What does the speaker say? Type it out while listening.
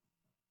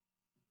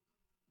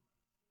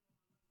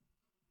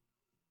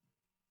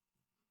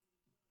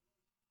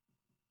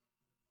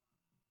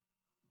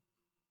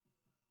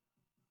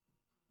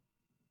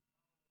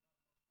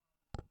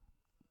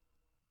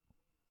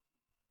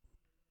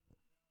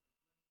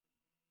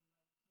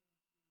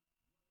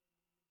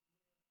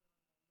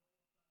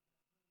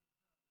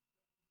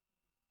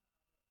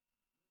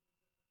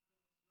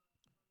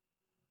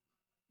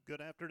Good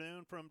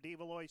afternoon from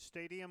Devalloy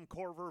Stadium,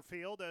 Corver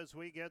Field, as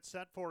we get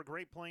set for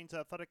Great Plains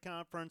Athletic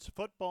Conference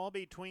football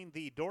between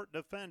the Dordt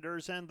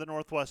Defenders and the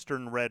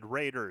Northwestern Red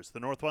Raiders. The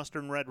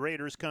Northwestern Red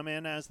Raiders come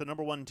in as the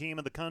number one team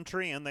in the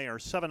country, and they are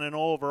 7-0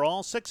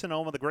 overall,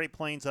 6-0 in the Great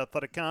Plains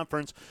Athletic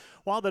Conference,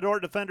 while the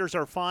Dordt Defenders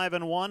are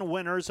 5-1,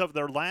 winners of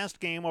their last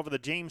game over the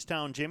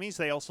Jamestown Jimmies.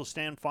 They also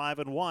stand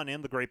 5-1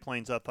 in the Great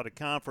Plains Athletic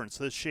Conference.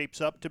 This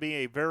shapes up to be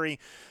a very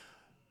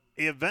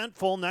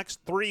eventful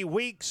next 3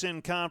 weeks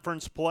in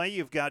conference play.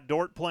 You've got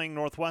Dordt playing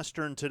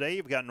Northwestern today.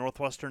 You've got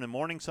Northwestern and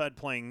Morningside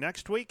playing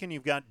next week, and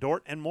you've got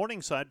Dordt and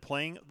Morningside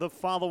playing the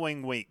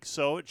following week.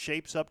 So it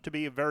shapes up to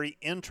be a very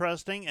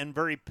interesting and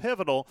very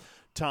pivotal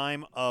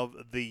time of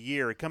the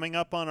year. Coming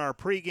up on our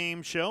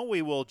pregame show,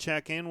 we will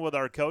check in with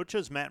our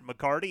coaches, Matt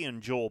McCarty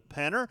and Joel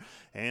Penner,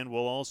 and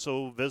we'll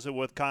also visit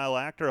with Kyle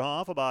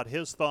Achterhoff about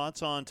his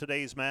thoughts on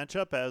today's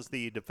matchup as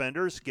the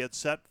Defenders get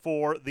set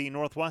for the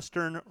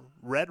Northwestern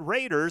Red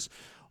Raiders.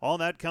 All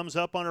that comes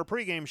up on our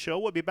pregame show.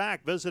 We'll be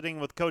back visiting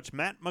with Coach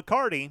Matt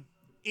McCarty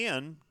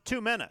in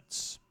 2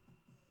 minutes.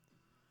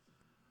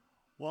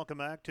 Welcome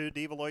back to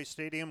Devalloy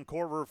Stadium,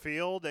 Corver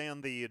Field,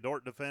 and the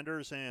Dordt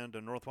Defenders and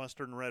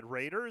Northwestern Red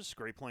Raiders.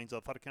 Great Plains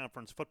Athletic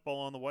Conference football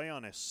on the way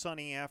on a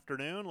sunny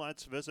afternoon.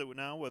 Let's visit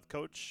now with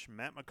Coach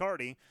Matt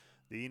McCarty,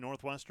 the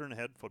Northwestern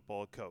head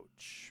football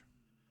coach.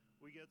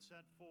 We get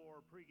set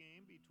for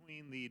pregame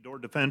between the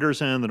Dordt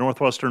Defenders and the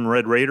Northwestern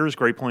Red Raiders.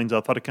 Great Plains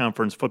Athletic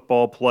Conference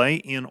football play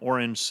in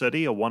Orange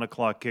City, a 1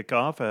 o'clock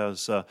kickoff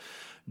as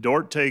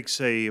Dordt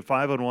takes a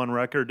 5-1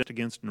 record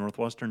against a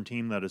Northwestern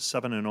team that is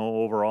 7-0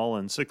 overall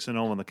and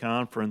 6-0 in the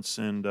conference.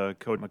 And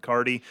Coach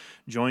McCarty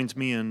joins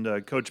me.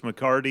 And Coach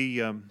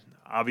McCarty,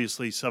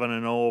 obviously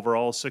 7-0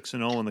 overall,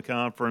 6-0 in the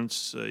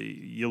conference.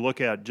 You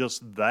look at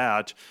just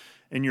that,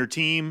 and your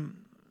team,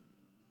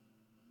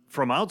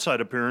 from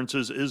outside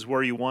appearances, is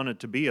where you want it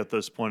to be at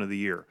this point of the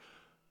year.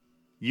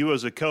 You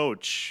as a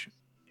coach,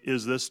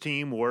 is this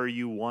team where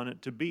you want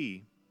it to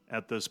be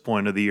at this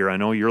point of the year? I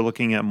know you're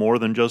looking at more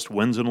than just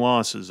wins and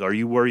losses. Are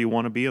you where you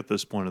want to be at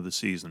this point of the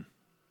season?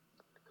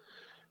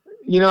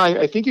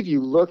 I think if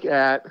you look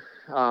at,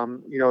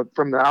 from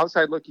the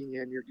outside looking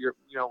in,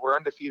 we're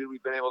undefeated.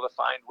 We've been able to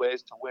find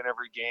ways to win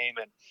every game.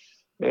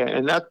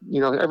 And that,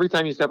 every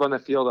time you step on the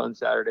field on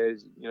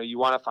Saturdays, you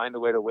want to find a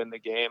way to win the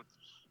game.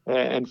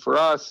 And for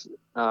us,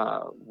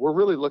 we're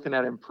really looking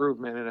at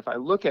improvement. And if I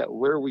look at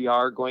where we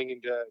are going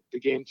into the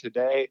game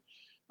today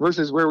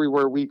versus where we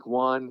were week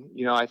one,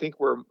 I think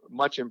we're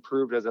much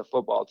improved as a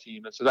football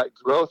team. And so that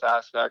growth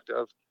aspect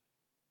of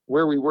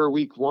where we were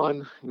week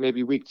one,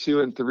 maybe week 2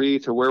 and 3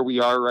 to where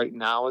we are right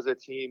now as a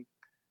team,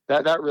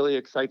 that really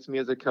excites me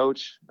as a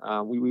coach.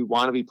 We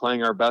want to be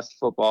playing our best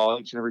football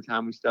each and every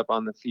time we step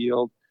on the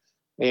field.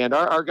 And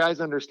our guys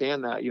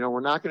understand that. We're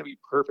not going to be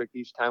perfect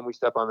each time we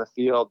step on the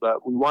field,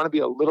 but we want to be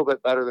a little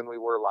bit better than we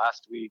were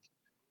last week.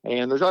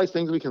 And there's always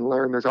things we can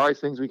learn. There's always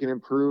things we can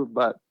improve.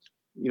 But,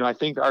 I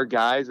think our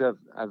guys have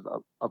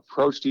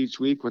approached each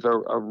week with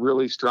a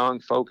really strong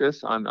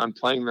focus on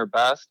playing their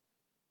best.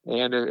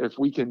 And if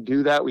we can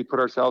do that, we put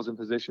ourselves in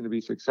position to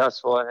be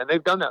successful. And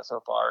they've done that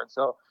so far. And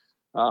so,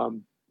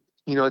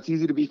 it's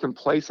easy to be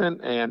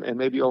complacent and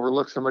maybe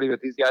overlook somebody,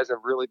 but these guys have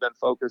really been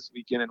focused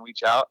week in and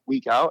week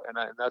out. And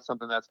that's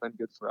something that's been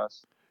good for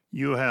us.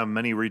 You have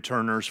many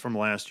returners from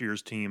last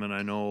year's team, and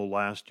I know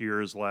last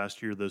year is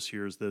last year, this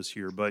year is this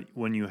year. But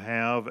when you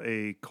have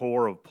a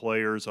core of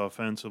players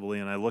offensively,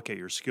 and I look at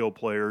your skill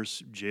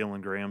players,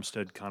 Jalen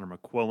Gramstead, Connor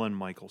McQuillan,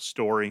 Michael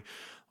Story,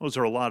 those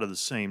are a lot of the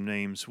same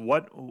names.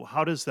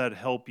 How does that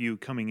help you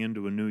coming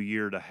into a new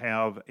year to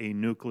have a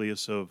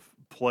nucleus of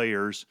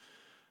players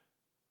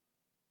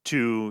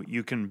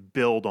you can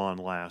build on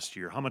last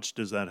year? How much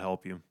does that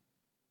help you?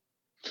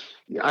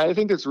 Yeah, I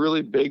think it's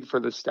really big for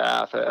the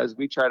staff as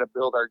we try to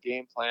build our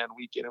game plan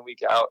week in and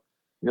week out.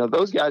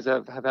 Those guys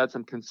have had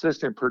some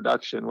consistent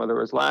production, whether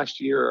it was last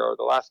year or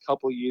the last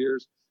couple of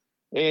years,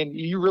 and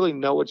you really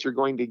know what you're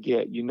going to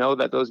get. You know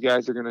that those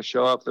guys are going to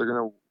show up, they're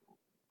going to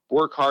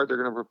work hard, they're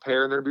going to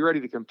prepare, and they're going to be ready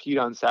to compete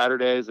on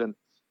Saturdays. And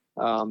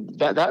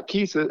that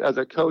piece, as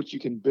a coach, you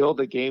can build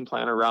a game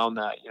plan around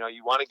that.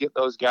 You want to get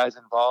those guys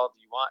involved.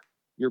 You want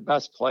your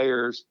best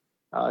players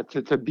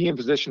to be in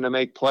position to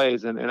make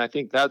plays. And I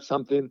think that's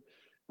something,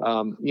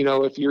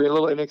 if you're a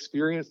little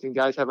inexperienced and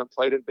guys haven't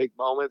played in big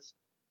moments,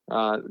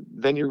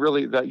 then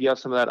you have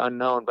some of that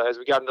unknown. But as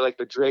we got into like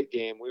the Drake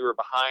game, we were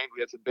behind,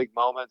 we had some big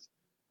moments.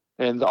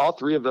 And all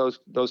three of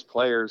those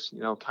players,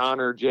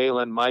 Connor,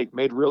 Jalen, Mike,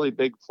 made really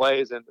big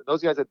plays. And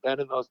those guys had been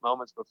in those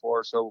moments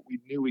before, so we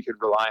knew we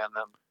could rely on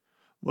them.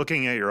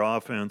 Looking at your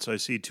offense, I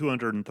see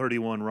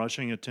 231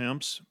 rushing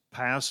attempts,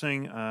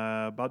 passing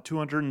about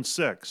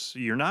 206.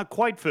 You're not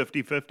quite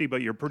 50-50,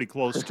 but you're pretty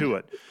close to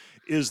it.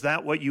 Is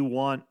that what you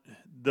want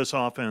this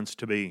offense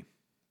to be?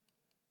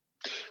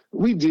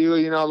 We do.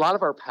 A lot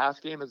of our pass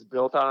game is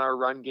built on our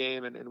run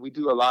game, and we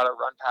do a lot of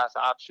run-pass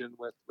option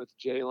with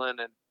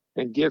Jalen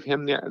and give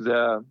him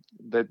the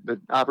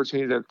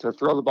opportunity to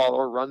throw the ball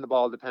or run the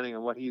ball depending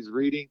on what he's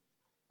reading.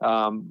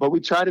 But we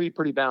try to be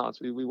pretty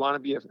balanced. We want to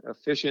be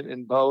efficient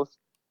in both.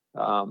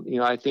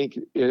 I think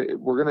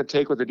we're going to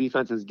take what the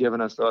defense has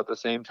given us, though, at the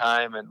same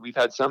time. And we've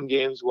had some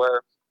games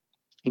where,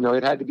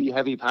 it had to be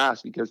heavy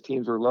pass because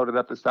teams were loaded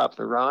up to stop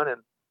the run.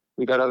 And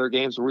we got other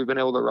games where we've been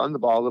able to run the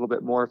ball a little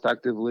bit more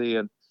effectively.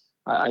 And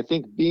I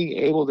think being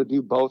able to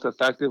do both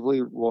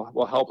effectively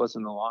will help us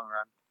in the long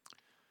run.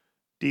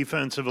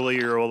 Defensively,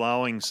 you're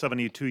allowing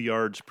 72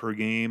 yards per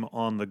game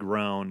on the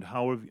ground.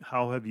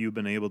 How have you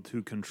been able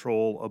to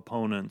control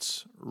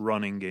opponents'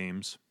 running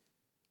games?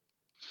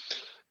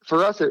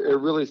 For us, it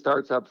really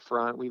starts up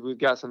front. We've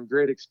got some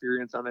great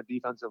experience on the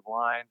defensive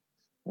line.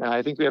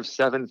 I think we have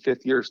 7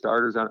 fifth-year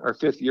starters or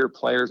fifth-year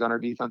players on our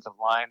defensive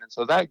line. And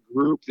so that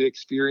group, the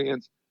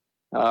experience,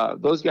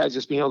 those guys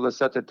just being able to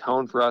set the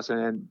tone for us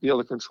and be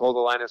able to control the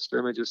line of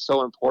scrimmage is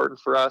so important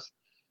for us.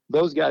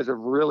 Those guys have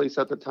really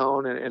set the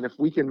tone. And if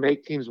we can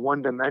make teams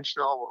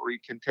one-dimensional, where we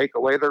can take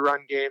away the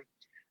run game,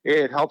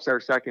 it helps our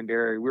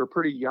secondary. We were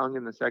pretty young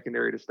in the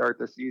secondary to start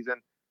the season.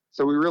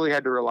 So we really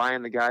had to rely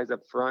on the guys up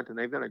front, and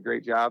they've done a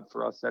great job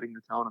for us setting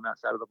the tone on that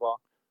side of the ball.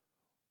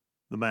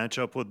 The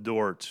matchup with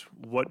Dordt,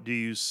 what do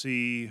you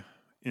see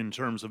in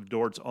terms of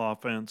Dordt's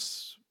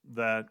offense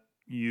that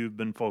you've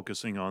been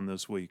focusing on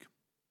this week?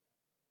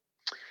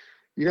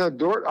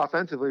 Dordt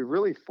offensively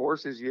really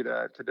forces you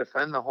to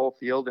defend the whole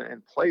field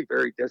and play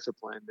very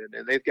disciplined.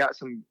 And they've got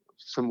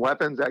some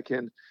weapons that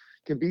can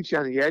beat you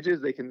on the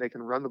edges. They can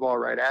run the ball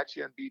right at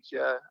you and beat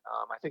you.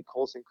 I think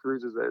Colson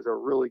Cruz is a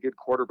really good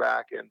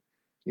quarterback, and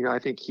I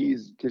think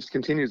he's just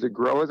continues to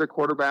grow as a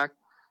quarterback.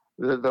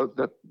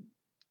 The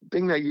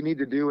thing that you need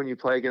to do when you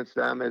play against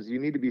them is you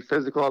need to be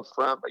physical up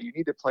front, but you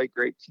need to play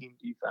great team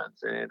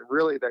defense. And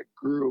really, that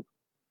group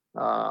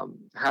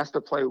has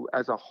to play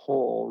as a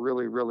whole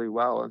really, really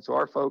well. And so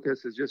our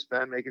focus has just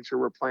been making sure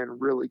we're playing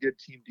really good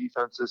team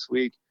defense this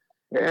week.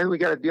 And we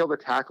got to be able to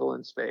tackle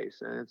in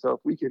space. And so if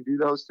we can do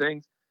those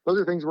things, those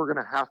are things we're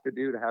going to have to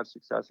do to have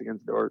success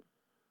against Dordt.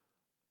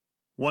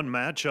 One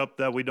matchup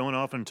that we don't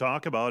often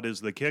talk about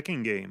is the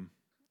kicking game.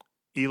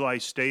 Eli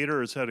Stater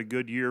has had a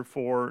good year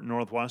for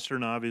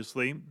Northwestern,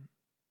 obviously.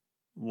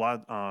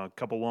 A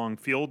couple long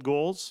field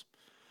goals.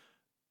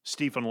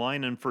 Stephen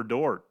Leinen for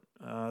Dordt.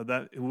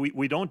 That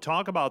we don't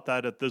talk about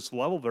that at this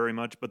level very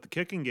much, but the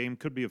kicking game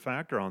could be a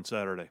factor on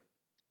Saturday.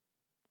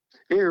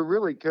 It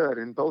really could,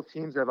 and both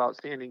teams have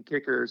outstanding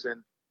kickers,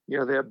 and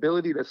the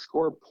ability to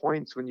score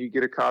points when you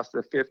get across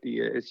the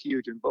 50 is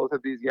huge, and both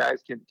of these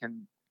guys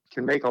can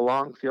make a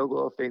long field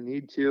goal if they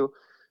need to.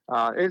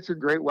 It's a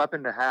great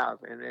weapon to have,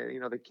 and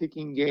the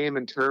kicking game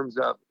in terms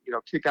of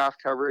kickoff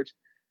coverage.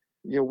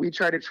 We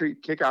try to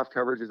treat kickoff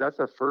coverage as that's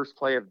the first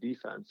play of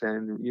defense.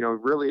 And,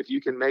 really, if you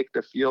can make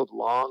the field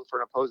long for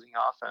an opposing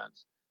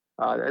offense,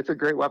 it's a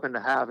great weapon to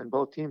have. And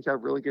both teams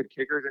have really good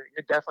kickers, and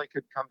it definitely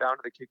could come down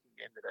to the kicking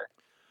game today.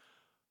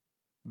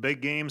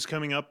 Big games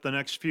coming up the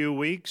next few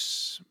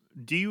weeks.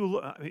 You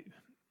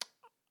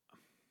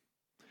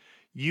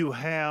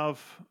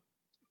have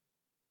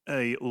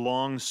a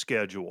long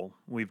schedule.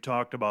 We've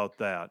talked about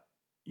that.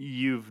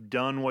 You've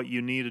done what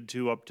you needed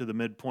to up to the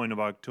midpoint of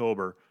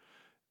October.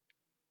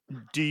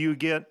 Do you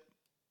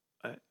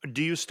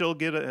still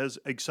get as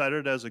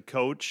excited as a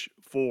coach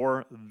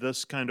for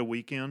this kind of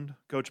weekend,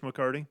 Coach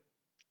McCarty?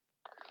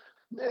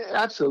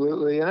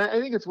 Absolutely. And I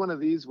think it's one of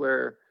these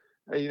where,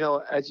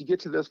 as you get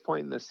to this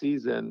point in the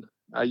season,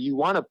 you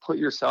want to put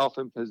yourself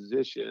in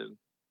position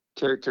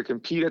to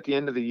compete at the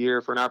end of the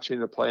year for an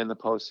opportunity to play in the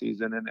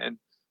postseason. And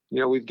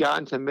we've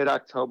gotten to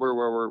mid-October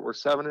where we're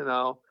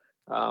 7-0.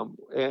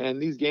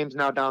 And these games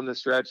now down the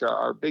stretch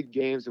are big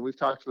games. And we've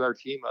talked with our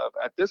team of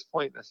at this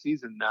point in the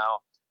season now,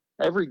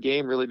 every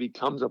game really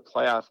becomes a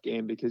playoff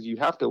game because you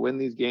have to win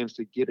these games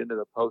to get into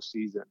the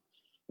postseason.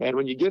 And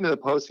when you get into the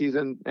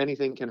postseason,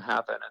 anything can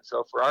happen. And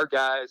so for our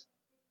guys,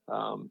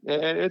 and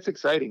it's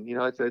exciting.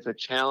 It's a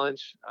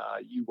challenge.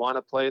 You want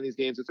to play in these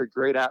games. It's a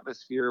great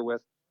atmosphere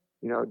with,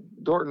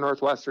 Dordt and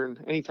Northwestern.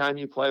 Anytime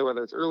you play,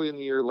 whether it's early in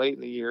the year, late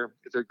in the year,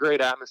 it's a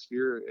great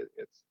atmosphere.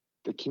 It's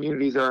the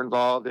communities are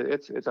involved.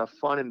 It's a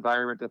fun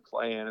environment to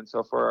play in. And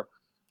so for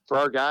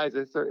our guys,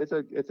 it's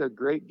a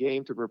great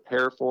game to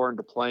prepare for and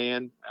to play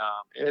in.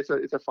 It's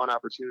a fun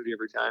opportunity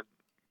every time.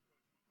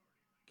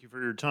 Thank you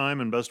for your time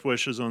and best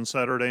wishes on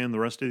Saturday and the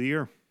rest of the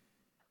year.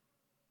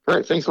 All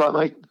right. Thanks a lot,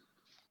 Mike.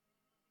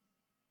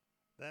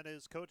 That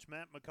is Coach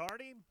Matt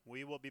McCarty.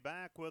 We will be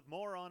back with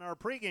more on our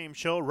pregame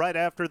show right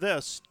after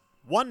this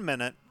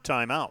 1-minute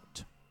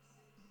timeout.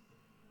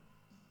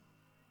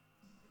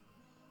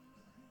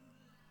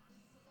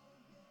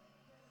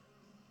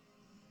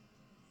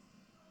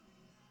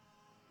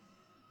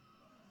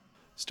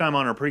 It's time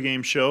on our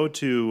pregame show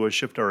to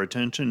shift our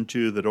attention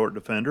to the Dordt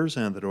Defenders,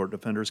 and the Dordt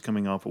Defenders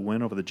coming off a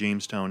win over the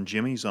Jamestown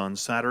Jimmies on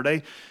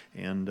Saturday.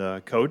 And,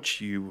 Coach,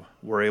 you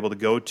were able to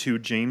go to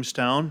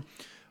Jamestown.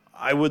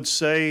 I would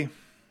say,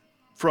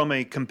 from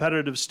a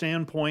competitive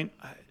standpoint,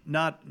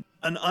 not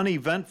an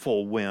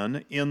uneventful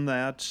win in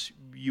that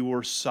you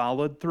were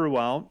solid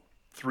throughout.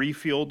 3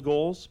 field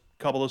goals,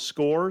 couple of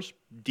scores,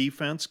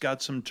 defense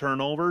got some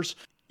turnovers.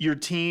 Your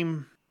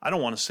team, I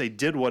don't want to say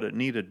did what it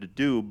needed to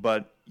do,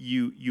 but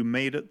you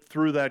made it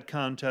through that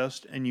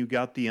contest and you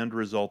got the end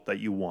result that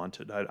you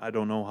wanted. I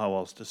don't know how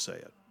else to say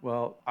it.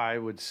 Well, I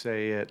would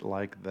say it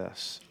like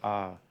this.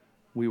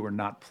 We were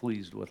not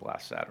pleased with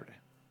last Saturday,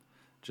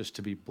 just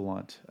to be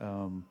blunt.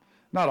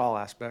 Not all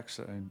aspects.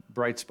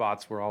 Bright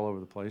spots were all over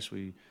the place.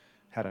 We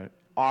had an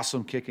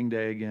awesome kicking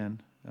day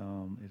again.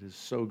 It is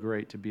so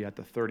great to be at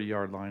the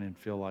 30-yard line and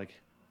feel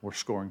like we're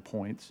scoring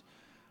points.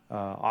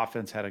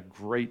 Offense had a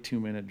great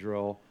 2-minute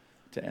drill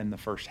to end the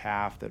first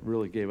half that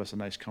really gave us a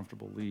nice,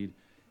 comfortable lead.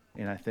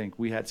 And I think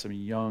we had some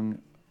young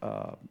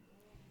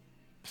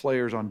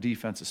players on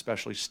defense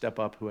especially step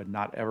up who had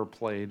not ever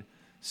played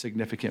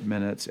significant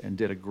minutes and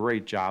did a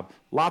great job.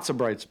 Lots of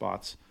bright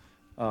spots.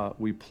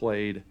 We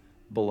played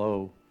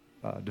below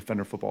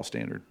defender football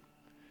standard.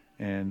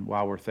 And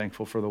while we're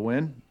thankful for the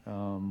win,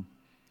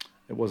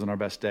 it wasn't our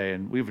best day.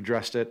 And we've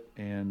addressed it,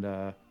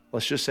 and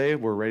let's just say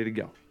we're ready to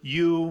go.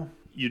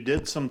 You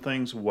did some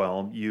things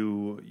well.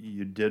 You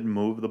did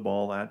move the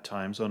ball at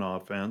times on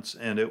offense,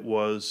 and it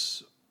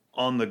was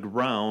on the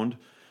ground.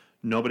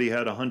 Nobody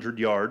had 100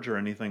 yards or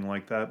anything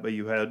like that, but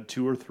you had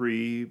 2 or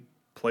 3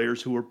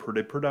 players who were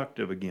pretty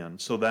productive again.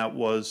 So that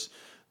was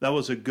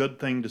a good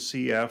thing to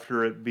see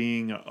after it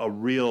being a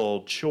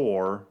real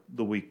chore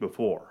the week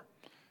before.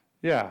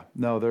 Yeah,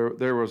 no,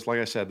 there was, like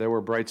I said, there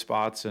were bright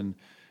spots, and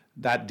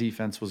that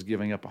defense was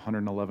giving up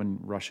 111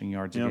 rushing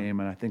yards a game,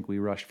 and I think we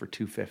rushed for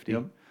 250.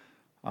 Yep.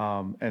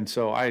 And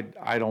so I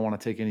don't want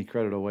to take any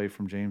credit away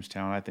from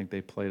Jamestown. I think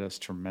they played us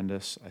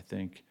tremendous. I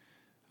think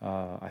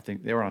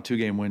they were on a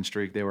 2-game win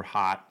streak. They were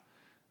hot,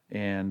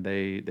 and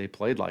they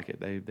played like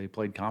it. They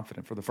played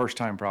confident for the first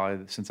time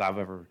probably since I've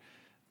ever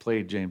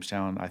played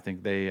Jamestown. I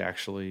think they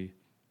actually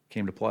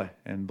came to play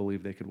and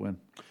believed they could win.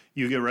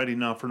 You get ready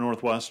now for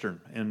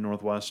Northwestern, and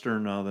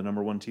Northwestern, the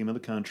number 1 team of the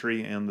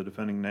country and the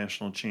defending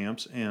national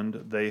champs, and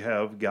they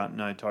have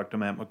gotten. I talked to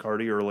Matt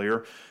McCarty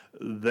earlier.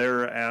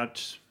 They're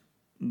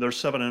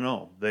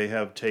 7-0. They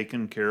have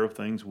taken care of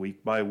things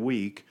week by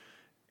week.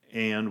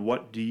 And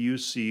what do you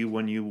see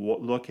when you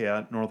look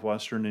at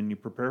Northwestern and you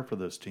prepare for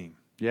this team?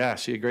 Yeah, I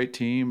see a great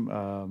team.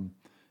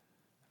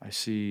 I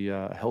see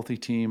a healthy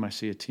team. I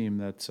see a team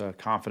that's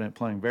confident,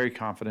 playing very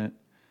confident,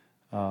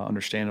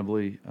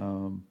 understandably.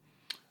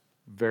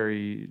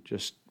 Very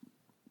just,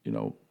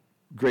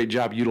 great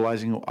job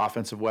utilizing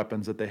offensive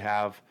weapons that they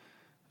have,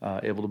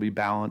 able to be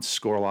balanced,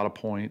 score a lot of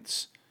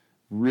points.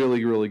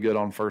 Really, really good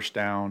on first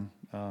down.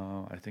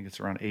 I think it's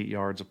around 8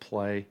 yards of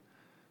play,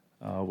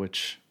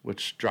 which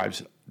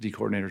drives D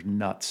coordinators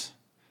nuts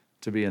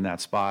to be in that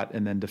spot.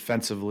 And then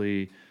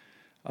defensively,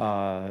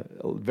 a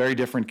very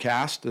different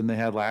cast than they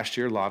had last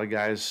year. A lot of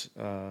guys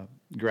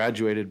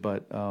graduated,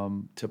 but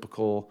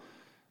typical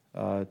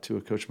to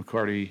a Coach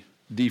McCarty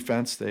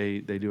defense, they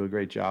do a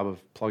great job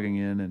of plugging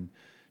in and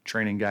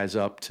training guys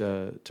up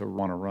to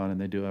want to run, and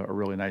they do a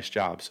really nice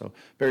job. So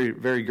very,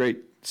 very great,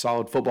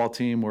 solid football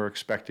team. We're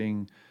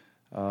expecting,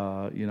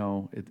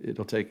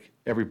 it'll take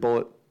every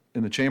bullet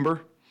in the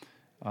chamber,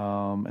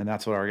 and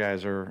that's what our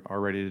guys are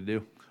ready to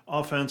do.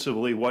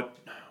 Offensively, what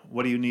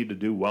do you need to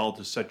do well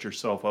to set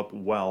yourself up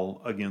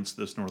well against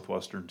this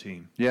Northwestern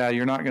team? Yeah,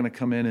 you're not going to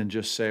come in and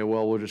just say,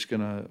 well, we're just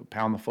going to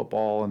pound the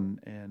football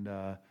and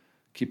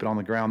keep it on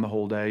the ground the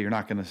whole day. You're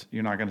not going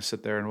to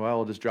sit there and,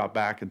 well, just drop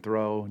back and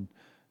throw and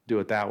do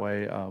it that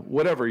way.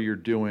 Whatever you're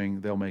doing,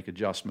 they'll make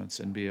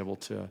adjustments and be able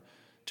to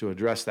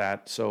address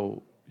that.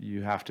 So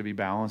you have to be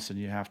balanced, and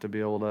you have to be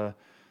able to,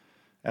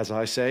 as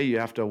I say, you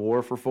have to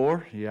war for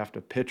 4, you have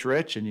to pitch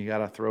rich, and you got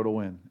to throw to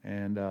win.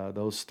 And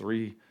those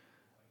 3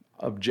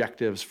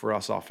 objectives for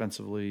us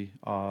offensively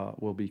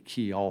will be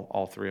key,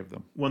 all 3 of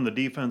them. When the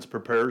defense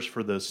prepares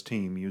for this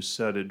team, you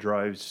said it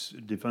drives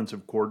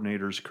defensive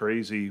coordinators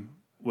crazy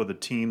with a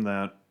team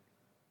that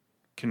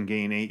can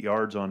gain 8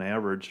 yards on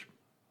average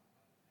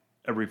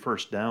every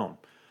first down.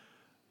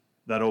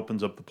 That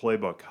opens up the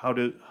playbook. How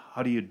do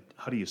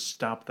you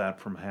stop that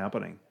from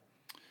happening?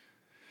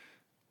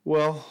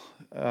 Well,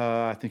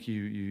 I think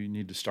you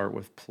need to start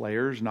with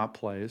players, not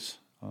plays.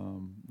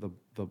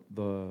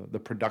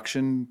 The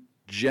production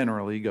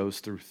generally goes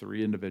through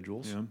 3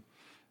 individuals,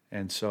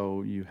 and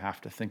so you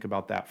have to think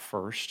about that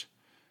first.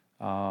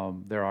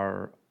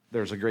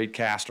 There's a great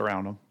cast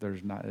around them.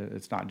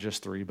 It's not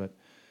just 3, but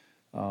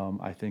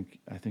I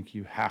think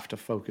you have to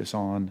focus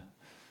on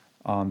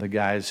the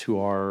guys who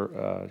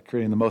are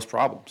creating the most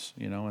problems,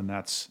 and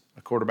that's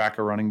a quarterback,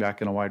 a running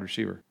back, and a wide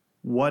receiver.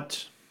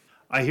 What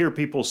I hear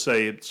people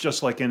say, it's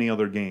just like any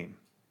other game,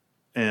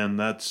 and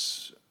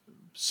that's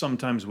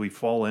sometimes we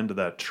fall into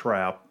that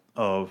trap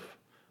of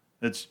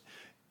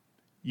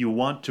you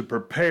want to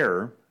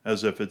prepare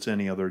as if it's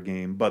any other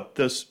game, but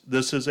this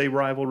is a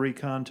rivalry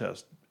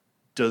contest.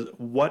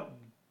 What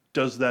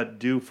does that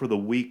do for the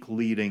week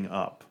leading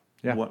up?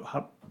 Yeah.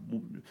 How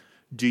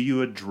do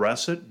you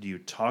address it? Do you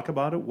talk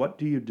about it? What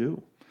do you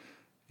do?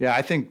 Yeah,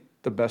 I think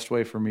the best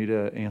way for me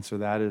to answer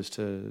that is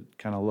to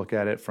kind of look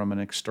at it from an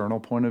external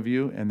point of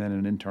view and then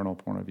an internal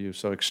point of view.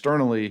 So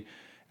externally,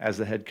 as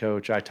the head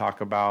coach, I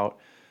talk about,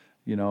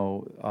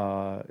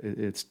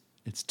 it's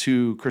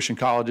 2 Christian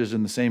colleges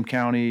in the same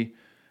county.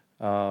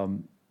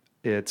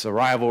 It's a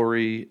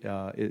rivalry.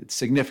 It's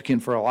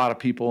significant for a lot of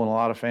people and a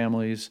lot of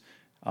families,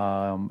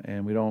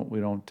 and we don't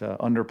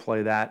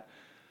underplay that.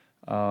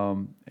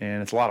 And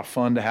it's a lot of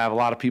fun to have a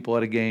lot of people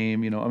at a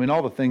game. I mean,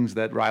 all the things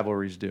that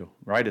rivalries do,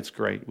 right? It's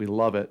great. We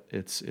love it.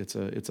 It's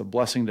a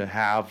blessing to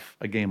have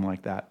a game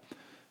like that.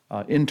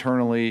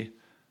 Internally,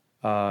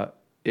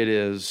 it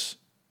is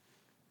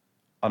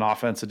an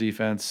offense, a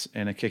defense,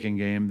 and a kicking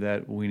game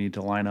that we need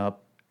to line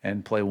up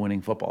and play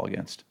winning football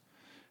against.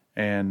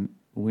 And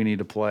we need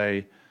to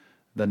play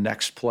the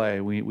next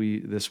play. We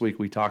this week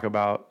we talk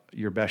about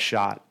your best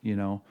shot.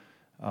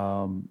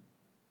 When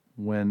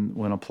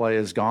a play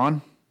is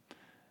gone,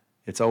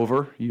 it's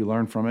over. You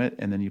learn from it,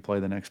 and then you play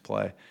the next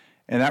play.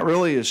 And that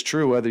really is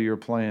true whether you're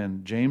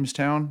playing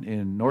Jamestown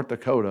in North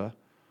Dakota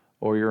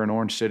or you're in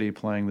Orange City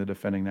playing the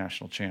defending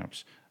national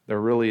champs. There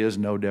really is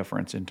no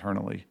difference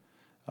internally.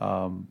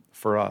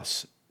 For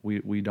us,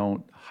 we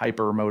don't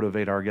hyper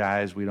motivate our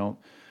guys. We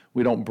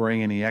don't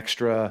bring any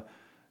extra,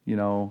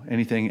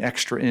 anything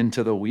extra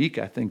into the week.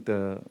 I think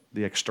the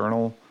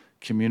external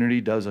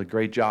community does a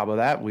great job of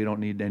that. We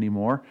don't need any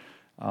more.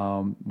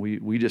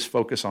 We just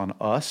focus on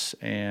us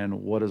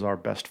and what does our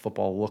best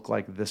football look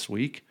like this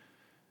week,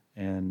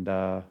 and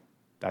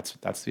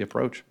that's the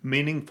approach.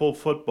 Meaningful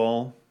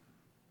football,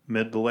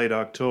 mid to late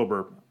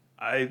October.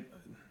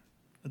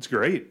 It's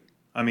great.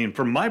 I mean,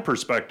 from my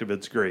perspective,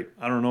 it's great.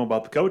 I don't know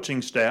about the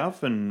coaching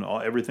staff and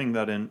everything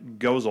that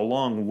goes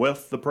along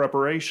with the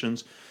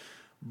preparations,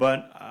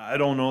 but I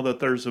don't know that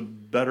there's a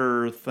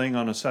better thing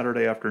on a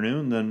Saturday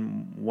afternoon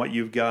than what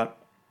you've got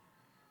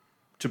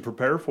to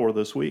prepare for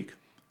this week.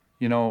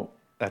 You're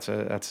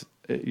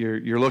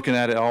looking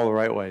at it all the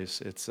right ways.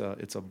 It's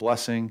a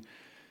blessing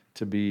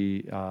to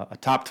be a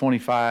top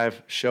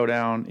 25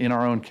 showdown in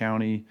our own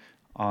county,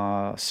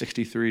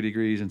 63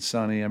 degrees and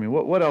sunny. I mean,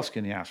 what else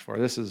can you ask for?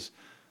 This is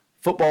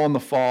football in the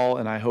fall,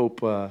 and I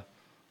hope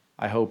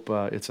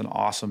it's an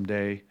awesome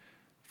day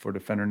for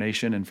Defender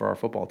Nation and for our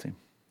football team.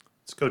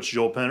 It's Coach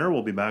Joel Penner.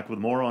 We'll be back with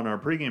more on our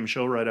pregame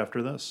show right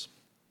after this.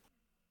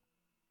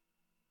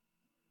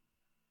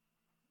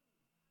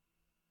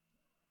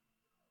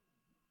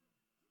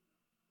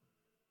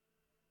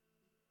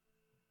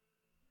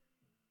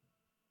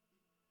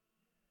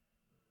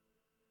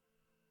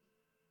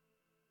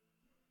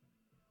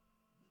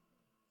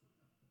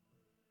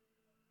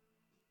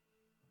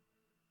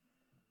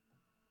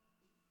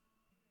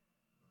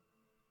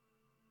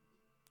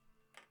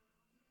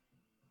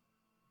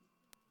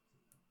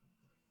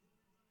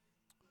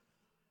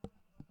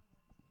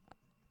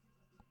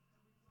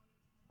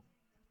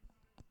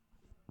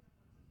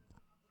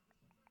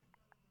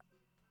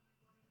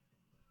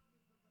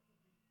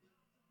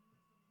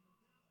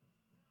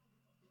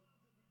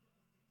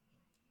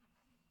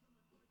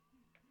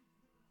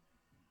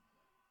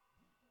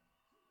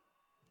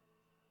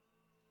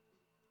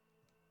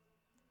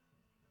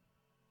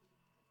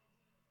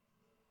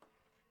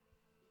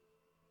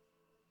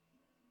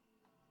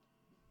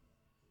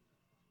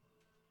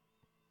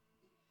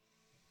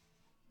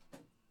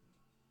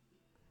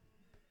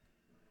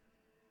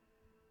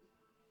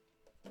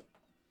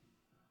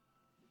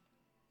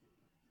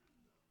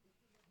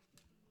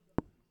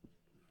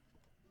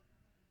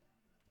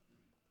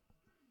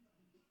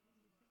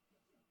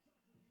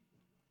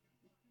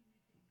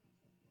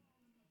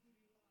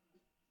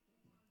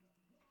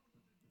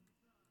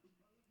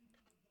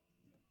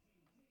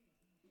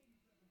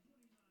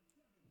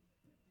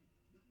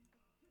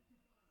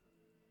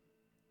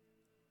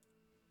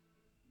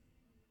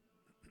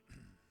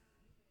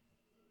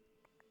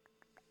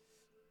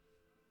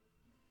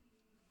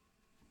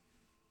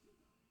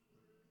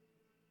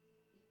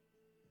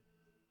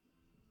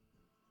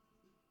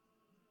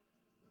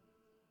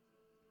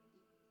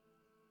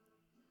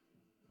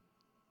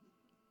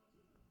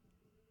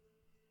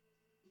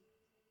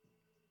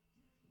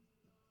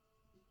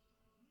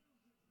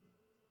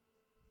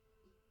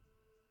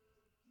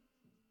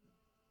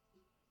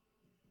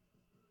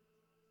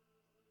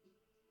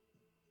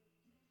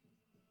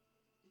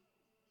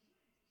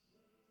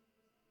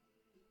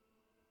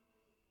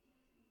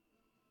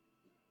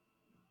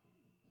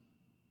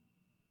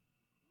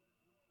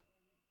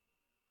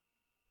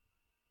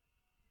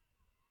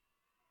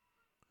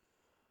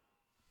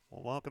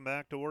 Well, welcome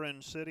back to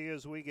Orange City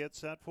as we get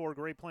set for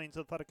Great Plains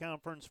Athletic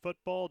Conference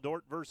football.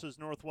 Dordt versus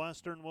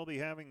Northwestern. We'll be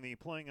having the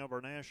playing of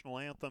our national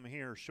anthem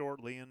here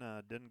shortly, and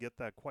didn't get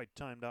that quite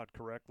timed out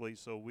correctly,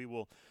 so we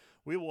will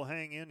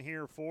hang in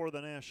here for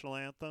the national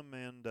anthem,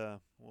 and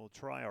we'll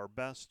try our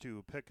best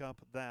to pick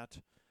up that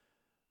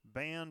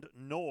band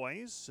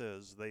noise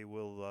as they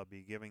will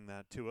be giving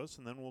that to us,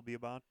 and then we'll be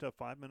about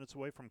 5 minutes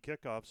away from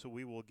kickoff, so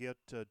we will get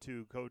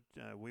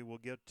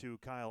to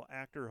Kyle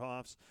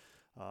Achterhoff's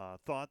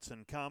thoughts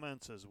and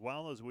comments as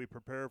well as we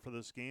prepare for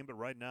this game. But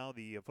right now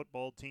the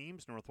football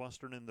teams,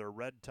 Northwestern in their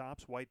red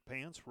tops, white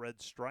pants, red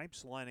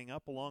stripes, lining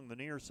up along the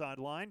near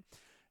sideline.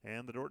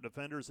 And the Dordt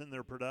Defenders in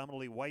their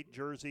predominantly white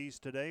jerseys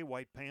today,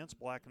 white pants,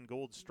 black and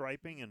gold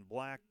striping, and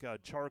black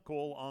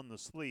charcoal on the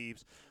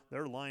sleeves.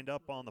 They're lined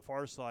up on the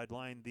far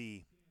sideline,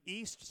 the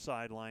east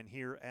sideline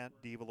here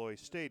at Devalloy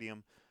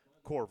Stadium.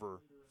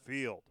 Corver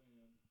Field.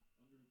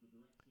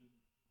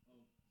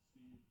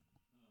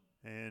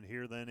 And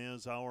here then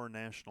is our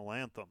national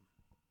anthem.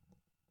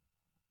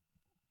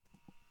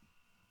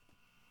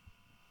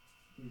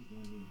 Please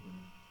join me in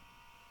prayer.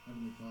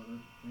 Heavenly Father,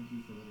 thank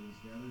you for letting us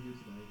gather here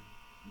today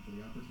and for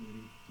the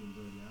opportunity to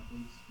enjoy the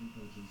athletes and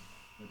coaches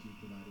that you've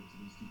provided to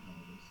these two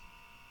colleges.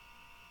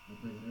 I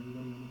pray that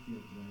everybody on the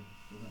field today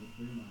will have a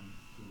clear mind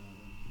to allow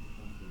them to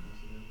perform to the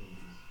best of their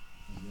abilities,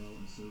 as well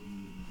as serve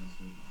you in the best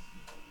way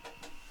possible.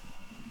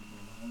 Thank you for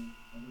allowing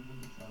everyone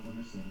to travel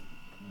and safe,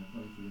 and I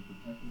pray for your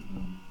protective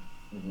hand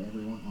over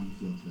everyone on the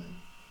field today.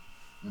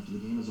 After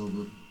the game is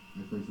over,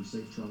 I pray for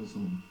safe travels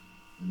home,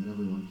 and that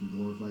everyone can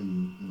glorify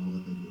you in all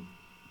that they do.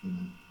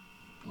 Amen.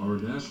 Our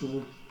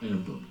national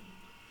anthem.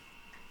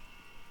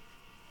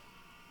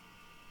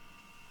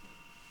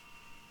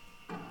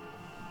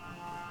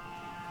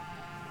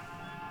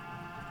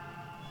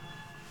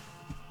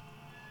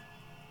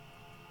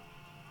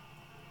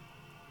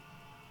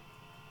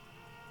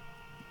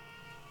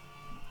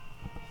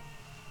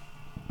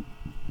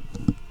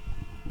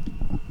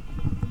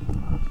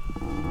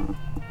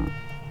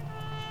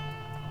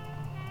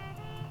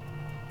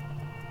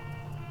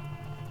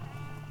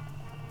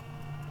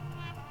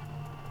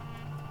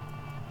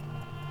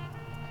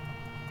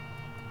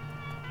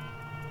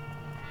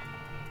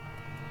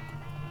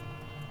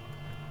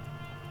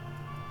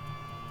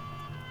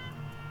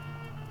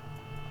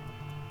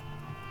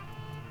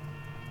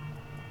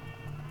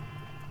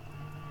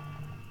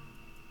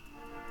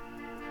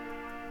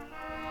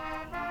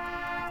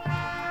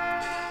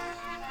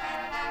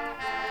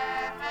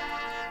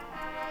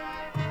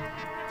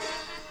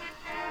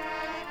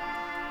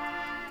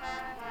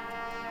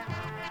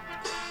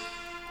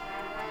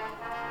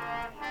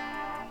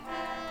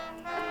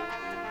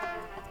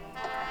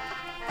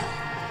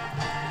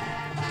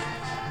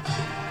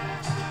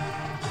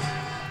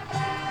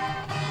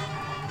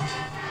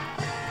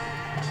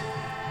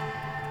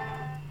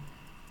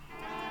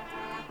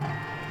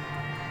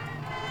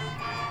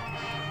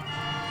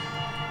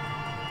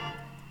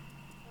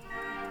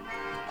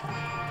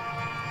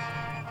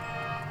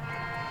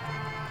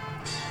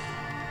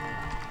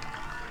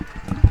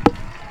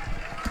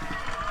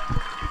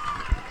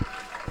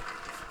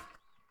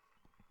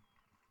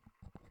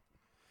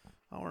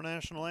 Our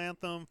national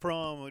anthem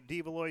from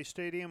DeValois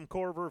Stadium,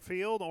 Corver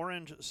Field,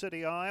 Orange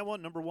City, Iowa.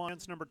 Number 1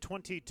 against number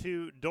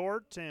 22,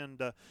 Dordt.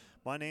 And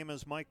my name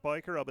is Mike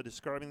Biker. I'll be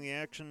describing the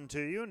action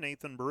to you.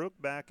 Nathan Baruch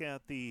back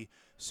at the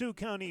Sioux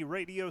County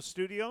Radio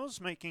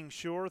Studios, making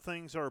sure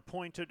things are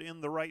pointed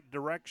in the right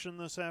direction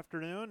this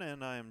afternoon.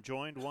 And I am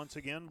joined once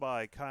again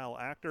by Kyle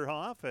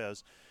Achterhoff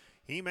as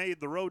he made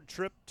the road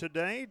trip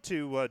today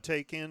to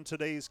take in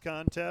today's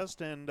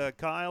contest. And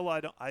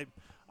Kyle,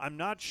 I'm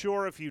not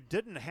sure if you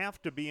didn't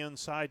have to be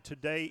inside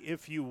today,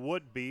 if you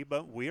would be,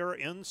 but we are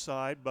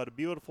inside. But a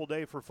beautiful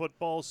day for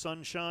football,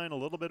 sunshine, a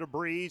little bit of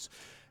breeze,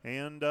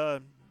 and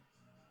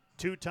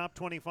two top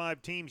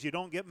 25 teams. You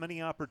don't get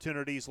many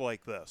opportunities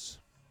like this.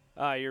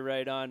 You're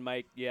right on,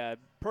 Mike. Yeah,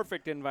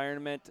 perfect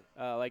environment.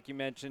 Like you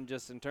mentioned,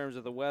 just in terms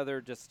of the weather,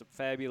 just a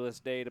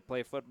fabulous day to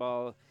play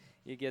football.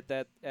 You get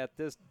that at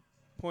this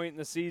point in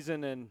the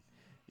season, and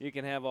you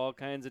can have all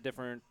kinds of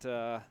different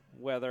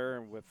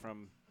weather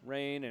from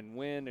rain and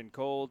wind and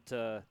cold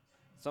to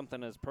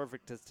something as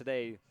perfect as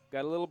today.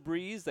 Got a little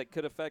breeze that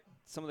could affect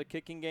some of the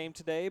kicking game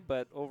today,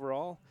 but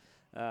overall,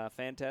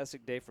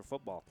 fantastic day for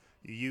football.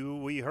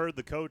 We heard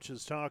the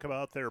coaches talk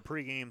about their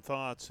pregame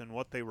thoughts and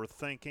what they were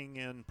thinking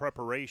in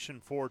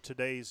preparation for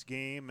today's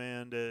game,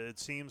 and it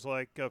seems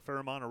like a fair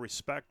amount of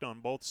respect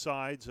on both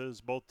sides as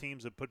both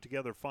teams have put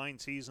together fine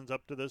seasons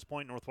up to this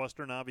point.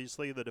 Northwestern,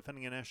 obviously, the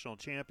defending national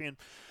champion.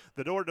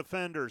 The Dordt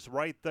Defenders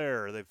right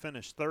there. They've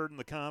finished third in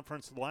the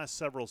conference the last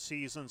several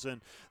seasons, and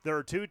there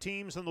are two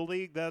teams in the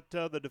league that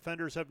the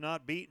Defenders have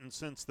not beaten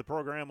since the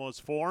program was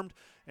formed,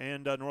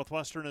 and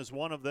Northwestern is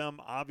one of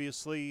them.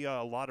 Obviously,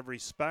 a lot of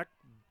respect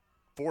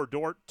for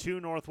Dordt to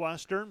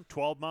Northwestern,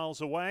 12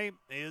 miles away.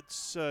 It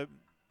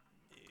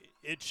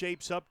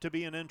shapes up to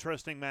be an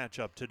interesting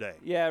matchup today.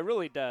 Yeah, it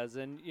really does.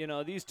 And,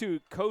 these two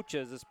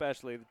coaches,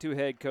 especially the two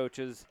head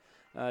coaches,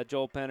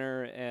 Joel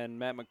Penner and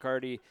Matt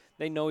McCarty,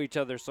 they know each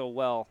other so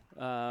well.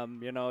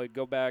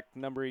 Go back a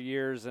number of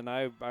years, and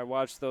I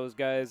watched those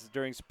guys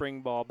during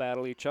spring ball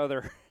battle each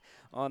other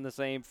on the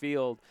same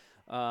field,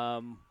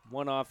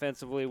 one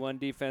offensively, one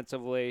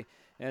defensively.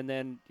 And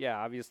then,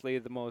 obviously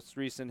the most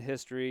recent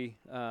history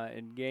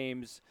in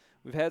games.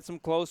 We've had some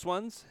close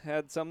ones,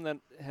 had some that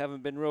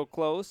haven't been real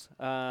close.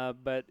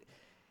 But,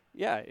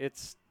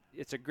 it's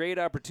a great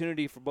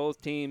opportunity for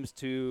both teams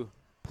to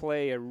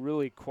play a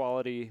really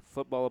quality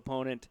football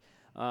opponent.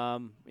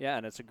 And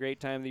it's a great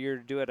time of the year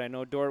to do it. I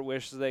know Dordt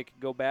wishes they could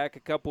go back a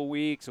couple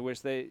weeks. I wish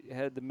they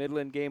had the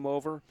Midland game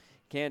over.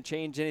 Can't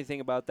change anything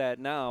about that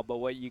now. But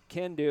what you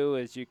can do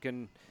is you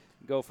can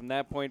go from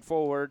that point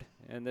forward,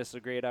 and this is a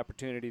great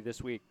opportunity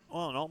this week.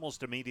 Well, and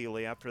almost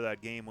immediately after that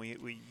game,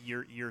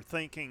 your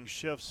thinking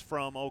shifts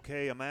from,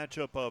 okay, a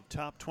matchup of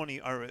top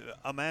 20 or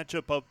a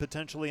matchup of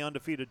potentially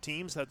undefeated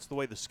teams. That's the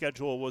way the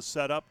schedule was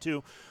set up,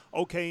 to,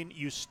 okay,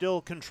 you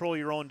still control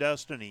your own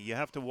destiny. You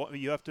have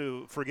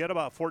to forget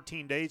about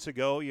 14 days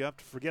ago. You have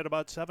to forget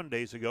about 7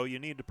 days ago. You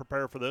need to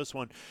prepare for this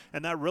one,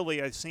 and that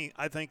really I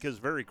think is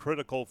very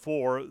critical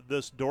for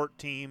this Dordt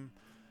team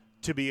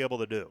to be able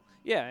to do.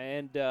 Yeah,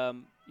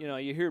 and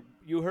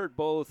you heard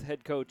both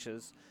head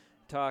coaches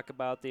talk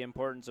about the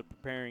importance of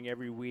preparing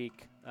every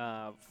week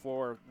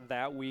for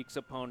that week's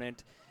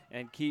opponent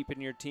and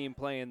keeping your team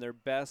playing their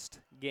best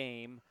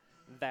game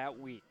that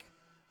week.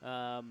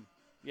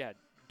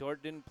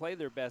 Dordt didn't play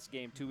their best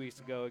game 2 weeks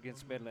ago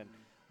against Midland,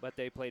 but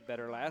they played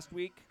better last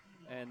week,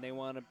 and they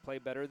want to play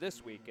better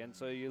this week. And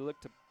so you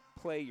look to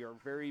play your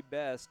very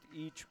best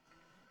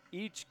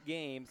each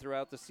game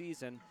throughout the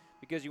season,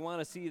 because you want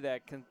to see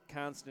that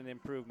constant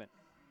improvement.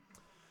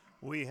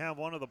 We have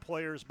one of the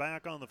players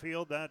back on the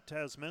field that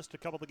has missed a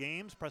couple of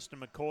games. Preston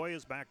McCoy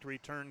is back to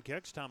return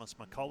kicks. Thomas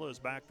McCullough is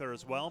back there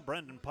as well.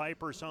 Brendan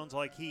Piper sounds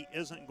like he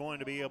isn't going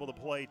to be able to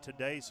play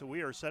today, so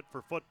we are set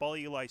for football.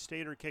 Eli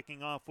Stater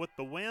kicking off with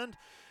the wind.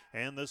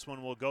 And this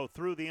one will go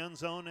through the end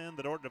zone, and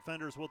the Dordt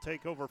defenders will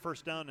take over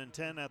first down and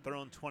 10 at their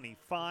own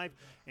 25.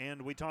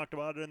 And we talked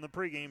about it in the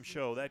pregame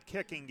show, that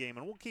kicking game,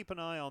 and we'll keep an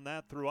eye on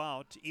that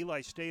throughout.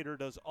 Eli Stater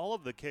does all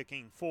of the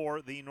kicking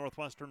for the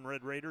Northwestern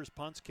Red Raiders,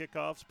 punts,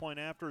 kickoffs, point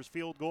afters,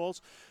 field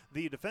goals.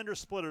 The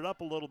defenders split it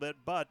up a little bit,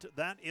 but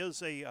that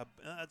is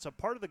that's a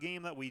part of the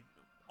game that we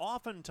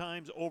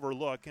oftentimes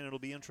overlook, and it'll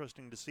be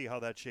interesting to see how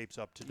that shapes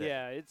up today.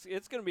 Yeah,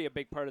 it's going to be a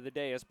big part of the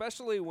day,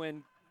 especially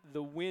when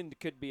the wind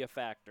could be a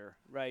factor,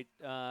 right?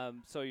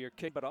 So your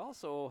kick, but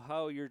also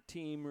how your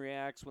team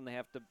reacts when they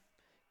have to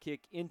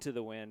kick into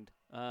the wind.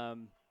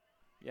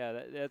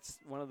 That's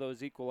one of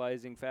those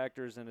equalizing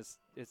factors, and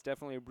it's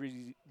definitely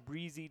a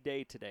breezy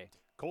day today.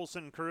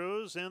 Colson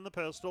Cruz in the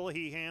pistol.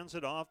 He hands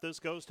it off. This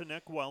goes to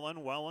Nick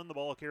Wellen. Wellen, the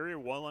ball carrier.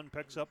 Wellen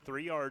picks up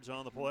 3 yards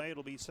on the play.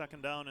 It'll be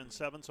second down and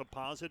 7, so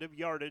positive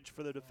yardage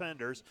for the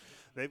defenders.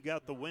 They've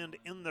got the wind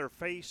in their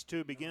face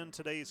to begin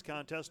today's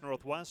contest.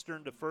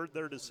 Northwestern deferred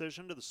their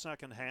decision to the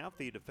second half.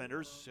 The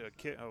defenders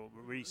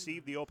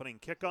received the opening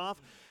kickoff,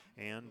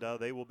 and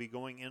they will be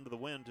going into the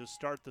wind to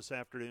start this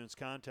afternoon's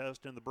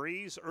contest. In the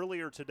breeze,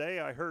 earlier today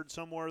I heard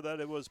somewhere that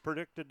it was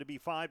predicted to be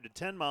 5 to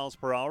 10 miles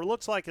per hour.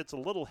 Looks like it's a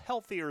little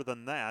healthier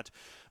than that,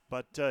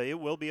 but it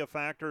will be a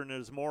factor, and it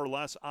is more or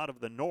less out of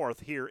the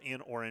north here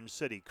in Orange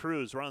City.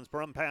 Cruz runs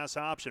run pass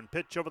option.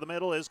 Pitch over the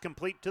middle is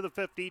complete to the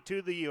 50,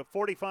 to the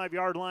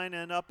 45-yard line,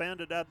 and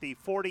upended at the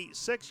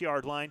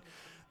 46-yard line.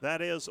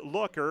 That is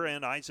Looker,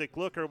 and Isaac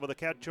Looker with a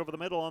catch over the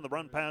middle on the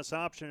run pass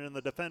option, and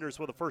the defenders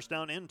with a first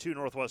down into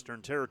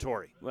Northwestern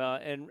territory. Well,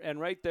 and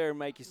right there,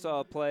 Mike, you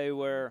saw a play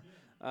where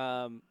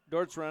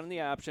Dordt's running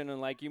the option, and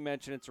like you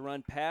mentioned, it's a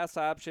run pass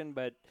option,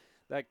 but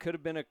that could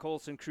have been a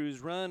Colson Cruz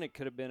run. It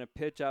could have been a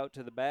pitch out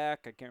to the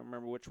back. I can't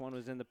remember which one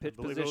was in the pitch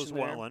position. I believe it was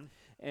Wellen.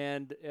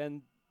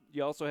 And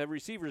you also have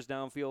receivers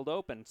downfield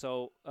open.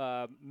 So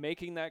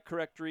making that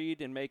correct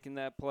read and making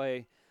that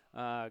play,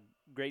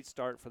 great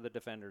start for the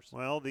defenders.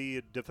 Well,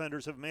 the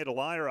defenders have made a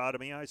liar out of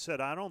me. I said,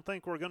 I don't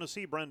think we're going to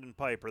see Brendan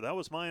Piper. That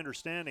was my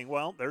understanding.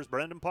 Well, there's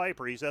Brendan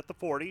Piper. He's at the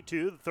 40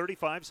 to the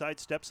 35,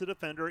 sidesteps the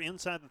defender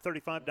inside the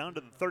 35 down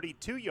to the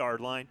 32-yard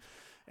line.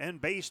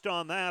 And based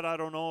on that, I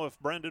don't know if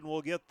Brendan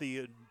will get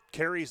the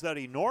carries that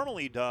he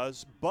normally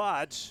does,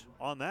 but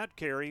on that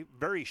carry,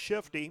 very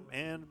shifty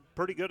and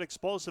pretty good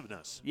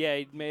explosiveness. Yeah,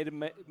 he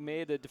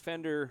made a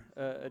defender,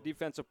 a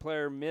defensive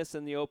player miss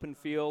in the open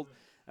field.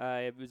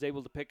 Was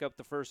able to pick up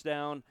the first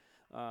down.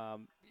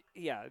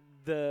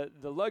 The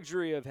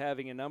luxury of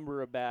having a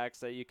number of backs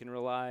that you can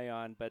rely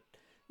on. But,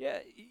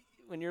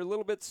 when you're a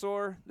little bit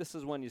sore, this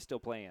is one you still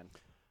play in.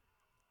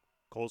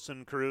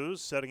 Colson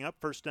Cruz setting up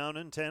first down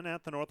and 10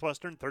 at the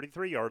Northwestern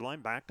 33-yard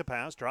line. Back to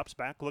pass, drops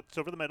back, looks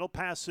over the middle,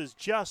 passes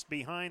just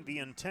behind the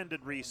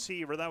intended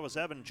receiver. That was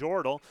Evan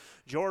Jordal.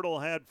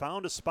 Jordal had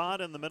found a spot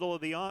in the middle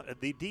of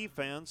the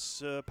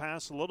defense,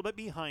 pass a little bit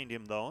behind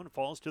him, though, and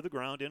falls to the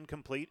ground,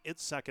 incomplete.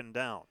 It's second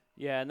down.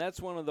 Yeah, and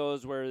that's one of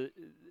those where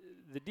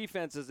the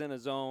defense is in a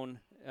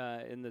zone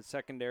in the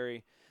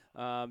secondary.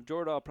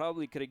 Jordal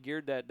probably could have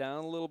geared that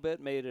down a little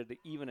bit, made it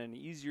even an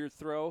easier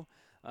throw.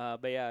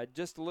 But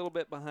just a little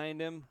bit behind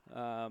him,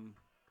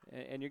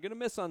 and you're going to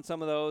miss on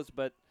some of those,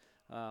 but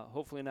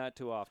hopefully not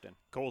too often.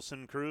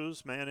 Colson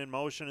Cruz, man in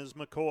motion is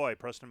McCoy.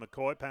 Preston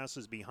McCoy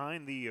passes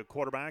behind the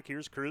quarterback.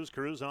 Here's Cruz.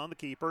 Cruz on the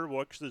keeper,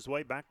 works his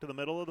way back to the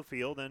middle of the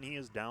field, and he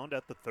is downed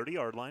at the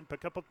 30-yard line.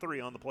 Pick up a 3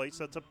 on the play,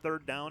 sets up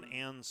third down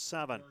and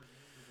 7.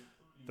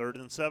 3rd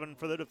and 7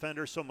 for the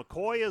defenders. So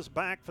McCoy is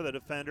back for the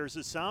defenders.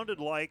 It sounded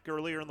like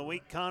earlier in the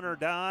week Connor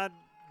Dodd,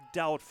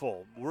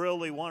 doubtful.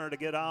 Really wanted to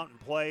get out and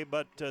play,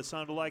 but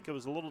sounded like it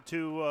was a little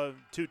too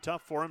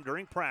tough for him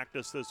during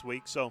practice this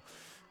week. So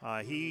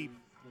we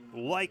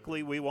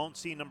won't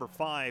see number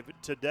 5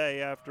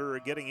 today after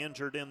getting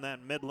injured in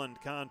that Midland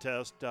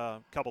contest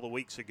a couple of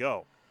weeks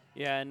ago.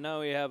 Yeah, and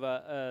now we have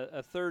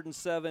a 3rd and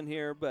 7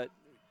 here, but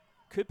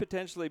could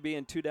potentially be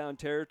in 2-down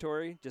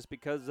territory just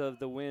because of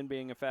the wind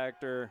being a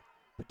factor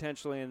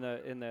potentially in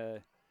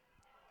the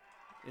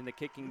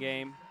kicking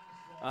game.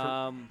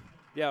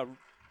 Yeah,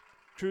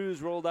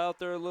 Cruz rolled out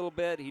there a little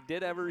bit. He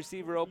did have a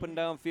receiver open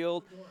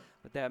downfield,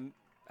 but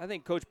I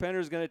think Coach Penner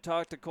is going to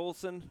talk to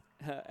Colson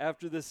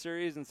after this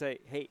series and say,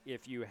 hey,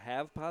 if you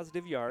have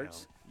positive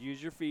yards,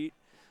 use your feet.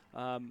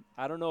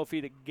 I don't know if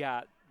he'd have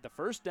got the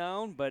first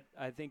down, but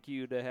I think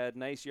you'd have had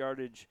nice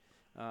yardage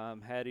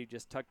had he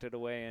just tucked it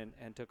away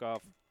and took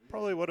off.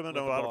 Probably would have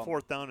been about a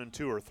 4th down and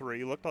 2 or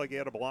 3. Looked like he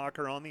had a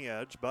blocker on the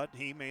edge, but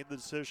he made the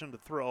decision to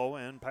throw,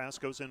 and pass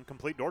goes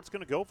incomplete. Dort's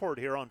going to go for it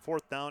here on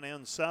 4th down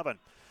and 7.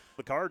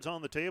 The cards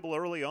on the table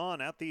early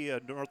on at the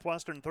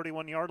Northwestern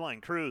 31-yard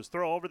line. Cruz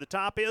throw over the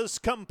top is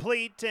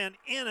complete and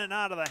in and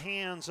out of the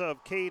hands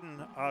of Cade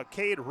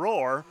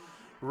Rohr.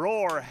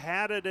 Rohr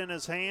had it in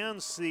his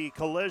hands. The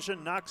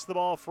collision knocks the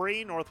ball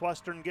free.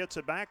 Northwestern gets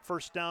it back.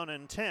 1st down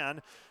and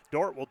 10.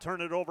 Dordt will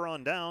turn it over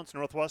on downs.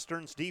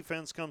 Northwestern's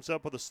defense comes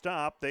up with a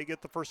stop. They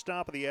get the first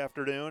stop of the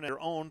afternoon at their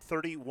own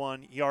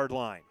 31-yard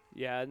line.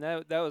 Yeah, and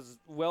that was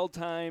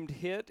well-timed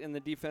hit in the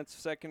defensive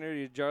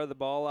secondary to jar the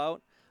ball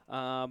out.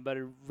 But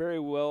a very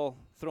well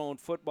thrown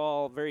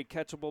football, very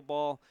catchable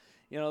ball.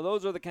 You know,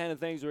 those are the kind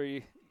of things where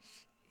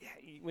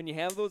when you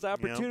have those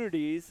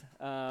opportunities,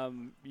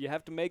 you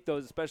have to make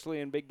those,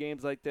 especially in big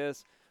games like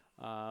this.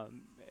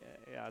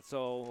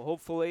 So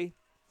hopefully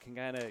can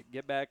kind of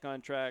get back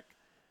on track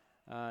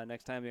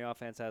next time the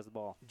offense has the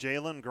ball.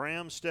 Jalen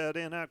Gramstead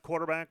in at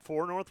quarterback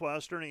for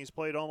Northwestern. He's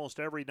played almost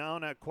every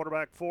down at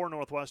quarterback for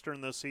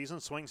Northwestern this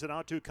season. Swings it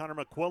out to Connor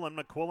McQuillan.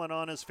 McQuillan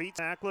on his feet.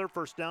 Tackler,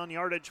 1st down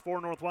yardage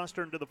for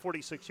Northwestern to the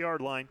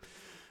 46-yard line.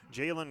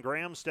 Jalen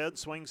Gramstead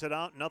swings it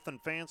out. Nothing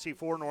fancy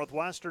for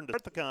Northwestern to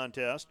start the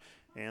contest,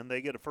 and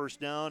they get a 1st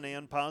down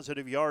and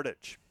positive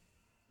yardage.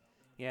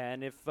 Yeah,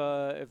 and if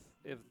they're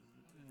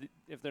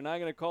not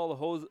going to call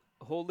the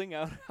holding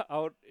out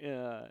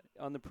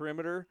on the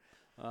perimeter,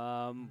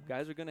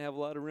 guys are going to have a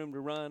lot of room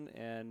to run.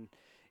 And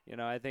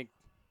I think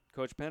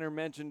Coach Penner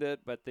mentioned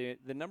it, but the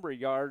number of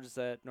yards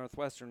that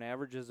Northwestern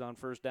averages on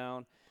 1st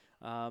down,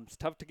 it's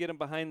tough to get them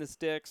behind the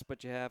sticks,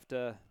 but you have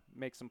to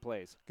make some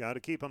plays. Got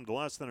to keep them to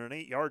less than an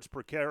 8 yards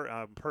per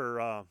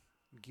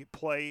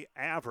play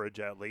average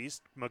at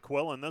least.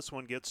 McQuillan, this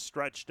one gets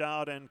stretched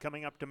out and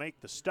coming up to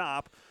make the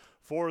stop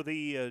for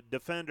the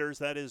defenders.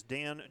 That is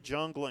Dan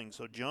Jungling.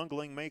 So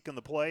Jungling making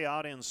the play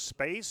out in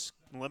space,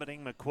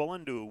 limiting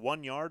McQuillan to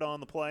 1 yard on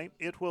the play.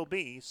 It will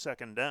be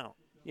 2nd down.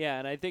 Yeah,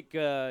 and I think,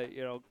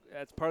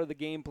 that's part of the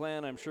game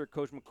plan. I'm sure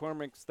Coach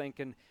McCormick's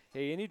thinking,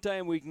 hey,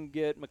 anytime we can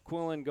get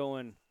McQuillan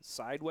going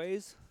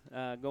sideways,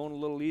 going a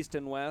little east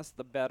and west,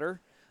 the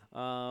better.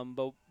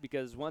 But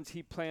because once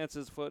he plants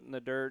his foot in the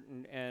dirt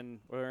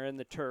or in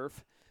the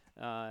turf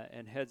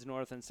and heads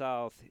north and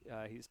south,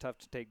 he's tough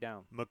to take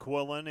down.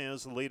 McQuillan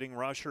is the leading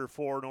rusher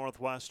for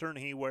Northwestern.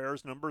 He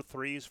wears number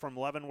 3s from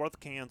Leavenworth,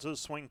 Kansas.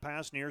 Swing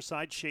pass near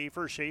side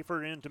Schaefer.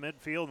 Schaefer into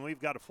midfield, and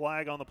we've got a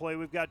flag on the play.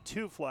 We've got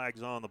 2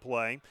 flags on the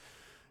play.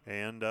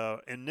 And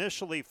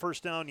initially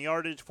 1st down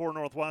yardage for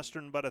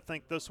Northwestern, but I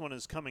think this one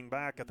is coming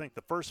back. I think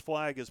the first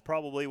flag is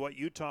probably what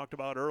you talked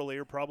about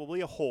earlier,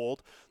 probably a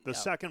hold. The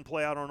second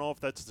play, I don't know if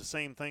that's the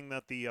same thing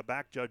that the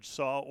back judge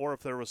saw or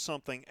if there was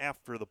something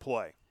after the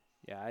play.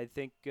 Yeah, I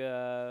think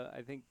it's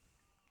going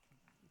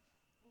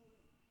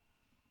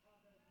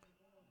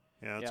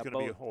to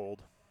be a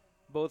hold.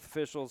 Both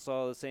officials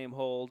saw the same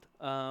hold.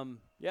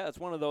 It's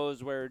one of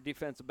those where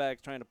defensive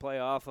backs trying to play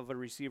off of a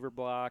receiver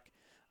block.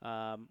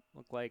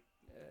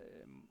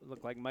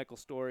 Looked like Michael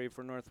Story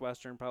for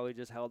Northwestern probably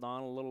just held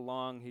on a little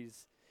long.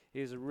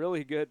 He's a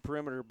really good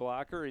perimeter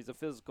blocker. He's a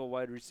physical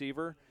wide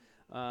receiver.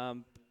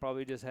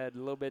 Probably just had a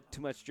little bit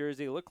too much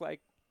jersey. Looked like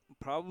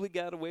probably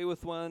got away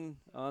with one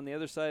on the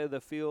other side of the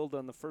field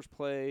on the first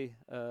play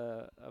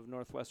of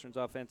Northwestern's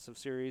offensive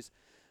series,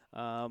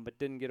 but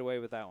didn't get away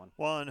with that one.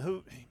 Well,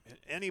 and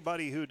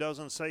anybody who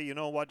doesn't say, you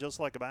know what, just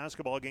like a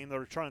basketball game,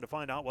 they're trying to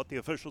find out what the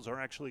officials are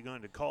actually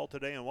going to call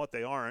today and what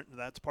they aren't.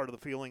 That's part of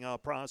the feeling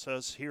out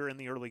process here in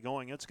the early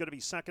going. It's going to be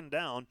 2nd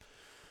down.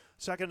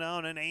 2nd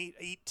down and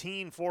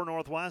 18 for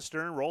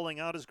Northwestern. Rolling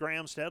out is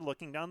Gramstead,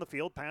 looking down the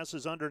field,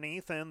 passes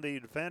underneath, and the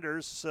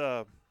defenders,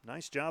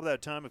 nice job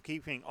that time of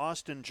keeping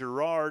Austin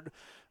Gerard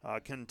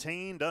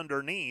contained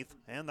underneath,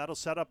 and that'll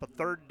set up a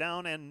 3rd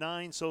down and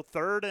 9. So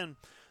 3rd, and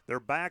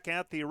they're back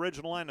at the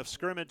original line of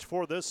scrimmage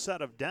for this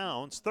set of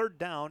downs, 3rd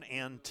down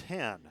and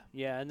 10.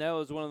 Yeah, and that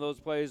was one of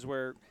those plays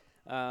where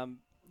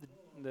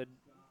the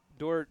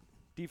Dordt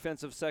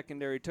defensive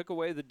secondary took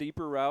away the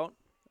deeper route.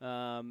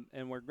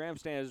 And where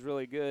Gramstead is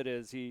really good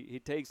is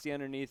he takes the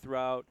underneath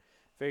route,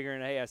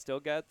 figuring, hey, I still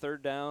got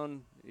 3rd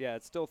down. Yeah,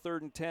 it's still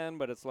 3rd and 10,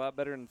 but it's a lot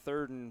better than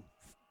 3rd and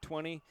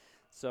 20.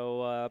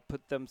 So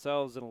put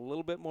themselves in a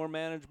little bit more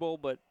manageable,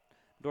 but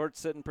Dordt's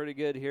sitting pretty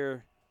good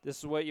here. This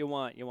is what you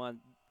want. You want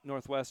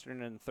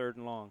Northwestern and 3rd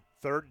and long.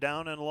 3rd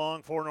down and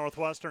long for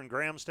Northwestern.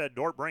 Gramstead.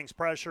 Dordt brings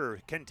pressure.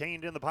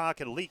 Contained in the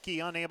pocket.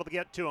 Leakey unable to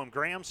get to him.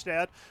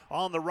 Gramstead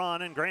on the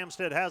run, and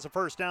Gramstead has a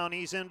first down.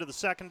 He's into the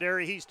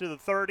secondary. He's to the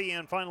 30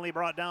 and finally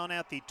brought down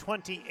at the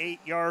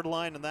 28-yard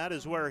line, and that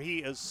is where he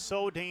is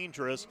so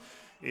dangerous.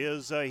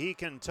 He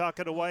can tuck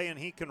it away and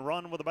he can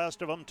run with the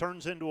best of them,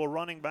 turns into a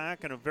running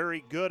back and a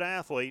very good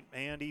athlete,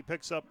 and he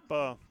picks up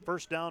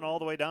first down all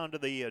the way down to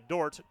the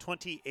Dordt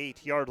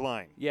 28-yard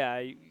line. Yeah,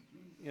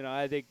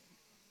 I think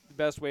the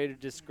best way to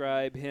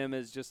describe him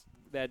is just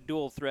that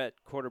dual threat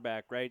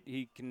quarterback, right?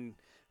 He can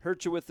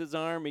hurt you with his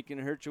arm, he can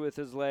hurt you with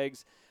his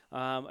legs.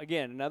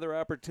 Again, another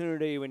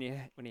opportunity when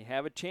you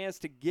have a chance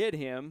to get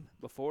him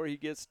before he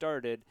gets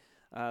started,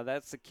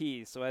 that's the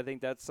key. So I think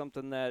that's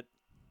something that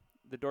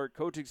the Dordt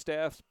coaching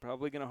staff's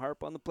probably going to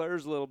harp on the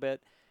players a little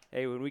bit.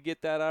 Hey, when we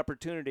get that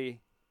opportunity,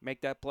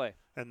 make that play.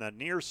 And the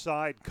near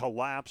side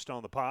collapsed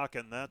on the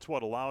pocket, and that's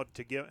what allowed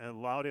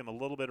him a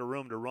little bit of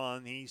room to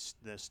run. He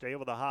stayed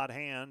with a hot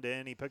hand,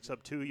 and he picks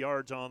up 2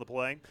 yards on the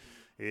play.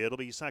 It'll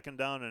be 2nd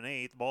down and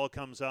 8. Ball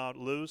comes out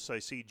loose. I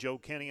see Joe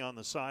Kinney on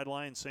the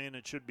sideline saying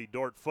it should be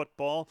Dordt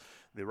football.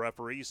 The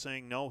referee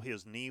saying no,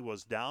 his knee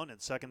was down.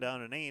 It's 2nd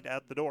down and 8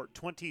 at the Dordt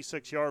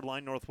 26-yard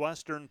line.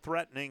 Northwestern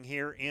threatening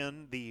here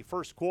in the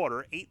first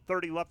quarter.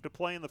 8:30 left to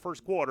play in the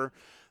first quarter.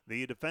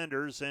 The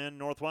defenders and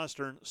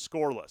Northwestern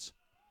scoreless.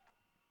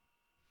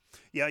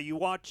 Yeah, you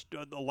watched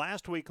the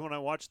last week when I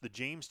watched the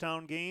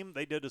Jamestown game,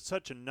 they did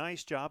such a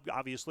nice job,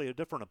 obviously a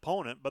different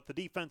opponent, but the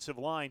defensive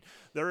line,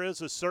 there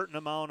is a certain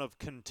amount of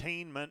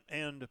containment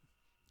and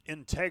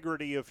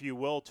integrity, if you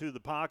will, to the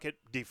pocket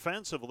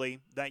defensively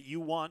that you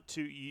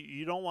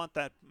don't want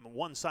that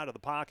one side of the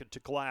pocket to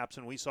collapse,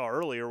 and we saw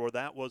earlier where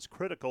that was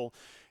critical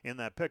in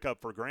that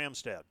pickup for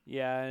Gramstead.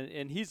 Yeah,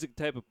 and he's the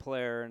type of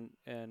player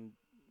and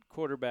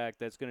quarterback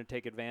that's going to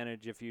take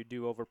advantage if you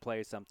do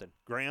overplay something.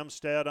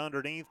 Gramstead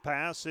underneath,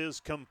 pass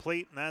is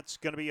complete, and that's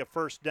going to be a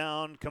first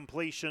down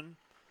completion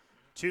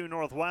to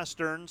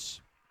Northwestern's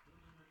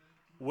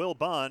Will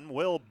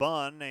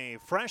Bunn, a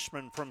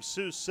freshman from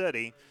Sioux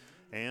City,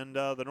 and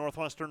the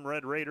Northwestern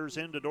Red Raiders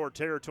into Dordt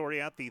territory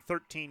at the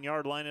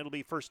 13-yard line. It'll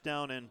be 1st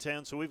down and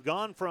 10. So we've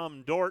gone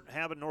from Dordt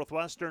having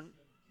Northwestern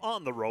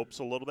on the ropes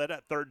a little bit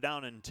at 3rd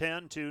down and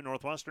 10 to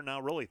Northwestern now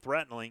really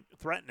threatening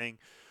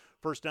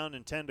 1st down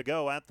and 10 to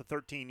go at the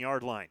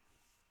 13-yard line.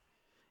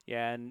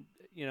 Yeah, and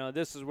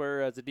this is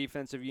where, as a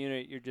defensive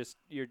unit,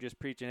 you're just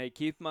preaching, hey,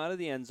 keep them out of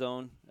the end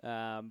zone,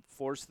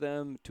 force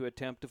them to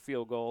attempt a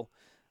field goal.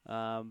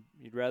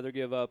 You'd rather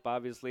give up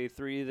obviously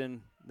 3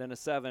 than a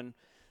 7.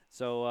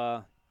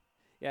 So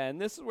yeah,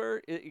 and this is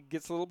where it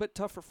gets a little bit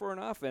tougher for an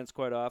offense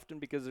quite often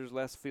because there's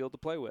less field to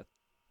play with.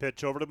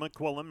 Pitch over to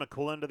McQuillan.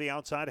 McQuillan to the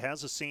outside,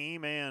 has a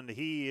seam, and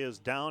he is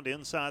downed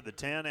inside the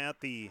 10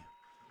 at the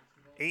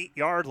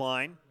 8-yard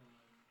line.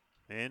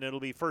 And it'll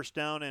be 1st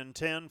down and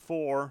 10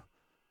 for,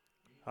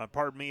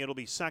 it'll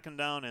be 2nd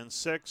down and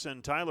 6.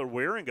 And Tyler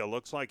Wieringa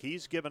looks like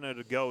he's given it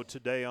a go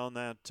today on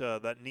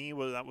that knee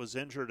that was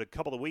injured a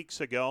couple of weeks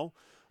ago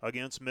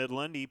against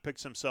Midland. He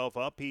picks himself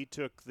up. He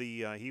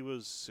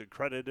was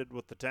credited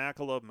with the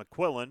tackle of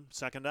McQuillan,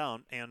 2nd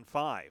down and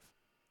 5.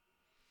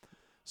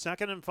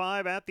 2nd and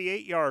 5 at the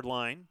 8-yard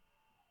line.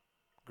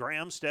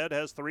 Gramstead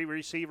has 3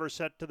 receivers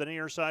set to the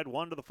near side,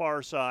 1 to the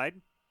far side.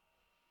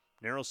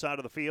 Narrow side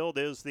of the field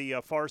is the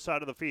far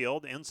side of the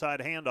field.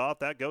 Inside handoff,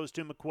 that goes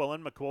to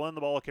McQuillan. McQuillan,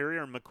 the ball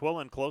carrier, and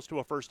McQuillan close to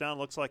a 1st down.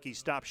 Looks like he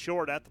stopped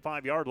short at the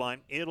 5-yard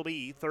line. It'll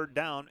be 3rd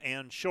down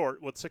and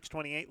short with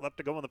 6:28 left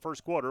to go in the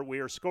first quarter. We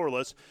are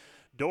scoreless,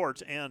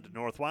 Dordt and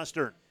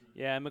Northwestern.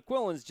 Yeah,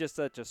 McQuillan's just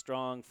such a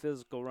strong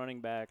physical running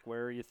back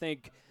where you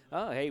think,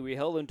 oh, hey, we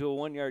held him to a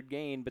 1-yard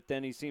gain, but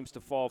then he seems to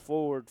fall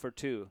forward for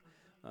 2.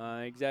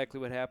 Exactly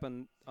what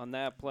happened on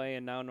that play,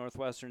 and now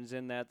Northwestern's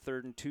in that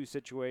 3rd and 2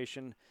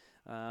 situation.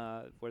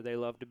 Where they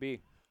love to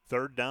be.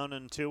 3rd down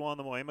and 2 on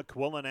the way.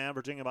 McQuillan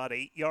averaging about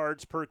 8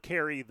 yards per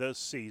carry this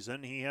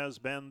season. He has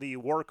been the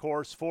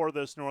workhorse for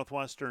this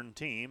Northwestern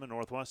team, a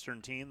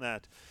Northwestern team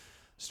that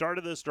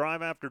started this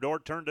drive after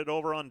Dordt turned it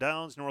over on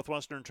downs.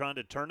 Northwestern trying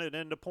to turn it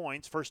into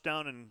points. 3rd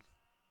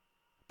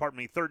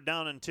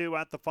down and 2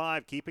 at the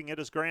 5, keeping it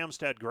as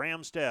Gramstead.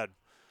 Gramstead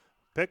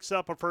picks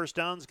up a 1st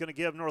down, is going to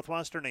give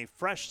Northwestern a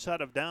fresh set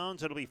of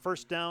downs. It'll be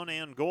 1st down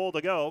and goal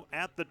to go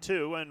at the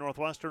 2, and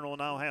Northwestern will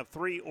now have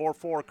 3 or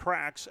 4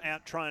 cracks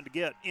at trying to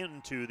get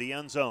into the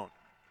end zone.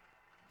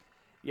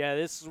 Yeah,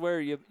 this is where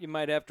you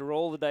might have to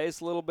roll the dice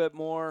a little bit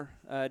more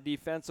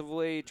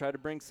defensively, try to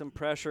bring some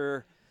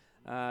pressure,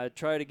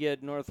 try to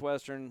get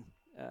Northwestern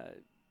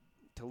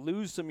to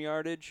lose some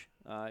yardage.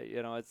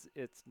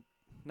 It's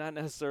not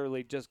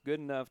necessarily just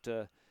good enough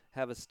to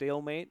have a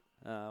stalemate.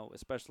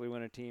 Especially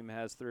when a team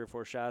has 3 or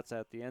 4 shots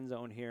at the end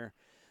zone here.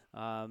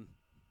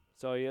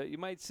 So you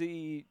might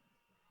see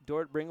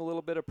Dordt bring a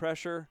little bit of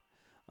pressure.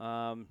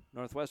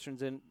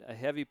 Northwestern's in a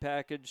heavy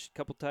package,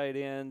 couple tight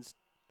ends.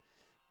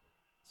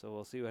 So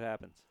we'll see what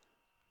happens.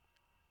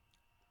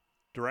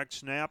 Direct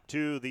snap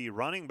to the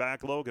running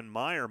back, Logan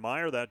Meyer.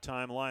 Meyer that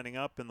time lining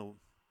up in the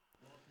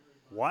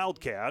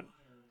Wildcat.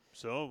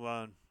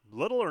 So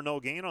little or no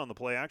gain on the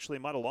play. Actually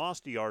might have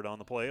lost a yard on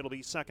the play. It'll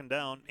be second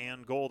down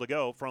and goal to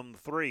go from the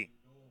 3.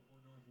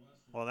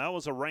 Well, that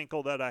was a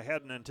wrinkle that I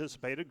hadn't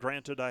anticipated.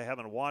 Granted, I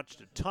haven't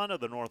watched a ton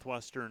of the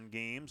Northwestern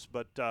games,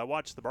 but I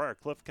watched the Briar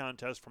Cliff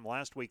contest from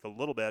last week a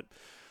little bit.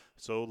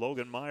 So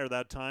Logan Meyer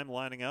that time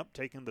lining up,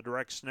 taking the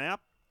direct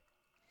snap.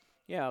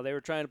 Yeah, they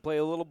were trying to play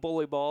a little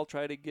bully ball,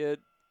 try to get,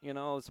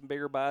 some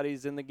bigger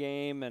bodies in the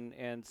game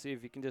and see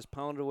if you can just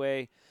pound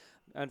away.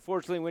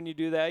 Unfortunately, when you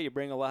do that, you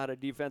bring a lot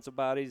of defensive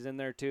bodies in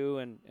there too,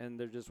 and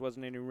there just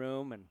wasn't any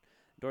room, and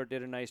Dordt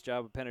did a nice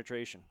job of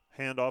penetration.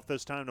 Handoff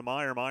this time to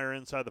Meyer. Meyer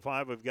inside the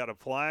 5. We've got a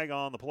flag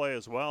on the play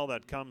as well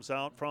that comes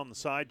out from the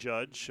side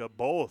judge.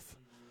 Both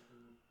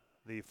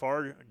the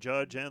far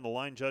judge and the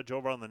line judge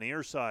over on the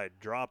near side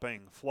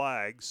dropping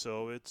flags,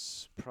 so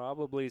it's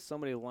probably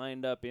somebody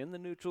lined up in the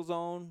neutral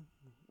zone,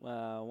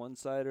 one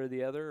side or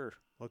the other.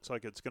 Looks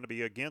like it's going to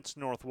be against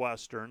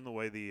Northwestern the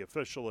way the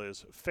official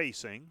is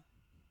facing.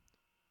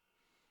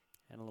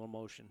 And a little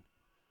motion.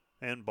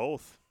 And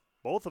both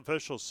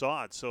officials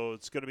saw it, so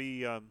it's going to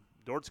be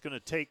Dordt's going to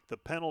take the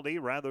penalty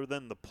rather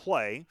than the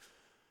play.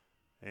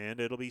 And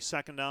it'll be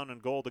second down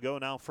and goal to go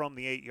now from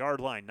the 8-yard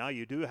line. Now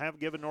you do have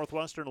given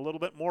Northwestern a little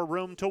bit more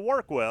room to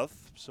work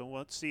with, so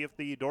let's see if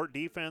the Dordt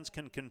defense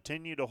can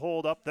continue to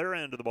hold up their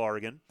end of the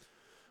bargain.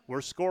 We're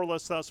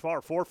scoreless thus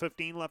far.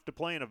 4:15 left to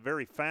play in a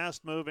very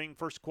fast-moving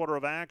first quarter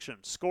of action.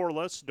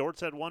 Scoreless.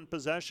 Dordt's had one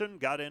possession,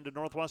 got into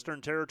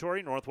Northwestern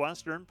territory.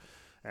 Northwestern,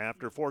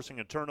 after forcing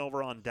a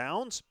turnover on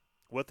downs,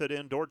 with it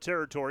in Dordt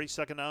territory,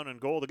 second down and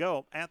goal to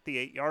go at the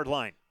 8-yard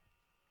line.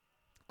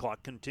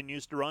 Clock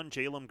continues to run.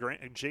 Jalen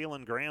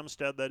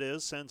Gramstead, that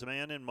is, sends a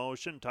man in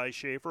motion. Ty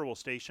Schaefer will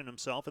station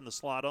himself in the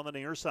slot on the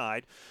near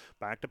side.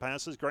 Back to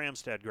passes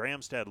Gramstead.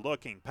 Gramstead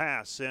looking,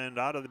 pass, and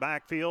out of the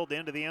backfield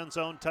into the end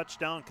zone.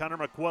 Touchdown, Connor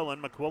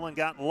McQuillan. McQuillan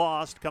got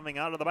lost coming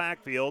out of the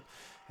backfield,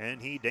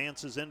 and he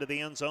dances into the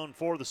end zone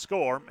for the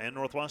score. And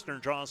Northwestern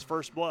draws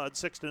first blood,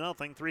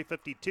 6-0,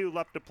 3:52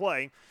 left to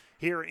play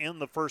here in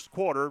the first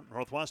quarter.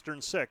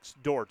 Northwestern 6,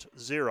 Dordt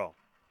 0.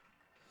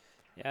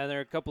 Yeah, there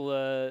are a couple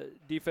of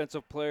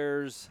defensive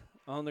players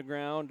on the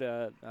ground.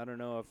 I don't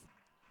know if,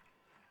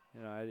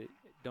 I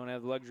don't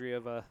have the luxury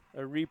of a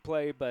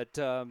replay, but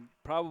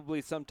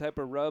probably some type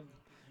of rub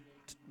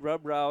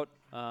route.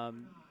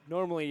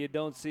 Normally you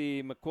don't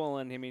see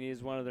McQuillan. I mean,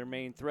 he's one of their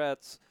main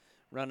threats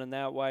running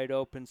that wide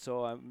open.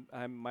 So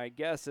my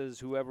guess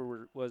is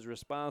whoever was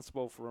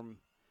responsible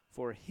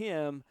for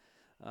him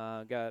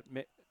got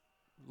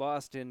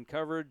lost in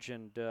coverage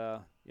and,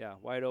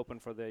 wide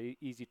open for the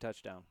easy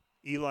touchdown.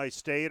 Eli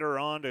Stater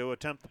on to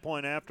attempt the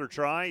point after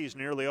try. He's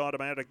nearly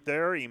automatic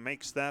there. He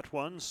makes that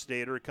one.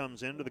 Stater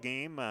comes into the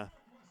game, I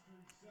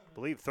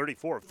believe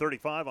 34 of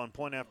 35 on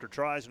point after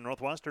tries, and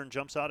Northwestern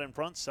jumps out in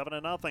front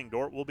 7-0.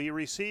 Dordt will be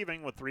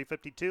receiving with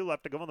 3:52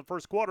 left to go in the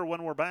first quarter.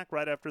 When we're back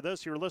right after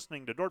this, you're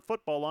listening to Dordt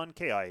Football on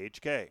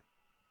KIHK.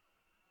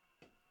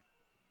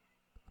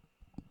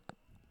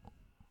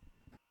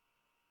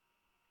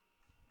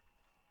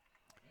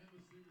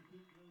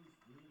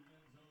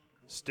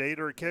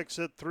 Stater kicks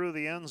it through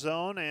the end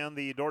zone, and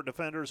the Dordt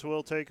defenders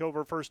will take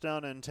over first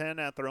down and 10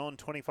 at their own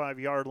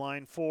 25-yard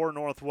line for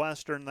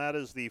Northwestern. That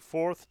is the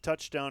 4th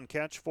touchdown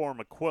catch for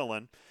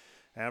McQuillan,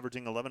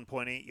 averaging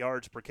 11.8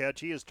 yards per catch.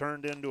 He has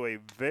turned into a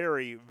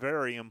very,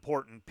 very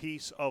important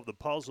piece of the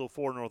puzzle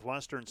for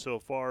Northwestern so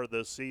far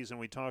this season.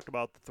 We talked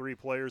about the 3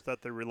 players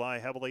that they rely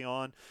heavily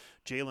on,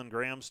 Jalen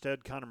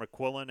Gramstead, Connor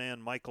McQuillan,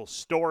 and Michael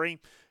Story,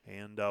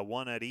 and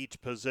one at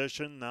each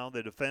position. Now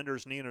the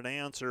defenders need an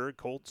answer.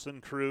 Colson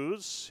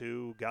Cruz,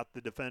 who got the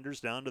defenders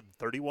down to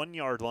the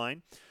 31-yard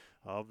line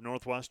of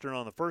Northwestern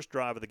on the first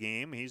drive of the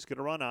game. He's going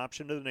to run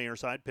option to the near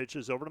side,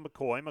 pitches over to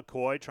McCoy.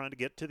 McCoy trying to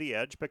get to the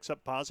edge, picks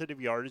up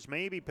positive yardage,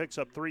 maybe picks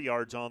up 3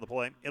 yards on the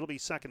play. It'll be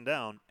second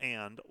down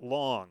and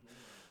long.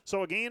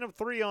 So a gain of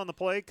 3 on the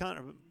play.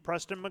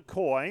 Preston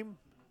McCoy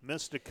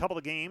missed a couple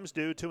of games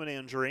due to an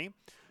injury.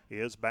 He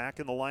is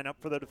back in the lineup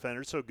for the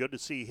defenders, so good to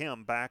see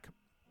him back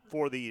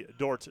for the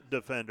Dordt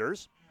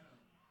defenders.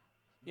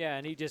 Yeah,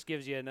 and he just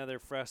gives you another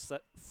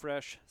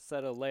fresh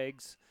set of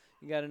legs.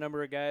 You got a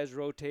number of guys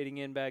rotating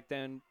in back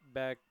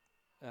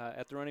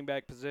at the running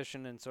back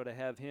position, and so to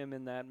have him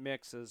in that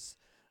mix is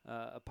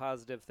a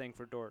positive thing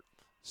for Dordt.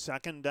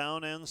 Second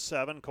down and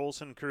 7.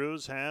 Colson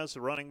Cruz has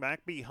the running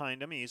back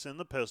behind him. He's in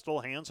the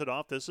pistol, hands it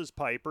off. This is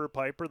Piper.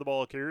 Piper, the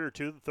ball carrier,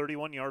 to the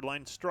 31-yard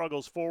line,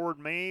 struggles forward,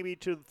 maybe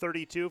to the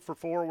 32 for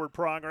forward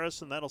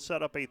progress, and that'll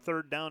set up a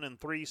 3rd down and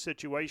 3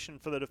 situation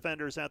for the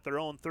defenders at their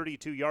own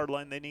 32-yard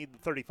line. They need the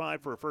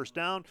 35 for a first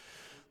down.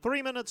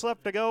 3 minutes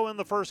left to go in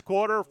the first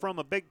quarter. From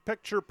a big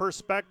picture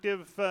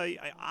perspective,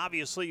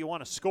 obviously you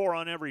want to score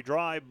on every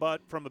drive, but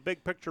from a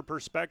big picture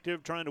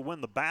perspective, trying to win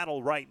the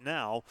battle right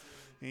now,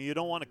 you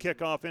don't want to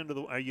kick off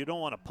you don't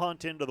want to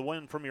punt into the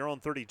wind from your own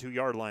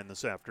 32-yard line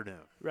this afternoon.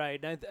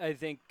 Right. I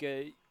think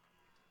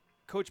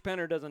Coach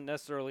Penner doesn't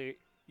necessarily.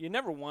 You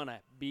never want to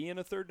be in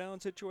a 3rd down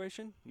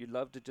situation. You'd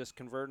love to just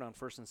convert on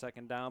 1st and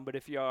 2nd down, but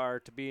if you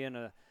are, to be in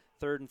a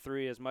 3rd and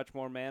 3 is much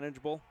more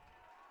manageable.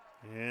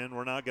 And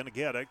we're not going to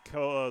get it.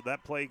 That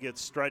play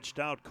gets stretched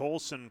out.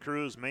 Colson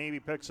Cruz maybe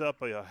picks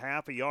up a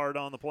half a yard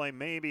on the play,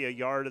 maybe a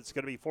yard. It's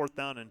going to be 4th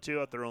down and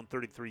 2 at their own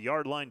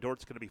 33-yard line.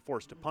 Dort's going to be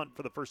forced to punt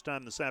for the first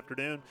time this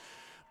afternoon.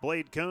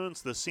 Blade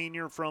Coons, the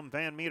senior from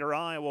Van Meter,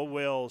 Iowa,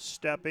 will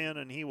step in,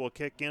 and he will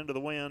kick into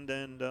the wind.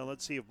 And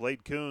let's see if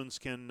Blade Coons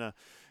can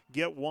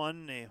get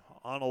one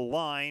on a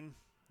line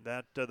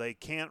that they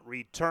can't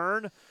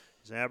return.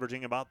 He's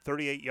averaging about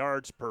 38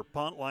 yards per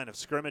punt. Line of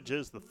scrimmage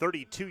is the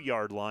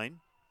 32-yard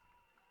line.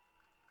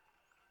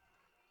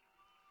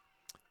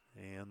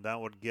 And that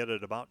would get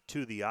it about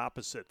to the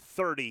opposite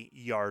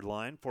 30-yard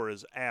line for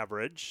his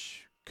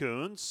average.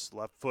 Coons,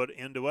 left foot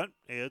into it.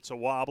 It's a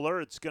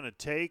wobbler. It's going to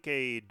take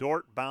a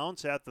Dordt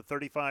bounce at the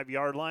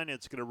 35-yard line.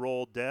 It's going to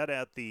roll dead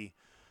at the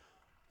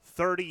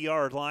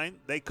 30-yard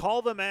line. They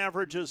call them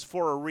averages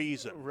for a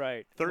reason.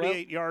 Right.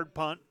 38-yard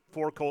punt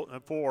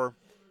for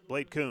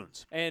Blade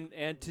Coons. And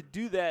to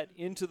do that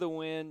into the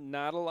wind,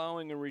 not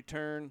allowing a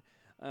return,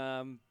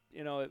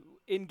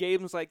 in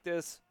games like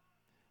this,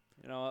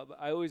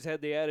 I always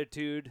had the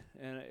attitude,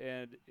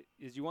 and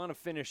is you want to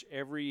finish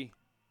every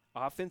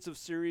offensive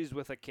series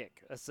with a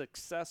kick, a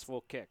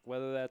successful kick,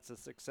 whether that's a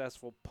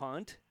successful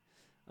punt.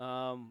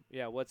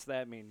 What's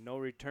that mean? No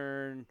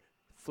return,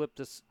 flip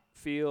the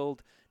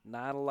field,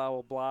 not allow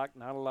a block,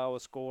 not allow a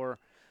score,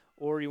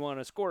 or you want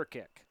a score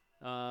kick.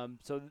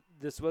 So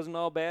this wasn't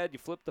all bad. You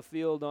flipped the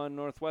field on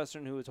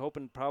Northwestern, who was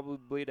hoping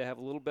probably to have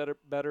a little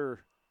better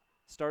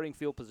starting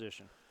field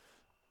position.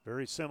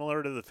 Very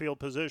similar to the field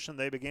position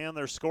they began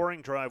their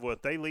scoring drive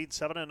with. They lead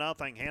 7-0.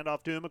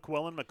 Handoff to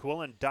McQuillan.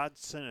 McQuillan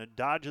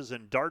dodges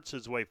and darts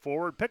his way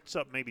forward. Picks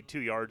up maybe 2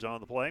 yards on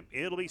the play.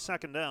 It'll be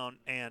 2nd down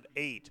and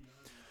 8.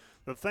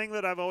 The thing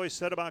that I've always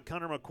said about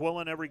Connor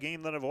McQuillan, every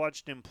game that I've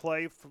watched him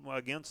play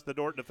against the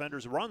Dordt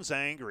defenders, runs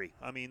angry.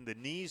 I mean, the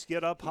knees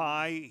get up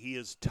high. He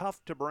is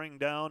tough to bring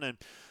down. And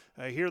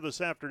here this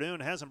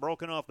afternoon hasn't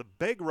broken off the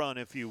big run,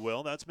 if you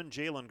will. That's been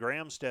Jalen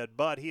Gramstead,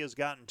 but he has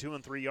gotten 2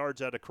 and 3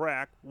 yards at a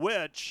crack,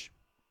 which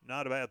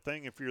not a bad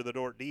thing if you're the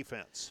Dordt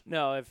defense.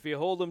 No, if you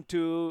hold them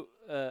to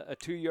a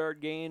 2-yard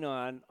gain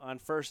on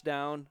 1st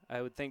down,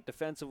 I would think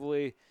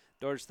defensively,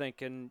 Dort's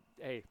thinking,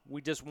 hey,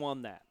 we just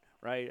won that,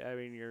 right? I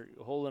mean, you're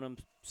holding them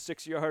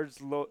 6 yards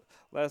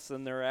less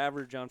than their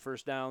average on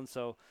 1st down,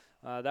 so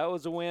that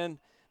was a win.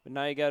 But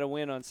now you got to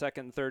win on 2nd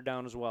and 3rd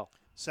down as well.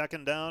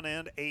 2nd down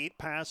and 8.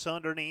 Pass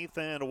underneath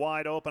and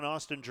wide open.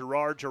 Austin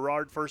Gerard.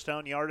 Gerard 1st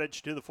down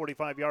yardage to the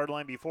 45-yard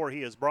line before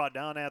he is brought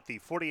down at the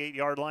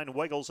 48-yard line.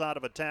 Wiggles out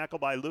of a tackle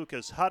by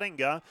Lucas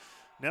Huttinga.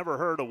 Never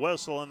heard a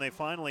whistle, and they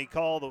finally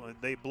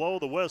they blow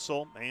the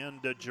whistle, and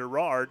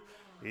Gerard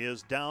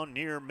is down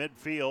near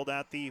midfield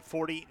at the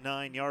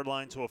 49-yard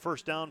line. So a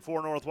 1st down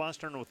for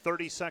Northwestern with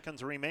 30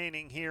 seconds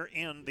remaining here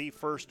in the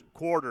 1st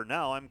quarter.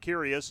 Now I'm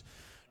curious,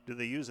 do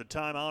they use a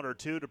timeout or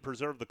two to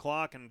preserve the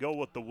clock and go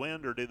with the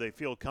wind, or do they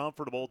feel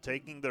comfortable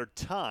taking their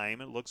time?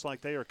 It looks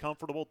like they are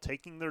comfortable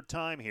taking their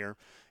time here.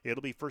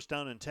 It'll be 1st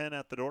down and 10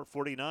 at the Dordt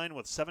 49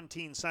 with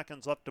 17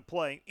 seconds left to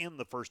play in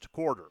the 1st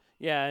quarter.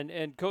 Yeah,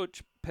 and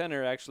Coach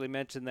Penner actually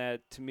mentioned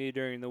that to me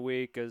during the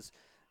week, as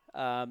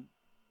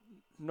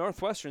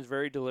Northwestern's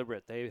very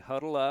deliberate. They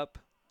huddle up.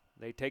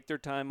 They take their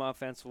time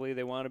offensively.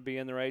 They want to be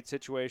in the right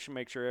situation,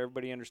 make sure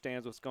everybody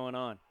understands what's going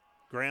on.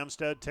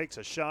 Gramstead takes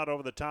a shot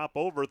over the top,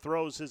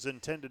 overthrows his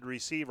intended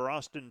receiver,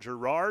 Austin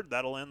Gerard.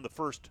 That'll end the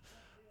 1st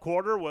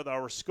quarter with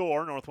our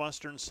score,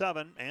 Northwestern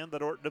 7 and the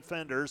Dordt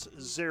defenders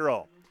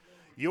 0.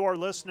 You are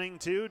listening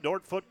to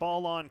Dordt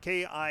football on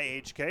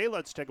KIHK.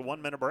 Let's take a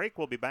 1-minute break.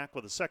 We'll be back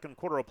with the 2nd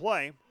quarter of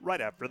play right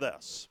after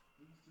this.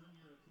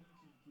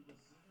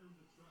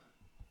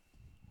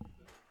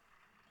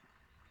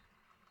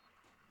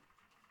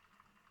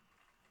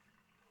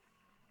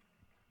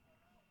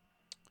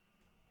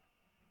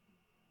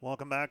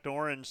 Welcome back to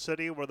Orange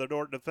City, where the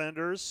Dordt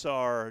defenders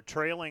are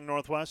trailing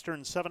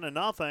Northwestern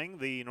 7-0.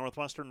 The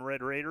Northwestern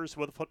Red Raiders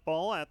with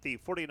football at the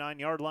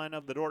 49-yard line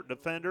of the Dordt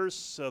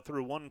defenders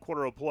through 1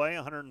 quarter of play.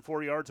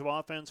 104 yards of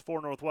offense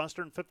for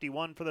Northwestern,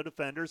 51 for the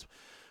defenders.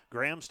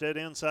 Gramstead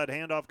inside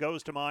handoff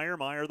goes to Meyer.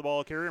 Meyer the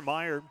ball carrier.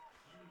 Meyer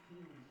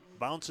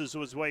bounces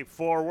his way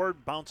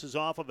forward, bounces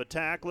off of a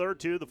tackler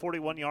to the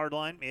 41-yard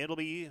line. It'll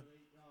be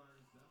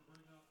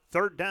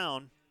 3rd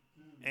down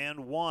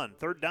and 1.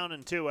 3rd down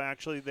and 2,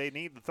 actually. They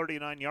need the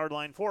 39-yard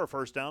line for a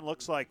 1st down.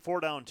 Looks like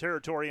 4-down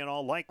territory in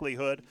all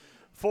likelihood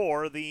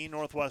for the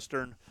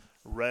Northwestern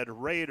Red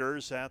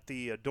Raiders at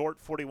the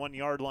Dordt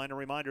 41-yard line. A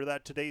reminder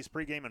that today's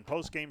pregame and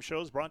postgame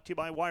shows brought to you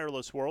by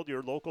Wireless World,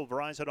 your local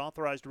Verizon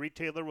authorized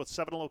retailer with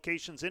 7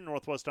 locations in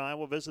Northwest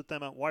Iowa. Visit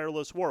them at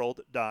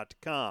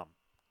wirelessworld.com.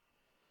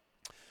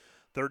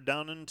 3rd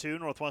down and 2.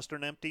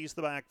 Northwestern empties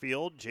the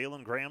backfield.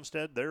 Jalen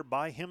Gramstead there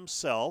by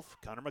himself.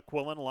 Connor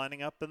McQuillan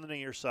lining up in the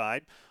near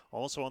side.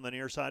 Also on the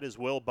near side is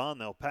Will Bunn.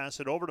 They'll pass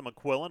it over to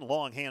McQuillan.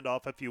 Long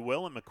handoff, if you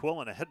will. And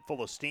McQuillan, a head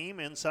full of steam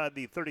inside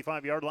the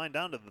 35-yard line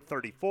down to the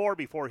 34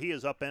 before he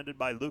is upended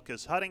by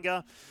Lucas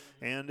Huttinga.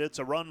 And it's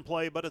a run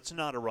play, but it's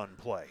not a run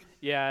play.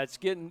 Yeah, it's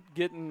getting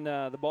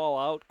the ball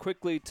out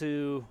quickly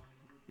to,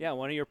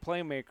 one of your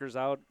playmakers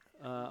out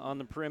on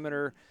the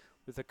perimeter.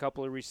 with a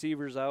couple of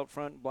receivers out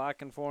front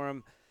blocking for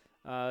him.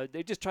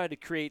 They just tried to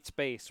create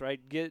space, right?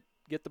 Get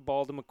the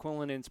ball to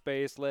McQuillan in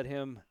space, let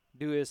him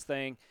do his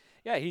thing.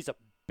 Yeah, he's a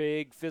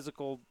big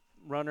physical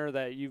runner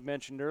that you've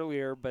mentioned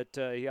earlier, but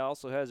he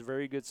also has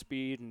very good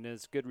speed and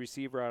is a good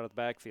receiver out of the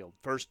backfield.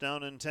 First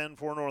down and 10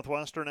 for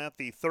Northwestern at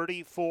the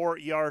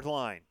 34-yard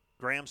line.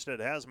 Gramstead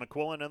has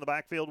McQuillan in the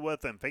backfield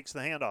with him. Fakes the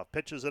handoff.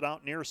 Pitches it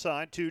out near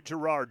side to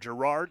Gerard.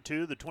 Gerard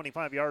to the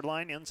 25-yard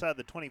line. Inside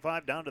the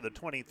 25 down to the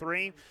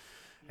 23.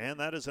 And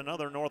that is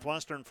another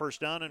Northwestern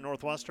first down. And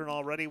Northwestern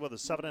already with a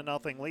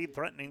 7-0 lead,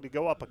 threatening to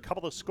go up a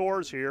couple of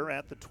scores here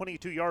at the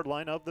 22-yard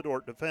line of the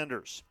Dordt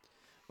defenders.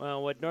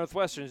 Well, what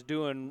Northwestern's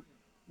doing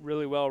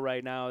really well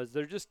right now is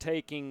they're just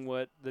taking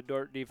what the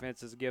Dordt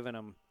defense has given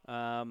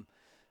them.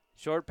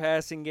 Short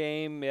passing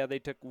game. Yeah, they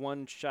took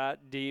one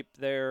shot deep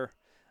there.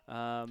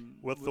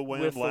 With the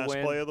wind, last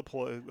play of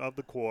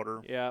the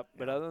quarter. Yeah,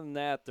 but other than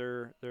that,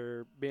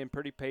 they're being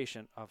pretty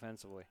patient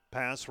offensively.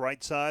 Pass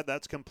right side,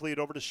 that's complete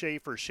over to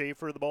Schaefer.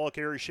 Schaefer, the ball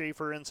carrier.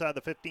 Schaefer inside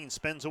the 15,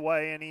 spins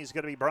away, and he's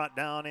going to be brought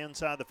down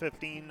inside the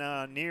 15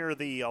 near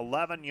the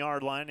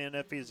 11-yard line. And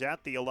if he's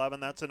at the 11,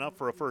 that's enough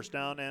for a first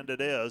down, and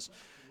it is.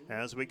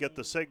 As we get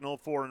the signal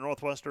for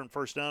Northwestern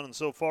first down, and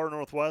so far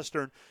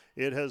Northwestern,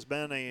 it has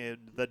been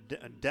the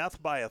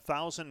death by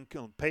 1,000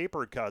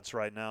 paper cuts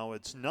right now.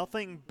 It's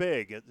nothing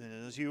big,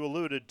 as you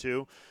alluded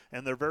to,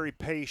 and they're very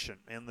patient,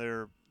 and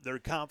they're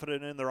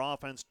confident in their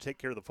offense to take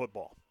care of the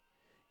football.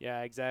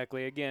 Yeah,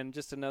 exactly. Again,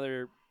 just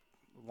another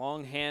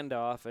long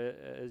handoff,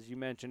 as you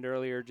mentioned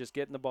earlier, just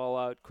getting the ball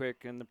out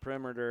quick in the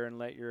perimeter and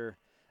let your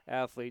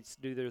athletes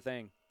do their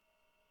thing.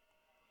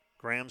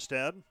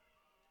 Gramstead.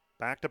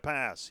 Back to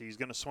pass. He's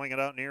going to swing it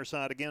out near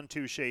side again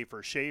to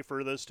Schaefer.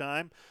 Schaefer this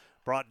time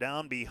brought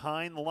down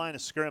behind the line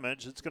of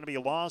scrimmage. It's going to be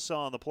a loss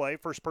on the play.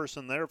 First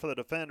person there for the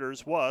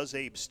defenders was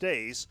Abe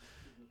Stace.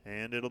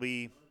 And it'll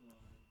be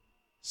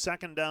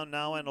second down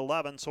now and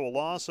 11. So a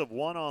loss of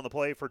 1 on the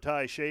play for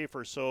Ty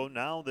Schaefer. So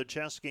now the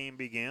chess game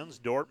begins.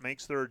 Dordt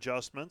makes their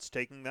adjustments,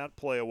 taking that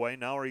play away.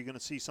 Now are you going to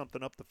see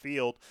something up the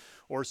field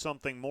or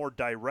something more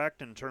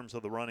direct in terms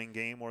of the running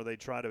game where they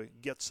try to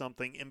get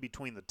something in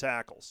between the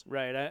tackles?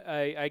 Right.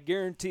 I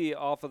guarantee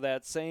off of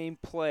that same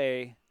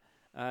play,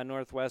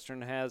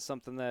 Northwestern has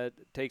something that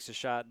takes a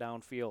shot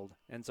downfield.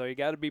 And so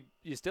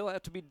you still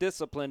have to be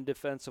disciplined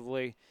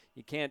defensively.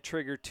 You can't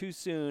trigger too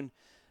soon.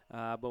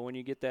 But when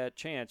you get that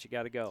chance, you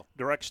got to go.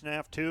 Direct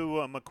snap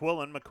to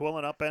McQuillan.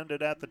 McQuillan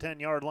upended at the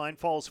 10-yard line,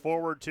 falls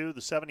forward to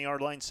the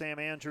 7-yard line. Sam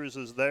Andrews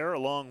is there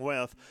along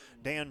with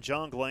Dan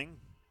Jungling.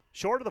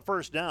 Short of the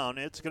first down,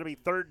 it's going to be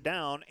 3rd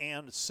down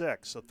and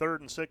 6. A 3rd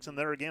and 6, and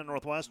there again,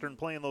 Northwestern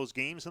playing those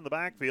games in the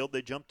backfield.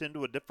 They jumped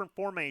into a different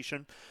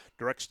formation.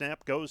 Direct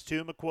snap goes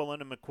to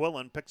McQuillan, and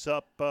McQuillan picks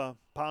up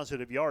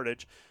positive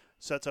yardage,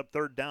 sets up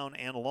 3rd down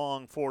and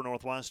long for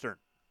Northwestern.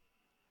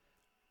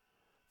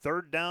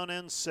 3rd down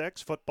and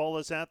 6. Football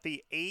is at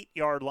the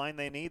 8-yard line.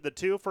 They need the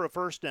 2 for a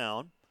first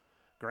down.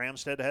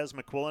 Gramstead has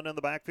McQuillan in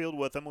the backfield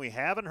with him. We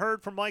haven't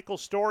heard from Michael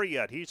Story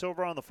yet. He's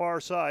over on the far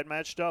side,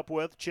 matched up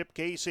with Chip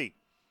Casey.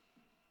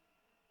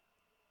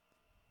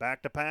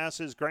 Back to pass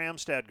is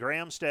Gramstead.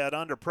 Gramstead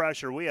under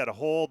pressure. We had a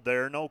hold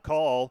there, no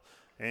call.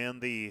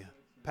 And the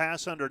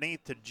pass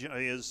underneath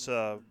is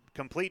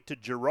complete to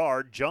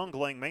Gerard.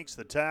 Jungling makes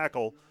the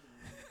tackle.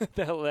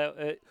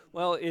 Caleb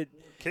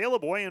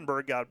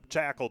Wayenberg got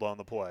tackled on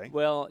the play.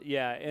 Well,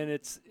 yeah, and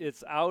it's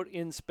out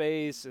in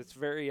space. It's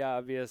very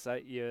obvious.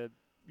 You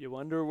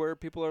wonder where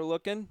people are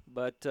looking,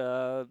 but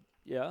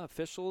yeah,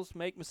 officials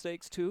make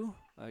mistakes too.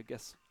 I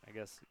guess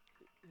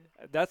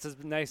that's as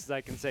nice as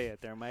I can say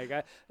it there, Mike.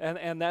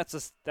 And that's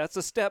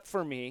a step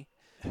for me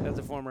as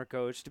a former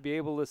coach to be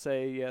able to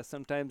say, yeah,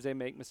 sometimes they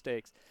make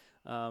mistakes,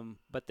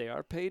 but they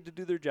are paid to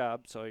do their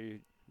job, so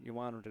you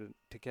want them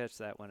to catch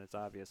that when it's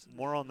obvious.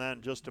 More on that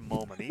in just a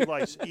moment.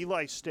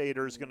 Eli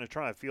Stater is going to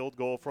try a field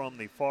goal from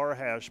the far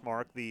hash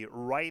mark, the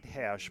right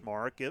hash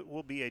mark. It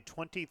will be a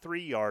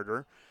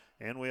 23-yarder,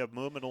 and we have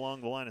movement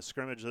along the line of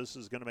scrimmage. This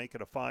is going to make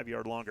it a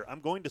 5-yard longer.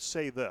 I'm going to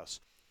say this.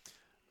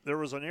 There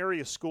was an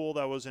area school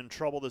that was in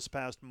trouble this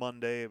past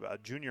Monday, a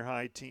junior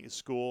high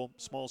school,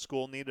 small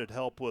school, needed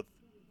help with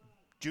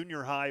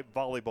junior high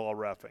volleyball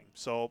reffing.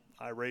 So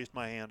I raised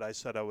my hand. I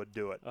said I would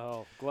do it.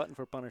 Oh, glutton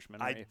for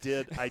punishment. I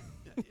did.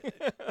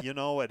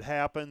 It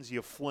happens.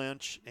 You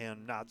flinch,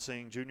 and not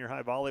saying junior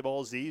high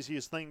volleyball is the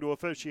easiest thing to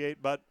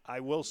officiate, but I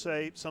will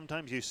say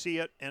sometimes you see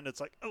it, and it's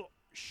like, oh,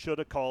 should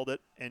have called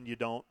it, and you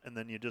don't, and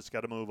then you just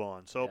got to move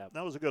on. So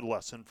That was a good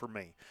lesson for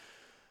me.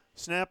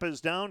 Snap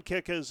is down,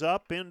 kick is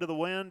up into the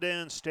wind,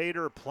 and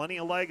Stater plenty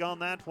of leg on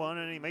that one,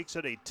 and he makes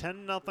it a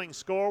 10-0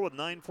 score with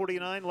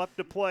 9:49 left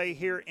to play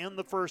here in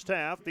the first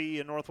half.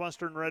 The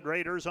Northwestern Red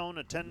Raiders own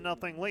a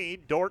 10-0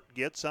 lead. Dordt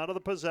gets out of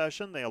the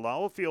possession. They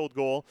allow a field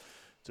goal.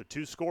 It's a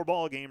 2-score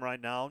ball game right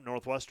now.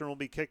 Northwestern will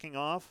be kicking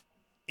off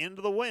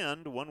into the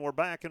wind when we're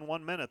back in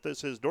 1 minute.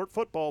 This is Dordt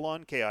football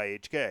on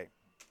KIHK.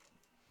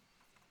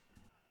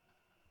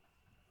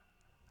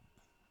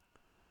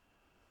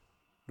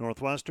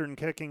 Northwestern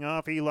kicking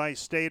off. Eli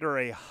Stater,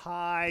 a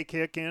high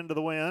kick into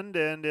the wind,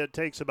 and it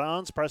takes a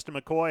bounce. Preston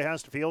McCoy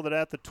has to field it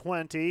at the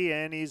 20,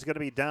 and he's going to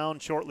be down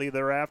shortly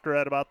thereafter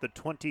at about the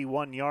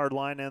 21-yard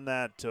line. And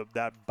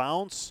that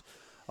bounce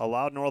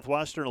allowed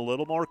Northwestern a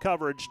little more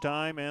coverage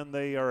time, and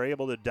they are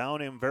able to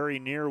down him very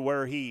near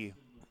where he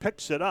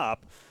picks it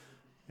up.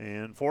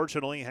 And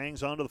fortunately,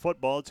 hangs on to the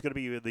football. It's going to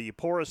be the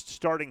poorest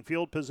starting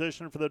field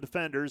position for the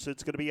defenders.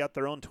 It's going to be at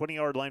their own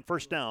 20-yard line,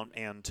 first down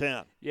and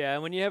 10. Yeah,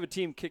 and when you have a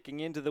team kicking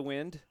into the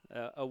wind,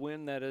 a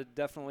wind that is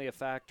definitely a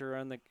factor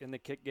in the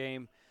kick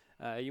game.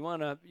 You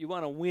want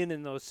to win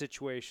in those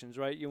situations,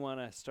 right? You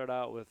want to start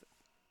out with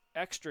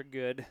extra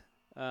good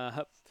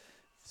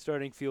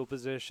starting field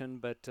position,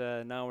 but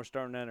now we're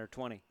starting at our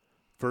 20.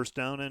 First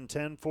down and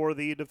 10 for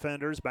the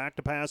defenders. Back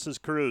to pass is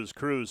Cruz.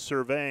 Cruz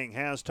surveying,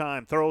 has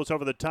time, throws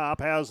over the top,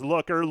 has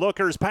Looker.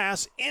 Looker's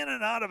pass in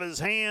and out of his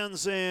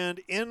hands and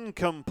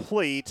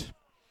incomplete.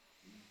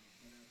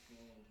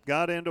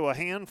 Got into a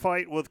hand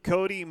fight with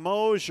Cody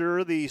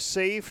Mosier, the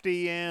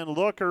safety, and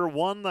Looker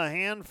won the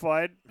hand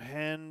fight.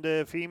 And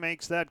if he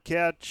makes that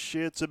catch,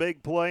 it's a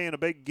big play and a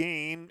big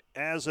gain.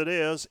 As it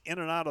is, in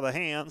and out of the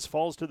hands,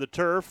 falls to the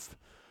turf.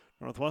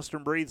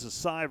 Northwestern breathes a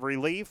sigh of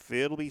relief.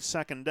 It'll be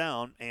second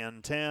down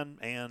and 10,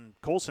 and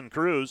Colson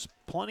Cruz,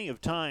 plenty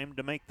of time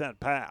to make that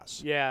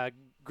pass. Yeah,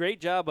 great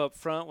job up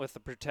front with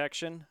the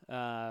protection.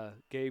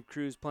 Gave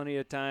Cruz plenty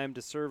of time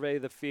to survey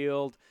the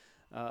field,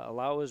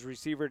 allow his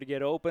receiver to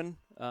get open.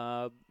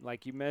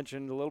 Like you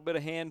mentioned, a little bit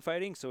of hand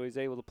fighting, so he's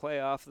able to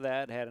play off of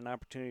that, had an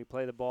opportunity to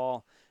play the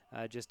ball.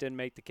 Just didn't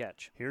make the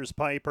catch. Here's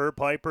Piper.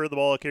 Piper, the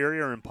ball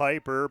carrier, and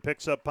Piper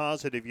picks up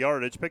positive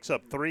yardage, picks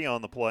up 3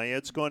 on the play.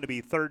 It's going to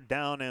be third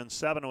down and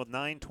 7 with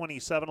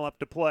 9:27 left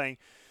to play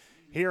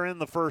here in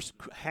the first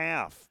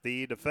half.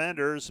 The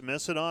defenders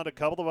missing on a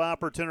couple of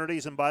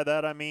opportunities, and by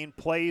that I mean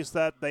plays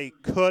that they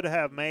could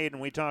have made,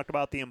 and we talked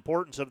about the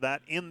importance of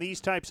that in these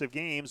types of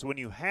games. When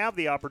you have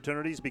the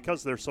opportunities,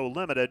 because they're so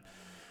limited,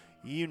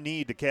 you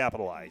need to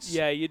capitalize.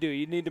 Yeah, you do.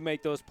 You need to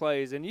make those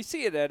plays, and you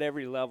see it at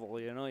every level.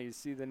 You know, you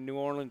see the New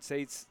Orleans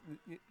Saints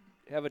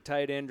have a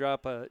tight end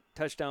drop a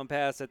touchdown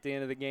pass at the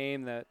end of the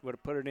game that would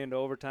have put it into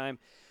overtime.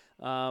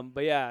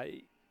 But, yeah,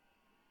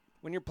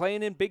 when you're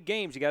playing in big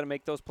games, you got to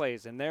make those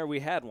plays, and there we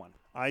had one.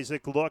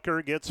 Isaac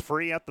Looker gets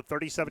free at the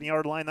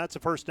 37-yard line. That's a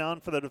first down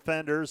for the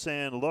defenders,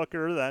 and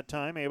Looker that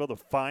time able to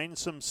find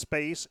some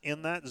space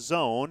in that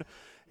zone.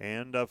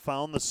 And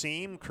found the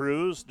seam.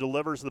 Cruz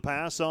delivers the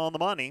pass on the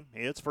money.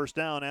 It's first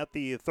down at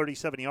the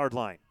 37-yard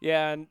line.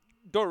 Yeah, and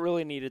Dordt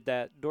really needed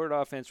that. Dordt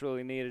offense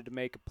really needed to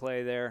make a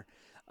play there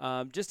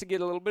just to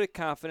get a little bit of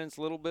confidence,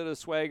 a little bit of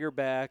swagger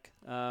back.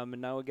 And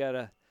now we got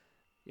a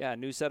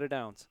new set of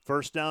downs.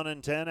 First down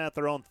and 10 at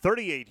their own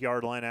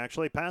 38-yard line,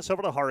 actually. Pass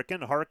over to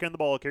Harkin. Harkin, the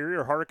ball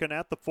carrier. Harkin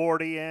at the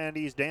 40, and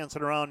he's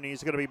dancing around, and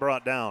he's going to be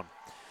brought down.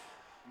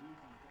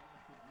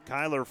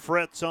 Kyler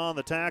Fritz on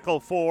the tackle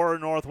for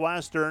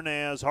Northwestern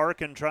as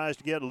Harkin tries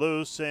to get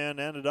loose and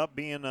ended up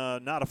being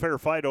not a fair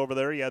fight over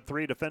there. You had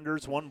 3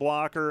 defenders, 1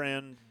 blocker,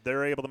 and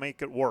they're able to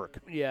make it work.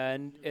 Yeah,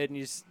 and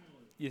you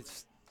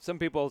some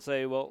people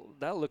say, well,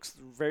 that looks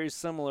very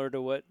similar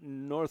to what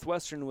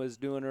Northwestern was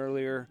doing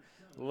earlier.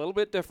 A little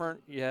bit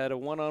different. You had a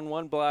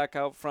one-on-one block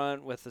out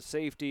front with a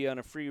safety on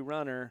a free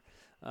runner.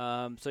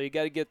 So you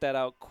got to get that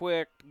out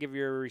quick, give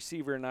your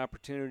receiver an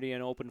opportunity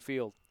in open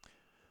field.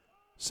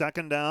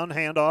 Second down,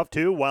 handoff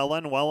to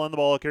Wellen. Wellen, the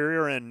ball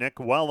carrier, and Nick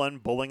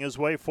Wellen pulling his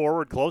way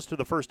forward close to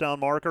the first down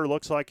marker.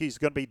 Looks like he's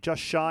going to be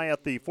just shy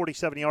at the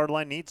 47-yard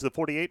line. Needs the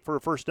 48 for a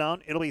first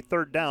down. It'll be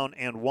third down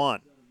and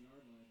 1.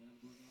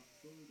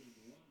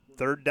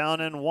 Third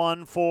down and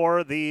 1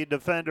 for the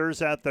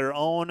defenders at their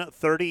own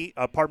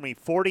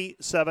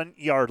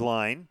 47-yard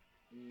line.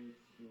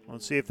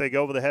 Let's see if they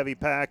go with a heavy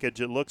package.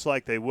 It looks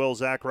like they will.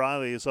 Zach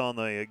Riley is on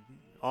the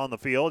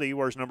field. He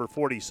wears number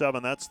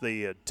 47. That's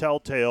the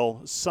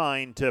telltale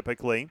sign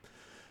typically.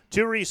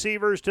 2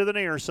 receivers to the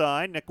near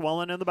side. Nick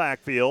Wellen in the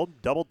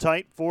backfield. Double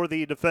tight for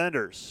the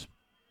defenders.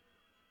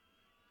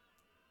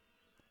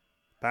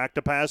 Back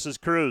to pass is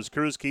Cruz.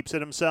 Cruz keeps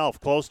it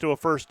himself. Close to a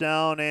first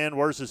down, and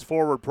where's his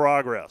forward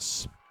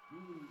progress?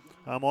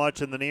 I'm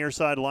watching the near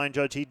side line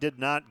judge. He did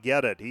not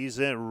get it. He's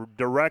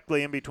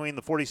directly in between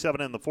the 47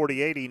 and the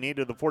 48. He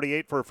needed the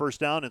 48 for a first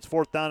down. It's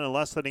fourth down and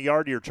less than a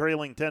yard. You're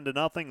trailing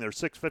 10-0.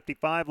 There's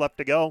 6:55 left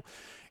to go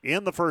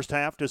in the first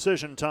half.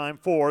 Decision time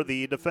for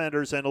the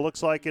defenders, and it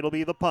looks like it'll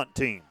be the punt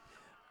team.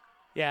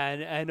 Yeah,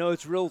 and I know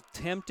it's real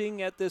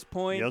tempting at this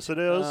point. Yes, it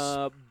is.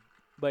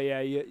 But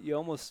yeah, you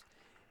almost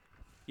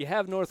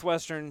have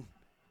Northwestern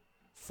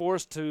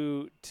forced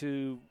to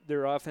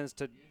their offense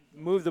to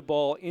move the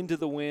ball into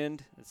the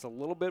wind. It's a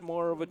little bit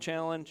more of a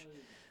challenge.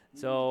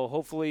 So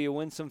hopefully you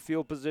win some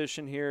field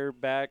position here,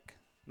 back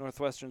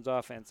Northwestern's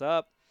offense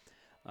up.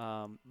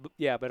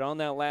 But on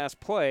that last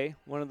play,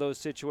 one of those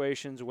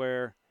situations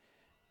where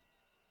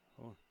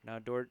now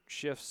Dordt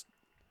shifts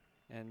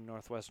and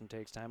Northwestern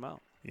takes timeout.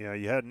 Yeah,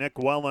 you had Nick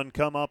Wellen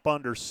come up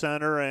under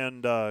center,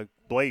 and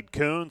Blade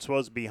Coons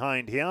was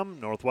behind him.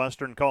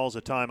 Northwestern calls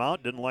a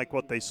timeout. Didn't like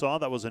what they saw.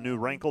 That was a new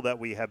wrinkle that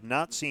we have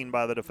not seen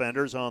by the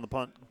defenders on the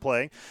punt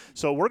play.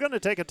 So we're going to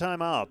take a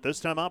timeout. This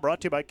timeout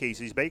brought to you by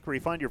Casey's Bakery.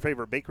 Find your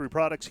favorite bakery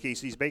products,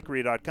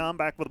 caseysbakery.com.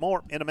 Back with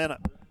more in a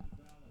minute.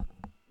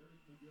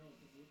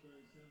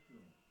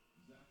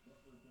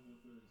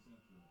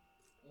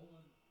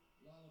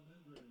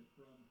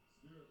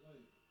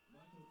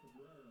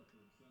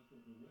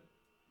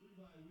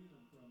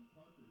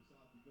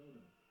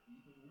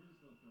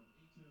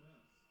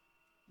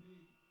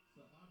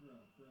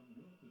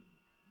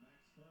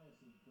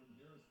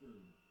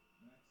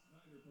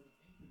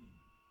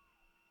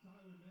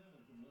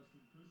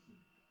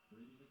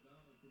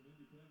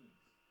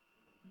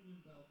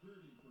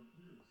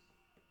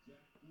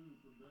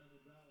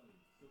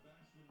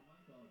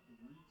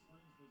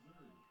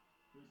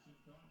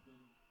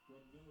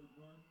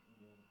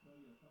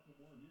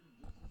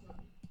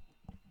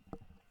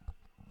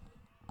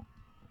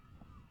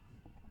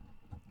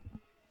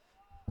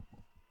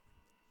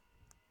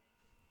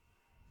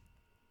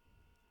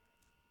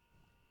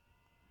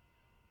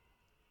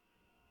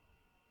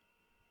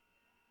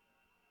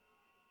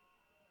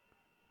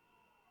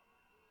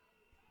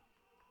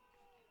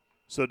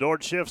 So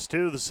Dordt shifts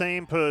to the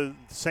same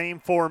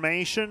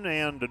formation,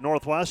 and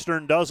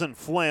Northwestern doesn't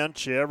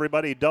flinch.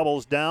 Everybody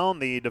doubles down,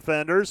 the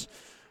defenders.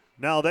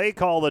 Now they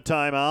call the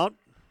timeout.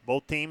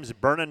 Both teams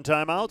burning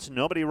timeouts.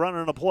 Nobody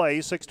running a play.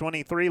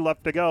 6:23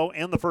 left to go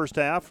in the first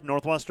half.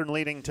 Northwestern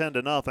leading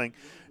 10-0.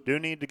 Do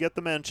need to get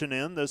the mention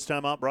in. This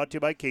timeout brought to you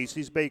by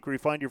Casey's Bakery.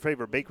 Find your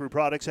favorite bakery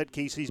products at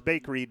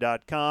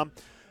caseysbakery.com.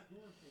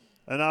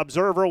 An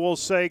observer will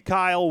say,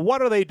 Kyle,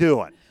 what are they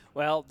doing?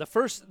 Well, the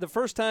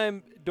first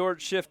time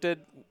Dordt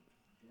shifted,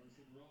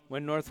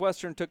 when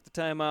Northwestern took the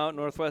timeout,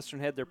 Northwestern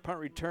had their punt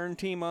return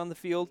team on the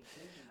field.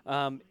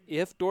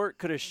 If Dordt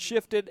could have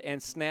shifted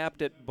and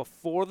snapped it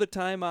before the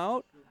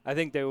timeout, I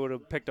think they would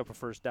have picked up a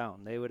first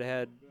down.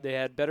 They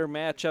had better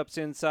matchups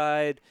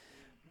inside,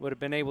 would have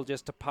been able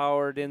just to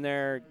power it in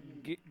there,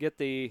 get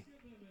the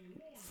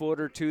foot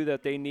or two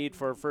that they need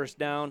for a first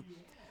down.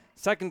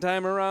 Second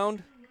time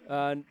around,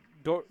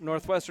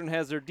 Northwestern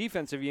has their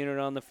defensive unit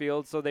on the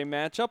field, so they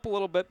match up a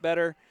little bit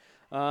better.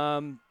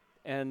 And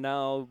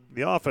now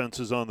the offense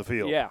is on the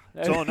field. Yeah.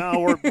 So now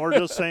we're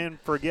just saying,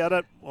 forget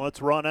it.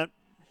 Let's run it.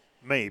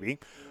 Maybe.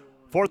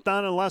 Fourth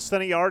down and less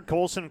than a yard.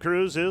 Colson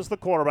Cruz is the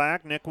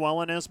quarterback. Nick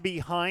Wellen is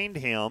behind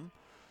him.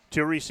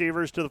 2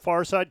 receivers to the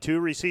far side, 2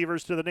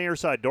 receivers to the near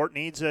side. Dordt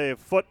needs a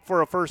foot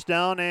for a first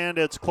down, and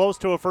it's close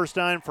to a first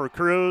down for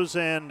Cruz.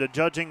 And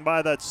judging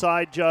by that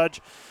side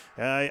judge,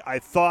 I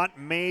thought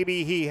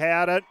maybe he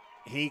had it.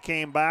 He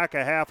came back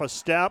a half a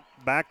step,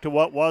 back to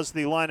what was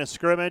the line of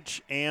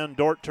scrimmage, and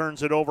Dordt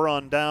turns it over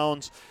on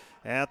downs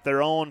at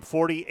their own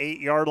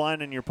 48-yard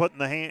line, and you're putting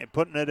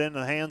it in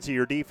the hands of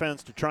your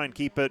defense to try and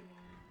keep it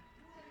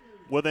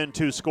within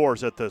 2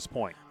 scores at this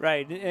point.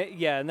 Right,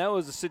 yeah, and that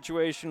was a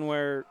situation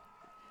where,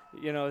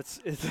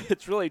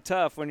 it's really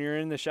tough when you're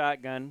in the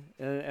shotgun,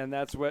 and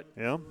that's what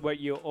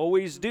you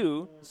always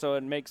do, so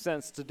it makes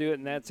sense to do it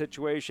in that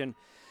situation.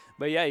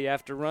 But, yeah, you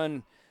have to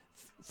run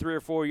 3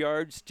 or 4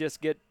 yards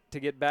just to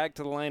get back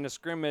to the line of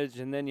scrimmage,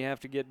 and then you have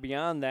to get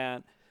beyond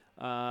that.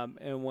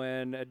 And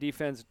when a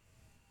defense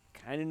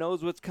kind of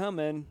knows what's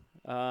coming,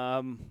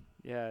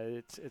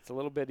 it's a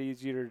little bit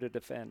easier to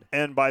defend.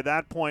 And by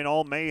that point,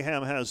 all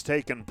mayhem has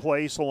taken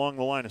place along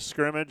the line of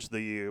scrimmage.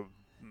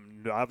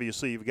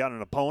 Obviously, you've got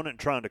an opponent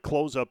trying to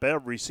close up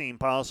every seam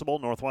possible.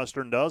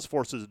 Northwestern does,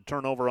 forces a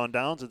turnover on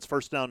downs. It's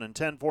first down and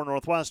 10 for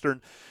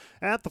Northwestern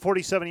at the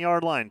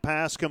 47-yard line.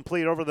 Pass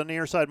complete over the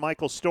near side.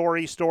 Michael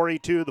Story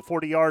to the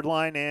 40-yard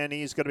line, and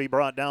he's going to be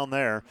brought down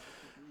there.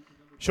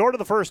 Short of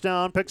the first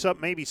down, picks up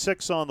maybe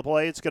 6 on the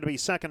play. It's going to be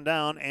second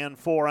down and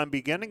 4. I'm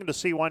beginning to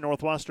see why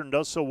Northwestern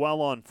does so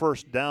well on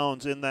first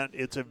downs, in that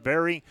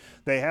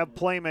they have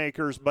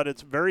playmakers, but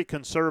it's very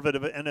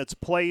conservative, and it's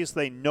plays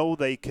they know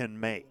they can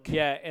make.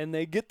 Yeah, and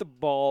they get the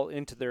ball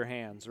into their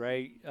hands,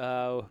 right?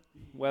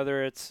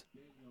 Whether it's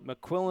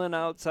McQuillan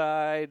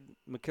outside,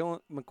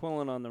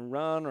 McQuillan on the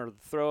run or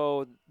the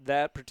throw,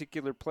 that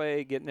particular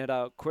play, getting it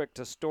out quick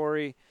to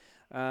Story.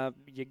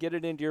 You get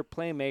it into your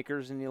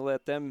playmakers, and you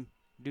let them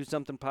do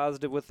something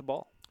positive with the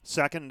ball.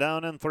 Second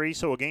down and 3,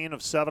 so a gain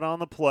of 7 on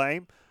the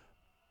play.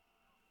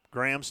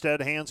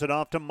 Gramstead hands it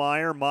off to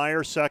Meyer.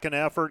 Meyer, second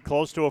effort,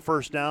 close to a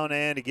first down,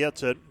 and he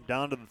gets it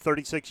down to the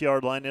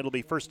 36-yard line. It'll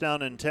be first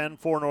down and 10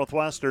 for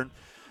Northwestern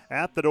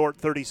at the Dordt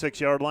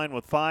 36-yard line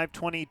with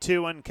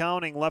 5:22 and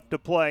counting left to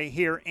play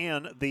here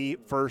in the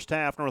first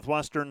half.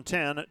 Northwestern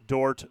 10,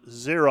 Dordt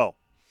 0.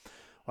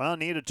 Well,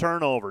 need a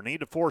turnover. Need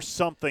to force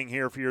something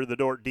here if you're the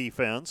Dordt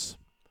defense.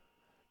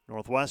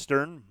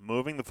 Northwestern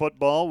moving the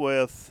football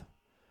with,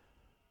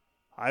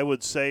 I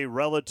would say,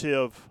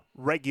 relative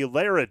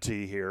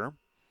regularity here.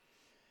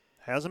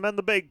 Hasn't been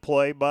the big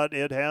play, but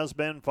it has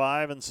been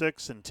 5 and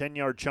 6 and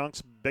 10-yard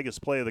chunks.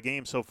 Biggest play of the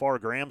game so far,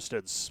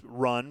 Gramsted's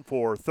run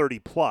for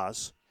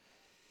 30-plus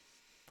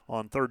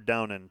on third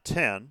down and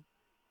 10.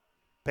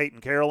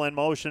 Peyton Carroll in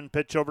motion,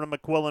 pitch over to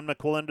McQuillan.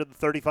 McQuillan to the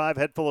 35,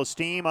 head full of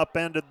steam,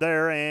 upended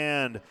there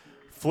and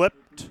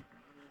flipped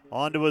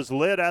onto his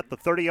lid at the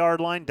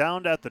 30-yard line,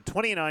 down at the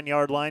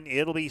 29-yard line.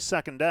 It'll be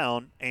second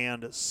down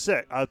and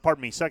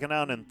second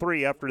down and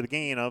 3 after the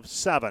gain of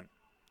 7.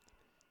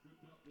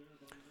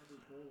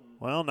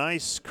 Well,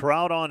 nice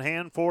crowd on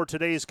hand for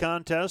today's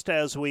contest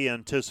as we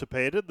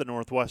anticipated. The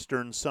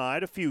Northwestern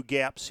side, a few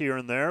gaps here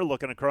and there.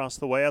 Looking across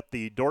the way at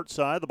the Dordt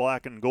side, the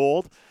black and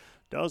gold.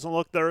 Doesn't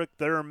look there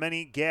are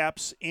many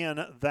gaps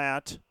in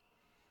that.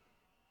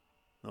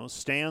 Those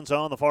stands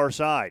on the far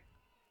side.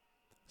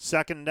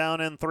 Second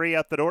down and 3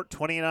 at the Dordt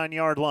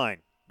 29-yard line.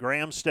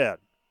 Gramstead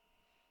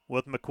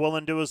with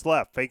McQuillan to his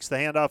left. Fakes the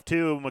handoff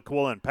to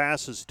McQuillan.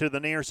 Passes to the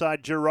near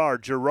side,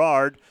 Gerard.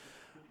 Gerard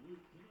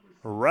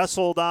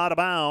wrestled out of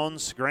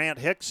bounds. Grant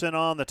Hickson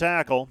on the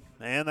tackle.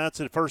 And that's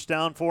a first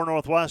down for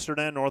Northwestern.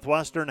 And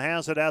Northwestern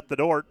has it at the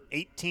Dordt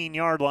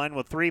 18-yard line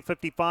with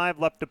 3:55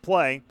 left to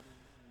play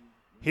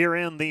here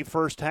in the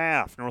first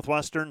half.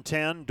 Northwestern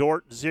 10,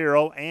 Dordt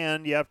 0,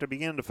 and you have to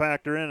begin to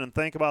factor in and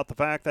think about the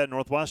fact that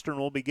Northwestern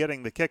will be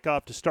getting the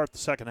kickoff to start the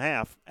second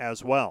half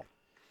as well.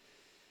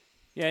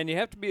 Yeah, and you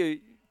have to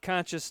be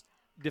conscious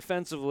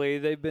defensively.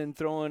 They've been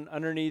throwing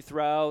underneath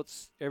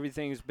routes.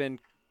 Everything's been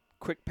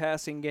quick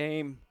passing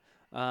game.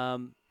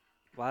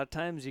 A lot of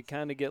times you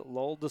kind of get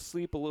lulled to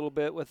sleep a little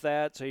bit with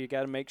that, so you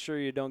got to make sure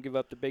you don't give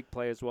up the big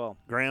play as well.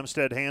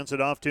 Gramstead hands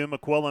it off to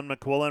McQuillan.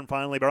 McQuillan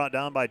finally brought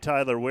down by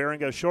Tyler Weir and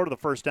goes short of the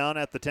first down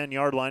at the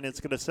 10-yard line. It's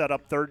going to set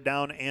up third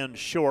down and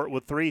short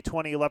with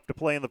 3:20 left to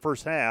play in the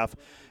first half.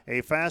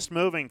 A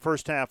fast-moving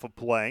first half of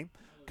play.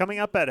 Coming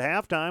up at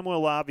halftime,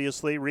 we'll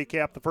obviously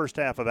recap the first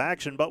half of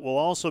action, but will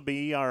also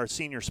be our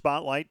senior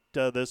spotlight.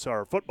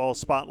 Our football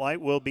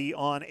spotlight will be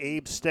on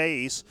Abe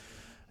Stace,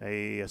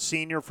 a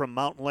senior from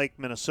Mountain Lake,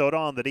 Minnesota,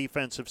 on the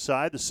defensive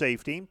side, the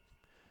safety.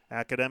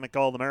 Academic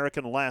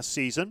All-American last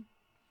season.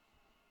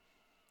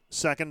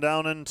 Second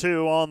down and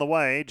 2 on the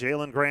way.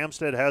 Jalen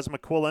Gramstead has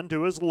McQuillan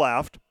to his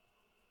left.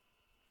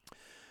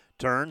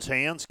 Turns,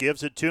 hands,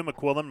 gives it to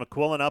McQuillan.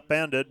 McQuillan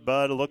upended,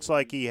 but it looks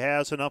like he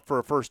has enough for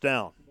a first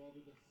down.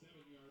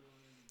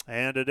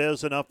 And it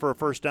is enough for a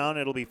first down.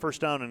 It'll be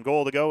first down and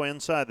goal to go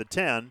inside the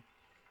 10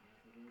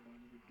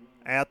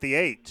 at the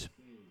 8.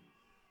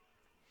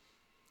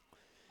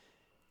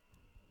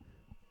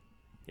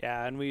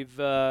 Yeah, and we've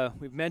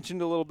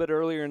mentioned a little bit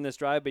earlier in this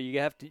drive, but you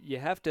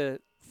have to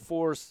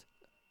force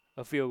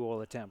a field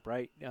goal attempt,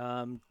 right?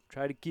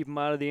 Try to keep them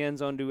out of the end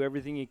zone. Do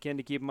everything you can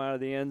to keep them out of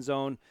the end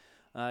zone.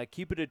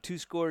 Keep it a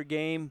 2-score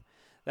game.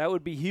 That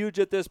would be huge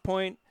at this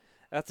point.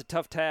 That's a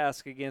tough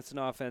task against an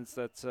offense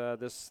that's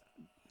just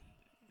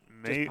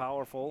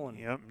powerful. And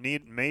yep,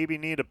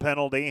 need a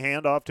penalty.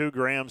 Hand off to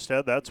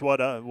Gramstead. That's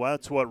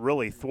what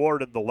really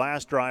thwarted the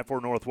last drive for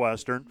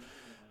Northwestern.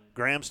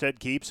 Gramstead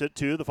keeps it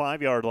to the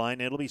 5-yard line.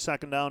 It'll be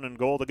second down and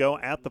goal to go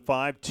at the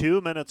 5. 2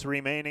 minutes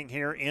remaining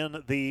here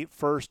in the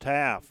first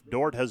half.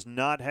 Dordt has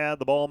not had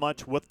the ball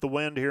much with the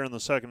wind here in the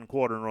second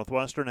quarter.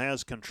 Northwestern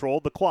has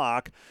controlled the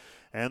clock,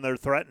 and they're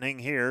threatening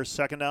here.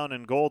 Second down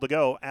and goal to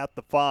go at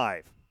the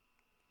 5.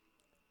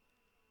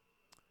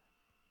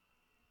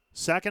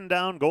 Second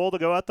down, goal to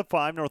go at the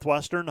 5.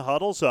 Northwestern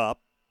huddles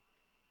up.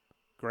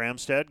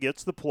 Gramstead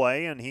gets the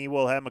play, and he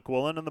will have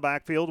McQuillan in the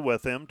backfield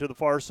with him. To the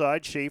far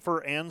side, Schaefer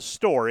and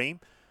Story.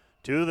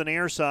 To the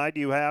near side,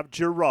 you have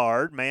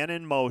Gerard, man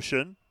in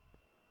motion.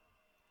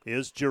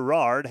 Is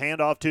Gerard.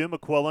 Handoff to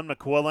McQuillan.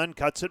 McQuillan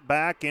cuts it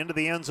back into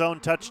the end zone.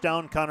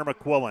 Touchdown, Connor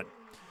McQuillan.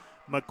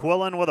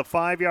 McQuillan with a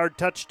 5-yard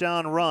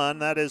touchdown run.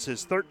 That is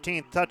his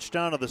 13th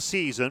touchdown of the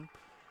season.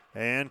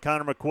 And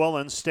Connor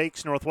McQuillan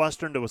stakes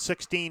Northwestern to a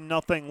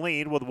 16-0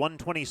 lead with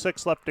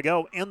 1:26 left to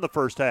go in the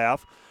first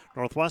half.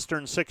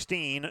 Northwestern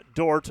 16,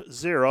 Dordt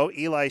 0.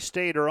 Eli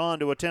Stater on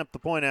to attempt the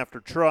point after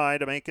try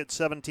to make it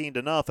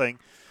 17-0.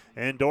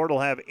 And Dordt will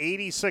have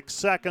 86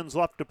 seconds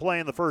left to play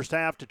in the first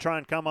half to try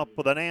and come up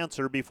with an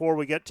answer before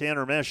we get to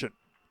intermission.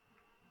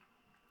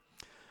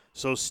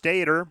 So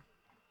Stater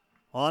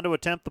on to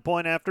attempt the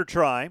point after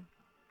try.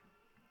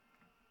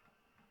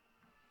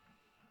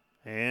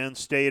 And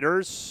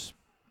Stater's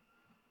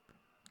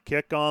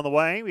kick on the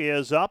way. He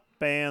is up,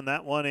 and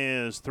that one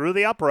is through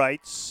the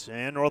uprights.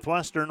 And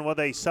Northwestern with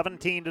a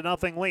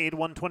 17-0 lead.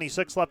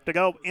 1:26 left to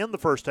go in the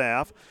first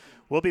half.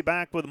 We'll be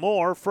back with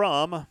more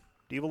from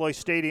DeValois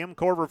Stadium,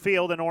 Corver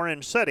Field in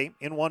Orange City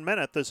in 1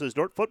 minute. This is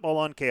Dordt Football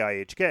on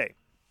KIHK.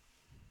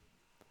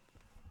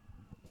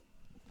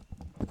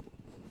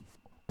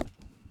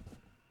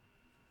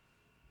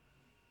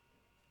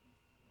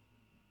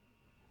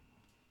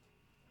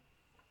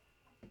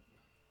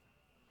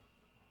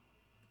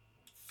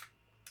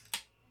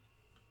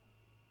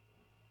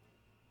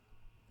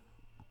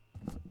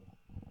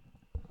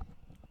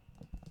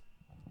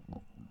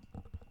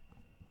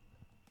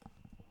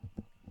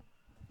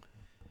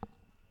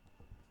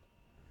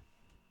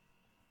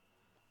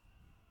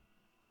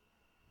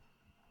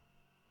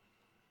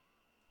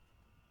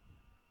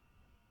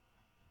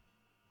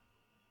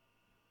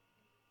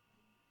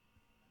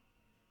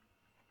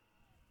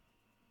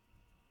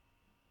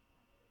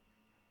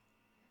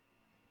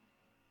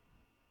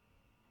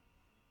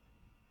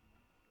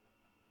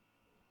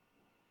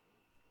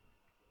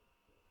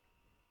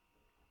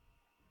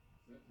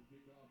 Set to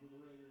kick off for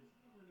the Raiders,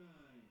 number 9,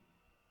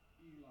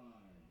 Eli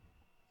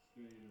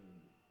Spader.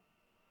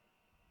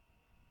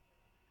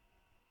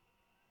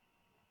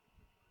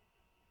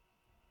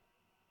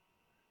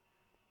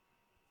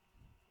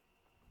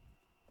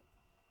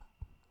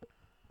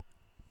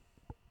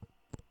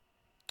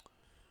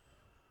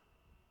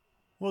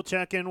 We'll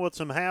check in with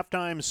some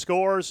halftime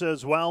scores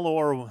as well,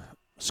 or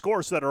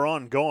scores that are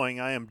ongoing.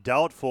 I am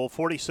doubtful,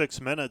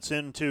 46 minutes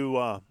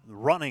into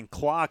running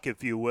clock,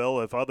 if you will,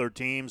 if other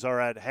teams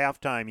are at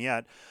halftime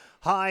yet.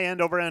 High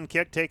end over end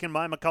kick taken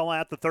by McCullough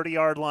at the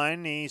 30-yard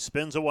line. He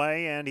spins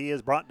away, and he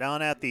is brought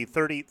down at the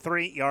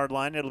 33-yard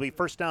line. It'll be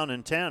first down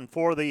and 10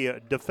 for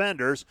the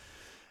defenders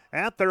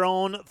at their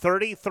own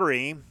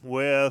 33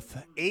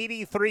 with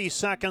 83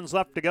 seconds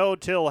left to go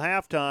till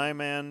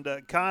halftime.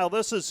 And, Kyle,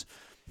 this is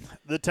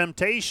the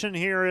temptation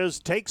here is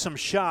take some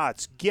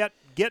shots, get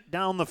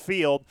down the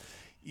field.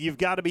 You've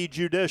got to be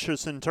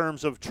judicious in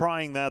terms of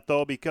trying that,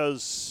 though,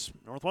 because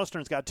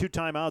Northwestern's got 2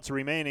 timeouts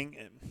remaining.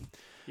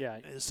 Yeah.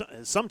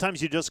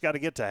 Sometimes you just got to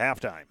get to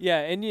halftime.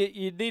 Yeah, and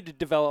you need to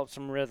develop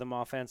some rhythm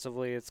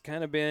offensively. It's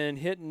kind of been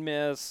hit and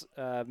miss,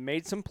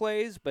 made some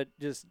plays, but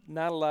just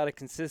not a lot of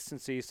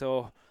consistency.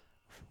 So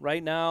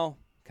right now,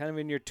 kind of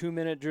in your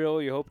 2-minute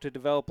drill, you hope to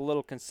develop a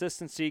little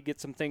consistency,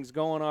 get some things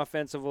going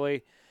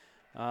offensively.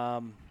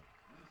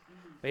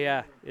 But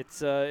yeah,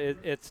 it's a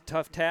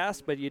tough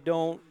task, but you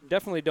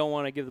definitely don't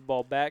want to give the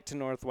ball back to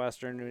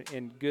Northwestern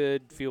in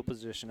good field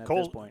position at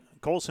this point.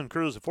 Colson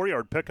Cruz, a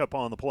 4-yard pickup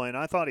on the play, and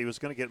I thought he was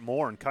going to get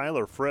more. And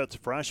Kyler Fritz,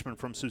 freshman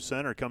from Sioux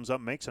Center, comes up,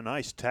 makes a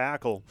nice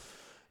tackle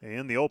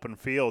in the open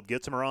field,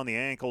 gets him around the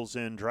ankles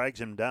and drags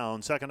him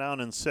down. 2nd down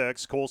and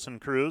 6. Colson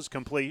Cruz,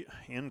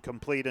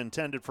 incomplete,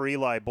 intended for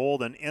Eli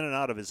Bolden, in and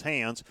out of his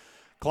hands.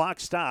 Clock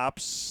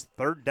stops.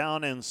 3rd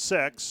down and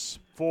 6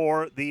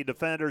 for the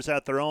defenders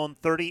at their own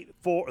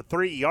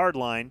 3-yard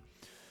line.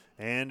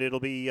 And it'll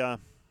be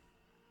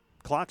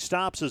clock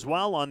stops as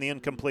well on the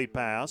incomplete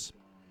pass.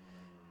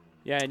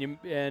 Yeah,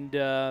 and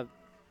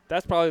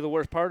that's probably the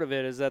worst part of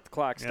it is that the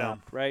clock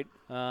stopped, right?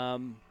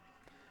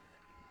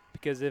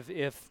 Because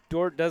if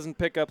Dordt doesn't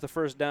pick up the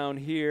first down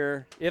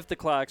here, if the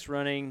clock's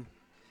running,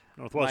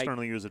 Northwestern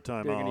will use a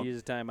timeout. They're going to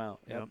use a timeout.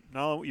 Yep.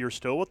 No, you're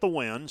still with the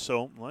win,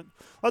 so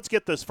let's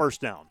get this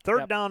first down.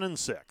 3rd down and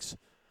 6.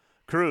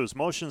 Cruz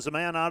motions the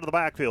man out of the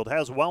backfield,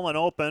 has Wellen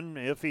open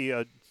if he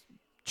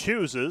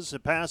chooses.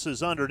 It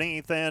passes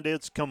underneath, and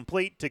it's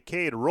complete to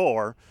Cade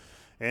Rohr.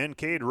 And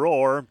Cade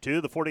Rohr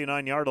to the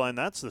 49-yard line.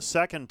 That's the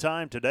 2nd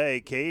time today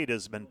Cade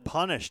has been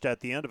punished at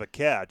the end of a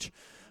catch.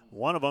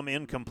 One of them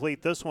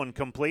incomplete. This one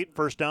complete.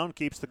 First down,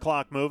 keeps the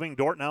clock moving.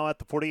 Dordt now at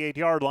the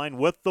 48-yard line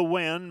with the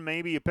win.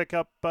 Maybe you pick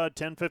up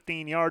 10,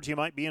 15 yards. You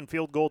might be in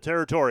field goal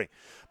territory.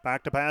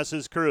 Back to pass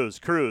is Cruz.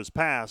 Cruz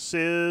pass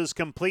is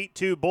complete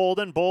to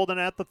Bolden. Bolden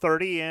at the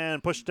 30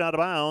 and pushed out of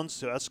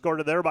bounds.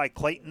 Escorted there by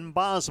Clayton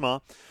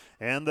Bosma.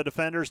 And the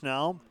defenders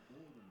now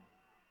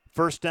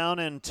first down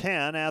and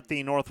 10 at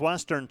the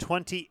Northwestern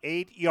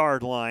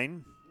 28-yard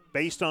line.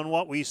 Based on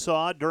what we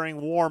saw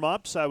during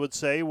warm-ups, I would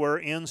say we're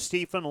in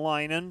Stephen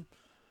Leinen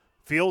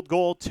field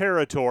goal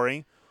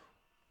territory.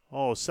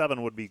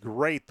 7 would be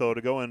great, though,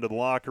 to go into the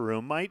locker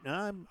room.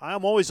 I'm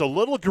always a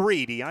little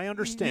greedy. I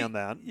understand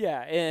that. Yeah,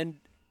 and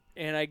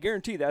I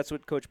guarantee that's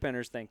what Coach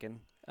Penner's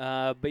thinking.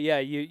 But, yeah,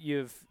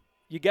 you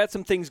got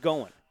some things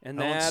going. And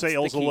that's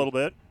sails the key. A little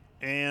bit,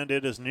 and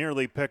it is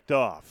nearly picked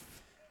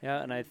off.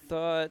 Yeah, and I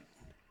thought –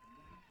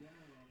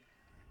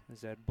 is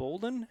that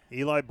Bolden?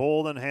 Eli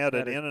Bolden had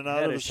it in and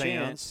out of his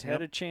hands.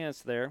 Had a chance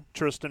there.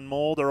 Tristan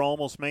Mulder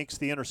almost makes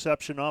the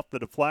interception off the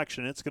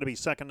deflection. It's going to be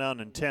 2nd down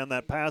and 10.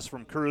 That pass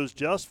from Cruz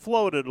just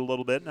floated a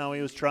little bit. Now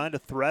he was trying to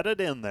thread it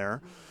in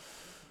there.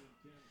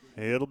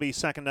 It'll be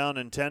 2nd down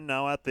and 10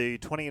 now at the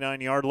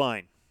 29-yard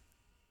line.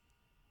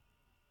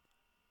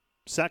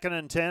 2nd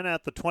and 10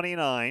 at the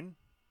 29.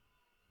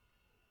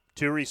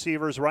 2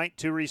 receivers right,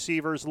 2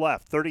 receivers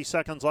left. 30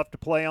 seconds left to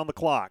play on the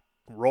clock.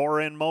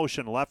 Rohr in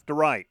motion, left to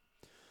right.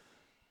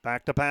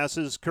 Back to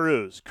passes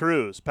Cruz.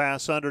 Cruz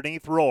pass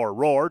underneath Rohr.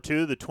 Rohr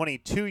to the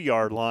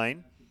 22-yard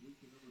line.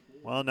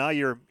 Well, now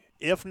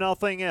if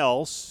nothing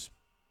else,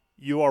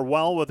 you are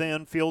well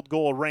within field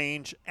goal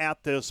range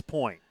at this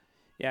point.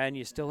 Yeah, and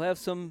you still have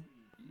 2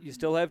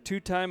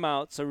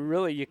 timeouts, so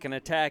really you can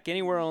attack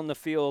anywhere on the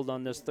field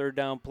on this 3rd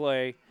down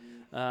play.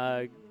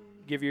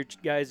 Give your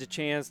guys a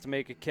chance to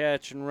make a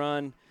catch and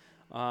run.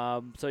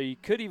 So you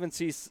could even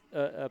see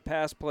a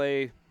pass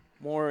play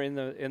more in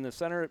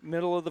the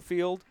middle of the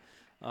field.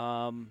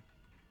 Because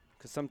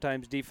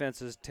sometimes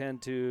defenses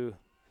tend to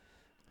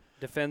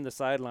defend the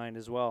sideline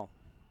as well.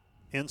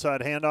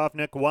 Inside handoff,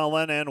 Nick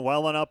Wellen, and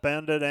Wellen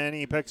upended, and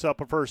he picks up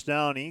a first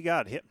down. He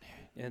got hit.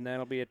 And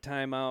that'll be a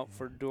timeout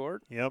for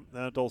Dordt. Yep,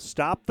 that'll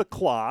stop the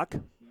clock.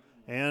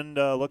 And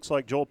looks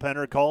like Joel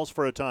Penner calls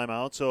for a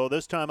timeout. So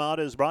this timeout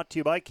is brought to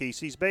you by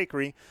Casey's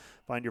Bakery.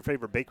 Find your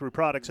favorite bakery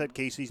products at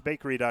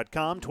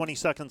caseysbakery.com. 20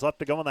 seconds left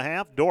to go in the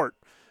half. Dordt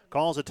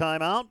calls a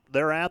timeout.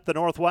 They're at the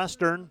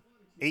Northwestern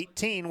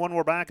 18 when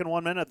we're back in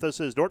 1 minute. This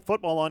is Dordt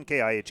football on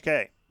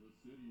KIHK.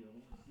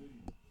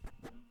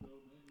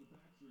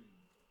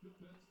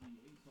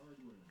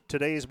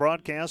 Today's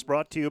broadcast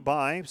brought to you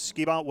by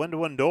Ski-Bout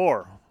Window and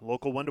Door.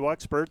 Local window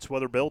experts,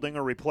 whether building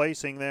or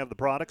replacing, they have the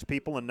products,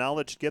 people, and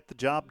knowledge to get the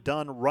job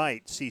done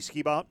right. See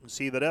Ski-Bout and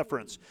see the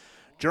difference.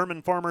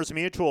 German Farmers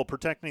Mutual,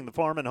 protecting the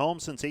farm and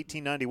home since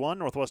 1891.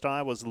 Northwest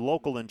Iowa's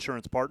local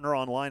insurance partner,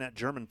 online at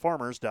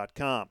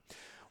germanfarmers.com.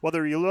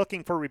 Whether you're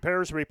looking for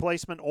repairs,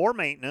 replacement, or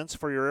maintenance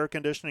for your air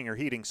conditioning or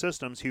heating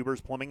systems,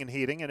 Huber's Plumbing and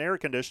Heating and Air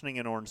Conditioning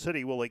in Orange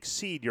City will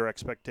exceed your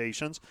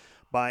expectations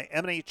by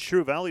M&H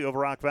True Value of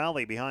Rock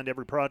Valley. Behind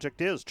every project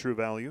is True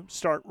Value.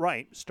 Start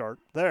right, start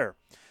there.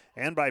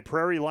 And by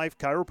Prairie Life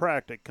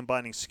Chiropractic,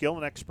 combining skill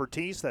and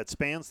expertise that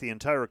spans the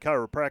entire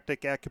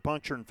chiropractic,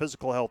 acupuncture, and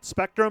physical health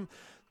spectrum.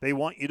 They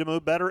want you to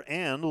move better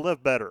and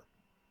live better.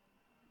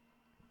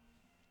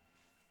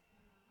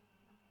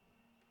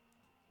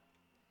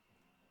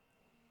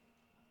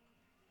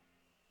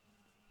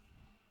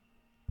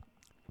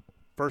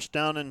 First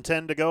down and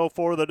 10 to go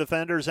for the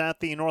defenders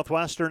at the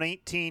Northwestern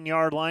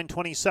 18-yard line.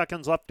 20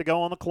 seconds left to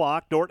go on the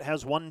clock. Dordt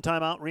has one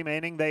timeout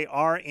remaining. They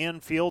are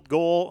in field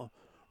goal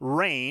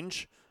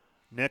range.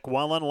 Nick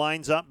Wellen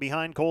lines up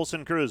behind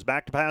Colson Cruz.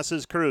 Back to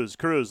passes Cruz.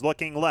 Cruz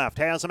looking left.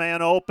 Has a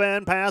man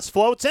open. Pass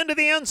floats into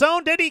the end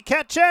zone. Did he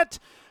catch it?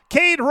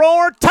 Cade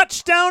Rohr,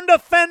 touchdown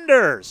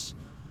defenders.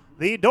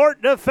 The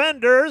Dordt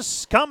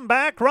defenders come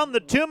back, run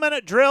the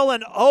 2-minute drill,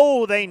 and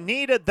they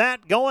needed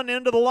that going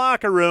into the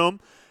locker room.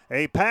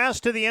 A pass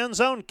to the end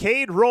zone.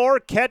 Cade Rohr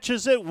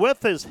catches it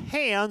with his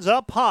hands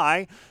up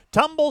high,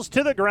 tumbles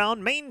to the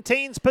ground,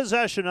 maintains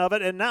possession of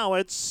it, and now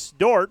it's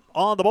Dordt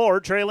on the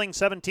board, trailing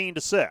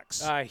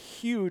 17-6. A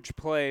huge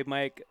play,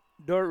 Mike.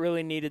 Dordt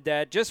really needed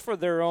that just for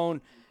their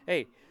own,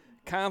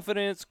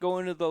 confidence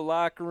going to the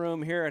locker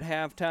room here at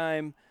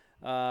halftime.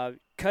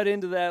 Cut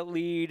into that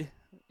lead.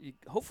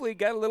 Hopefully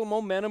got a little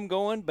momentum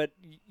going, but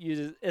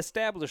you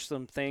established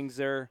some things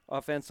there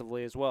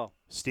offensively as well.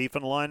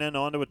 Stephen Leinen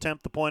on to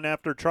attempt the point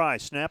after try.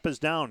 Snap is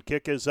down,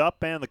 kick is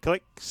up, and the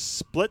kick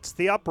splits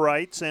the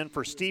uprights. And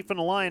for Stephen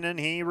Leinen,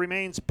 he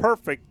remains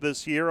perfect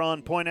this year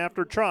on point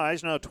after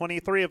tries, now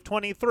 23 of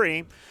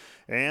 23.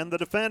 And the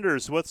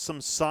defenders with some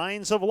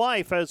signs of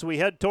life as we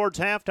head towards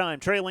halftime,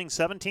 trailing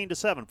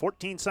 17-7.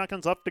 14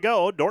 seconds left to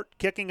go. Dordt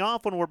kicking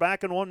off when we're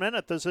back in 1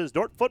 minute. This is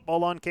Dordt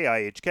football on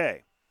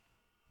KIHK.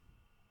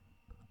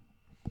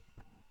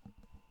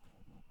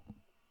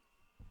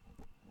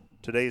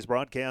 Today's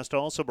broadcast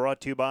also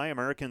brought to you by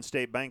American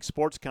State Bank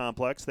Sports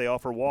Complex. They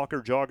offer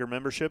Walker Jogger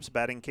memberships,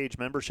 batting cage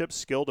memberships,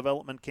 skill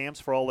development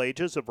camps for all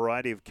ages, a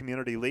variety of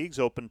community leagues,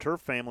 open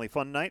turf, family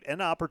fun night,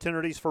 and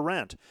opportunities for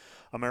rent.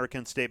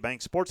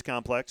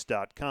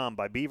 AmericanStateBankSportsComplex.com.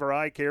 By Beaver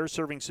Eye Care,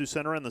 serving Sioux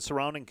Center and the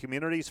surrounding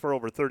communities for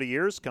over 30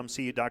 years. Come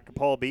see Dr.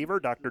 Paul Beaver,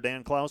 Dr.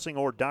 Dan Klausing,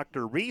 or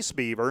Dr. Reese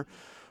Beaver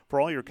for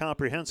all your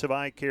comprehensive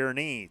eye care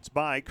needs.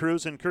 By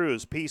Cruz &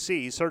 Cruz,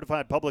 PC,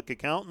 certified public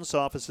accountants,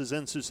 offices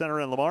in Sioux Center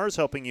and Lamar's,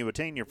 helping you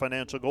attain your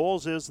financial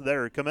goals is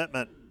their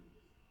commitment.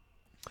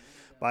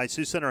 By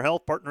Sioux Center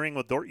Health, partnering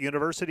with Dordt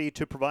University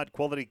to provide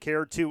quality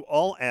care to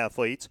all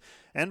athletes.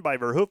 And by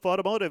Verhoof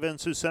Automotive in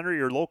Sioux Center,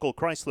 your local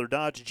Chrysler,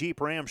 Dodge,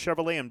 Jeep, Ram,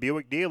 Chevrolet, and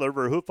Buick dealer.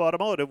 Verhoof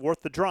Automotive,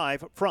 worth the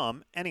drive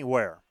from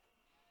anywhere.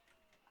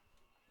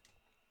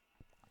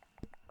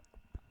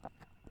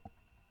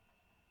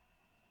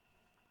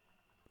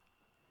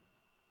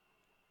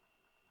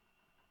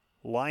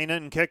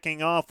 Leinen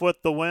kicking off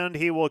with the wind.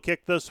 He will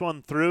kick this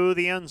one through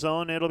the end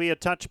zone. It'll be a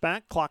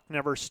touchback. Clock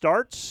never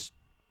starts.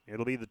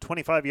 It'll be the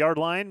 25-yard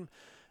line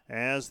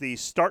as the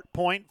start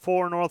point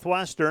for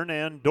Northwestern,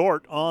 and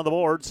Dordt on the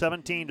board,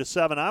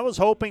 17-7. I was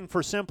hoping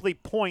for simply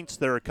points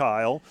there,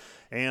 Kyle,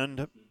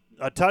 and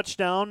a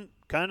touchdown,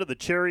 kind of the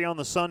cherry on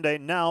the sundae.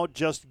 Now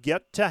just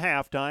get to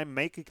halftime,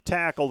 make a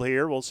tackle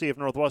here. We'll see if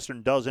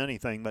Northwestern does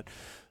anything, but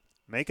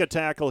make a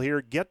tackle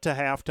here, get to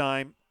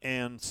halftime,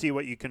 and see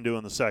what you can do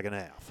in the second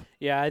half.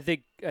 Yeah, I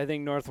think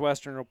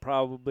Northwestern will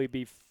probably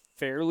be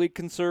fairly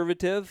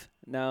conservative.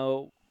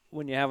 Now,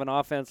 when you have an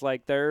offense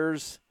like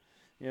theirs,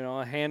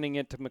 handing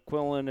it to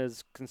McQuillan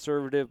is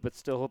conservative but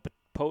still a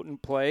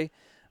potent play.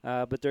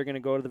 But they're going to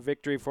go to the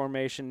victory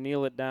formation,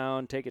 kneel it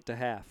down, take it to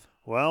half.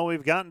 Well,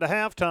 we've gotten to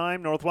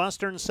halftime.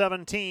 Northwestern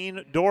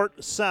 17,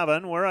 Dordt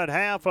 7. We're at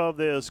half of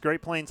this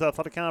Great Plains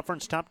Athletic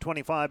Conference Top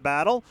 25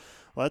 battle.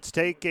 Let's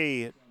take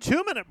a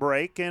 2-minute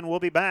break, and we'll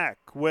be back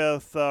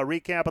with a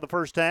recap of the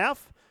first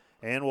half.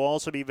 And we'll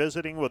also be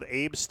visiting with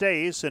Abe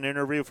Stace, an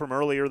interview from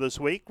earlier this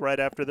week. Right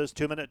after this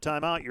 2-minute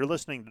timeout, you're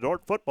listening to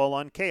Dordt Football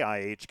on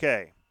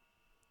KIHK.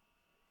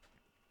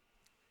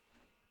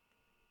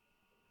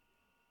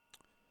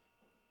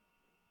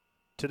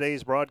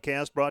 Today's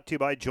broadcast brought to you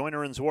by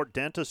Joyner & Zwart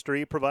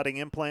Dentistry, providing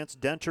implants,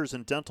 dentures,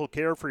 and dental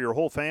care for your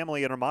whole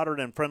family in a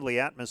modern and friendly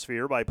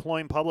atmosphere. By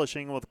Ployne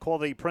Publishing with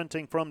quality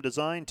printing from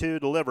design to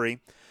delivery.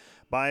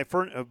 By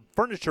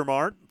Furniture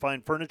Mart.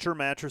 Find furniture,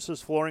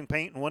 mattresses, flooring,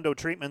 paint, and window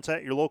treatments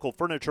at your local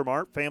Furniture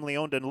Mart,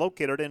 family-owned and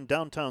located in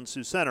downtown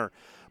Sioux Center.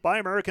 By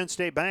American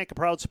State Bank, a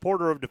proud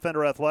supporter of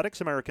Defender Athletics.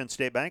 American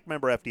State Bank,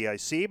 member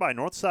FDIC. By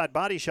Northside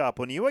Body Shop.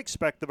 When you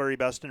expect the very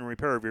best in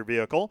repair of your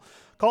vehicle,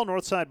 call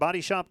Northside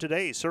Body Shop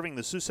today, serving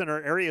the Sioux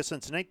Center area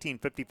since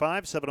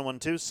 1955,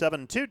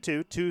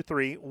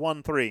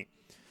 712-722-2313.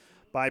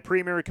 By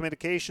Premier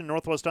Communication,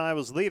 Northwest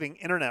Iowa's leading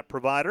internet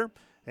provider.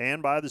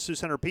 And by the Sioux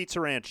Center Pizza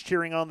Ranch,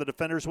 cheering on the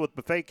Defenders with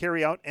buffet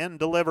carryout and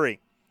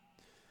delivery.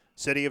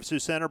 City of Sioux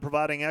Center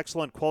providing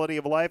excellent quality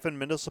of life and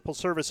municipal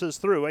services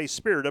through a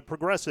spirit of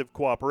progressive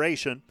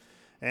cooperation.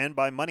 And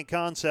by Money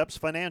Concepts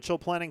Financial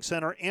Planning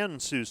Center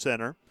in Sioux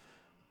Center,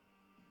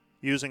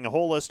 using a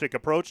holistic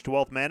approach to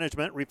wealth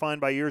management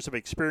refined by years of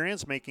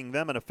experience, making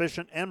them an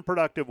efficient and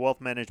productive wealth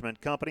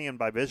management company. And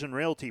by Vision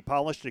Realty,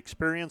 polished,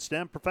 experienced,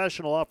 and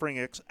professional, offering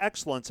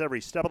excellence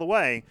every step of the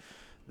way.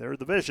 They're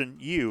the vision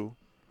you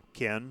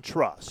can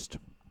trust.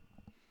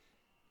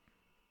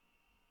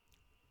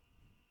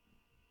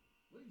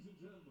 Ladies and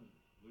gentlemen,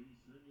 please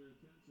turn your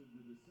attention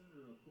to the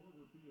center of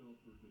Corver Field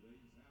for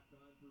today's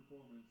halftime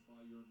performance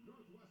by your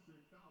Northwestern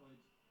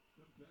College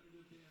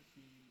competitive dance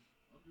team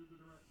under the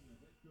direction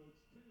of head coach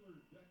Taylor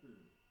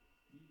Decker.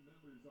 Team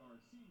members are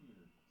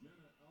senior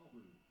Jenna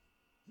Albers,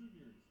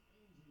 juniors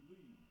Angie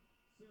Lee,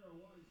 Sarah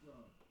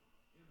Weisbrod,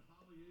 and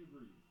Holly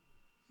Avery,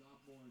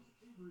 sophomores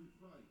Avery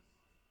Price,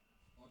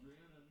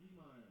 Adriana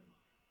Niemeyer,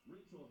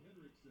 Rachel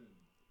Hendrickson,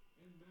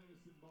 and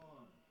Madison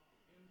Barr,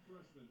 and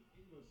freshmen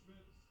Ava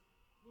Schmitz,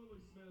 Lily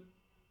Smith,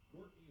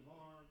 Courtney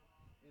Haar,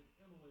 and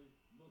Emily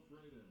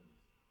Lofredes.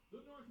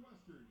 The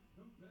Northwestern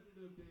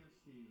competitive dance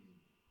team.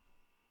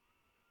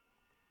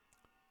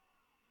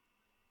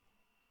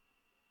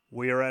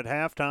 We are at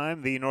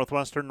halftime. The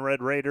Northwestern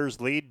Red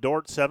Raiders lead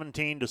Dordt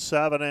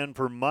 17-7, and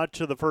for much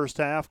of the first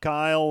half,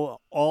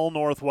 Kyle, all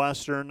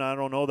Northwestern. I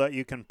don't know that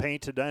you can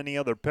paint it any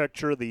other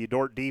picture. The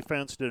Dordt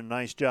defense did a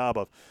nice job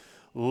of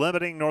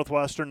limiting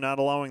Northwestern, not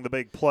allowing the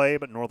big play,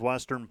 but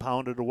Northwestern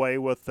pounded away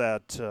with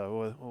that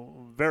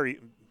very,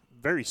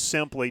 very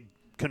simply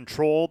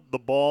controlled the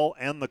ball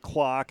and the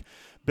clock,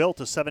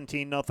 built a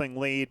 17-0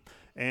 lead,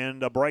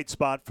 and a bright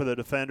spot for the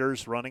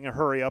defenders, running a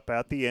hurry-up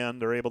at the end.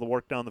 They're able to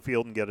work down the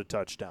field and get a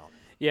touchdown.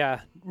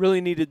 Yeah,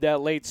 really needed that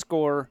late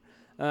score.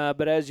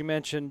 But as you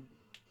mentioned,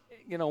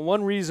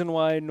 one reason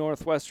why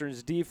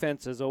Northwestern's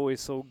defense is always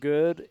so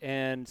good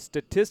and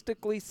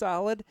statistically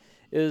solid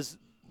is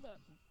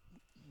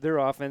their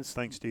offense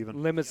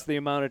limits the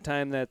amount of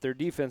time that their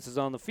defense is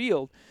on the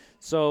field.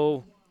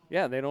 So,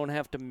 yeah, they don't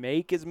have to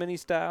make as many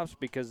stops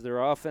because their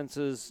offense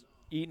is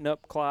eating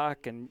up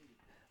clock and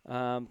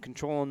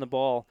controlling the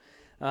ball.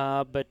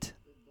 But,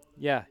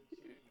 yeah,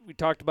 we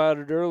talked about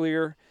it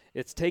earlier.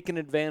 It's taking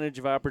advantage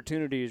of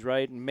opportunities,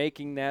 right, and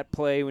making that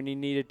play when you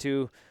needed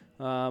to.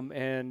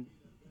 And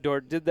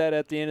Dordt did that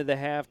at the end of the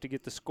half to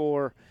get the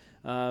score,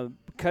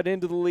 cut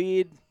into the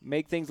lead,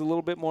 make things a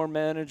little bit more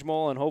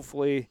manageable, and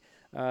hopefully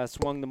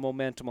swung the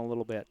momentum a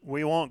little bit.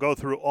 We won't go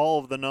through all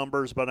of the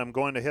numbers, but I'm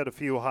going to hit a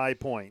few high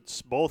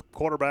points. Both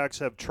quarterbacks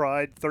have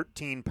tried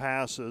 13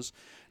 passes.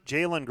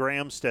 Jalen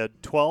Gramstead,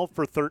 12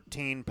 for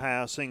 13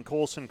 passing.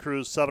 Colson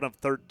Cruz, 7 of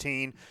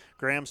 13.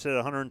 Gramstead,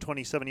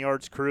 127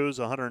 yards. Cruz,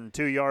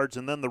 102 yards.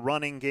 And then the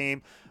running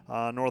game,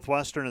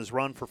 Northwestern has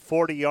run for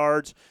 40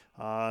 yards.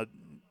 I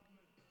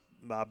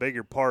beg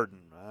your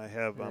pardon.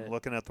 I'm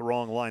looking at the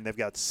wrong line. They've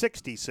got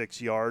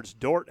 66 yards.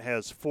 Dordt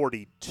has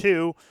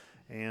 42.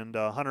 And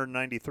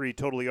 193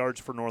 total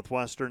yards for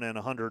Northwestern and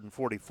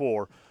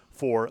 144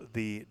 for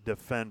the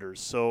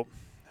defenders. So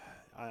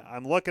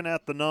I'm looking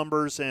at the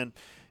numbers, and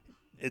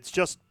it's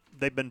just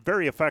they've been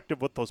very effective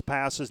with those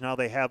passes. Now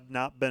they have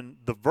not been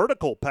the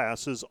vertical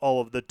passes all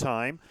of the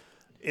time.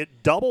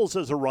 It doubles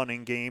as a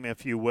running game,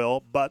 if you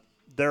will, but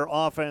their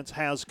offense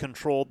has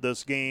controlled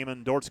this game,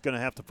 and Dort's going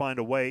to have to find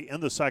a way in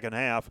the second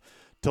half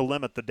to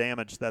limit the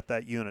damage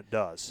that unit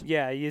does.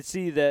 Yeah, you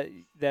see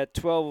that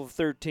 12 of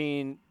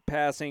 13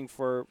 passing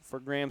for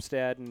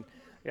Gramstad, and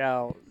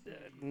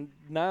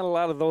not a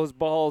lot of those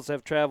balls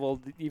have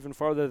traveled even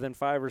farther than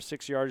 5 or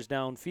 6 yards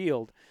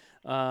downfield.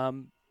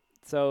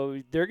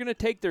 So they're going to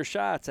take their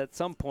shots at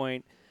some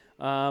point.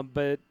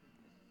 But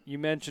you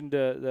mentioned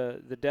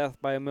the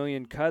death by a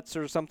million cuts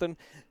or something.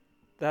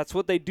 That's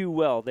what they do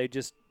well. They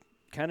just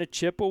kind of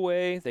chip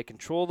away. They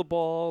control the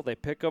ball. They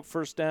pick up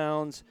first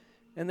downs,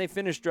 and they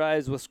finish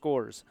drives with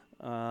scores.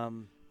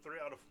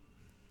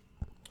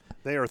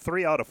 They are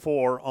 3 out of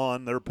 4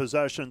 on their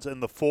possessions in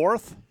the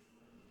fourth,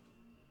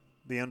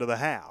 the end of the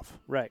half.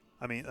 Right.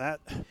 I mean, that.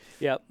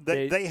 Yep.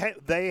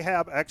 They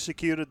have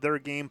executed their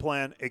game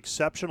plan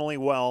exceptionally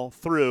well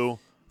through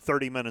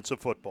 30 minutes of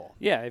football.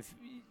 Yeah. If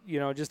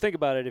just think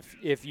about it.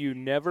 If you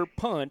never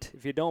punt,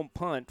 if you don't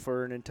punt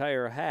for an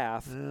entire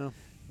half,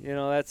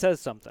 that says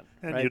something.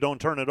 And right? you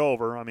don't turn it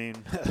over. I mean,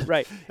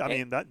 right. I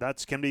mean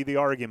that can be the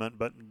argument,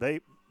 but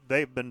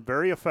they've been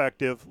very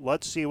effective.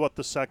 Let's see what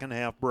the second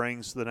half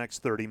brings the next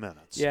 30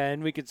 minutes. Yeah,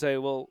 and we could say,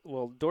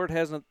 well, Dordt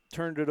hasn't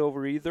turned it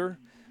over either.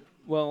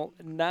 Well,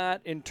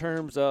 not in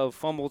terms of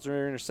fumbles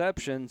or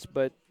interceptions,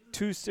 but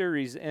 2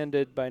 series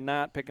ended by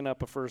not picking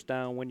up a first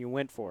down when you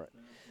went for it.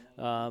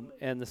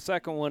 And the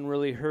second one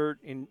really hurt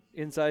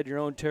inside your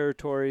own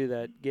territory.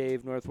 That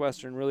gave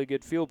Northwestern really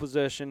good field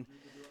position,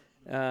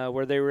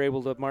 where they were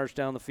able to march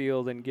down the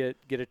field and get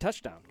a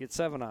touchdown, get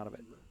 7 out of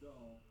it.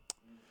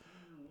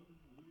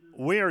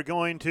 We are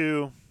going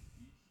to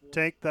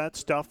take that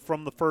stuff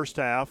from the first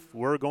half.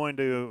 We're going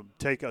to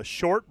take a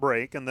short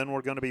break, and then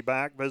we're going to be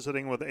back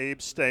visiting with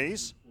Abe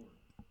Stace.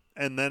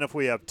 And then if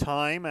we have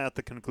time at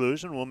the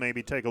conclusion, we'll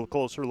maybe take a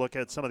closer look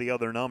at some of the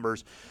other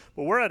numbers.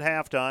 But we're at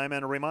halftime,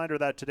 and a reminder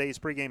that today's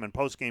pregame and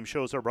postgame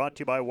shows are brought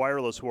to you by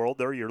Wireless World.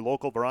 They're your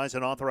local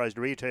Verizon authorized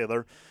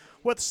retailer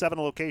with 7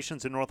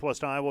 locations in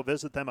Northwest Iowa.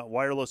 Visit them at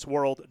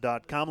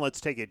wirelessworld.com.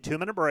 Let's take a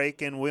 2-minute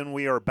break, and when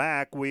we are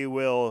back, we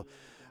will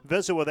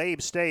visit with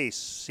Abe Stace,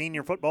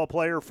 senior football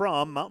player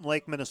from Mountain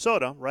Lake,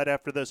 Minnesota, right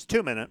after this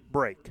 2-minute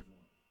break.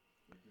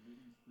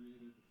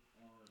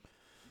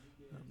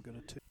 I'm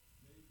going to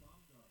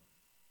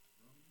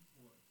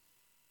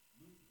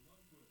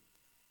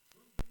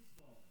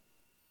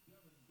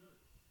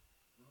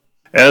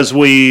As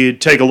we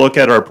take a look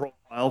at our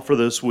profile for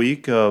this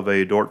week of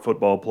a Dordt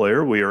football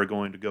player, we are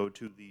going to go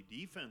to the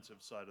defensive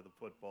side of the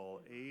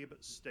football, Abe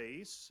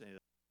Stace.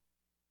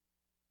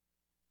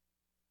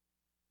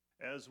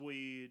 As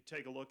we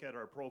take a look at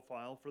our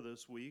profile for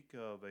this week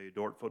of a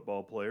Dordt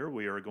football player,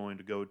 we are going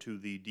to go to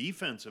the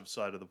defensive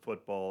side of the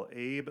football,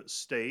 Abe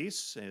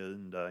Stace,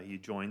 and he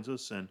joins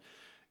us. And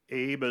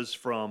Abe is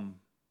from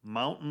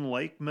Mountain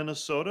Lake,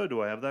 Minnesota.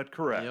 Do I have that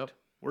correct? Yep.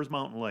 Where's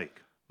Mountain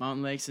Lake?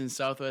 Mountain Lake's in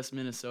southwest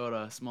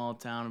Minnesota, a small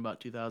town,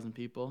 about 2,000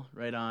 people,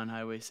 right on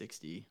Highway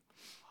 60.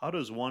 How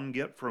does one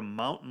get from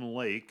Mountain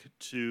Lake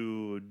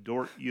to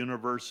Dordt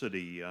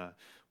University?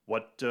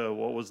 What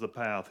was the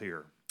path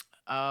here?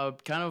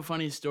 Kind of a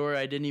funny story.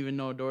 I didn't even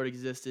know Dordt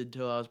existed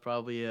until I was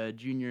probably a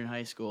junior in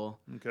high school.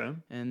 Okay.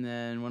 And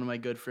then one of my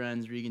good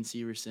friends, Regan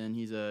Severson,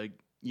 he's a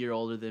year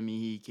older than me.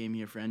 He came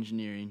here for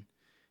engineering.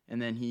 And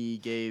then he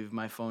gave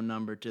my phone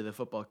number to the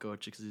football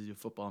coach because he's a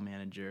football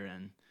manager,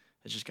 and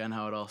that's just kind of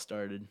how it all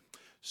started.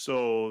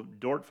 So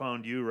Dordt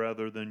found you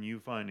rather than you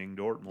finding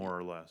Dordt, more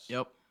or less.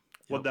 Yep.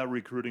 What'd that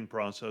recruiting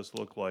process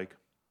look like?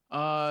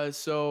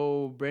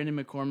 So Brandon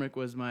McCormick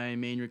was my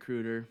main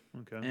recruiter.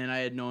 Okay. And I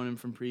had known him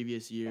from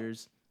previous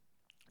years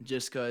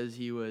just because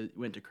he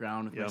went to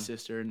Crown with my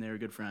sister, and they were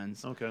good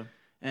friends. Okay.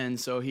 And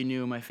so he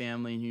knew my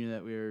family, and he knew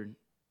that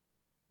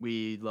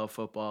we love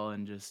football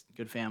and just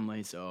good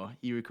family. So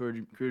he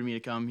recruited me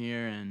to come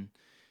here, and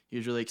he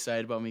was really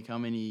excited about me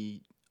coming.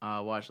 He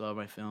watched a lot of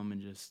my film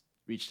and just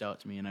reached out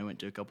to me, and I went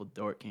to a couple of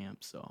Dordt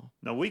camps. So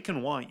now we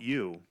can want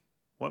you.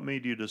 What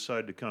made you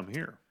decide to come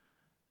here?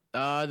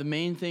 The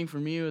main thing for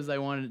me was I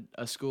wanted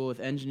a school with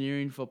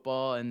engineering,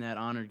 football, and that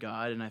honored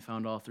God, and I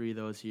found all 3 of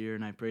those here,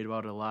 and I prayed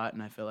about it a lot,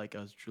 and I felt like I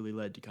was truly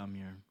led to come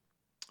here.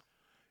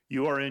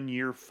 You are in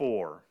year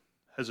 4.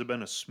 Has it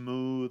been a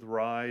smooth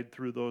ride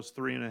through those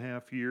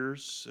 3.5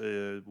 years?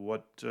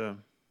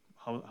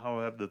 How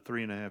have the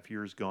 3.5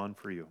 years gone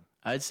for you?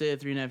 I'd say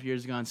the 3.5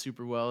 years have gone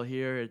super well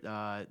here.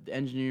 The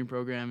engineering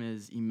program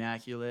is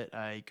immaculate.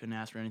 I couldn't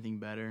ask for anything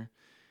better.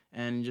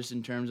 And just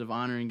in terms of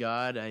honoring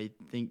God, I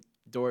think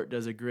Dordt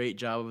does a great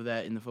job of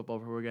that in the football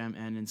program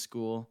and in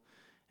school.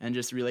 And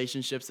just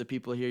relationships, the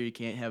people here, you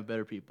can't have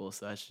better people.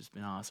 So that's just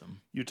been awesome.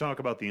 You talk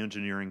about the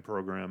engineering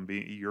program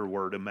being your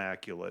word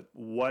immaculate.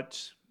 Why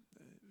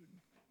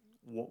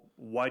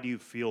do you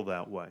feel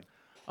that way?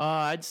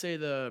 I'd say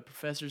the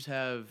professors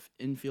have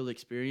in-field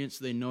experience,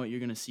 so they know what you're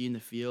going to see in the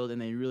field,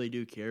 and they really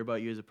do care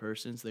about you as a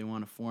person, so they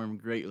want to form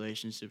great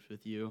relationships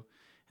with you.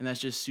 And that's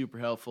just super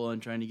helpful in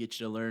trying to get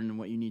you to learn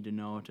what you need to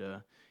know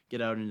to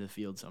get out into the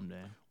field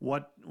someday.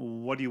 What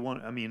do you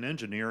want? I mean,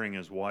 engineering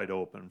is wide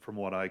open from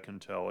what I can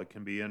tell. It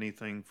can be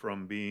anything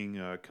from being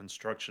a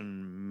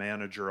construction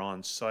manager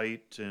on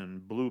site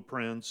and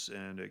blueprints,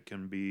 and it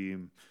can be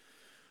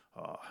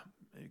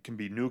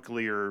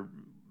nuclear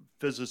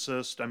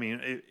physicist. I mean,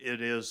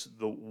 it is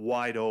the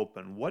wide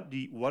open.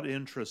 What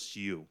interests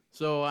you?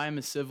 So I'm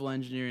a civil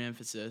engineering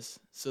emphasis,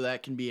 so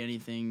that can be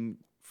anything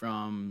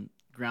from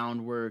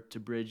groundwork to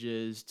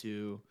bridges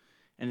to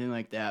anything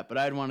like that. But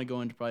I'd want to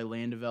go into probably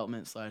land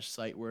development /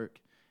 site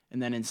work,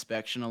 and then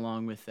inspection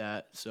along with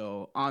that.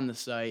 So on the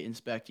site,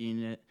 inspecting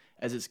it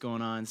as it's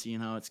going on, seeing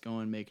how it's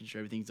going, making sure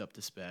everything's up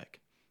to spec.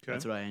 Okay.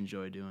 That's what I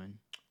enjoy doing.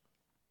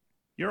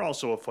 You're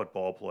also a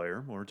football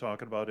player. We're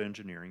talking about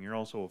engineering. You're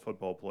also a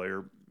football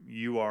player.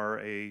 You are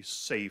a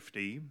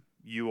safety.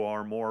 You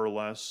are more or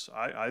less,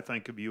 I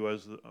think of you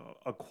as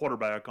a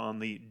quarterback on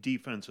the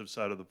defensive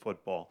side of the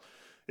football.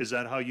 Is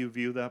that how you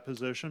view that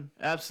position?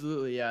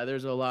 Absolutely, yeah.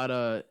 There's a lot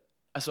of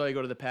 – so I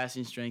go to the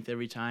passing strength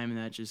every time, and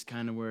that's just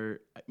kind of where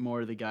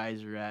more of the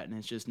guys are at, and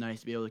it's just nice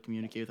to be able to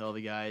communicate with all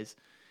the guys.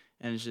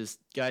 And it's just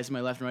guys to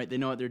my left and right, they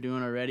know what they're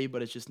doing already,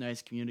 but it's just nice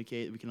to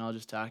communicate. We can all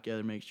just talk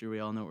together, make sure we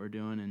all know what we're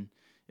doing, and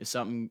if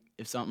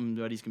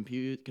somebody's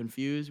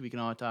confused, we can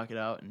all talk it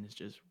out, and it's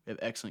just we have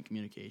excellent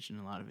communication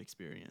and a lot of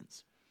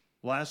experience.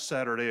 Last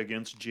Saturday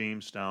against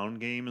Jamestown,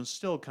 game is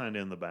still kind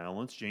of in the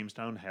balance.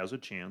 Jamestown has a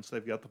chance.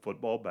 They've got the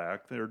football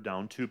back. They're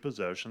down 2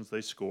 possessions.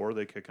 They score.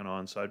 They kick an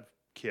onside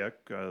kick.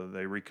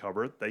 They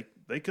recover it.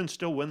 They can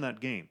still win that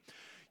game.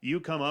 You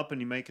come up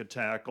and you make a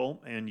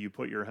tackle and you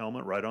put your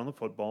helmet right on the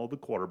football of the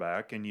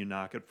quarterback and you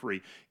knock it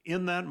free.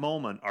 In that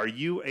moment, are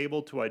you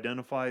able to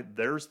identify,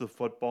 there's the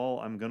football,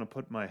 I'm going to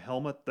put my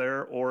helmet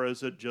there, or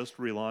is it just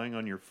relying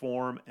on your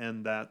form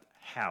and that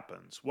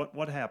happens?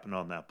 What happened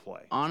on that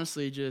play?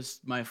 Honestly,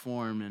 just my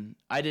form, and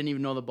I didn't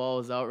even know the ball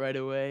was out right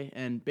away.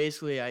 And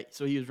basically,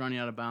 so he was running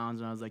out of bounds,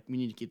 and I was like, we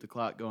need to keep the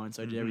clock going.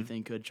 So I did everything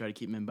I could to try to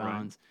keep him in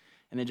bounds. Right.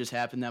 And it just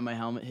happened that my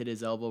helmet hit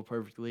his elbow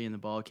perfectly, and the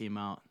ball came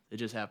out. It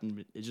just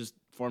happened. It just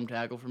formed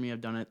tackle for me.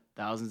 I've done it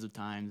thousands of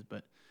times,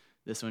 but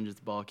this one, just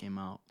the ball came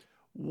out.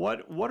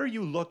 What are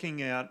you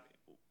looking at?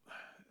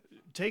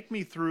 Take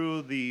me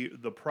through the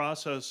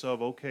process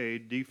of, okay,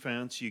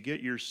 defense, you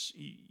get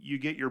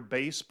your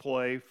base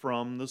play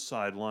from the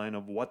sideline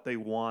of what they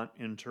want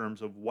in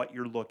terms of what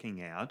you're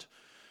looking at.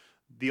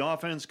 The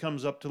offense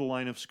comes up to the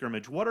line of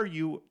scrimmage. What are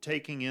you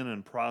taking in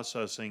and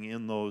processing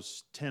in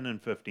those 10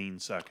 and 15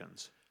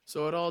 seconds?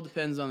 So it all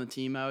depends on the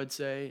team, I would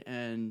say,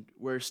 and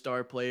where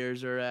star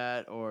players are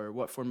at or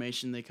what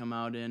formation they come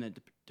out in. It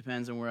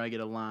depends on where I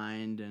get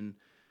aligned and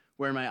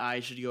where my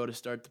eyes should go to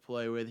start the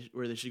play,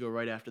 where they should go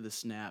right after the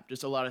snap.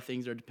 Just a lot of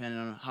things are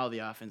dependent on how the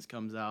offense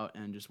comes out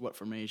and just what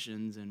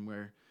formations and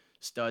where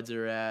studs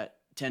are at,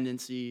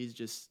 tendencies,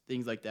 just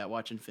things like that.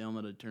 Watching film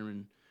will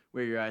determine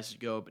where your eyes should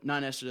go, but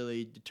not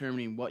necessarily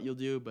determining what you'll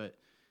do, but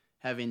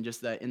having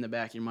just that in the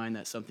back of your mind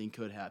that something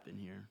could happen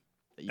here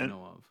that you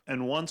know of.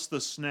 And once the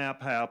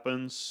snap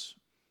happens,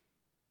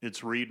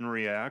 it's read and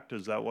react.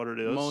 Is that what it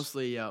is?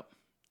 Mostly, yep.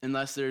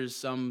 Unless there's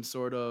some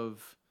sort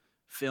of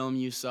film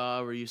you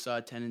saw where you saw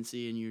a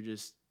tendency and you're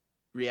just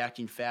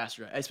reacting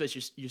faster.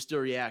 Especially you're still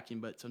reacting,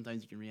 but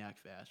sometimes you can react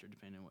faster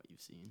depending on what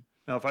you've seen.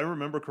 Now, if I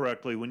remember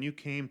correctly, when you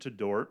came to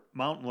Dordt,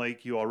 Mountain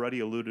Lake, you already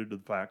alluded to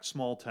the fact,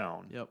 small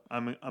town. Yep.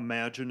 I'm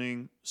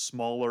imagining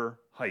smaller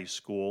high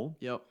school.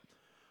 Yep.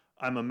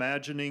 I'm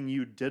imagining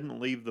you didn't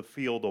leave the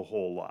field a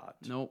whole lot.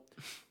 Nope.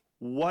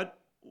 What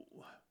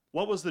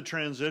was the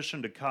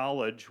transition to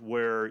college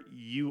where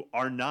you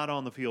are not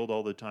on the field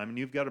all the time and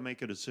you've got to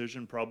make a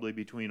decision probably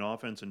between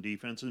offense and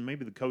defense, and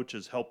maybe the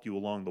coaches helped you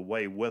along the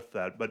way with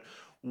that, but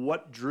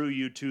what drew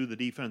you to the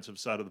defensive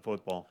side of the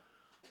football?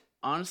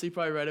 Honestly,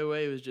 probably right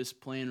away, it was just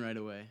playing right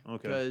away.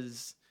 Okay.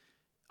 Because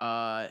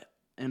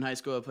in high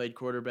school, I played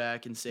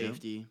quarterback and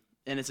safety. Yeah.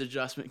 And it's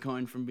adjustment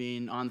going from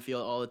being on the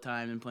field all the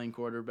time and playing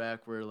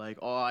quarterback where, like,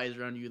 all eyes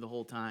are on you the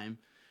whole time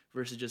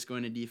versus just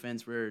going to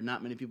defense where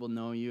not many people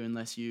know you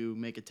unless you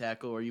make a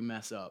tackle or you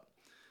mess up.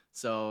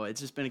 So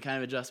it's just been a kind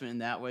of adjustment in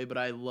that way, but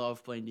I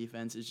love playing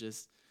defense. It's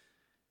just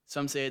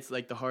some say it's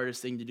like the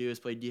hardest thing to do is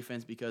play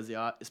defense because,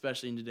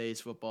 especially in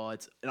today's football,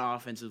 it's an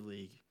offensive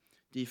league.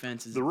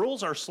 Defense is... The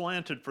rules are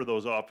slanted for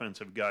those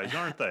offensive guys,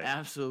 aren't they?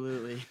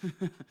 Absolutely.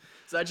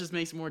 So that just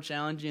makes it more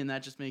challenging, and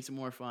that just makes it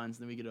more fun. So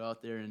then we get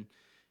out there, and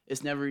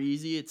it's never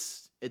easy.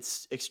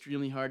 It's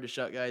extremely hard to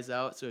shut guys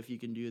out. So if you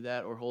can do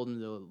that or hold them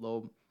to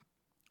low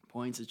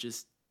points, it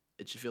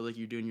should feel like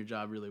you're doing your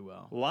job really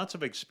well. Lots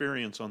of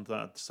experience on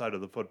that side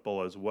of the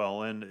football as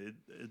well, and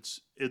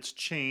it's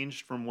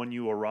changed from when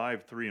you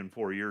arrived 3 and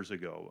 4 years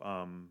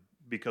ago.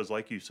 Because,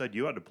 like you said,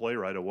 you had to play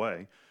right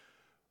away.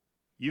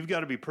 You've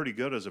got to be pretty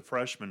good as a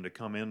freshman to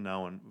come in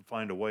now and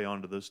find a way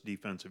onto this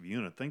defensive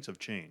unit. Things have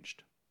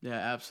changed. Yeah,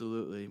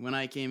 absolutely. When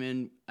I came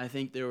in, I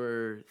think there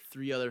were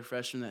 3 other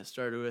freshmen that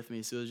started with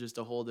me, so it was just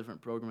a whole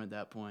different program at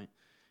that point.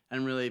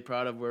 I'm really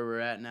proud of where we're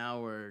at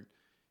now, where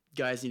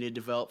guys need to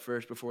develop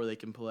first before they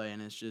can play,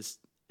 and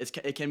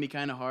it can be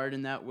kind of hard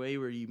in that way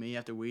where you may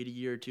have to wait a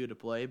year or two to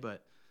play,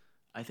 but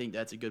I think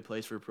that's a good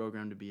place for a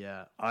program to be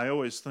at. I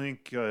always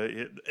think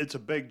it's a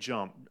big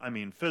jump. I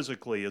mean,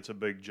 physically, it's a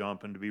big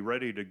jump, and to be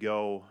ready to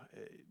go,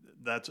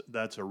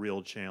 that's a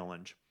real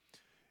challenge.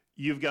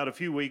 You've got a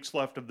few weeks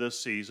left of this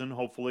season,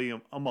 hopefully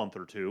a month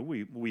or two,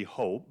 we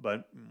hope,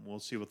 but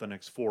we'll see what the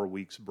next 4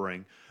 weeks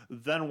bring.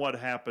 Then what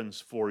happens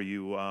for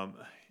you?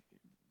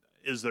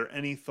 Is there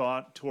any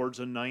thought towards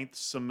a 9th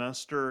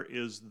semester?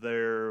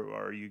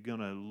 Are you going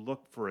to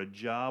look for a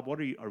job?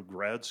 Or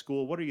grad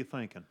school? What are you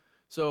thinking?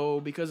 So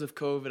because of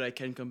COVID, I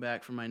can come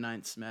back for my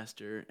 9th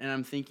semester, and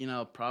I'm thinking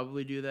I'll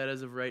probably do that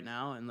as of right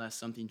now unless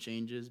something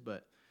changes.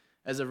 But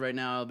as of right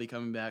now, I'll be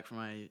coming back for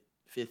my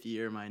 5th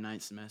year, my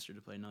 9th semester to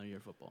play another year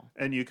of football.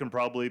 And you can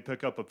probably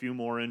pick up a few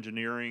more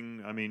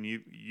engineering. I mean,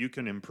 you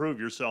can improve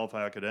yourself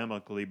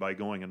academically by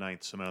going a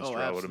 9th semester,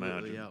 I would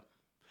imagine. Yep.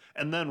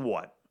 And then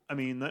what? I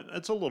mean,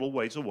 that's a little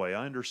ways away.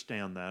 I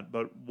understand that,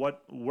 but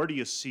where do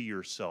you see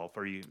yourself?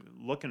 Are you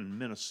looking in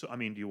Minnesota? I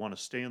mean, do you want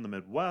to stay in the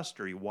Midwest?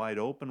 Are you wide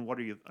open?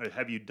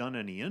 Have you done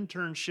any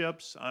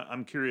internships?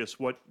 I'm curious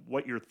what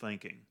you're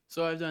thinking.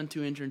 So I've done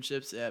 2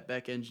 internships at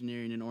Beck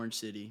Engineering in Orange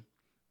City,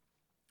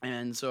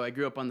 and so I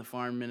grew up on the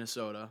farm in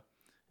Minnesota,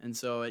 And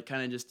so it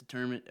kind of just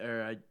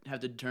I have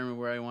to determine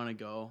where I want to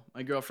go.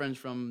 My girlfriend's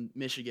from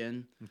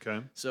Michigan. Okay.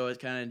 So it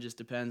kind of just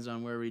depends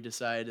on where we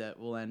decide that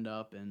we'll end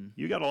up. And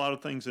You got a lot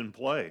of things in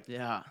play.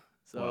 yeah.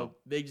 So Well.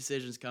 big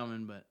decisions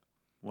coming, but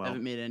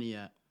haven't made any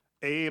yet.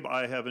 Abe,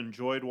 I have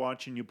enjoyed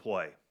watching you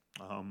play.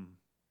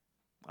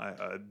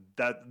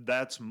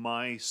 That's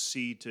my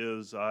seat.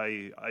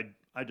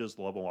 I just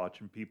love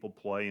watching people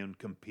play and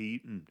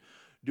compete and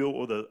do it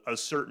with a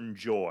certain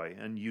joy,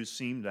 and you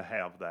seem to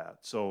have that.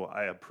 So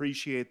I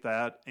appreciate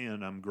that,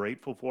 and I'm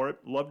grateful for it.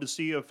 Love to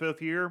see you a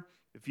fifth year.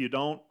 If you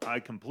don't, I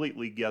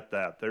completely get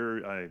that.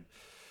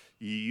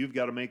 You've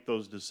got to make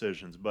those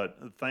decisions. But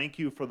thank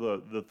you for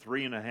the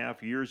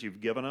 3.5 years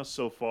you've given us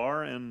so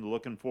far, and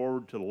looking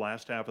forward to the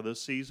last half of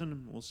this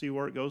season. We'll see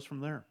where it goes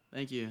from there.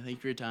 Thank you. Thank you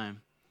for your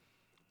time.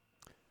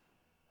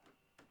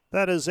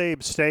 That is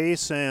Abe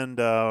Stace, and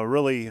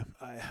really,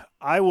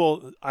 I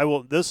will.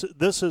 This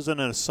is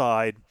an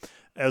aside.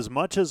 As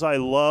much as I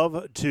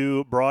love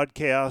to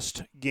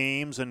broadcast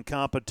games and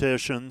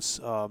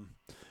competitions,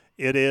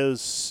 it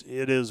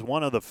is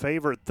one of the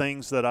favorite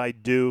things that I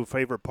do,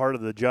 favorite part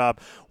of the job.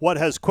 What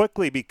has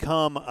quickly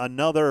become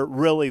another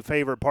really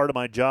favorite part of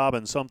my job,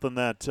 and something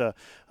that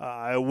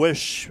I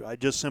wish I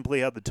just simply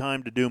had the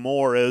time to do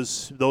more,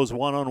 is those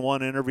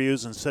one-on-one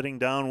interviews and sitting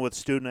down with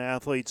student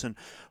athletes and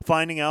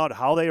finding out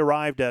how they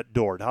arrived at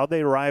Dordt, how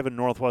they arrive in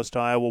Northwest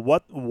Iowa,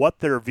 what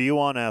their view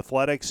on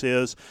athletics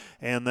is,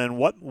 and then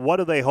what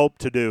do they hope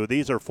to do.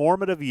 These are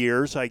formative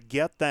years, I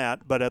get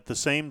that, but at the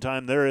same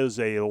time, there is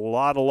a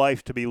lot of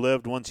life to be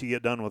lived once you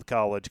get done with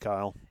college,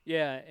 Kyle.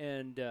 Yeah,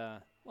 and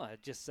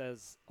it just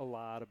says a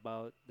lot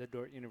about the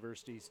Dordt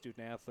University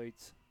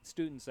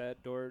students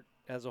at Dordt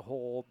as a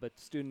whole, but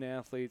student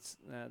athletes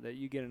that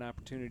you get an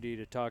opportunity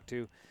to talk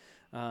to.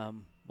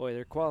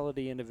 They're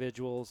quality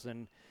individuals,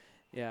 and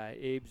yeah,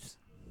 Abe's,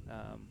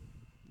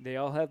 they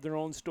all have their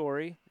own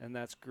story, and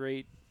that's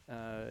great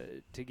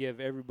to give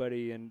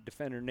everybody in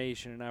Defender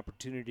Nation an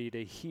opportunity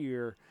to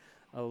hear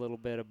a little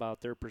bit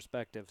about their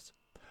perspectives.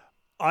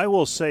 I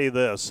will say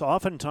this.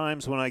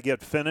 Oftentimes when I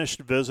get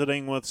finished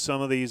visiting with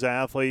some of these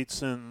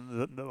athletes,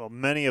 and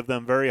many of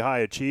them very high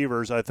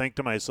achievers, I think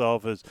to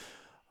myself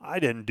I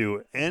didn't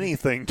do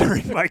anything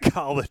during my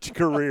college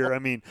career. I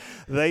mean,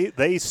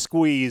 they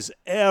squeeze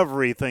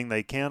everything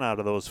they can out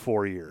of those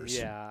 4 years.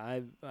 Yeah,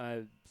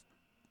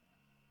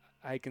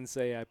 I can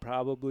say I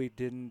probably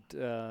didn't,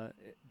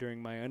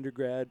 during my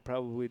undergrad,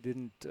 probably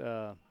didn't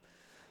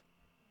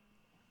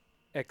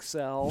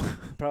excel,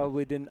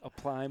 probably didn't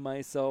apply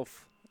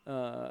myself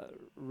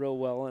real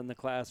well in the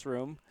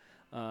classroom.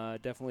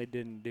 Definitely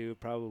didn't do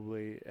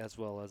probably as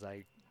well as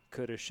I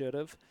could have, should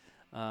have.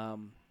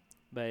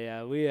 But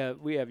yeah,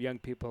 we have young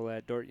people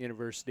at Dordt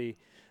University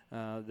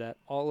that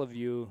all of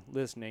you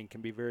listening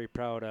can be very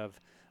proud of.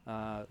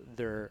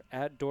 They're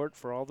at Dordt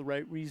for all the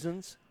right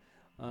reasons,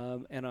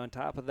 and on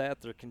top of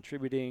that, they're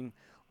contributing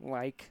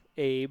like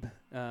Abe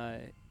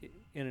in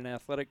an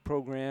athletic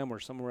program or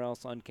somewhere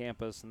else on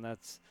campus, and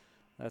that's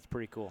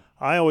pretty cool.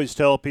 I always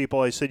tell people,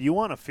 I said, you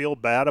want to feel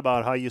bad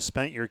about how you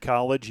spent your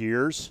college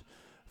years?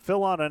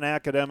 Fill out an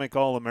academic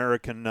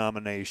All-American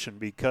nomination,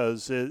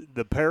 because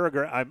the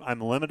paragraph,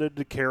 I'm limited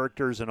to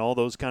characters and all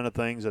those kind of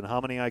things and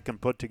how many I can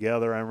put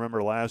together. I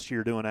remember last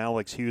year doing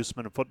Alex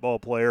Huseman, a football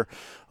player.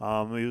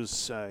 He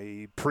was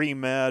a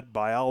pre-med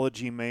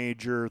biology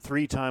major,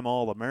 3-time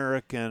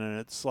All-American, and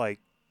it's like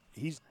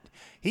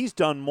he's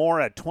done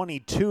more at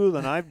 22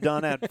 than I've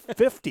done at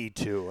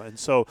 52. And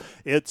so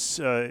it's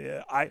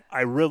I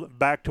really,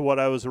 back to what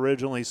I was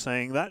originally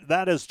saying,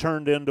 that has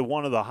turned into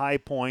one of the high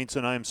points,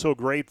 and I'm so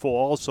grateful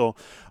also.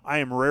 I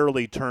am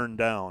rarely turned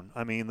down.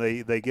 I mean,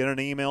 they get an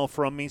email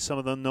from me. Some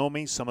of them know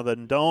me, some of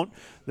them don't.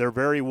 They're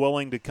very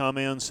willing to come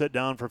in, sit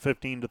down for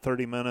 15 to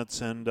 30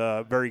 minutes, and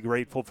very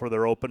grateful for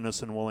their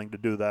openness and willing to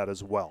do that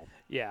as well.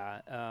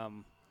 Yeah,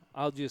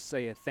 I'll just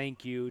say a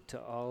thank you to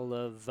all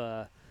of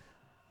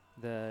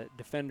the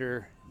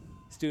Defender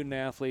student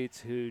athletes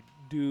who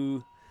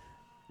do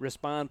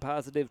respond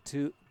positive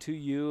to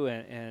you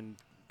and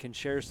can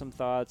share some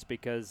thoughts,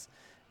 because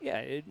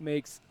it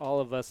makes all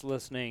of us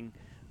listening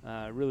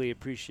really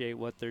appreciate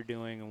what they're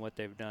doing and what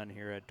they've done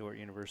here at Dordt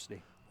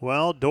University.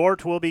 Well,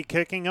 Dordt will be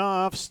kicking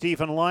off.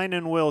 Stephen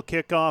Leinen will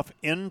kick off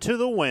into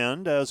the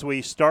wind as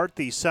we start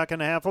the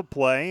second half of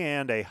play,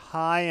 and a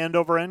high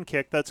end-over-end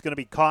kick that's going to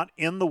be caught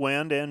in the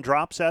wind and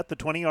drops at the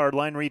 20-yard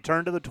line,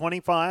 return to the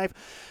 25,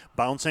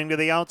 bouncing to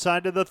the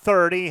outside to the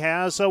 30,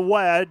 has a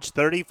wedge,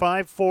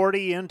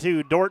 35-40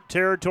 into Dordt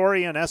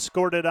territory and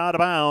escorted out of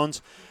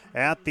bounds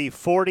at the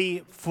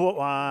 40,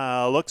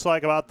 looks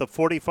like about the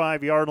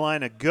 45-yard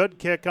line. A good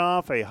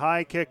kickoff, a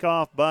high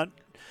kickoff, but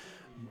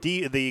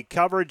the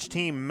coverage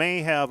team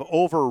may have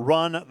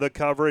overrun the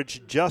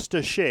coverage just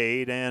a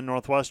shade, and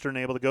Northwestern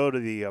able to go to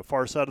the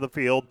far side of the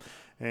field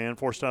and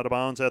forced out of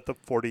bounds at the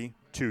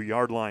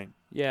 42-yard line.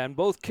 Yeah, and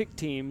both kick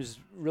teams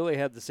really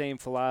had the same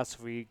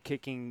philosophy,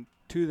 kicking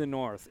to the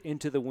north,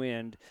 into the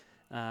wind,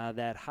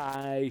 that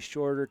high,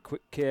 shorter,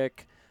 quick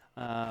kick.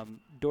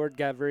 Dordt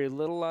got very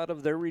little out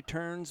of their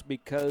returns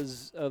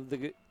because of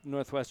the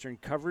Northwestern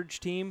coverage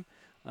team,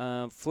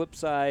 Flip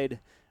side,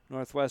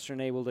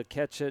 Northwestern able to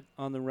catch it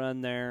on the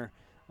run there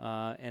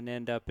and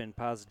end up in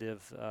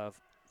positive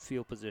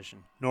field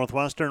position.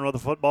 Northwestern with the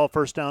football,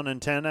 first down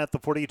and 10 at the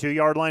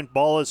 42-yard line.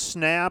 Ball is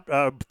snapped,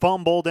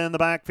 fumbled in the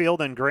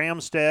backfield, and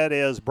Gramstead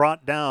is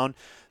brought down.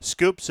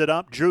 Scoops it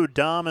up. Drew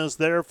Dahm is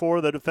there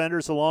for the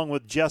defenders along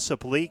with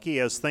Jessup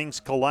Leakey as things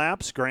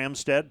collapse.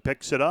 Gramstead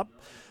picks it up,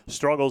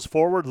 struggles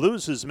forward,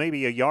 loses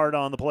maybe a yard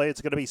on the play.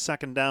 It's going to be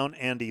second down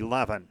and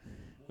 11.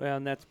 Well,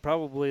 and that's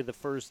probably the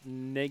first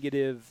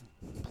negative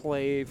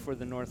play for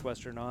the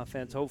Northwestern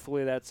offense.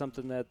 Hopefully that's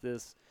something that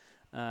this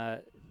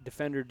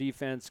defender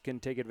defense can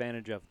take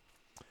advantage of.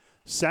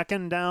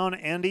 Second down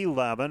and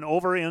 11.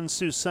 Over in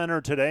Sioux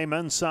Center today,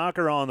 men's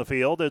soccer on the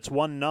field. It's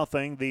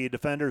 1-0. The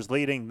defenders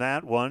leading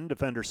that one.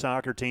 Defender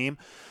soccer team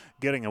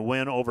getting a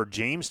win over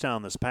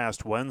Jamestown this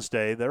past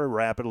Wednesday. They're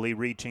rapidly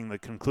reaching the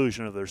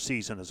conclusion of their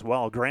season as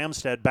well.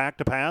 Gramstead back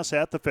to pass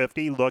at the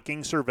 50,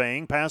 looking,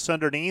 surveying, pass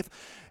underneath,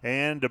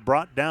 and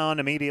brought down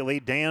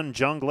immediately. Dan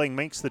Jungling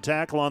makes the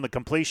tackle on the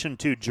completion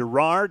to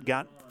Gerard.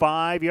 Got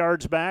 5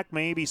 yards back,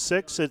 maybe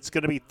 6. It's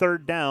going to be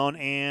third down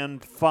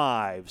and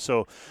 5.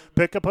 So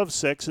pickup of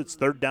 6. It's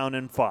third down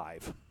and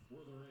 5.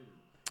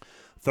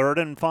 Third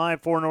and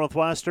 5 for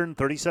Northwestern,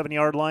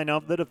 37-yard line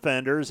of the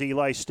defenders.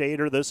 Eli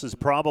Stater, this is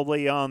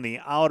probably on the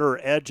outer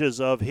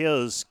edges of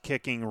his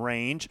kicking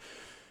range.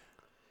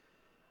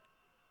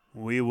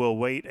 We will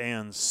wait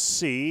and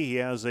see. He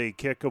has a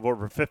kick of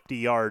over 50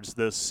 yards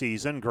this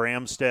season.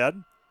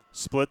 Gramstead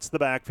splits the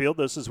backfield.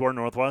 This is where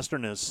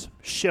Northwestern is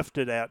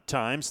shifted at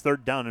times.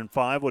 Third down and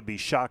 5. Would be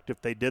shocked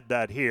if they did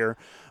that here.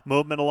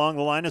 Movement along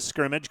the line of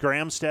scrimmage.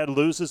 Gramstead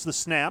loses the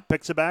snap,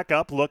 picks it back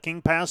up,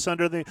 looking, pass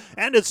under the,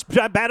 and it's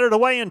battered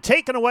away and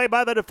taken away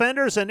by the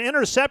defenders. An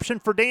interception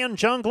for Dan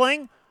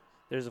Jungling.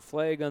 There's a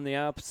flag on the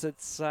opposite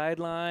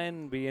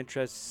sideline. Be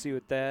interested to see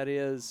what that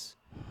is.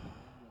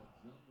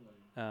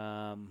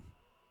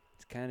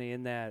 It's kind of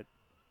in that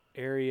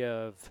area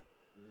of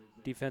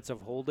defensive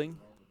holding.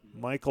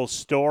 Michael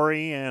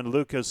Story and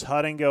Lucas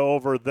Huttinga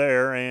over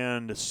there,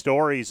 and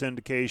Story's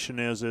indication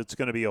is it's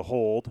going to be a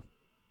hold.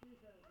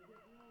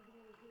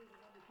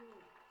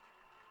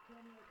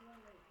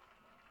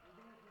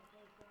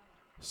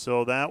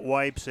 So that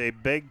wipes a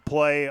big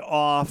play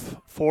off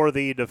for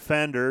the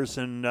defenders,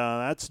 and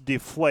that's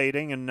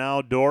deflating, and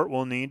now Dordt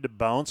will need to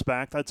bounce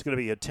back. That's going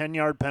to be a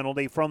 10-yard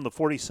penalty from the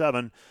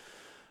 47.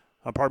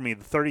 The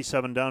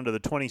 37 down to the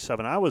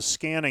 27. I was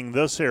scanning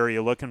this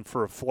area looking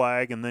for a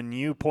flag, and then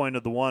you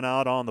pointed the one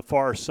out on the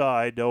far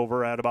side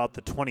over at about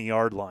the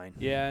 20-yard line.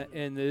 Yeah,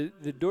 and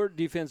the Dordt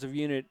defensive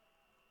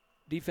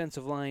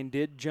line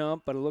did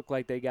jump, but it looked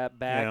like they got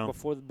back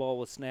before the ball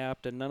was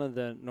snapped, and none of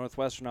the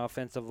Northwestern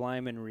offensive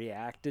linemen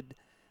reacted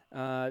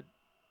to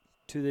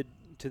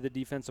the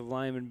defensive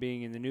lineman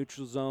being in the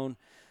neutral zone.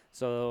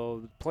 So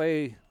the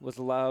play was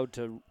allowed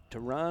to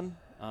run.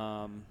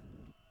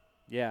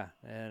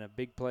 And a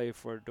big play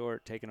for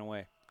Dordt taken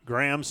away.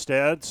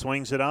 Gramstead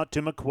swings it out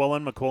to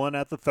McQuillan. McQuillan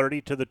at the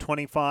 30 to the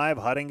 25.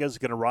 Huttinga's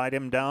going to ride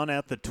him down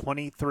at the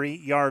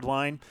 23-yard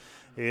line.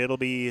 It'll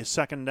be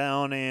second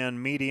down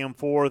and medium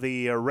for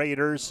the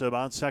Raiders,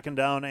 about second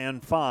down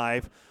and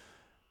 5.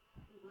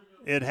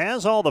 It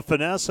has all the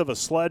finesse of a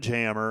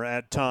sledgehammer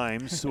at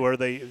times where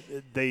they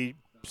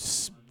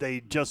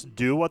just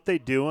do what they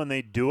do, and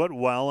they do it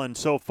well. And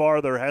so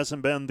far there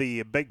hasn't been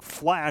the big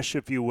flash,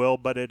 if you will,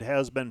 but it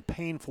has been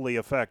painfully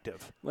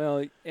effective.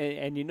 Well,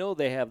 and you know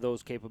they have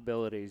those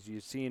capabilities.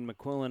 You've seen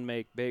McQuillan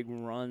make big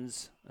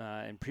runs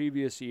in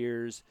previous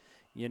years.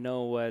 You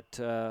know what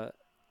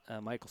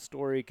Michael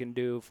Story can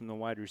do from the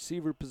wide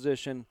receiver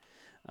position.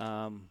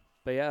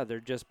 But, yeah, they're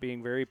just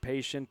being very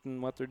patient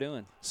in what they're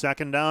doing.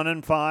 Second down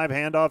and 5,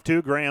 handoff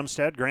to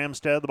Gramstead.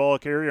 Gramstead, the ball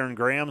carrier, and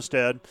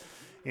Gramstead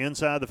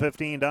inside the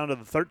 15 down to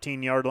the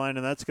 13-yard line,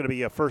 and that's going to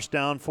be a first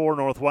down for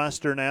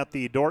Northwestern at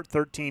the Dordt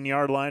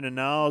 13-yard line. And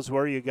now is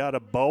where you got to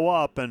bow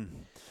up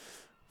and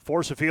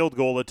force a field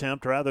goal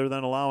attempt rather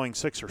than allowing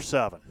 6 or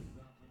 7.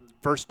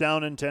 First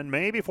down and 10,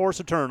 maybe force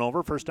a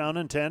turnover. First down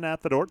and 10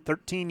 at the Dordt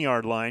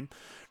 13-yard line.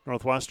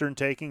 Northwestern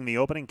taking the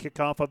opening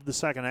kickoff of the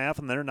second half,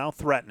 and they're now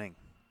threatening.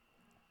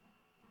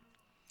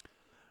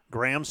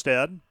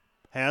 Gramstead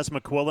has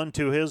McQuillan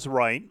to his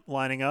right.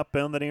 Lining up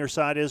on the near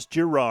side is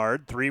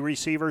Gerard. 3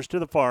 receivers to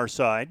the far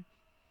side.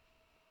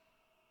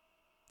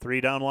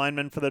 3 down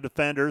linemen for the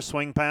defenders.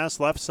 Swing pass,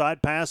 left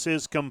side pass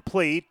is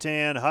complete,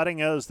 and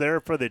Huttinga is there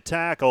for the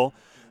tackle.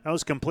 That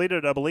was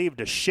completed, I believe,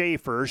 to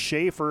Schaefer.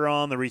 Schaefer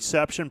on the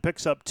reception,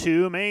 picks up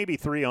 2, maybe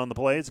 3 on the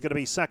play. It's going to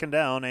be second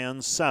down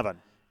and 7.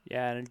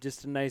 Yeah, and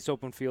just a nice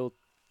open field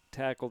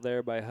tackle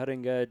there by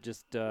Huttinga.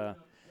 Just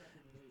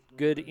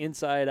good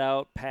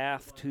inside-out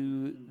path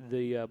to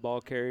the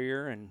ball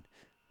carrier, and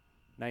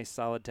nice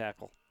solid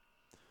tackle.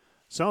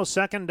 So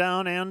second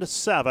down and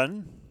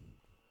 7.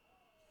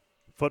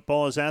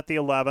 Football is at the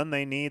 11.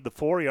 They need the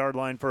 4-yard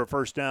line for a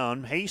first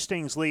down.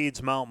 Hastings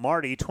leads Mount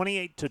Marty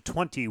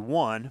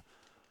 28-21.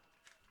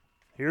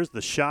 Here's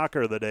the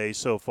shocker of the day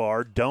so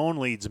far. Doane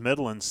leads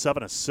Midland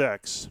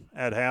 7-6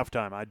 at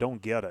halftime. I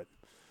don't get it.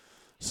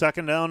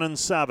 Second down and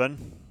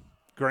 7.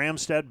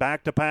 Grahamstead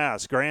back to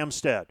pass.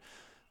 Grahamstead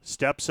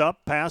steps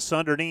up, pass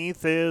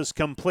underneath is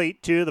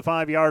complete to the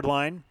 5-yard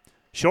line.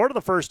 Short of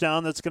the first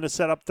down, that's going to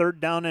set up third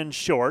down and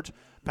short.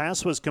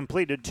 Pass was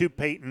completed to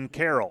Peyton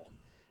Carroll.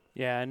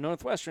 Yeah, and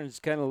Northwestern's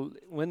kind of,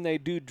 when they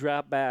do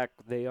drop back,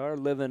 they are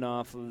living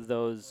off of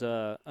those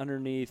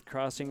underneath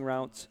crossing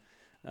routes,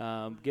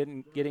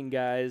 getting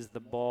guys the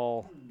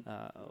ball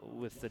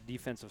with the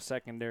defensive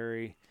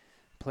secondary,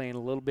 playing a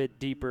little bit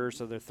deeper,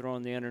 so they're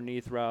throwing the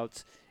underneath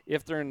routes.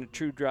 If they're in a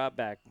true drop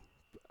back,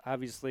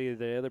 obviously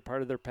the other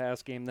part of their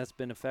pass game that's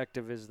been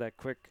effective is that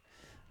quick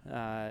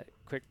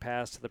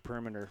pass to the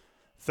perimeter.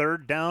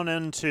 Third down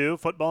and 2.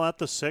 Football at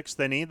the 6.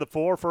 They need the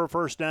 4 for a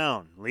first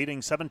down.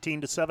 Leading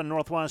 17-7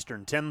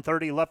 Northwestern.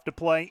 10:30 left to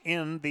play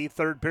in the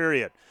third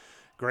period.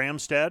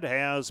 Grahamstead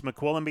has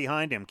McQuillan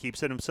behind him.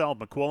 Keeps it himself.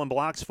 McQuillan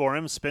blocks for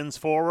him. Spins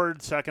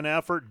forward. Second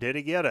effort. Did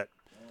he get it?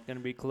 Going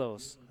to be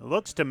close. It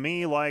looks to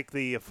me like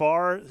the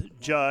far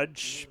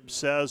judge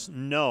says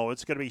no.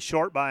 It's going to be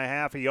short by a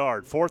half a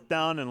yard. Fourth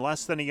down and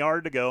less than a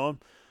yard to go.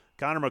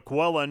 Connor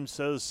McQuillan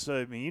says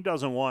he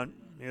doesn't want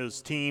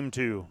his team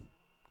to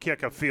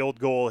kick a field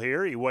goal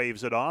here. He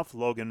waves it off.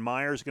 Logan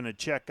Myers going to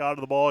check out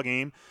of the ball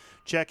game.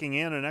 Checking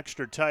in an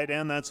extra tight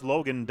end. That's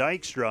Logan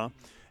Dykstra.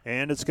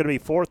 And it's going to be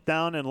fourth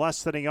down and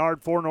less than a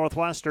yard for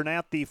Northwestern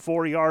at the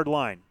 4-yard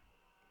line.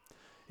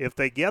 If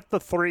they get the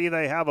 3,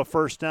 they have a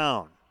first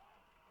down.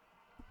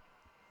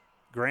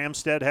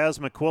 Grahamstead has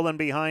McQuillan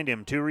behind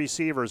him. 2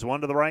 receivers,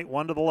 one to the right,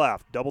 one to the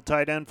left. Double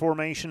tight end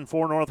formation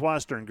for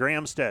Northwestern.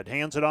 Grahamstead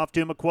hands it off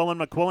to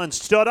McQuillan. McQuillan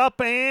stood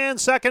up, and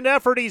second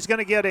effort, he's going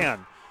to get in.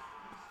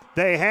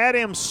 They had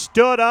him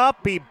stood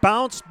up. He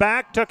bounced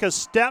back, took a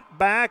step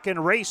back,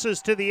 and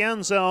races to the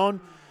end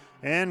zone.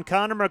 And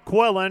Connor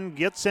McQuillan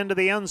gets into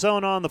the end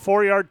zone on the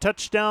 4-yard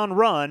touchdown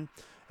run.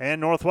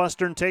 And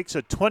Northwestern takes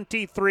a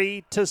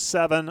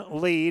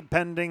 23-7 lead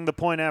pending the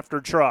point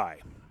after try.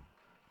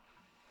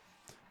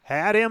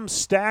 Had him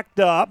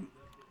stacked up,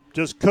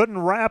 just couldn't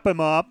wrap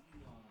him up.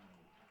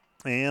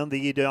 And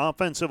the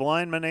offensive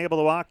lineman able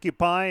to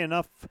occupy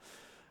enough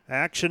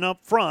action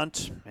up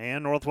front,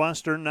 and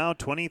Northwestern now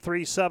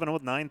 23-7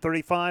 with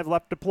 9:35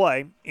 left to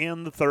play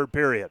in the third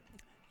period.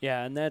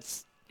 Yeah, and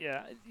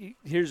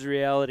here's the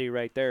reality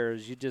right there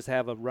is you just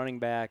have a running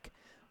back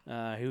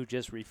who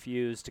just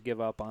refused to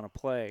give up on a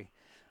play.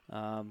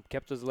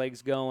 Kept his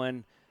legs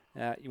going.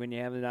 When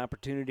you have an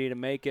opportunity to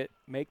make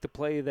the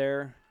play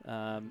there.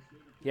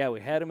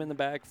 We had him in the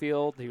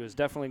backfield. He was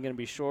definitely going to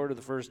be short of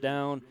the first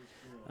down,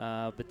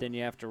 but then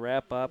you have to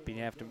wrap up and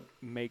you have to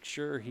make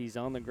sure he's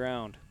on the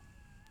ground.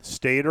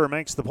 Stater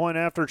makes the point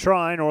after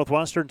try.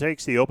 Northwestern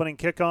takes the opening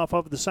kickoff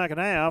of the second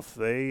half.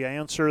 They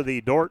answer the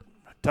Dordt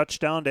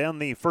touchdown to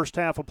end the first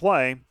half of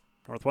play.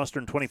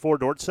 Northwestern 24,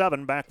 Dordt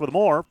 7. Back with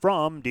more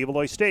from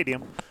DeValois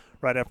Stadium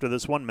right after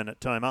this 1-minute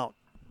timeout.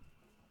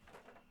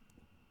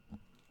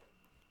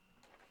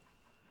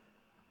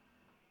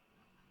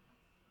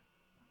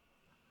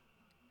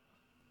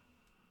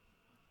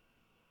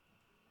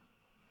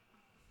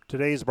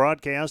 Today's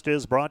broadcast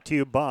is brought to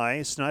you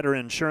by Snyder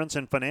Insurance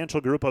and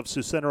Financial Group of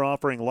Sioux Center,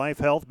 offering life,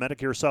 health,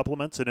 Medicare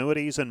supplements,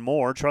 annuities, and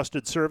more.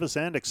 Trusted service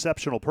and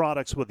exceptional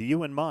products with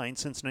you in mind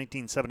since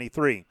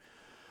 1973.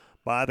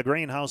 By the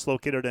Grain House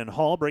located in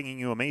Hall, bringing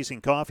you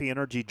amazing coffee,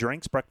 energy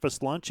drinks,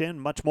 breakfast, lunch, and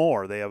much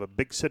more. They have a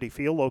big city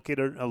feel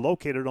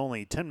located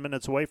only 10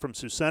 minutes away from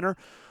Sioux Center,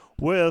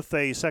 with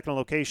a second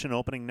location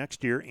opening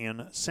next year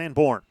in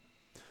Sanborn.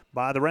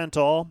 By the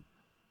Rental.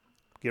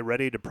 Get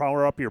ready to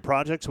power up your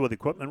projects with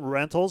equipment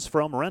rentals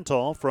from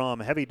Rental.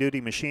 From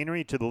heavy-duty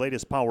machinery to the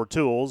latest power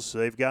tools,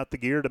 they've got the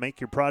gear to make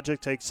your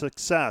project a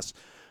success.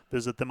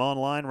 Visit them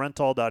online,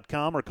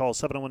 rental.com, or call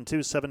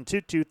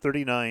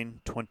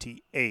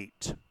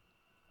 712-722-3928.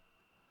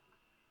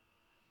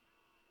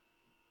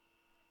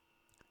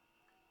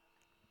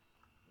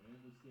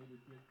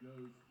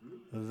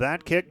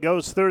 That kick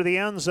goes through the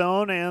end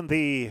zone, and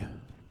the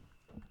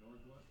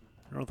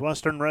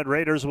Northwestern Red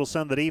Raiders will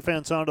send the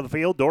defense onto the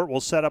field. Dordt will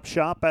set up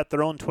shop at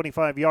their own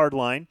 25-yard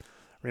line.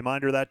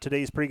 Reminder that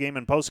today's pregame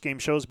and postgame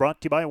shows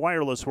brought to you by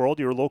Wireless World,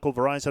 your local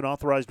Verizon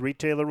authorized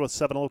retailer with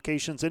 7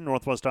 locations in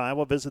Northwest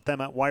Iowa. Visit them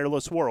at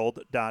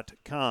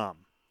wirelessworld.com.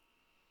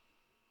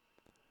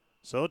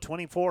 So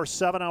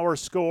 24-7 our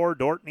score.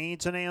 Dordt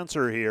needs an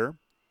answer here.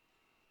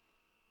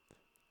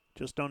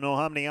 Just don't know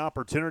how many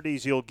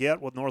opportunities you'll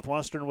get with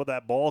Northwestern with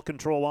that ball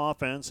control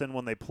offense. And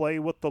when they play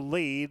with the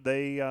lead,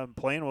 they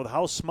playing with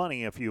house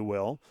money, if you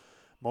will.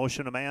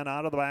 Motion a man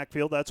out of the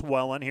backfield. That's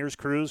Wellen. Here's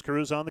Cruz.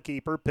 Cruz on the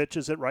keeper.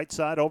 Pitches it right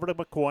side over to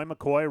McCoy.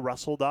 McCoy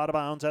wrestled out of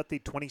bounds at the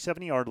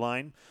 27-yard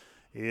line.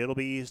 It'll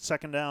be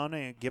second down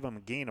and give him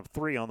a gain of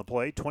 3 on the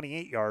play.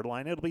 28-yard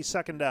line. It'll be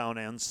second down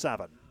and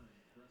 7.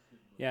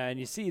 Yeah, and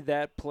you see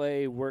that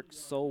play work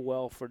so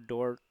well for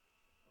Dordt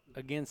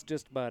against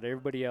just about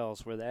everybody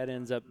else, where that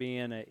ends up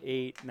being an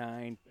 8,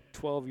 9,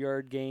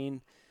 12-yard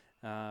gain.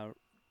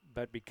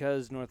 But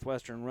because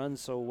Northwestern runs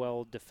so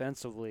well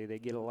defensively, they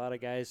get a lot of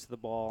guys to the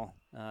ball.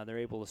 They're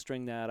able to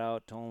string that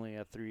out to only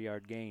a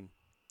 3-yard gain.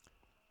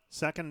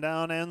 Second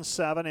down and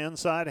 7,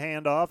 inside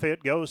handoff.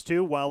 It goes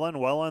to Welland.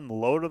 Welland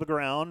low to the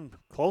ground,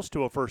 close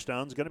to a first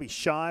down. It's going to be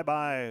shy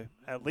by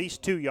at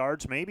least 2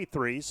 yards, maybe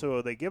 3.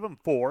 So they give him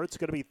 4. It's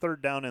going to be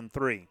third down and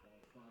 3.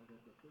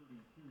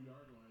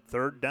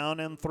 Third down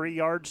and 3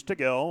 yards to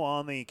go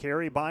on the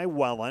carry by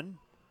Welland.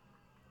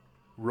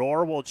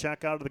 Rohr will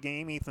check out of the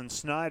game. Ethan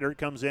Snyder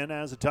comes in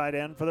as a tight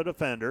end for the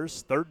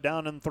defenders. Third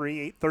down and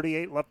 3,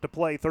 8:38 left to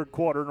play. Third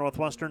quarter,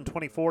 Northwestern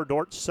 24,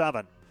 Dordt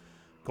 7.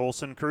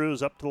 Colson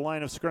Cruz up to the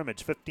line of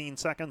scrimmage. 15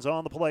 seconds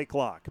on the play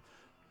clock.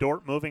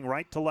 Dordt moving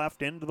right to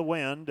left into the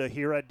wind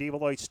here at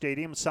Develoy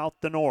Stadium, south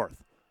to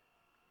north.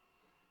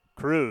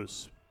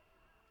 Cruz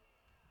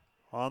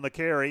on the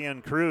carry,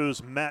 and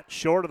Cruz met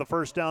short of the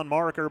first down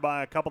marker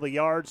by a couple of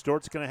yards.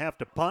 Dort's going to have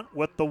to punt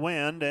with the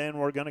wind, and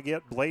we're going to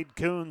get Blade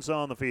Coons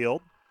on the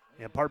field.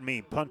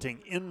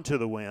 Punting into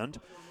the wind.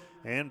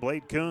 And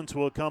Blade Coons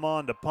will come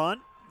on to punt,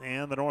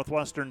 and the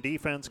Northwestern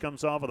defense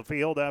comes off of the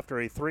field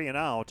after a 3 and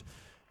out.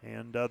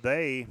 And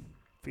they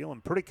feeling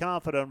pretty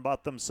confident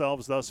about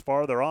themselves thus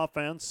far. Their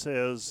offense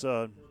is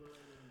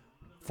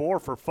 4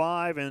 for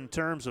 5 in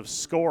terms of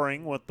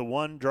scoring, with the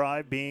one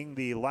drive being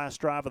the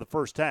last drive of the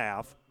first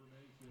half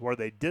where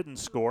they didn't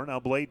score. Now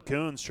Blade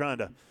Coons trying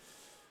to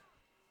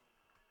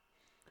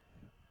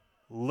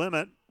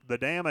limit the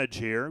damage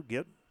here,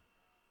 get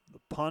the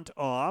punt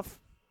off.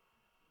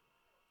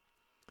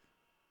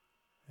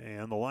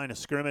 And the line of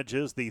scrimmage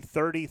is the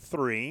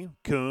 33.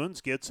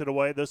 Coons gets it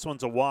away. This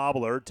one's a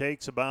wobbler.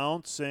 Takes a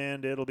bounce,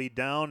 and it'll be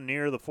down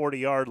near the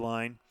 40-yard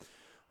line.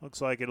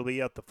 Looks like it'll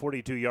be at the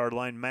 42-yard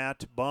line.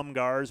 Matt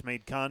Bumgars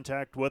made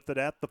contact with it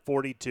at the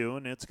 42,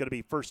 and it's going to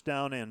be first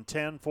down and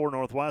 10 for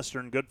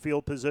Northwestern. Good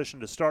field position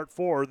to start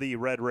for the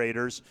Red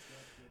Raiders.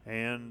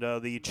 And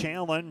the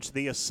challenge,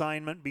 the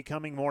assignment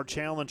becoming more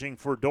challenging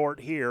for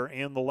Dordt here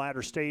in the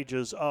latter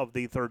stages of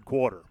the third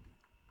quarter.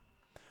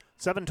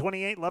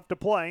 7:28 left to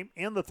play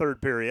in the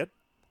third period.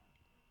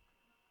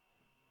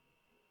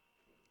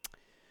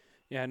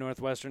 Yeah,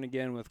 Northwestern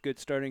again with good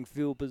starting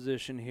field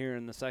position here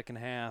in the second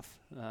half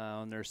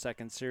on their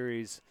second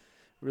series,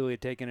 really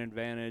taking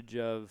advantage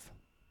of,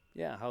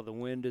 how the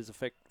wind is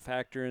a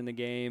factor in the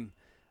game.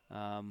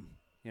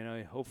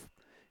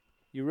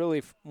 You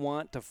really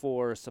want to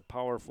force a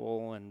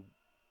powerful and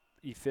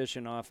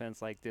efficient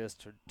offense like this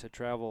to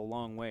travel a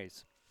long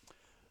ways.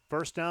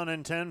 First down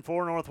and 10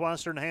 for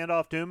Northwestern.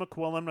 Handoff to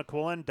McQuillan.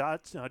 McQuillan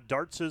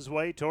darts his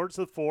way towards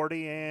the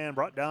 40 and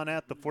brought down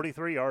at the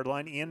 43-yard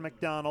line. Ian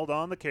McDonald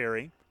on the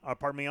carry.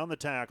 On the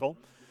tackle.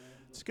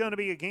 It's going to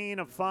be a gain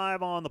of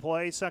 5 on the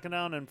play. Second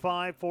down and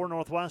 5 for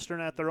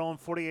Northwestern at their own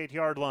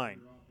 48-yard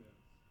line.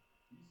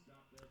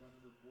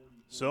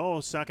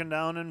 So second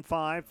down and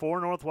 5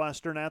 for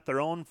Northwestern at their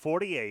own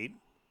 48.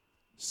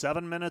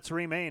 7 minutes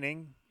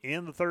remaining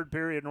in the third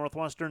period.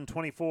 Northwestern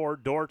 24,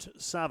 Dordt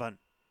 7.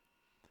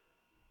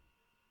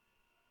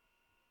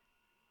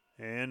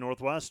 And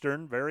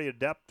Northwestern very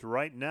adept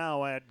right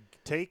now at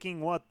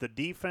taking what the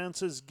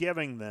defense is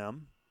giving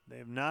them.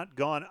 They've not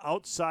gone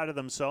outside of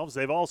themselves.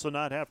 They've also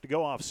not have to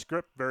go off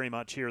script very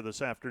much here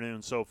this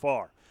afternoon so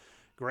far.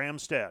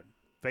 Gramstead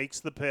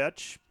fakes the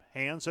pitch,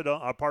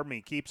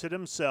 keeps it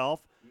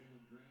himself.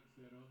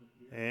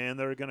 And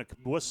they're going to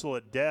whistle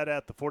it dead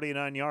at the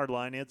 49-yard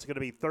line. It's going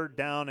to be third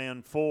down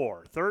and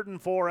 4. Third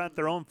and 4 at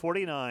their own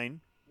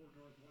 49.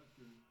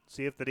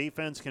 See if the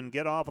defense can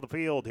get off of the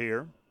field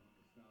here.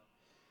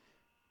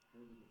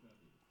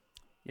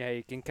 Yeah,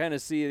 you can kind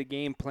of see the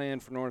game plan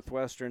for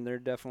Northwestern. They're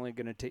definitely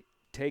going to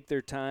take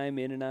their time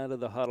in and out of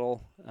the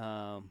huddle.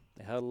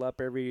 They huddle up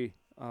every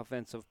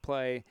offensive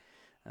play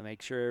and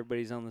make sure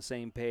everybody's on the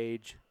same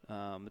page.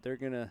 But they're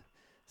going to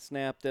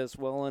snap this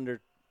well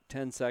under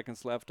 10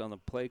 seconds left on the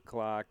play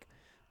clock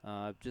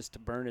just to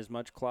burn as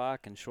much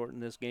clock and shorten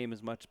this game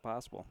as much as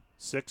possible.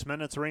 6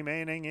 minutes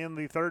remaining in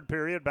the third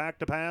period. Back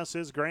to pass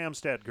is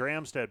Gramstead.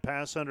 Gramstead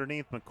pass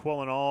underneath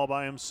McQuillan all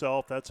by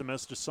himself. That's a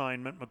missed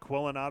assignment.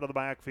 McQuillan out of the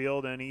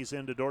backfield, and he's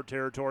into Dordt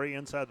territory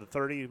inside the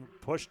 30,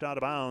 pushed out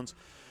of bounds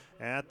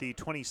at the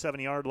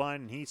 27-yard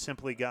line, and he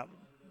simply got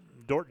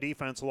Dordt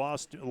defense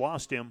lost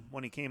him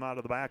when he came out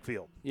of the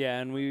backfield. Yeah,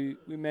 and we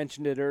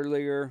mentioned it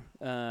earlier.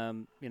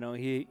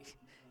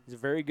 He's a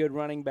very good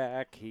running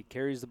back. He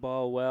carries the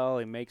ball well.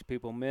 He makes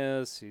people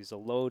miss. He's a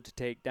load to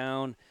take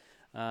down.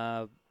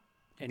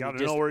 And got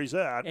to know where he's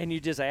at. And you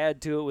just add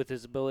to it with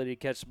his ability to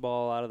catch the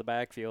ball out of the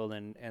backfield,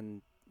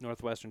 and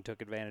Northwestern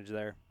took advantage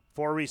there.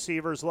 4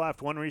 receivers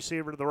left. 1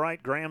 receiver to the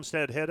right.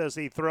 Gramstead hit as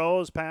he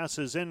throws. Pass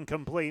is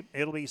incomplete.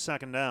 It'll be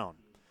second down.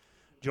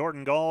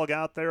 Jordan Gall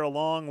got there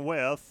along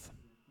with,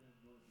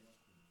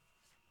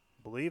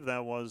 I believe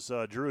that was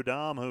Drew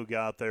Dom who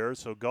got there.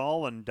 So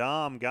Gall and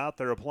Dom got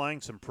there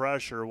applying some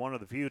pressure. One of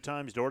the few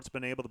times Dort's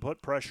been able to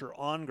put pressure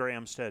on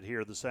Gramstead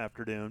here this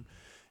afternoon.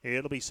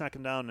 It'll be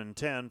second down and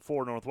 10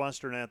 for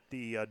Northwestern at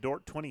the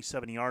Dordt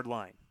 27-yard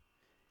line.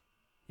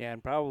 Yeah,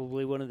 and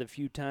probably one of the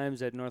few times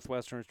that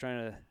Northwestern was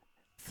trying to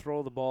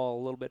throw the ball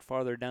a little bit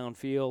farther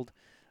downfield.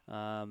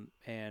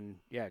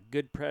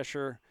 Good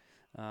pressure.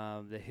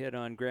 The hit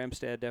on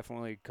Gramstead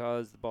definitely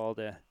caused the ball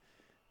to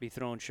be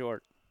thrown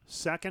short.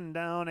 Second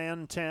down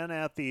and 10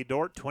 at the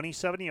Dordt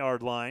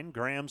 27-yard line.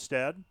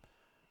 Gramstead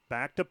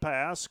back to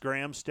pass.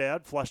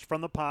 Gramstead flushed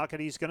from the pocket.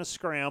 He's going to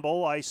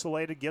scramble.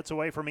 Isolated, gets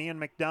away from Ian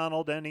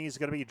McDonald, and he's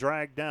going to be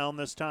dragged down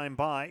this time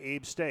by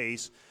Abe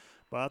Stace.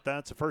 But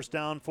that's a first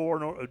down for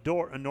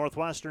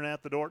Northwestern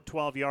at the Dordt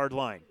 12-yard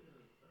line.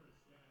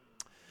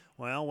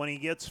 Well, when he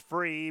gets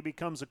free, he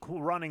becomes a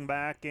cool running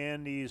back,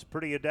 and he's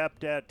pretty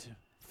adept at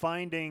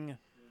finding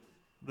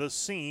the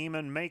seam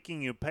and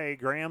making you pay.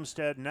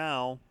 Gramstead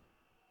now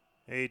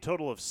a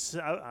total of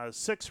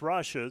 6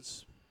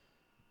 rushes.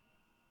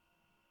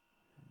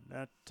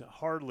 That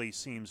hardly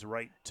seems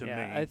right to me.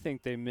 I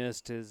think they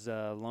missed his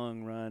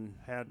long run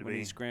when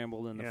he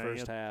scrambled in the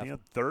first half. He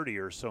had 30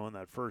 or so in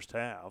that first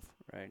half.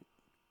 Right.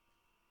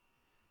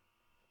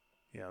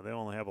 Yeah, they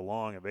only have a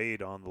long of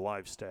 8 on the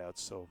live stats,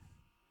 so.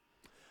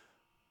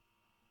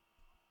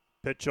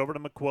 Pitch over to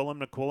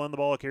McQuillan. McQuillan, the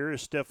ball carrier,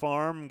 stiff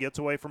arm, gets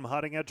away from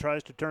Huttinga,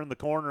 tries to turn the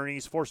corner, and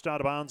he's forced out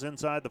of bounds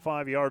inside the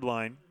 5-yard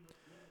line.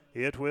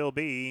 It will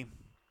be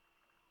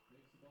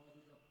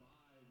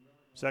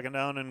second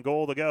down and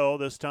goal to go,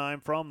 this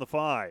time from the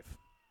 5.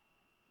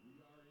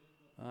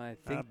 I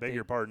think beg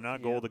your pardon,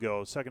 not goal to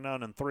go. Second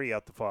down and 3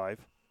 at the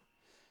 5.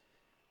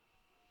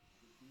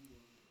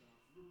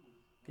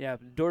 Yeah,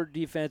 Dordt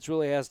defense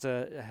really has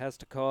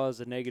to cause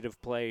a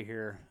negative play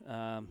here.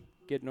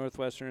 Get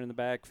Northwestern in the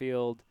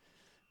backfield,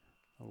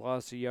 a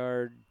loss of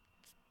yard,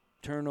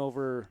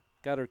 turnover,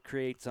 got to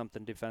create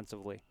something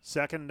defensively.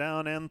 Second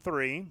down and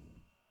 3.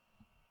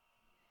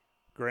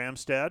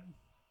 Gramstead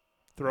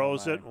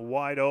throws it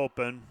wide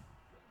open.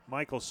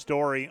 Michael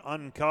Story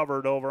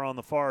uncovered over on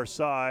the far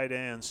side,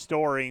 and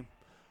Story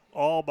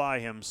all by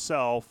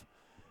himself,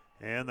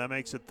 and that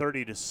makes it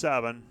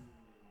 30-7.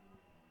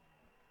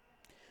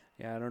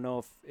 Yeah, I don't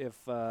know if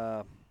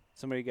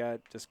somebody got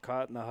just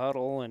caught in the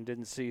huddle and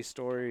didn't see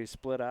Story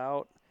split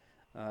out,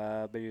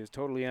 but he was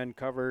totally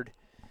uncovered.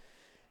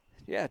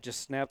 Yeah,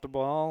 just snapped the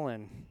ball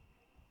and,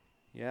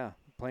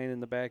 playing in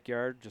the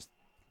backyard. Just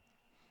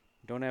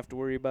don't have to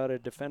worry about a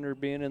defender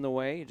being in the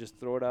way. You just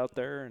throw it out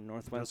there, and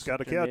Northwestern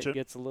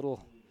gets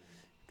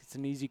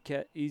an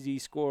easy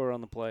score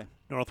on the play.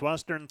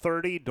 Northwestern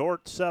 30,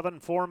 Dordt 7,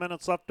 4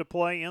 minutes left to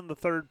play in the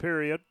third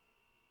period.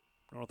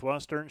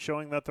 Northwestern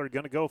showing that they're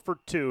going to go for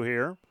 2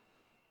 here.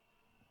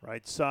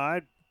 Right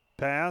side,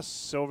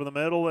 pass over the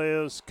middle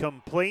is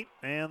complete,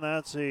 and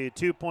that's a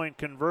 2-point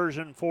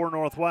conversion for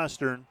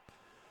Northwestern.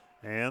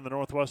 And the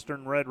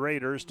Northwestern Red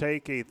Raiders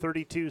take a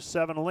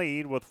 32-7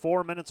 lead with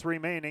 4 minutes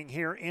remaining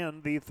here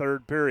in the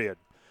third period.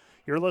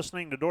 You're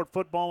listening to Dordt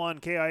Football on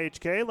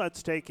KIHK.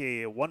 Let's take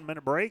a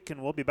 1-minute break,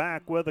 and we'll be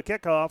back with a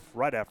kickoff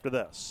right after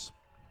this.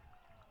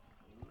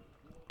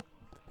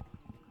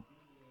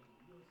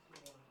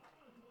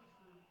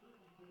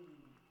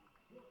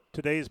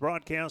 Today's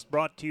broadcast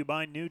brought to you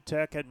by New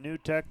Tech. At New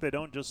Tech, they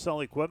don't just sell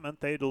equipment,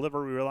 they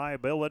deliver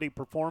reliability,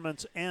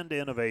 performance, and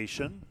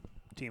innovation.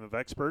 Team of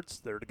experts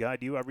there to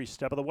guide you every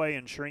step of the way,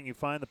 ensuring you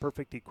find the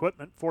perfect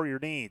equipment for your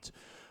needs.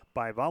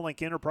 By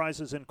Volink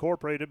Enterprises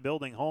Incorporated,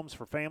 building homes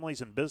for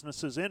families and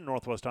businesses in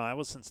Northwest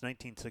Iowa since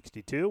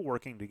 1962,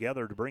 working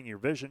together to bring your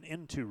vision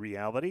into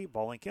reality.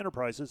 Volink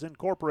Enterprises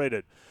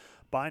Incorporated.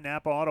 By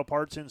Napa Auto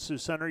Parts in Sioux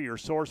Center, your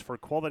source for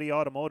quality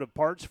automotive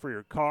parts for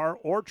your car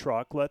or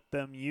truck. Let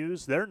them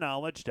use their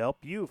knowledge to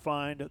help you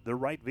find the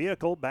right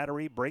vehicle,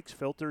 battery, brakes,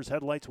 filters,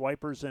 headlights,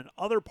 wipers, and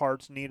other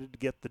parts needed to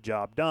get the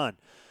job done.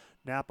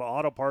 Napa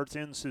Auto Parts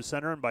in Sioux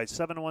Center, and by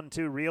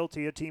 712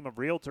 Realty, a team of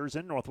realtors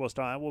in Northwest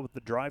Iowa with the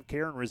drive,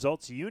 care, and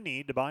results you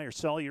need to buy or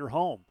sell your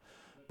home.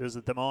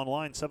 Visit them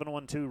online,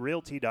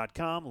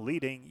 712realty.com,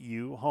 leading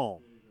you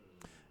home.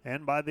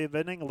 And by the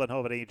Van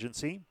Engelenhoven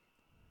Agency,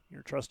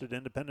 your trusted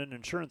independent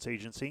insurance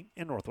agency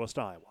in Northwest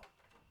Iowa.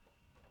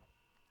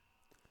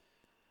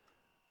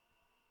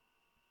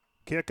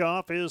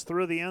 Kickoff is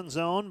through the end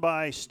zone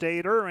by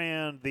Stater,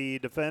 and the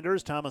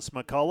defenders, Thomas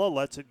McCullough,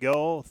 lets it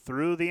go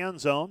through the end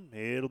zone.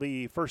 It'll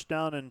be first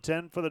down and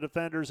 10 for the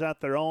defenders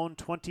at their own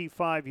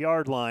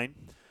 25-yard line.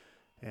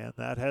 And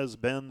that has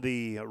been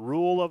the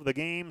rule of the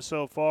game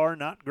so far.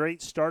 Not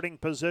great starting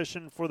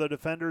position for the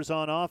defenders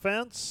on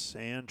offense,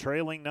 and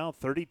trailing now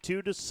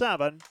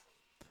 32-7.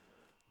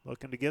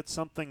 Looking to get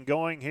something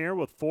going here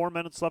with 4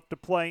 minutes left to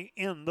play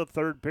in the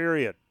third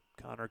period.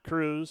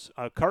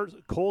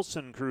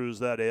 Colson Cruz,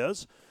 that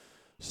is.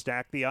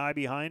 Stack the eye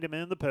behind him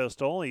in the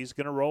pistol. He's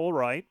going to roll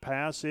right.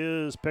 Pass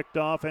is picked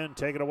off and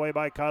taken away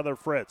by Kyler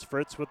Fritz.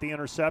 Fritz with the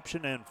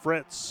interception, and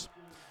Fritz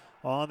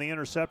on the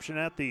interception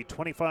at the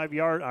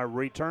 25-yard,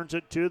 returns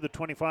it to the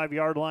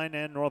 25-yard line,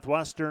 and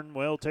Northwestern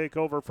will take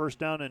over first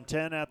down and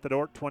 10 at the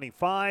Dordt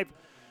 25.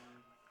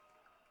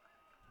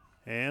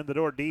 And the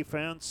Dordt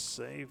defense,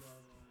 they've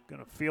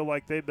going to feel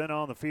like they've been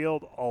on the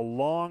field a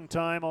long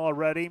time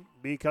already,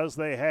 because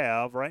they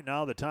have. Right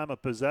now, the time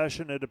of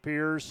possession, it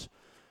appears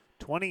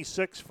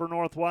 26 for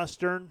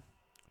Northwestern,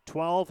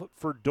 12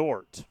 for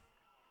Dordt.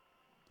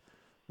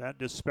 That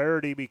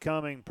disparity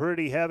becoming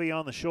pretty heavy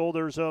on the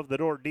shoulders of the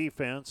Dordt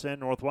defense,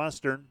 and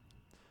Northwestern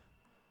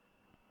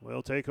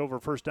will take over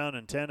first down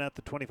and 10 at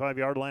the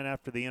 25-yard line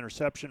after the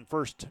interception.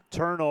 First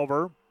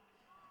turnover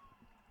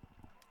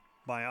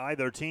by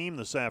either team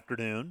this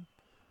afternoon,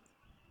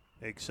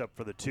 except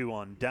for the 2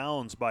 on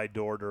downs by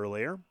Dordt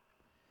earlier.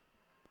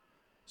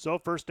 So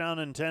first down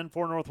and 10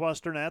 for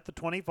Northwestern at the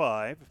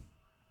 25.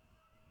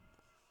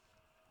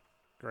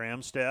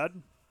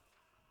 Gramstead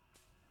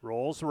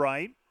rolls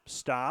right,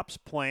 stops,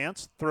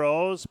 plants,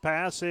 throws,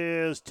 pass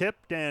is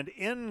tipped and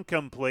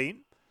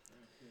incomplete.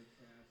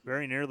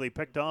 Very nearly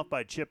picked off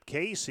by Chip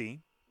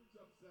Casey.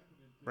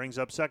 Brings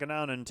up second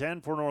down and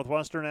 10 for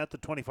Northwestern at the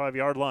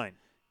 25-yard line.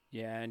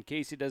 Yeah, and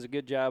Casey does a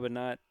good job of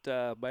not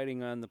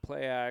biting on the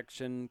play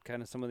action,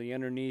 kind of some of the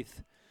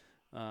underneath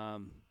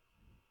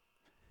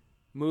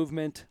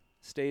movement,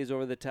 stays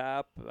over the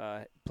top.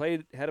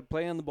 Had a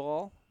play on the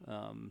ball.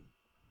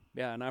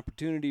 An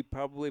opportunity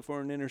probably for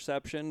an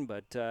interception,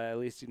 but at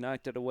least he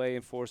knocked it away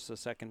and forced a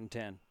second and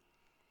 10.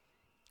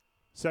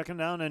 Second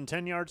down and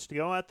 10 yards to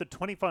go at the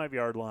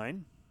 25-yard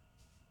line.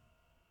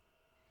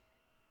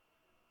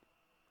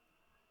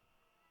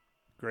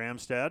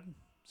 Gramstead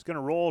is going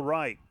to roll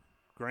right.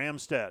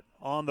 Gramstead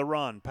on the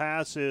run.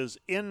 Pass is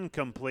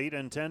incomplete,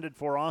 intended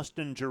for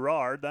Austin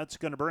Gerard. That's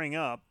going to bring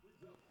up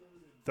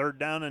third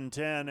down and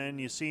 10,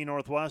 and you see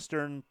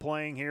Northwestern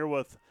playing here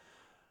with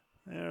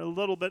a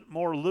little bit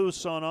more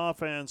loose on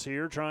offense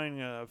here,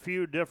 trying a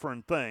few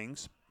different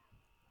things.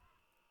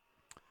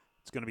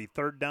 It's going to be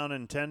third down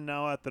and 10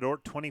 now at the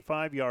Dordt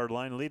 25-yard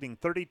line, leading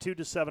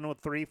 32-7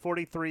 with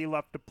 3:43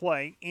 left to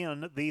play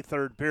in the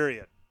third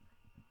period.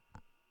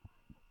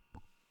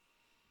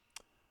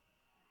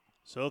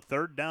 So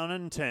third down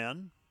and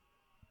 10.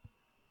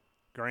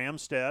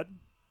 Gramstead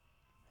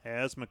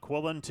has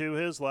McQuillan to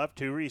his left,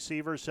 2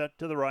 receivers set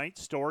to the right.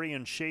 Story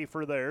and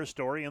Schaefer there.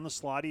 Story in the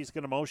slot. He's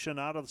going to motion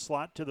out of the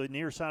slot to the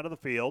near side of the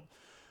field.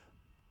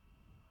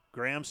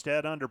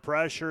 Gramstead under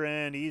pressure,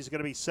 and he's going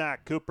to be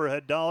sacked. Cooper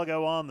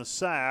Hidalgo on the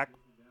sack.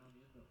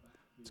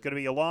 It's going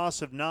to be a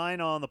loss of 9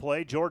 on the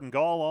play. Jordan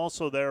Gall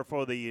also there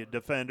for the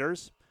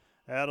defenders.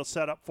 That'll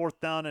set up fourth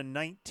down and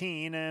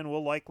 19, and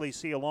we'll likely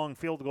see a long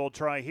field goal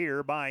try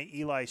here by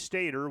Eli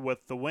Stater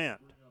with the wind.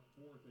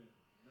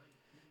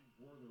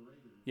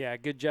 Yeah,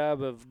 good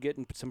job of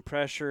getting some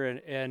pressure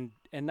and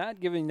not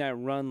giving that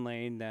run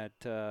lane that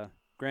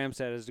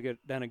Gramstead has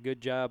done a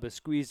good job of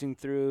squeezing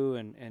through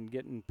and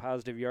getting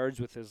positive yards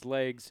with his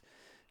legs.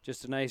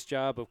 Just a nice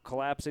job of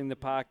collapsing the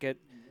pocket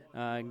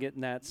and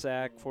getting that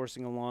sack,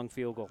 forcing a long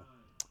field goal.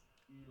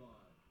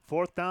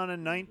 Fourth down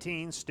and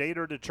 19,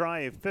 Stater to try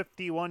a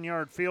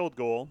 51-yard field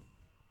goal.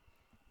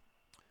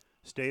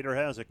 Stater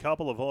has a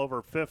couple of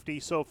over 50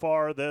 so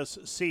far this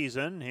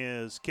season.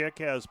 His kick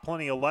has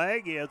plenty of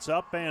leg. It's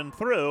up and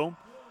through.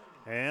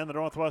 And the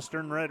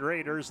Northwestern Red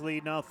Raiders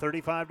lead now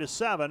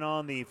 35-7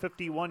 on the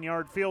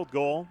 51-yard field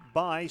goal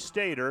by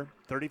Stater.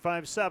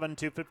 35-7,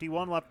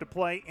 2:51 left to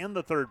play in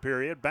the third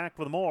period. Back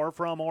with more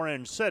from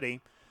Orange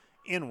City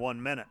in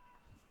 1 minute.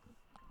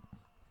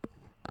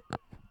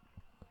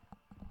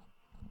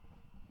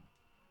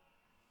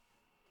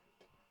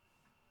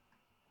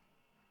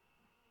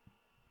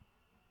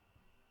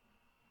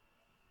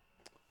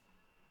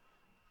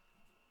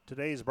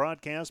 Today's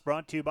broadcast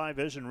brought to you by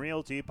Vision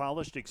Realty,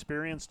 polished,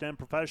 experienced, and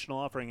professional,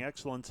 offering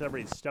excellence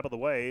every step of the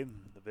way.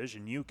 The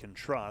vision you can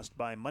trust.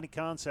 By Money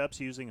Concepts,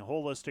 using a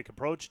holistic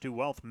approach to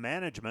wealth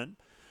management,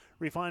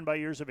 refined by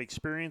years of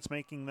experience,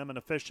 making them an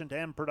efficient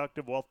and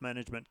productive wealth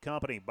management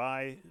company.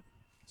 By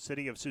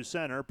City of Sioux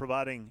Center,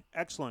 providing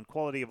excellent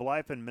quality of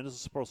life and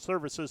municipal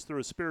services through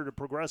a spirit of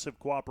progressive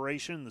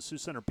cooperation. The Sioux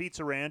Center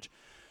Pizza Ranch,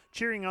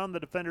 cheering on the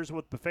defenders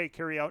with buffet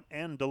carryout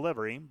and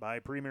delivery. By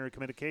Premier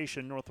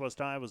Communication, Northwest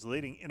Iowa's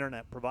leading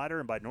internet provider.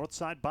 And by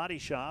Northside Body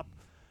Shop.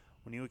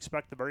 When you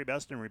expect the very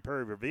best in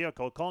repair of your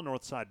vehicle, call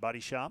Northside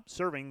Body Shop,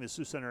 serving the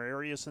Sioux Center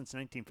area since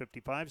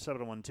 1955,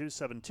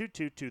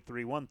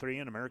 712-722-2313.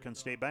 And American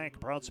State Bank, a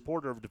proud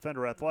supporter of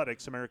Defender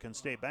Athletics. American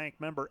State Bank,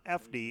 member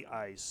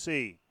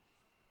FDIC.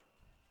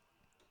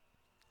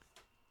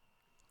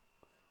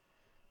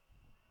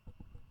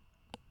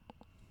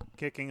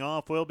 Kicking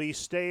off will be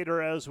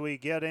Stater as we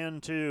get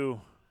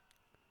into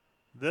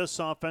this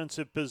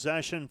offensive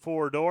possession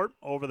for Dordt.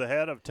 Over the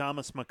head of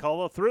Thomas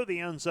McCullough through the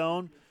end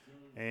zone.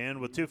 And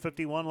with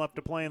 2:51 left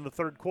to play in the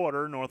third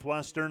quarter,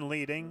 Northwestern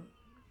leading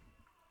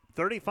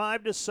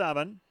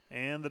 35-7.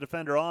 And the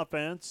defender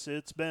offense,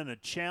 it's been a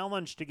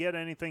challenge to get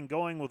anything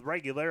going with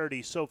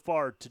regularity so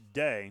far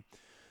today.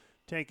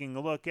 Taking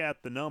a look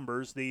at the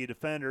numbers, the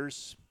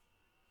defenders,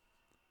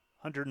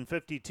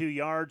 152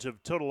 yards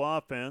of total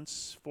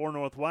offense for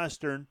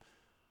Northwestern,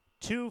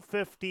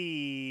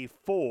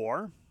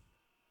 254.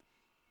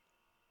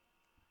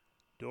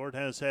 Dordt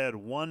has had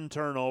 1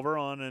 turnover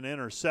on an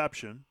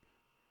interception.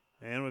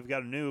 And we've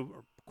got a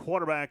new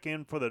quarterback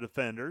in for the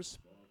defenders.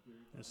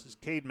 This is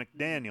Cade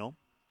McDaniel.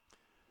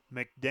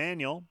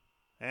 McDaniel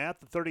at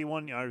the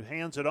 31-yard,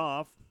 hands it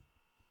off.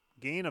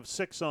 Gain of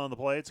 6 on the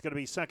play. It's going to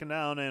be second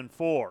down and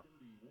 4.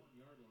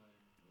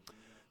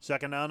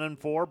 Second down and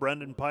 4,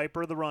 Brendan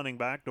Piper, the running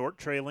back. Dordt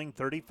trailing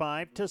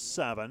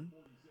 35-7.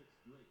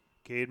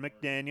 Cade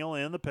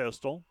McDaniel in the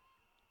pistol.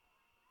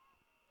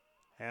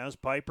 Has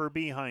Piper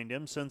behind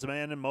him, sends a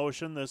man in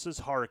motion. This is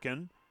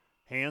Harkin.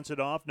 Hands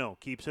it off. No,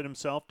 keeps it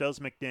himself, does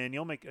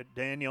McDaniel.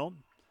 McDaniel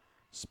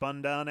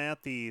spun down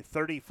at the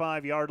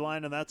 35-yard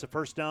line, and that's a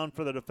first down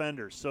for the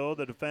defenders. So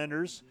the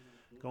defenders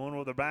going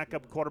with their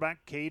backup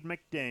quarterback, Cade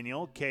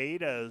McDaniel.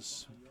 Cade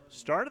has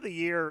started the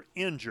year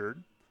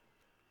injured.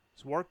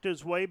 He's worked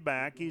his way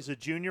back. He's a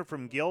junior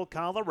from Gill,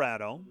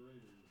 Colorado.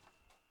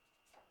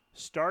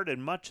 Started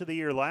much of the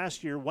year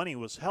last year when he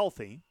was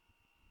healthy.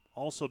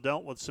 Also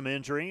dealt with some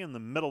injury in the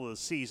middle of the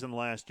season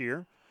last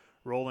year.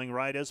 Rolling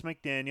right is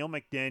McDaniel.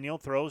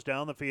 McDaniel throws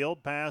down the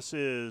field. Pass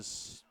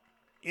is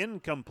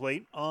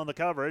incomplete. On the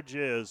coverage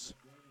is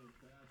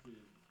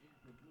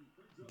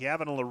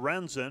Gavin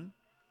Lorenzen.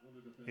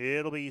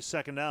 It'll be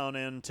second down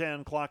and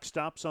 10. Clock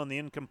stops on the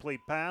incomplete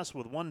pass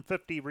with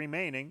 1:50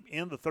 remaining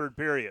in the third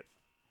period.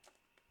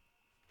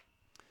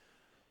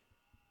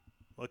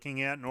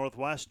 Looking at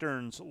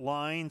Northwestern's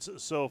lines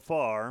so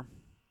far,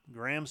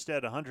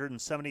 Gramstead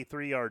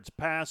 173 yards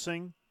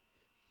passing.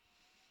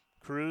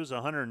 Cruz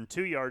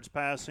 102 yards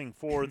passing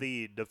for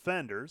the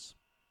defenders.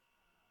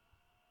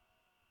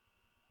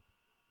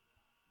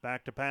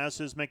 Back to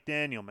pass is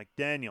McDaniel.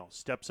 McDaniel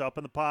steps up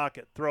in the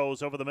pocket,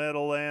 throws over the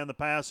middle, and the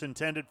pass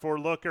intended for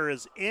Looker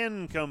is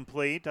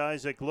incomplete.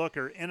 Isaac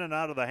Looker in and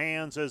out of the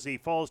hands as he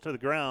falls to the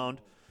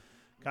ground.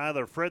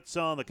 Kyler Fritz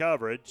on the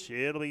coverage.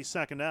 It'll be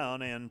second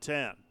down and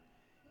 10.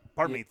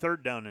 Pardon me,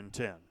 third down and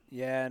 10.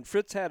 Yeah, and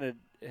Fritz had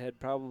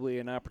probably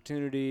an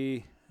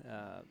opportunity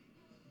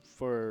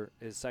for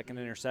his second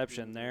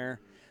interception there,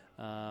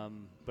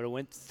 but it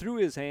went through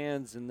his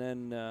hands, and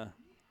then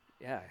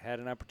had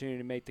an opportunity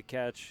to make the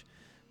catch,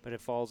 but it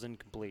falls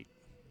incomplete.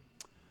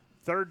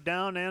 Third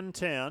down and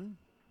 10.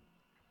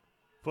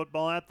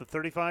 Football at the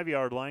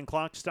 35-yard line.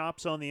 Clock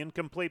stops on the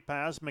incomplete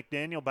pass.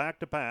 McDaniel back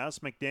to pass.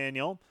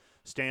 McDaniel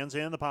stands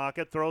in the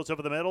pocket, throws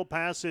over the middle.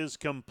 Pass is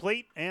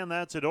complete, and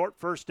that's a Dordt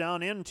first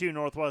down into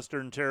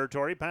Northwestern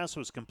territory. Pass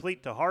was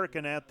complete to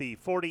Harkin at the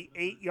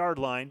 48-yard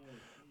line.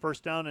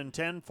 First down and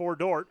 10 for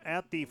Dordt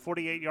at the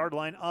 48-yard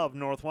line of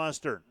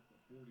Northwestern.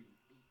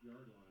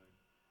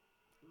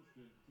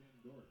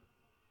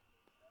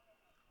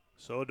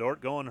 So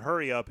Dordt going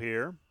hurry up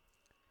here.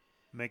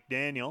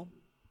 McDaniel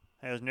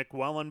has Nick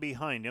Wellen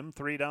behind him.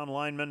 3 down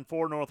linemen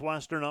for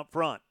Northwestern up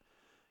front.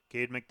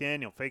 Cade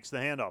McDaniel fakes the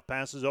handoff,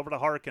 passes over to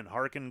Harkin.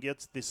 Harkin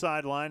gets the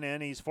sideline,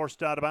 and he's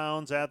forced out of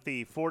bounds at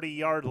the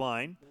 40-yard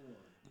line.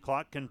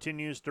 Clock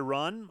continues to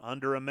run.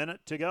 Under a minute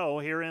to go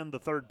here in the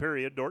third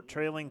period. Dordt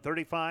trailing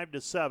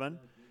 35-7.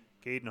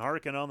 Caden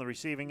Harkin on the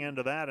receiving end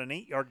of that. An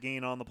 8-yard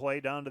gain on the play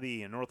down to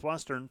the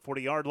Northwestern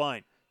 40-yard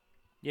line.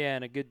 Yeah,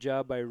 and a good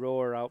job by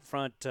Rohr out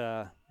front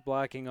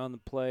blocking on the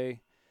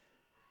play.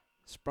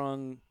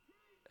 Sprung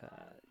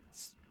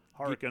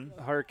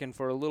Harkin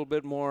for a little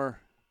bit more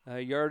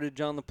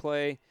yardage on the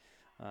play.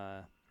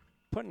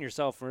 Putting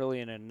yourself really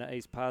in a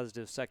nice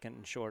positive second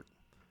and short.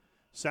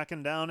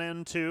 Second down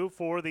and 2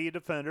 for the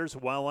defenders.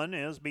 Wellen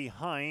is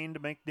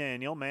behind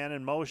McDaniel. Man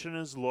in motion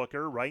is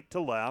Looker, right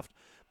to left.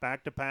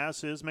 Back to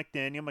pass is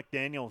McDaniel.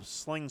 McDaniel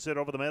slings it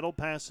over the middle.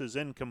 Pass is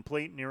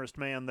incomplete. Nearest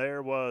man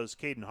there was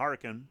Caden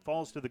Harkin.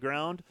 Falls to the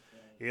ground.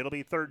 It'll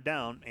be third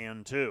down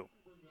and 2.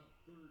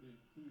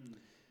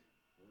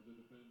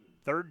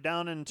 Third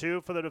down and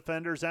 2 for the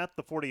defenders at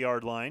the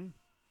 40-yard line.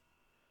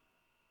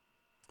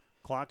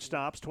 Clock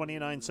stops.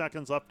 29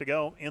 seconds left to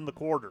go in the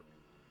quarter.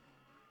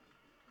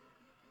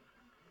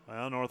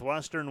 Well,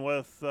 Northwestern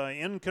with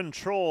in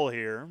control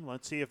here.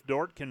 Let's see if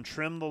Dordt can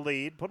trim the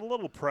lead, put a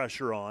little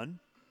pressure on.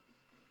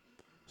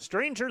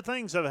 Stranger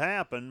things have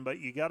happened, but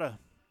you got to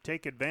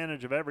take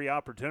advantage of every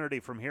opportunity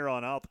from here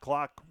on out. The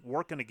clock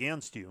working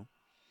against you.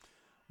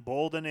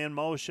 Bolden in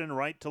motion,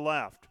 right to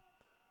left.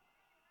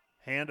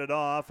 Handed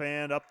off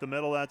and up the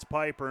middle, that's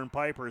Piper, and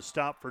Piper is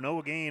stopped for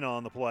no gain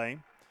on the play.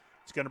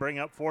 It's going to bring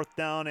up fourth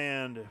down,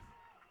 and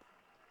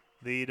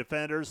the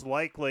defenders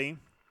likely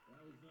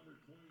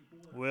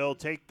will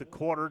take the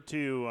quarter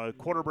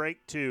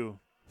break to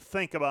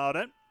think about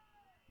it.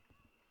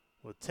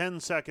 With 10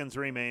 seconds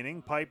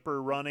remaining,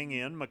 Piper running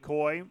in,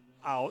 McCoy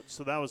out,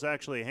 so that was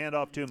actually a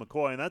handoff to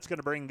McCoy, and that's going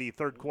to bring the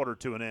third quarter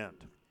to an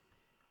end.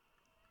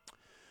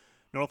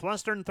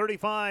 Northwestern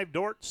 35,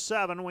 Dordt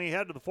 7. We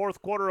head to the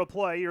fourth quarter of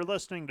play. You're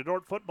listening to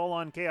Dordt Football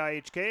on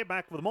KIHK.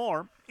 Back with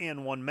more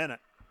in 1 minute.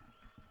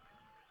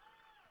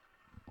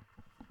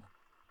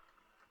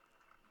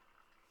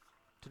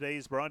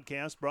 Today's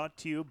broadcast brought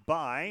to you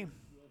by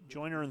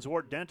Joyner &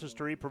 Zwart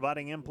Dentistry,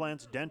 providing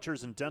implants,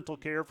 dentures, and dental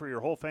care for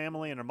your whole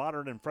family in a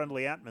modern and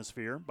friendly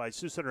atmosphere. By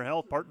Sioux Center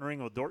Health,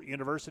 partnering with Dordt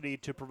University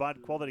to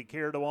provide quality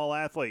care to all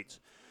athletes.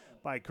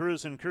 By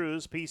Cruz &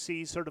 Cruz,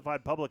 PC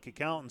certified public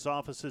accountants,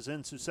 offices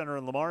in Sioux Center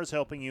and Lamar's,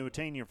 helping you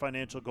attain your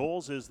financial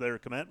goals is their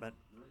commitment.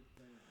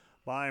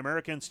 By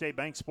American State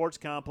Bank Sports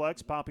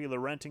Complex, popular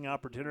renting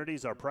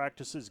opportunities are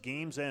practices,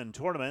 games, and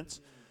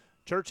tournaments.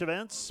 Church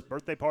events,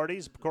 birthday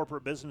parties,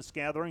 corporate business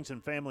gatherings,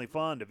 and family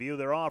fun. To view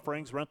their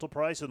offerings, rental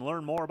price, and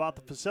learn more about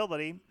the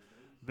facility,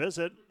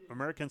 visit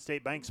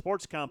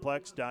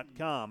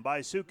AmericanStateBankSportsComplex.com. By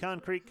Sioux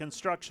Concrete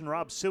Construction,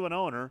 Rob Sue, an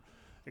owner.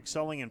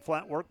 excelling in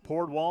flat work,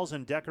 poured walls,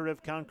 and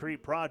decorative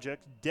concrete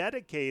projects,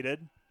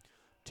 dedicated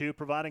to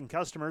providing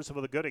customers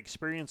with a good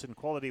experience and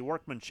quality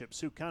workmanship.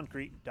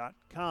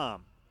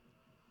 SiouxConcrete.com.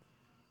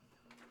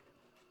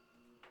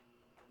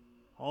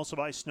 Also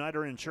by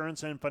Snyder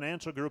Insurance and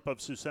Financial Group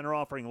of Sioux Center,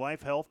 offering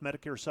life, health,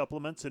 Medicare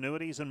supplements,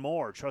 annuities, and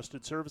more.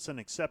 Trusted service and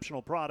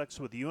exceptional products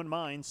with you in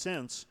mind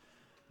since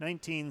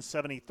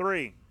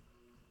 1973.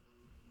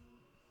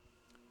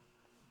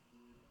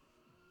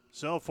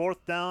 So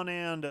 4th down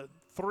and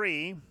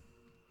 3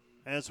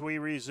 as we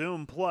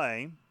resume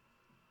play.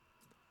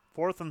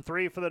 4th and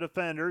 3 for the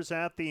defenders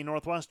at the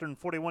Northwestern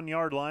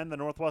 41-yard line. The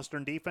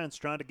Northwestern defense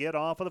trying to get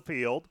off of the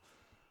field.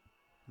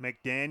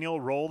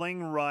 McDaniel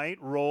rolling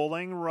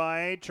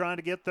right, trying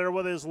to get there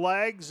with his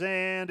legs,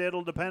 and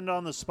it'll depend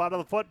on the spot of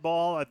the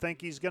football. I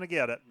think he's going to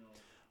get it.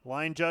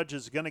 Line judge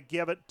is going to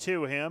give it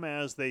to him.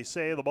 As they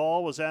say, the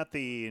ball was at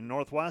the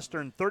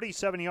Northwestern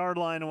 37-yard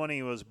line when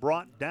he was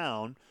brought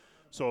down.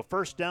 So a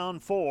first down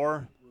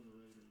for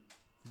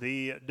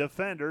the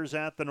defenders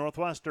at the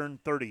Northwestern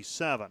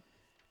 37.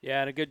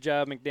 Yeah, and a good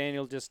job,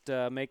 McDaniel, just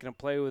making a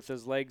play with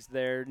his legs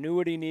there. Knew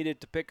what he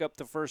needed to pick up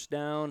the first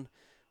down.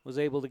 Was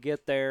able to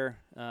get there.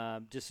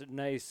 Just a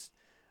nice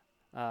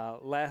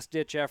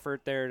last-ditch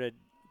effort there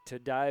to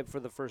dive for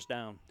the first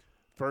down.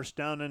 First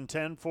down and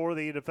 10 for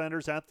the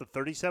defenders at the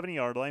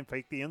 37-yard line.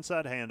 Fake the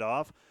inside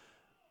handoff.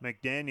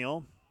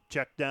 McDaniel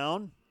check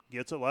down.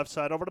 Gets it left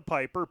side over to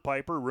Piper.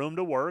 Piper room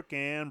to work,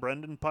 and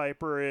Brendan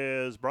Piper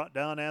is brought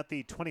down at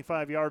the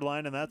 25-yard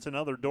line, and that's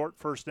another Dordt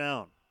first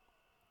down.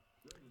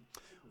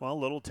 Well, a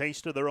little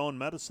taste of their own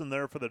medicine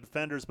there for the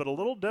defenders, but a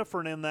little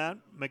different in that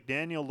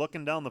McDaniel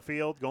looking down the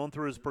field, going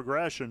through his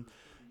progression,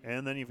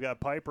 and then you've got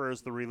Piper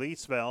as the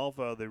relief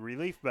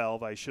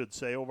valve, I should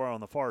say, over on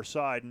the far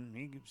side, and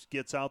he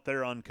gets out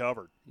there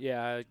uncovered.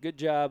 Yeah, good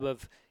job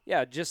of,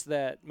 just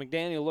that.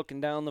 McDaniel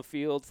looking down the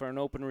field for an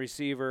open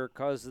receiver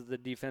causes the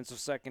defensive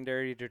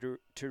secondary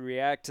to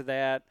react to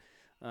that.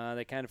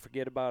 They kind of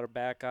forget about a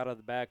back out of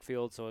the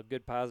backfield, so a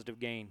good positive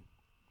gain.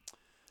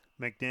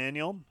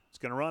 McDaniel is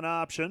going to run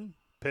option.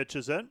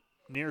 Pitches it.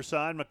 Near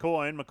side,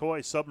 McCoy. And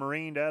McCoy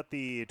submarined at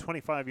the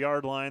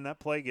 25-yard line. That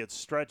play gets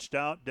stretched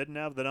out. Didn't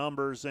have the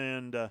numbers,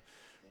 and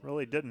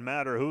really didn't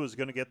matter who was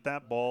going to get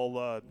that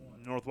ball.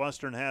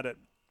 Northwestern had it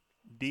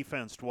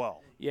defensed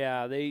well.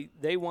 Yeah,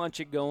 they want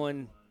you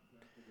going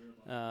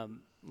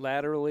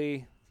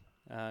laterally,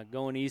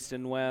 going east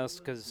and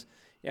west, because,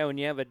 when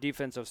you have a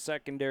defensive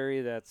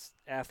secondary that's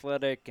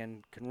athletic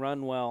and can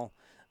run well,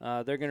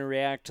 they're going to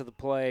react to the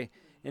play.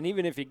 And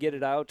even if you get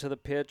it out to the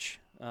pitch,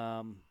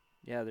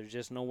 there's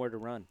just nowhere to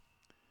run.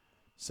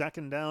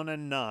 Second down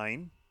and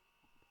 9.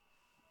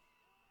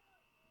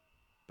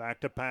 Back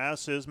to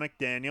pass is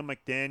McDaniel.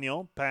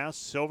 McDaniel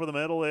pass over the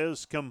middle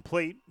is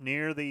complete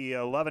near the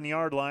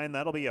 11-yard line.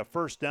 That'll be a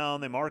first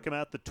down. They mark him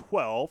at the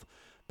 12.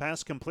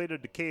 Pass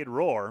completed to Cade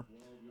Rohr.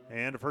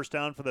 And a first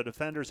down for the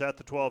defenders at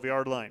the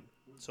 12-yard line.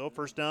 So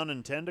first down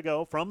and 10 to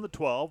go from the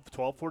 12.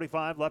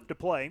 12:45 left to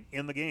play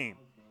in the game.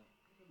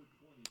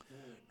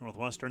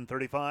 Northwestern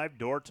 35,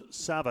 Dordt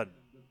 7.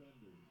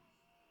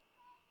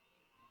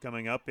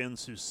 Coming up in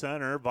Sioux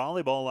Center,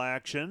 volleyball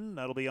action.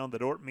 That'll be on the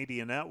Dordt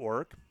Media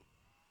Network.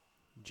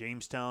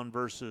 Jamestown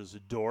versus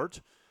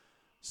Dordt.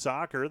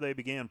 Soccer, they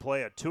began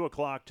play at 2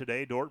 o'clock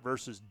today. Dordt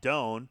versus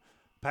Doane.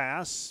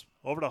 Pass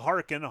over to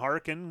Harkin.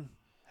 Harkin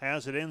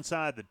has it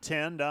inside the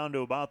 10, down to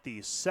about the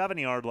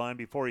 7-yard line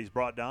before he's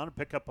brought down.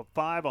 Pick up a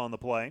 5 on the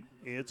play.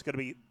 It's going to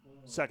be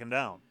second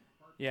down.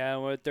 Yeah,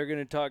 what they're going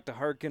to talk to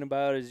Harkin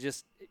about is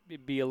just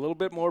be a little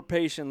bit more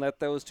patient.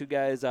 Let those two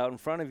guys out in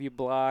front of you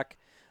block.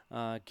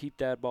 Keep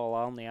that ball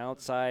on the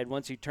outside.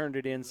 Once you turned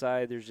it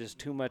inside, there's just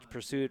too much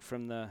pursuit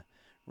from the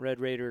Red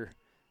Raider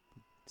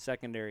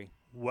secondary.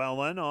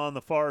 Wellen on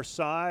the far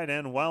side,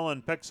 and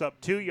Wellen picks up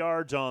 2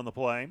 yards on the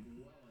play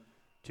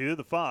to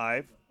the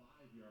 5.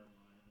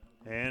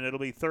 And it'll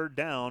be third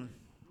down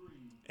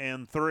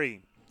and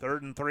 3.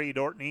 Third and 3,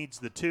 Dordt needs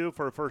the 2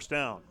 for a first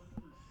down.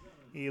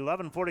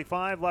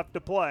 11:45 left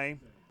to play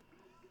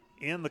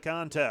in the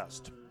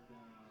contest.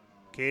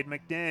 Cade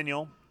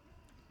McDaniel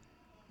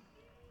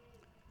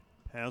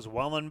has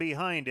Wellen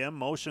behind him.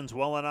 Motions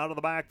Wellen out of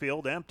the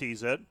backfield,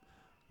 empties it.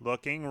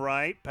 Looking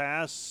right,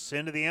 pass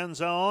into the end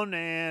zone,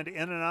 and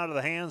in and out of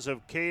the hands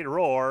of Cade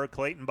Rohr.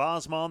 Clayton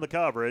Bosma on the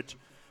coverage,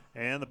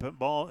 and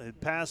the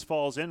pass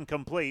falls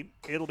incomplete.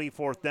 It'll be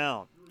fourth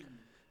down.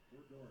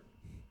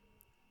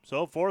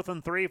 So 4th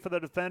and 3 for the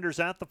defenders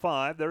at the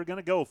 5. They're going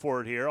to go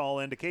for it here. All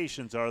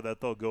indications are that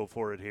they'll go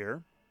for it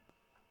here.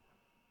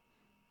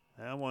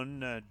 That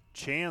one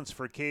chance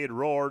for Cade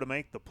Rohr to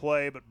make the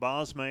play, but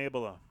Bosma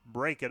able to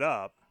break it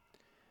up.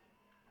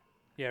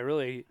 Yeah,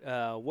 really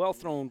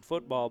well-thrown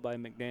football by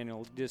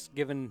McDaniel. Just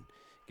giving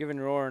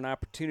Rohr an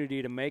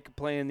opportunity to make a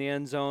play in the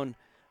end zone.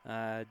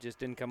 Just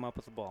didn't come up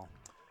with the ball.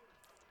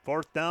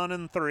 4th down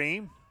and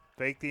 3.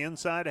 Fake the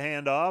inside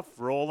handoff.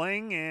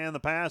 Rolling, and the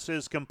pass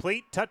is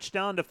complete.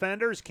 Touchdown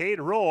defenders. Cade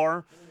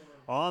Rohr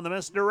on the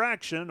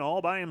misdirection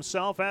all by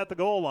himself at the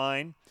goal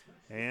line.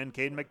 And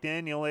Caden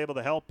McDaniel able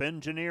to help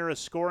engineer a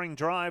scoring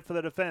drive for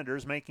the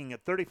defenders, making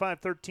it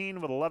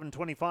 35-13 with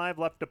 11:25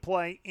 left to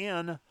play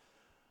in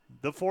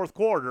the fourth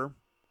quarter.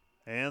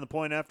 And the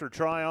point after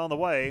try on the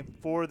way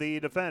for the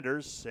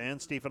defenders and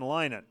Stephen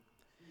Leinen.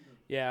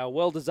 Yeah,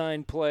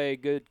 well-designed play,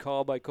 good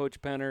call by Coach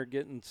Penner,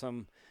 getting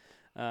some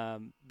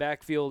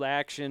backfield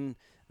action,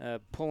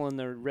 pulling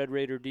the Red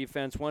Raider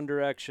defense one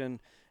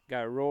direction,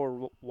 got a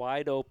rower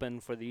wide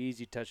open for the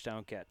easy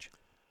touchdown catch.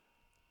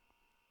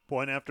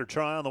 Point after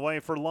try on the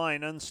way for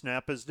Leinen.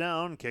 Snap is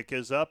down, kick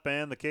is up,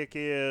 and the kick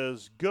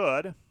is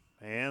good.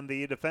 And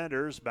the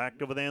defenders back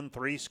to within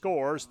 3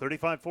 scores,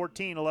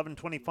 35-14,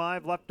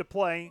 11:25 left to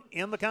play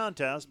in the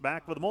contest.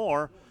 Back with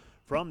more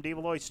from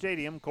DeValois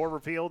Stadium, Corver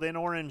Field in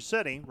Orange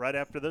City, right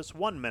after this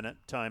 1-minute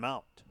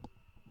timeout.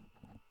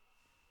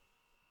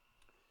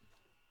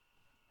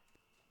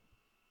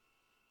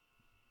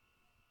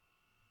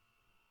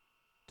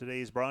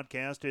 Today's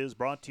broadcast is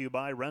brought to you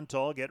by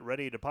Rental. Get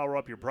ready to power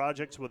up your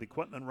projects with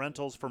equipment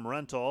rentals from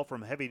Rental.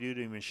 From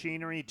heavy-duty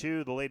machinery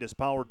to the latest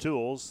power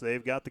tools,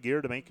 they've got the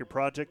gear to make your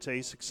projects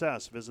a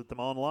success. Visit them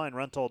online,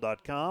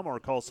 rental.com, or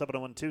call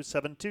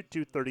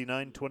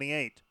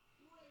 712-722-3928.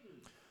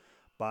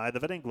 By the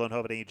Van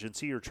Engelen-Hoven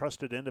Agency, your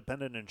trusted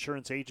independent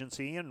insurance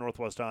agency in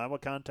Northwest Iowa.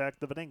 Contact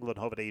the Van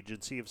Engelen-Hoven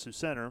Agency of Sioux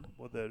Center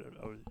with the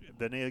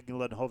Van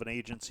Engelen-Hoven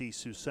Agency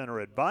Sioux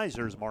Center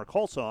advisors, Mark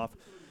Holsoff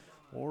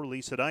or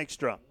Lisa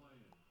Dykstra.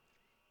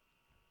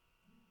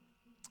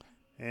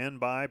 And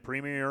by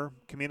Premier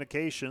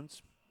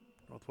Communications,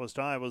 Northwest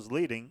Iowa's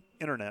leading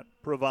internet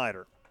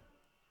provider.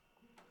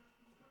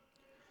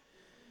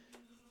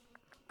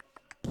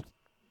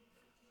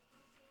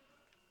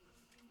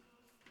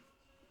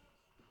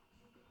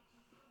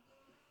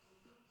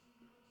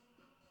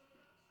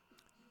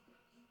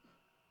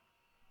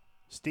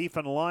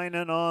 Stephen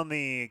Leinen on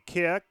the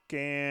kick,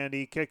 and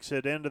he kicks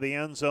it into the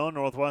end zone.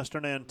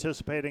 Northwestern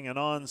anticipating an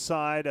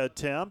onside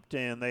attempt,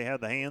 and they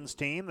had the hands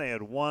team. They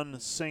had one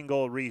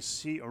single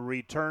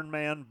return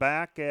man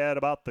back at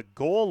about the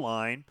goal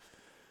line,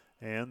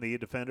 and the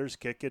defenders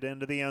kick it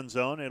into the end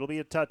zone. It'll be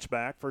a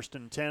touchback, 1st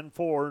and 10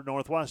 for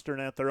Northwestern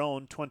at their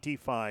own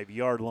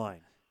 25-yard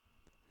line.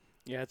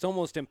 Yeah, it's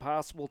almost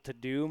impossible to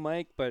do,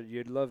 Mike, but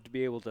you'd love to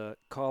be able to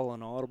call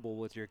an audible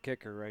with your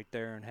kicker right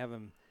there and have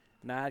him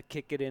not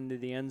kick it into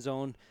the end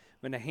zone.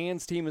 When the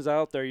hands team is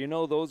out there, you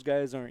know those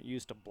guys aren't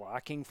used to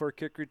blocking for a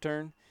kick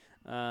return.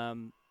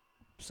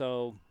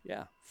 So,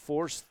 yeah,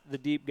 force the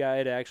deep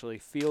guy to actually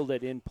field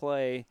it in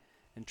play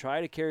and try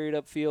to carry it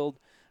upfield.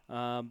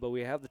 But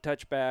we have the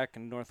touchback,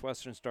 and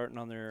Northwestern starting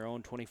on their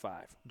own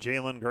 25.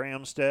 Jalen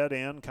Grahamstead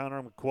and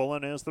Connor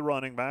McQuillan is the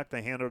running back.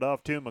 They hand it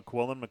off to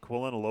McQuillan.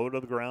 McQuillan low to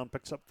the ground,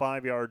 picks up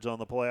 5 yards on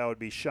the play. I would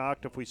be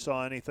shocked if we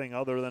saw anything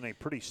other than a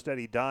pretty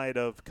steady diet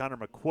of Connor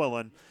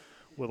McQuillan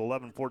with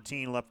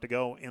 11:14 left to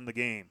go in the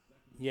game.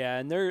 Yeah,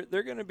 and they're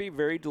going to be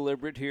very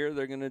deliberate here.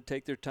 They're going to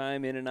take their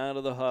time in and out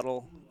of the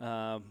huddle,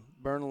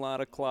 burn a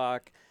lot of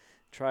clock,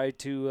 try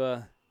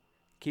to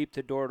keep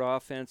the Dordt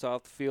offense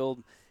off the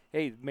field.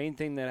 Hey, the main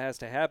thing that has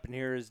to happen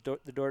here is the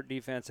Dordt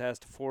defense has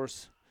to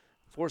force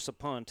a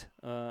punt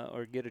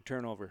or get a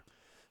turnover.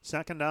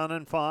 2nd down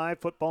and 5,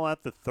 football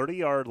at the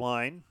 30-yard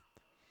line.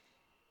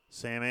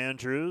 Sam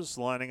Andrews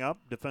lining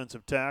up,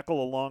 defensive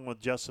tackle, along with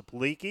Jessup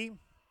Leakey.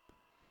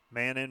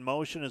 Man in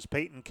motion is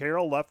Peyton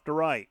Carroll, left to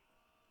right.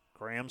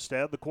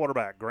 Grahamstead, the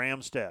quarterback.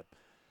 Grahamstead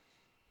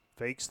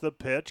fakes the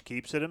pitch,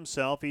 keeps it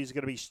himself. He's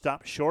going to be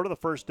stopped short of the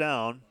first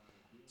down.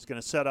 It's going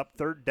to set up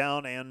 3rd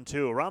down and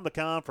 2. Around the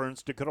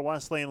conference, Dakota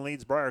Wesleyan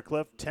leads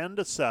Briarcliff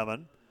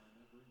 10-7.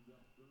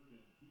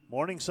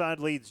 Morningside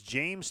leads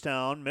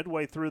Jamestown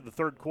midway through the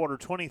 3rd quarter,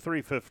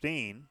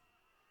 23-15.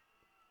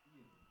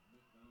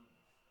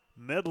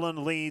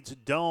 Midland leads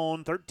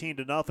Doane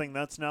 13-0.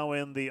 That's now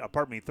in the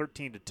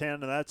 13-10,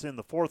 and that's in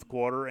the 4th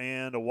quarter.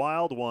 And a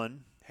wild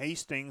one,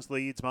 Hastings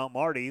leads Mount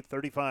Marty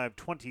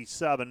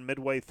 35-27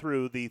 midway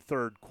through the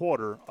 3rd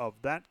quarter of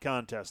that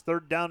contest.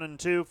 3rd down and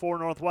 2 for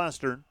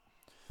Northwestern.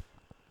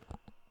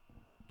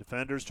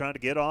 Defenders trying to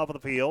get off of the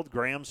field.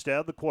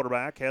 Grahamstead, the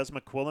quarterback, has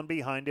McQuillan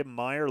behind him.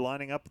 Meyer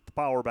lining up at the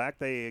power back.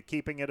 They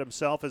keeping it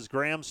himself as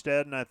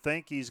Grahamstead, and I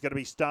think he's going to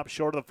be stopped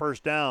short of the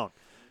first down.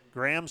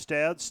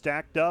 Grahamstead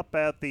stacked up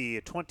at the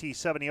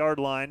 27-yard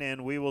line,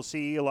 and we will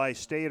see Eli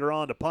Stater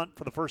on to punt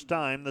for the first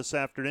time this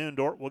afternoon.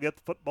 Dordt will get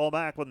the football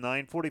back with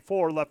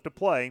 9:44 left to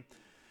play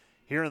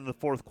here in the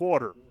 4th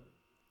quarter.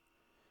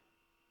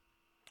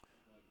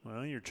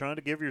 Well, you're trying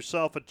to give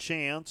yourself a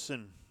chance,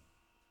 and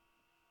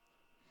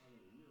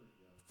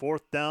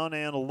 4th down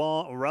and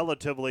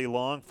relatively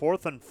long.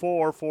 4th and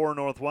 4 for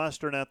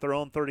Northwestern at their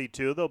own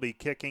 32. They'll be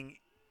kicking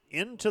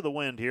into the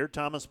wind here.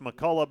 Thomas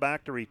McCullough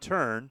back to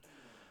return.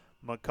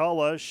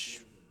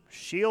 McCullough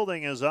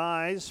shielding his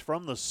eyes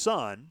from the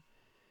sun.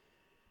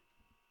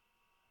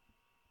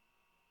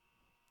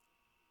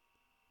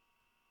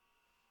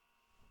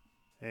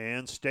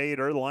 And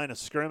Stater, the line of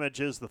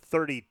scrimmage is the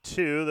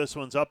 32. This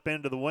one's up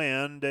into the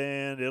wind,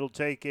 and it'll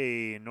take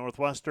a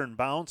Northwestern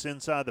bounce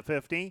inside the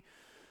 50.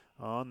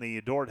 on the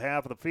Dordt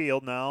half of the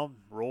field now.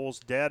 Rolls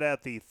dead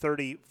at the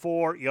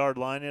 34-yard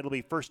line. It'll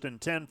be 1st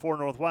and 10 for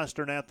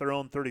Northwestern at their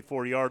own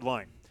 34-yard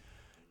line.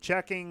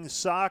 Checking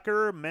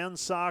soccer, men's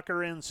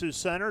soccer in Sioux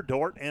Center.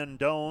 Dordt and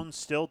Doane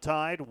still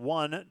tied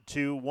 1-1.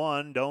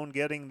 Doane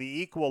getting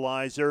the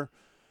equalizer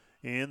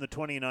in the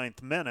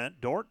 29th minute.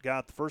 Dordt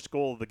got the first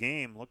goal of the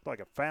game. Looked like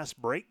a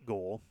fast break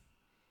goal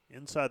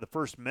inside the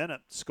first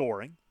minute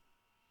scoring.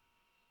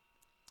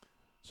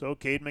 So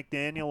Cade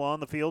McDaniel on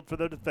the field for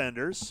the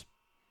defenders.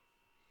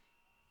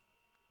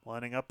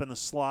 Lining up in the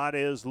slot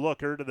is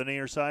Looker to the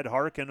near side.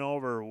 Harkin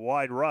over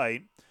wide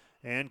right.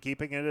 And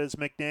keeping it is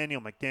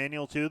McDaniel.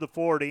 McDaniel to the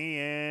 40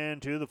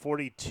 and to the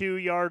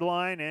 42-yard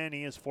line. And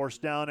he is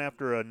forced down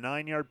after a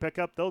 9-yard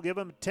pickup. They'll give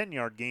him a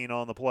 10-yard gain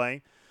on the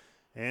play.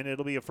 And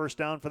it'll be a first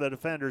down for the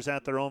defenders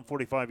at their own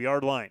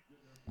 45-yard line.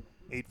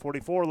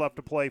 8:44 left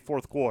to play,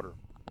 fourth quarter.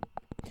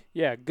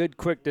 Yeah, good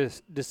quick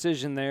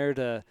decision there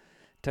to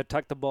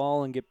tuck the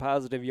ball and get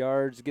positive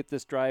yards, get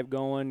this drive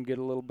going, get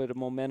a little bit of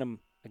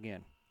momentum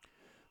again.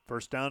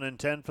 First down and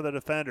 10 for the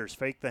defenders.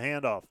 Fake the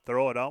handoff.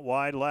 Throw it out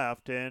wide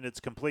left, and it's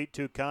complete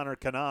to Connor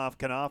Knopf.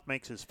 Knopf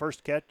makes his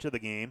first catch of the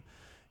game.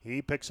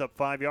 He picks up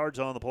 5 yards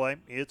on the play.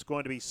 It's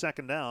going to be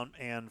 2nd down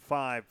and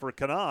 5 for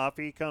Knopf.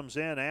 He comes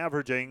in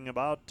averaging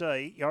about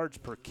 8 yards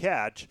per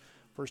catch.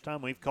 First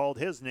time we've called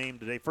his name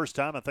today. First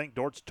time I think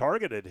Dordt's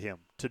targeted him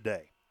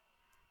today.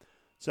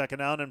 2nd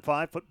down and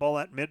 5. Football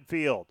at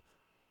midfield.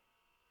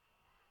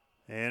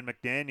 And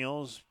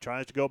McDaniels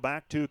tries to go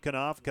back to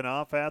Knopf.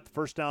 Knopf at the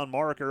first down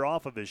marker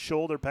off of his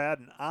shoulder pad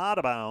and out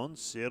of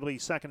bounds. It'll be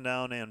 3rd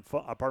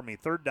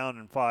down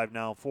and 5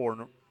 now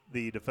for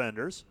the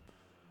defenders.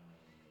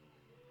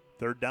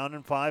 3rd down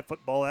and 5.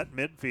 Football at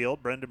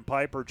midfield. Brendan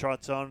Piper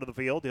trots onto the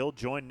field. He'll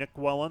join Nick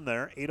Wellen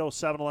there.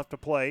 8:07 left to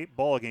play.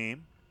 Ball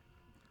game.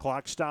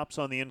 Clock stops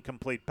on the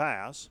incomplete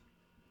pass.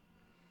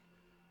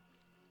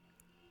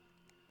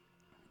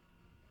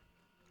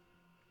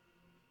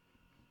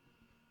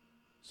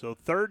 So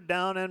 3rd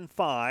down and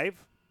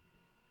 5.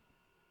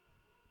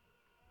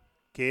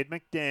 Cade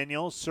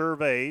McDaniel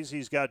surveys.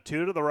 He's got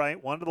 2 to the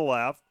right, 1 to the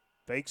left.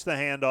 Fakes the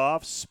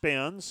handoff,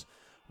 spins,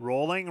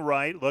 rolling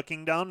right,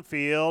 looking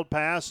downfield.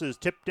 Pass is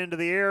tipped into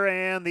the air,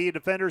 and the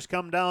defenders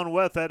come down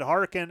with it.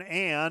 Harkin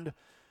and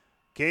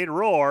Cade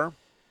Rohr.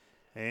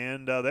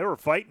 And they were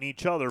fighting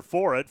each other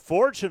for it.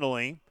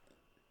 Fortunately,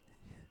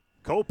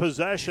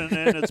 co-possession,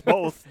 and it's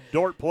both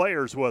Dordt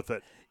players with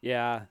it.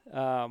 Yeah,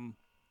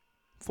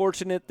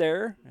 fortunate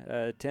there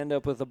to end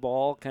up with the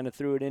ball, kind of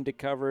threw it into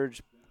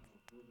coverage.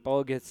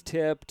 Ball gets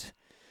tipped,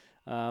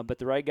 but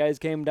the right guys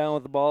came down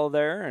with the ball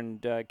there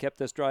and kept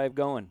this drive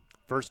going.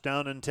 First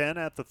down and 10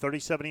 at the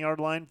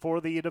 37-yard line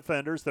for the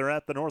defenders. They're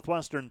at the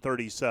Northwestern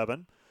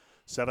 37.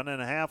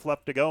 7.5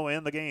 left to go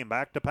in the game.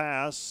 Back to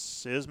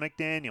pass is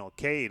McDaniel.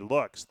 Cade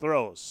looks,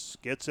 throws,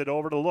 gets it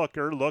over to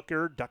Looker.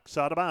 Looker ducks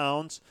out of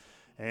bounds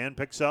and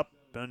picks up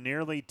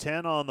nearly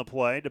 10 on the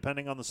play,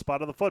 depending on the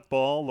spot of the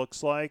football.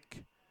 Looks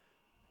like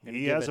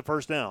he has a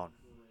first down.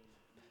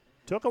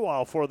 Took a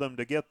while for them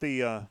to get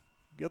the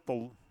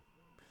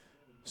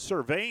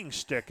surveying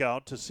stick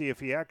out to see if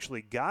he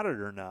actually got it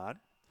or not.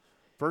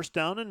 First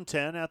down and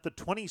 10 at the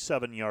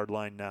 27-yard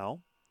line now.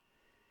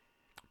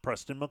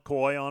 Preston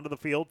McCoy onto the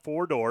field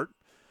for Dordt,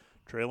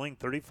 trailing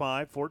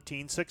 35-14,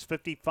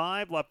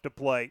 6:55 left to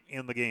play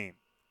in the game.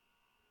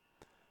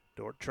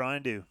 Dordt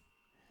trying to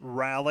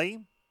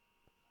rally.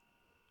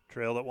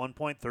 Trailed at one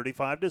point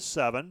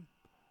 35-7.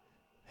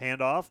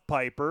 Handoff,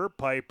 Piper.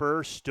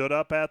 Piper stood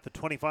up at the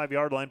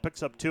 25-yard line,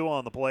 picks up 2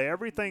 on the play.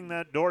 Everything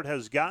that Dordt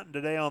has gotten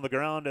today on the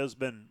ground has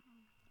been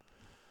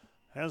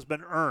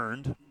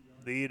earned.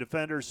 The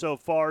defenders so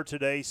far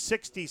today,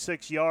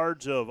 66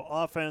 yards of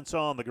offense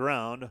on the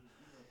ground,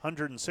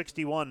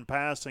 161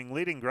 passing.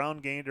 Leading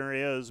ground gainer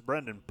is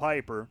Brendan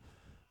Piper.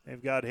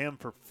 They've got him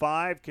for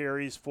 5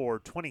 carries for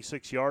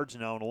 26 yards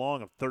now and a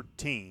long of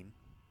 13.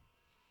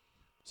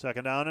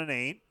 2nd down and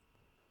 8.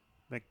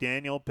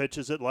 McDaniel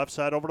pitches it left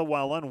side over to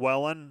Wellen.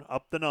 Wellen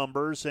up the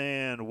numbers,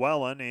 and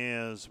Wellen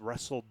is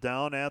wrestled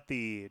down at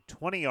the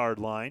 20-yard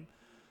line.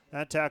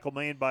 That tackle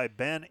made by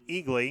Ben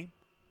Eagley.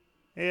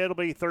 It'll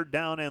be 3rd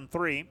down and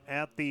 3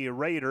 at the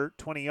Raider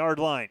 20-yard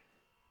line.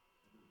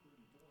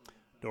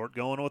 Dordt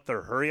going with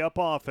their hurry-up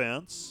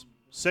offense.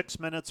 6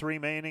 minutes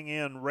remaining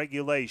in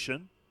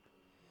regulation.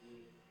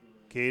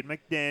 Cade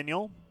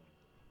McDaniel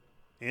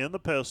in the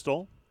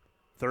pistol.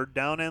 3rd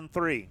down and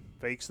 3.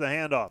 Fakes the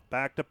handoff.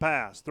 Back to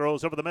pass.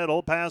 Throws over the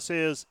middle. Pass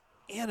is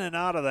in and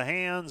out of the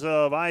hands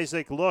of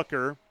Isaac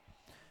Looker.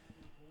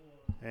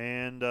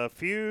 And a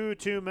few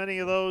too many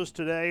of those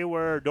today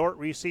where Dordt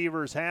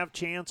receivers have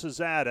chances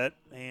at it,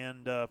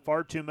 and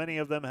far too many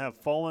of them have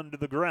fallen to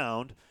the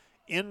ground.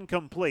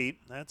 Incomplete.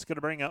 That's going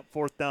to bring up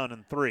 4th down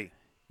and 3.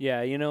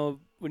 Yeah, you know,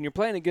 when you're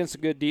playing against a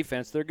good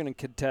defense, they're going to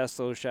contest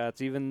those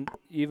shots, even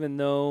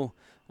though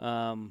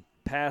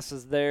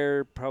passes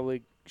there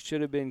probably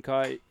should have been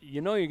caught. You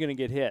know you're going to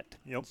get hit.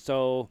 Yep.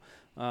 So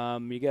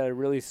you got to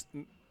really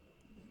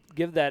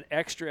give that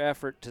extra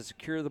effort to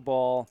secure the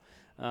ball.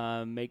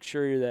 Make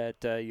sure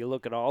that you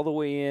look at all the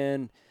way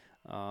in.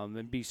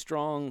 and be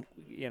strong.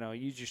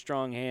 Use your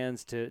strong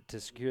hands to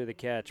secure the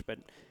catch. But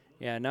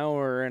yeah, now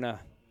we're in a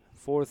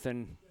 4th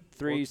and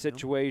 3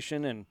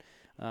 situation,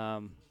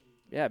 and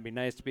it'd be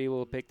nice to be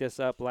able to pick this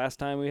up. Last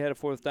time we had a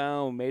 4th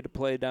down, we made a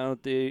play down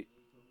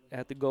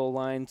at the goal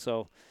line.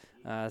 So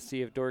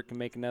see if Dordt can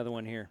make another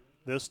one here.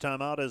 This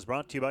timeout is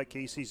brought to you by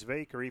Casey's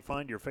Bakery.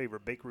 Find your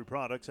favorite bakery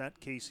products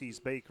at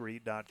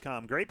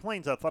caseysbakery.com. Great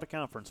Plains Athletic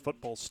Conference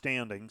football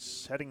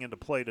standings heading into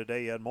play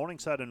today. You had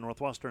Morningside and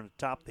Northwestern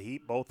atop the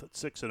heap, both at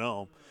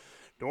 6-0.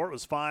 Dordt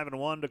was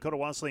 5-1, Dakota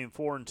Wesleyan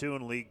 4-2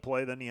 in league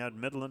play. Then you had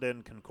Midland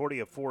and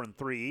Concordia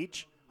 4-3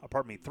 each.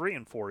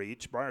 3-4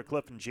 each.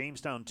 Briarcliff and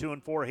Jamestown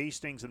 2-4.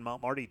 Hastings and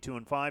Mount Marty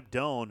 2-5.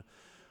 Doane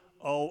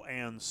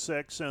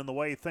 0-6, and the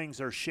way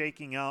things are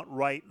shaking out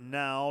right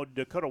now,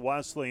 Dakota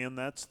Wesleyan,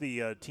 that's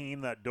the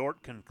team that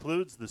Dordt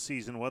concludes the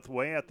season with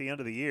way at the end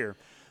of the year.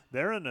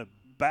 They're in a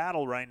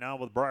battle right now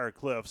with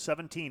Briarcliff,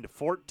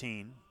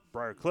 17-14.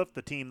 Briarcliff,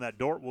 the team that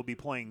Dordt will be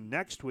playing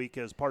next week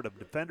as part of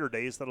Defender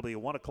Days. That'll be a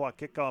 1 o'clock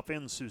kickoff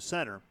in Sioux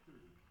Center.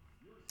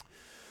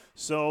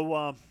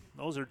 So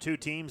those are two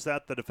teams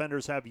that the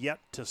Defenders have yet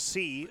to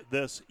see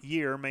this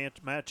year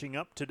matching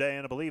up today,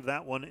 and I believe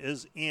that one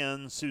is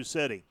in Sioux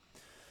City.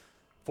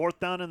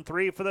 4th down and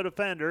 3 for the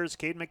Defenders.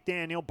 Cade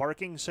McDaniel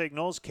barking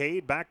signals.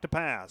 Cade back to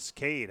pass.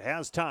 Cade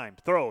has time.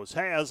 Throws.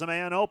 Has a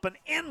man open.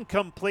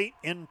 Incomplete.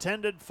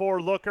 Intended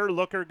for Looker.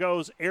 Looker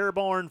goes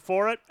airborne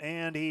for it,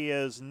 and he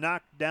is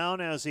knocked down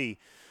as he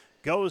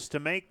goes to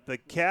make the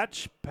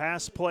catch.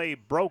 Pass play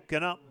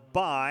broken up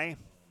by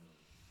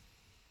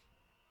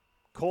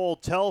Cole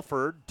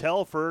Telford.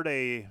 Telford,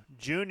 a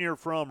junior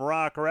from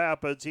Rock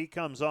Rapids. He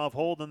comes off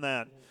holding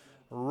that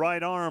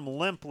right arm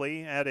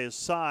limply at his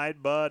side,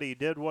 but he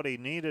did what he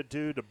needed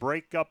to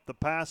break up the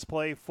pass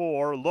play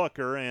for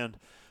Looker, and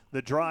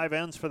the drive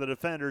ends for the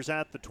Defenders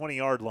at the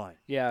 20-yard line.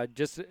 Yeah,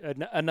 just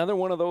another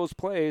one of those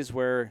plays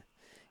where,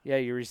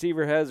 your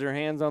receiver has their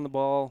hands on the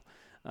ball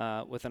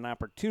with an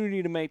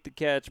opportunity to make the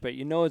catch, but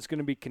it's going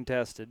to be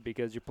contested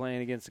because you're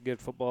playing against a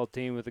good football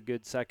team with a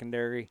good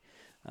secondary.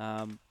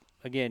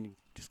 Again, you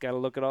just got to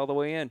look it all the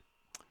way in.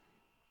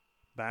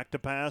 Back to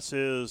pass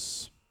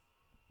is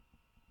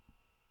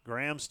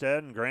Gramstead,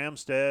 and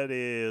Gramstead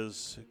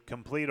is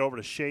complete over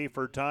to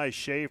Schaefer. Ty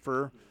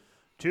Schaefer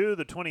to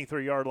the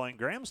 23-yard line.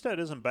 Gramstead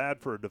isn't bad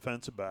for a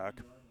defensive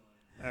back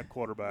at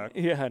quarterback.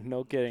 Yeah,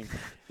 no kidding.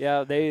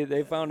 Yeah,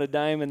 they found a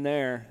diamond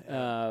there.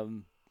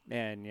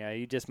 And,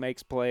 he just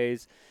makes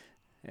plays.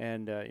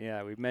 And,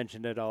 we've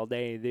mentioned it all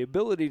day. The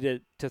ability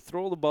to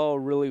throw the ball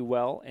really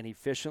well and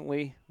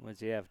efficiently,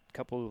 once you have a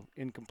couple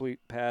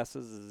incomplete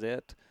passes, is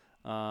it.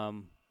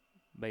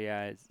 But,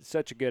 it's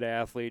such a good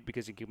athlete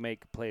because he can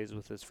make plays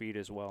with his feet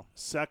as well.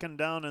 2nd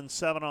down and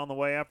 7 on the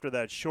way after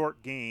that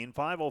short gain.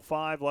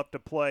 5:05 left to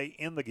play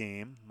in the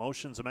game.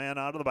 Motions a man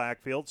out of the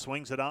backfield.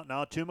 Swings it out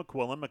now to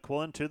McQuillan.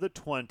 McQuillan to the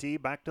 20.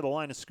 Back to the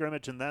line of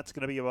scrimmage, and that's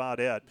going to be about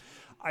it.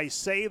 I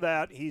say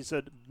that he's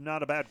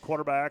not a bad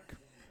quarterback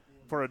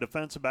for a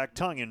defensive back,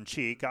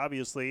 tongue-in-cheek.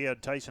 Obviously, he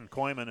had Tyson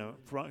Koyman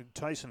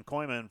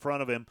in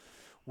front of him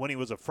when he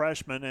was a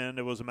freshman, and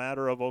it was a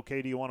matter of,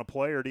 okay, do you want to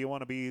play or do you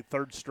want to be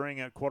third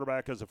string at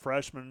quarterback as a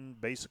freshman?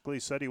 Basically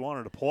said he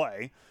wanted to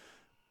play,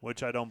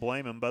 which I don't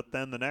blame him. But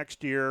then the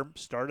next year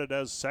started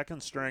as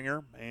second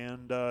stringer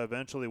and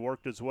eventually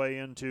worked his way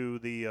into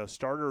the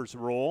starter's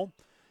role,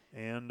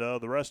 and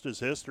the rest is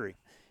history.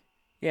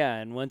 Yeah,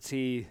 and once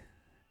he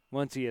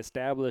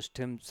established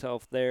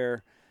himself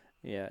there,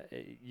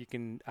 you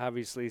can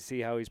obviously see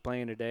how he's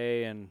playing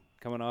today and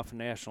coming off a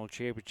national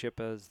championship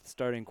as the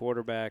starting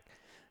quarterback.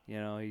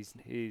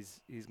 He's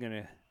going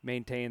to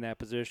maintain that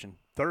position.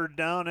 3rd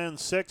down and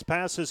 6.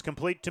 Passes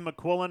complete to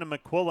McQuillan, and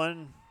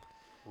McQuillan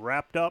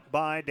wrapped up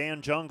by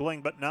Dan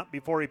Jungling, but not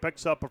before he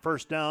picks up a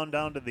 1st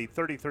down to the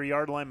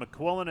 33-yard line.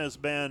 McQuillan has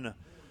been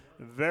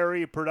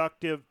very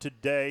productive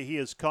today. He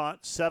has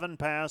caught 7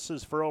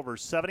 passes for over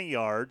 70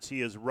 yards.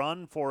 He has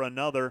run for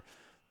another.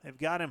 They've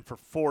got him for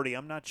 40.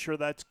 I'm not sure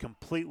that's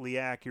completely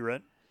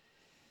accurate.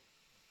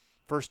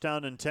 1st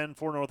down and 10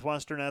 for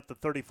Northwestern at the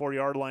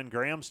 34-yard line.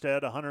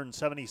 Gramstead,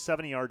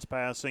 177 yards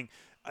passing.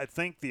 I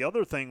think the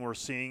other thing we're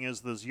seeing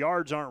is those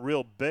yards aren't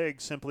real big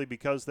simply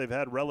because they've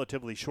had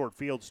relatively short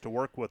fields to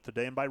work with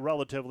today. And by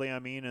relatively, I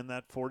mean in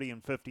that 40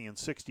 and 50 and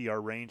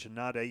 60-yard range and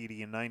not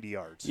 80 and 90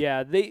 yards.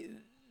 Yeah,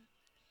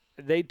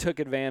 they took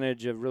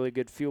advantage of really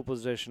good field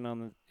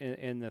position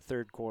in the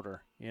third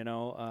quarter.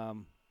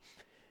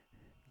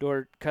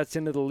 Dordt cuts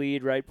into the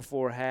lead right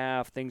before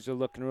half. Things are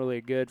looking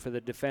really good for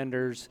the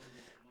Defenders.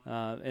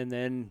 And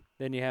then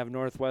you have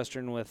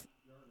Northwestern with,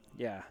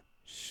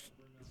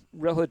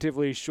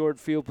 relatively short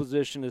field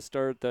position to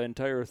start the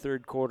entire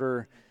third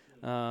quarter.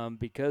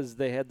 Because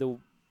they had the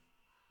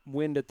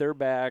wind at their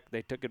back,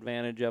 they took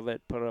advantage of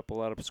it, put up a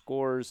lot of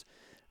scores.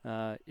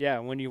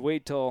 When you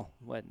wait till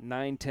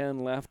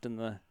 9-10 left in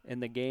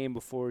the game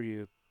before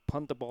you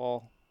punt the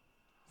ball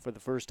for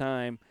the first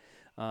time,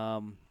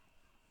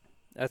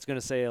 that's going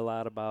to say a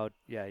lot about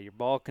your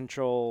ball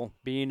control,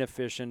 being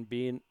efficient,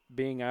 being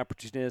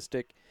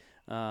opportunistic,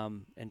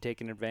 and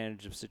taking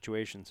advantage of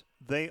situations.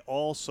 They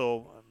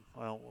also,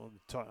 we'll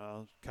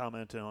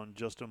comment on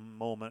just a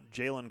moment.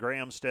 Jalen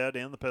Gramstead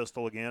in the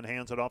pistol again,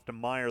 hands it off to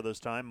Meyer this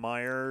time.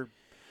 Meyer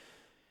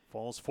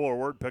falls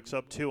forward, picks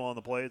up 2 on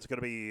the play. It's going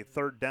to be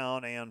 3rd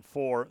down and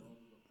 4.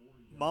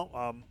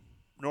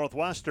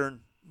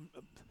 Northwestern,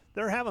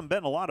 there haven't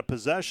been a lot of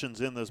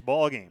possessions in this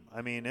ball game.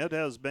 I mean, it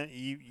has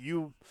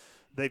been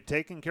they've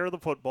taken care of the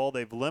football.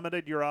 They've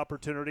limited your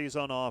opportunities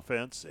on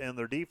offense, and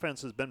their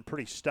defense has been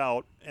pretty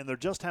stout, and there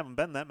just haven't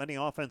been that many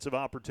offensive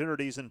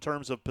opportunities in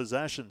terms of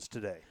possessions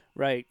today.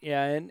 Right,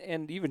 yeah,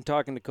 and even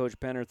talking to Coach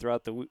Penner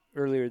throughout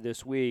earlier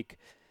this week,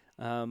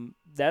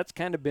 that's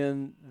kind of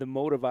been the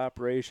mode of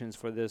operations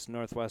for this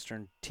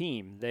Northwestern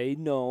team. They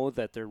know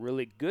that they're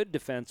really good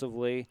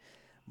defensively,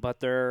 but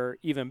they're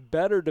even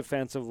better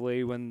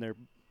defensively when their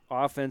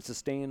offense is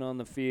staying on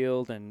the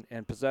field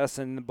and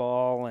possessing the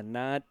ball and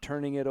not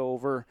turning it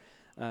over,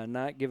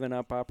 not giving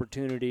up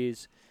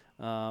opportunities,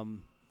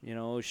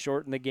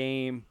 shorten the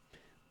game.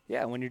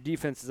 Yeah, when your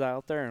defense is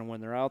out there and when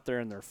they're out there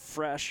and they're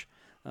fresh,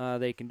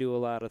 they can do a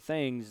lot of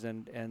things.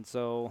 And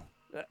so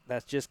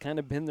that's just kind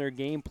of been their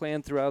game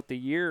plan throughout the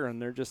year,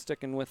 and they're just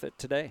sticking with it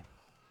today.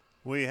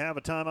 We have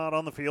a timeout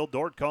on the field.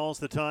 Dordt calls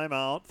the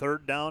timeout.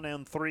 3rd down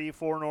and 3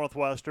 for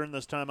Northwestern.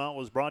 This timeout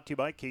was brought to you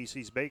by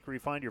Casey's Bakery.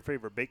 Find your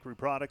favorite bakery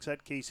products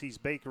at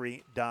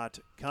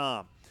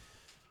caseysbakery.com.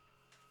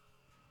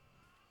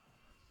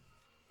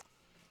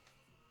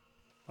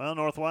 Well,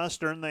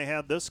 Northwestern, they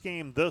had this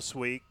game this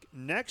week.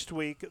 Next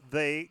week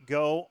they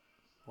go,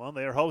 well,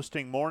 they're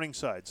hosting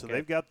Morningside. So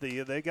they got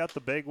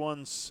the big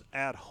ones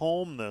at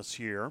home this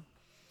year.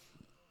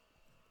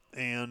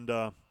 And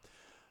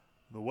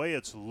the way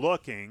it's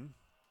looking,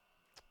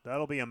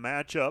 that'll be a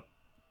matchup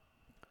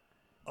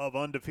of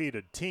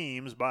undefeated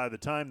teams by the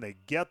time they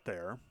get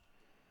there.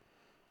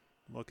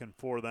 Looking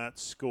for that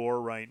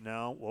score right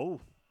now.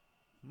 Whoa.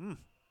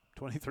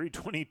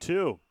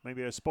 23-22.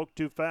 Maybe I spoke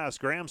too fast.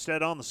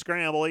 Gramstead on the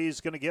scramble. He's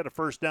going to get a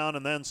 1st down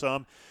and then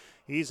some.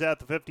 He's at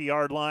the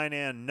 50-yard line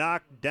and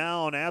knocked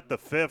down at the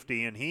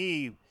 50, and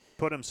he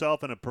put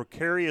himself in a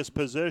precarious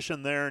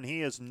position there, and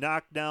he is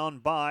knocked down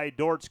by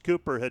Dordt's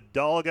Cooper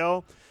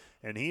Hidalgo.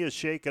 And he is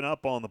shaken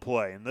up on the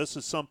play. And this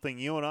is something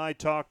you and I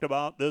talked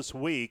about this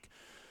week.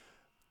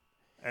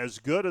 As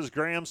good as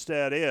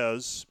Gramstead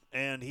is,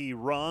 and he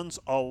runs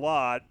a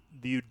lot,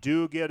 you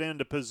do get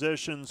into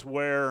positions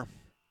where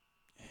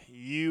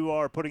you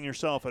are putting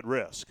yourself at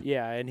risk.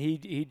 Yeah, and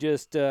he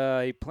just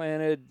he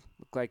planted,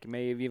 looked like he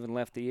may have even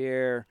left the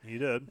air. He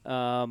did.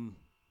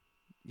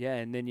 Yeah,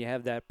 and then you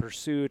have that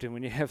pursuit, and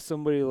when you have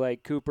somebody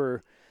like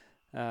Cooper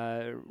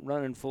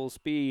running full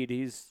speed,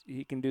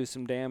 he can do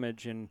some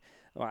damage. And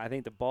well, I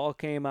think the ball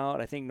came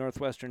out. I think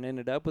Northwestern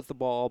ended up with the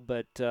ball,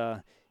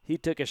 but he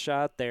took a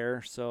shot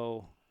there,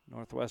 so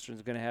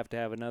Northwestern's going to have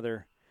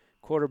another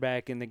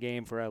quarterback in the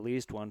game for at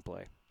least one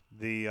play.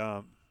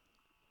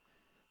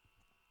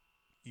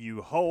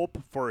 You hope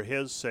for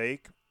his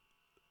sake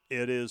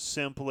it is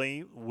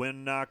simply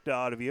wind knocked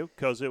out of you,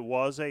 because it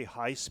was a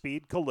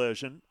high-speed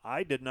collision.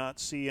 I did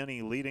not see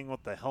any leading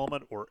with the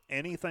helmet or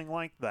anything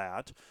like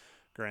that.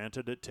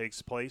 Granted, it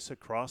takes place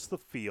across the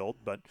field,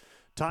 but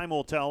time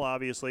will tell.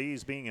 Obviously,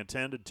 he's being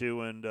attended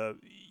to, and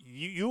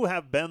you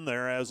have been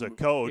there as a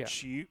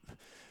coach. Yeah.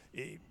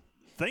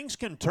 Things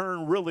can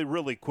turn really,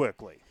 really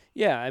quickly.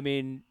 Yeah, I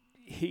mean,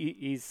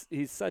 he's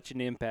such an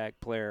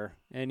impact player,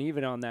 and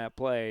even on that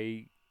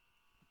play,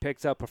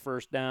 picks up a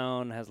 1st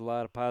down, has a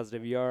lot of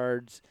positive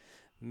yards,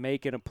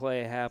 making a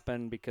play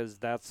happen because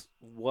that's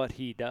what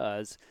he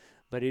does.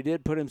 But he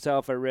did put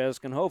himself at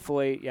risk, and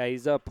hopefully,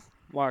 he's up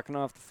walking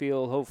off the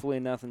field. Hopefully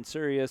nothing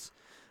serious.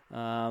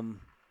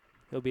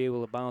 He'll be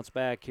able to bounce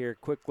back here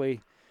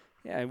quickly.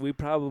 Yeah, we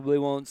probably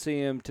won't see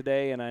him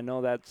today, and I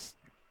know that's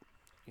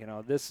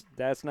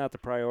not the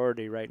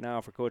priority right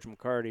now for Coach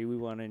McCarty. We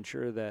want to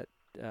ensure that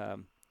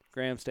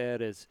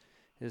Gramstead is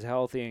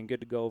healthy and good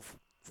to go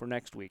for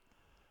next week.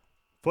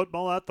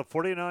 Football at the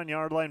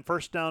 49-yard line,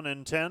 1st down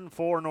and 10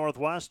 for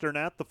Northwestern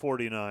at the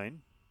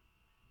 49.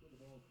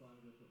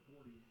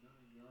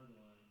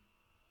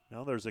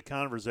 Now there's a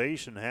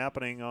conversation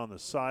happening on the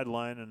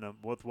sideline and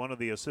with one of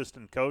the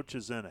assistant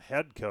coaches and a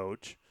head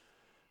coach.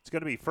 It's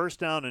going to be 1st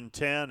down and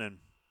 10, and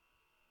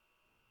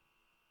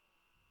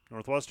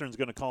Northwestern's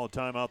going to call a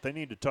timeout. They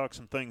need to talk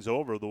some things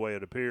over, the way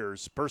it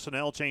appears.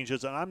 Personnel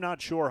changes, and I'm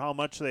not sure how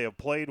much they have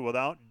played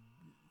without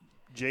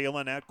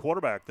Jalen at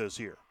quarterback this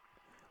year.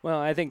 Well,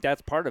 I think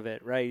that's part of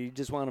it, right? You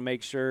just want to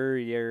make sure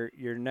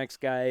your next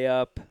guy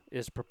up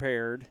is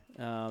prepared.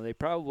 They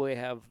probably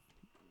have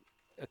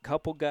a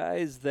couple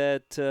guys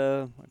that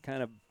are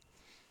kind of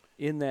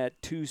in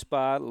that 2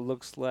 spot. It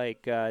looks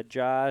like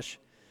Josh.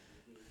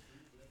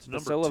 It's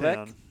number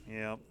 10.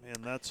 Yeah,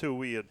 and that's who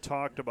we had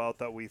talked about,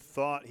 that we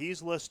thought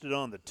he's listed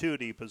on the 2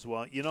 deep as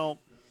well. You know,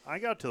 I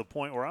got to the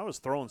point where I was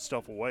throwing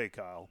stuff away,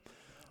 Kyle.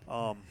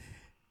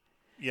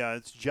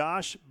 It's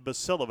Josh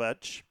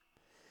Basilovich.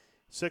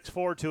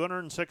 6'4",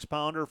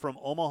 206-pounder from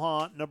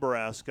Omaha,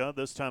 Nebraska.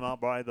 This time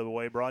out, by the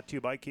way, brought to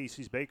you by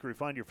Casey's Bakery.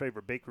 Find your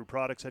favorite bakery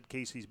products at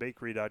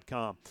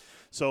caseysbakery.com.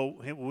 So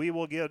we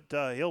will get,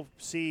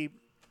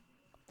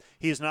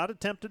 He's not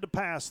attempted to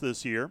pass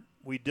this year.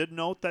 We did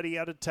note that he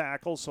had a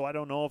tackle, so I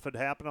don't know if it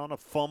happened on a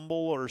fumble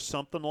or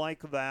something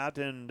like that,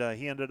 and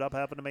he ended up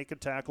having to make a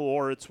tackle,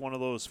 or it's one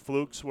of those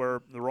flukes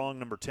where the wrong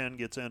number 10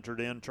 gets entered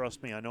in.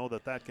 Trust me, I know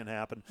that can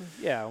happen.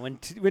 Yeah, when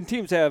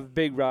teams have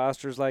big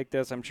rosters like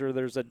this, I'm sure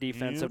there's a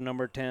defensive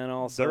number 10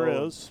 also.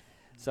 There is.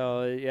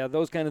 So, yeah,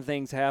 those kind of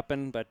things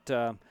happen, but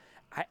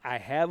I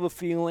have a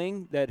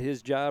feeling that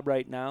his job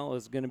right now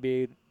is going to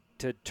be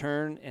to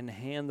turn and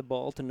hand the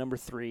ball to number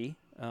 3.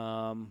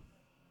 And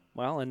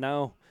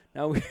now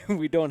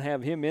we don't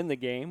have him in the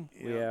game.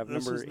 Yeah, we have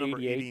this number is number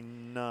 88.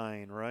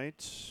 89,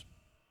 right?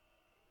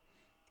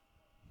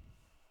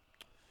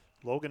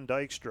 Logan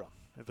Dykstra.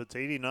 If it's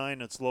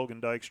 89, it's Logan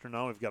Dykstra.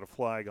 Now we've got a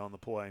flag on the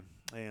play.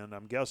 And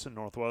I'm guessing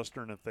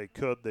Northwestern, if they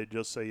could, they'd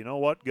just say, you know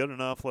what, good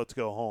enough, let's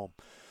go home.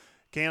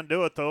 Can't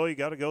do it, though. You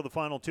got to go the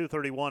final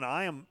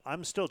 2:31.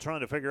 I'm still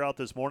trying to figure out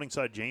this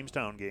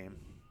Morningside-Jamestown game.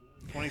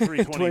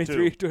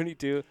 23-22.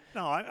 23-22.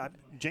 No,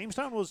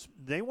 Jamestown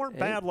they weren't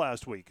bad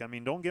last week. I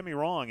mean, don't get me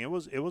wrong. It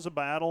was a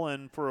battle,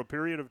 and for a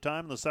period of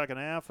time in the second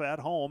half at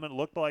home, it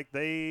looked like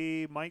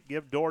they might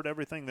give Dordt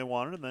everything they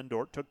wanted, and then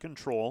Dordt took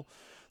control.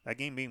 That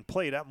game being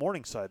played at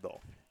Morningside,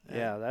 though.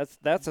 Yeah,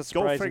 that's a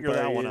surprising Go figure part.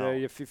 that one out.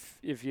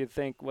 If you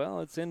think,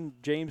 well, it's in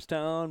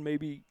Jamestown,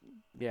 maybe,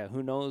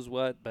 who knows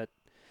what, but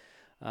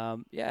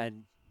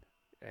and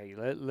hey,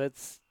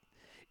 let's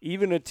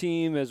even a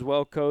team as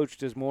well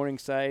coached as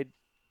Morningside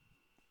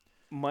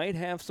might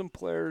have some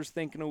players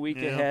thinking a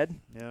week ahead.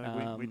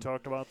 Yeah, we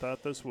talked about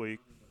that this week.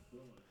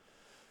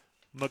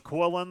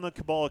 McQuillan,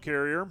 the ball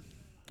carrier,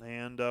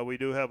 and we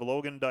do have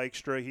Logan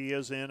Dykstra. He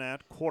is in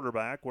at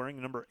quarterback,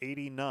 wearing number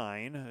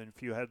 89. And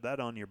if you had that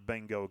on your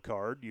bingo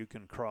card, you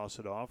can cross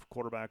it off.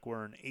 Quarterback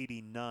wearing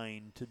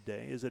 89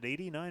 today. Is it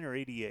 89 or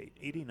 88?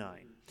 89.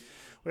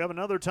 We have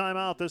another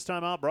timeout. This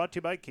timeout brought to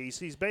you by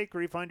Casey's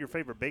Bakery. Find your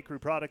favorite bakery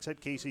products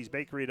at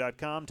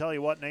caseysbakery.com. Tell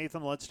you what,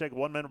 Nathan, let's take a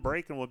 1-minute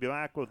break, and we'll be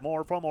back with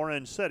more from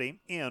Orange City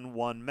in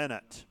 1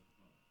 minute.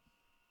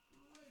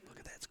 Look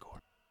at that score.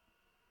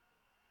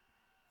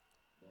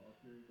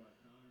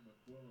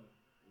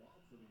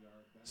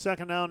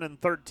 Second down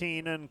and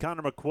 13, and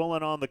Connor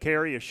McQuillan on the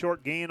carry. A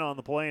short gain on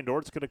the play, and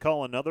Dordt's going to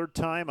call another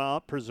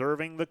timeout,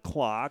 preserving the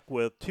clock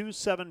with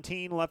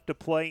 2:17 left to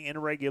play in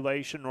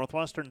regulation.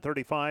 Northwestern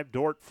 35,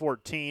 Dordt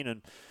 14.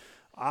 And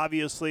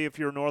obviously, if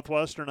you're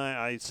Northwestern,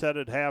 I said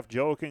it half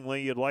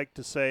jokingly, you'd like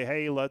to say,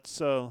 hey, let's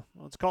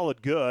call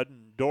it good.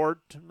 And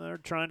Dordt, they're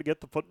trying to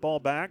get the football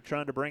back,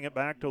 trying to bring it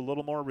back to a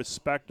little more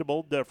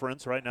respectable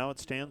difference. Right now it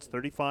stands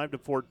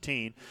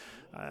 35-14.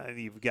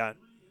 You've got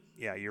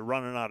you're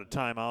running out of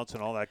timeouts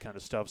and all that kind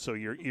of stuff. So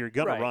you're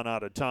going to run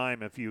out of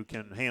time if you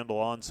can handle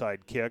onside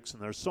kicks,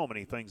 and there's so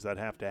many things that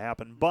have to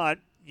happen. But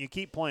you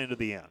keep playing to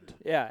the end.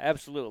 Yeah,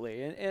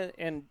 absolutely.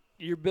 And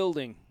you're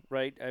building,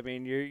 right? I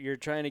mean, you're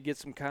trying to get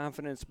some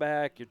confidence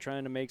back. You're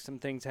trying to make some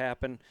things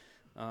happen.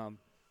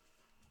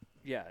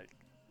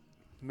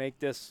 Make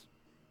this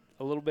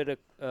a little bit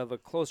of a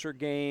closer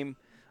game.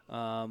 But,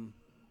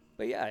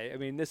 I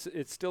mean,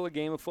 it's still a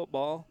game of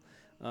football.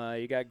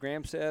 You got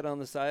Gramstead on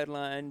the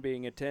sideline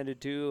being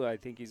attended to. I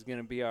think he's going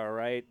to be all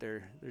right.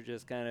 They're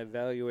just kind of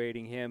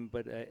evaluating him,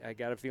 but I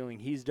got a feeling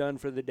he's done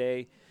for the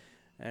day.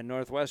 And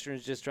Northwestern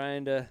is just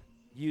trying to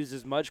use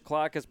as much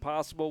clock as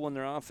possible when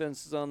their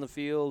offense is on the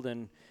field,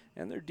 and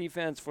their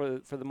defense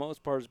for the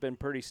most part has been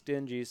pretty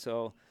stingy.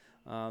 So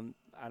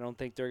I don't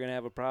think they're going to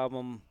have a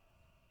problem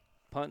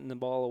punting the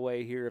ball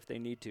away here if they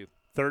need to.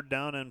 Third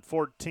down and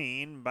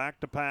 14.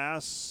 Back to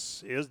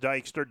pass is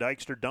Dykstra.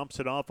 Dykstra dumps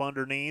it off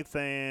underneath,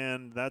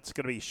 and that's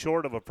going to be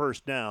short of a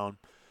first down.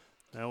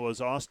 That was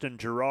Austin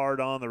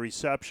Gerard on the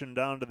reception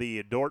down to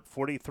the Dordt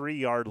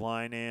 43-yard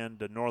line,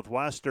 and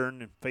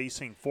Northwestern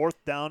facing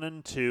 4th down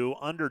and 2.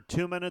 Under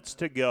 2 minutes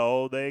to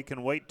go. They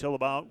can wait till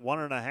about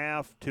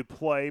 1.5 to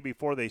play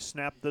before they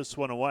snap this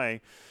one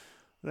away.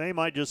 They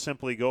might just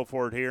simply go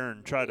for it here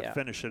and try to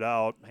finish it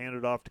out, hand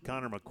it off to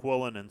Connor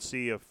McQuillan, and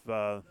see if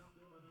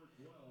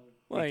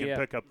he can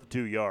pick up the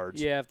 2 yards.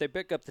 Yeah, if they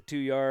pick up the 2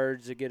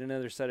 yards, they get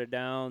another set of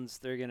downs.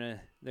 They're gonna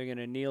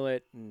kneel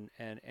it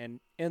and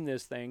end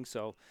this thing.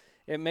 So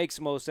it makes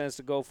the most sense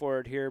to go for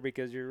it here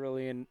because you're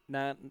really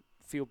not in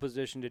field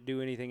position to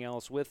do anything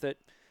else with it.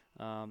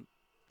 I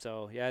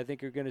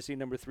think you're going to see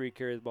number 3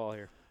 carry the ball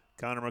here.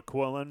 Connor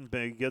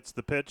McQuillan gets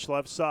the pitch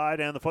left side,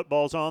 and the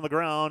football's on the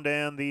ground,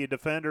 and the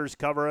defenders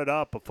cover it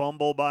up. A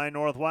fumble by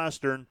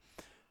Northwestern.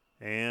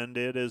 And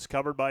it is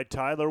covered by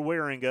Tyler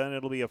Wieringa.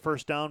 It'll be a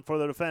first down for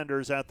the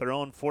defenders at their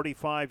own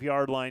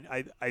 45-yard line.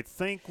 I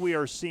think we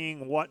are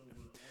seeing what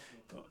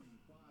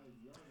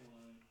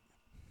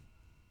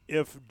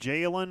if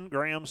Jalen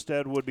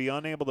Gramstead would be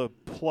unable to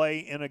play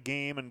in a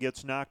game and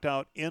gets knocked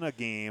out in a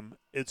game,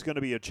 it's going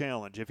to be a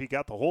challenge. If he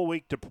got the whole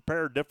week to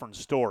prepare, a different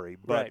story.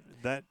 But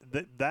that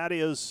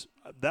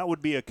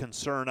would be a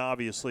concern,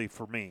 obviously,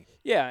 for me.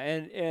 Yeah,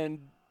 and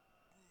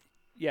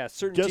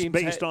certain just teams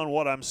based on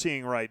what I'm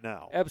seeing right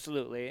now.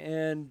 Absolutely,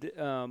 and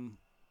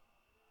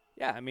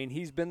I mean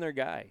he's been their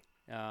guy.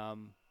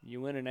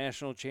 You win a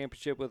national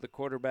championship with a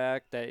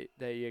quarterback that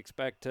you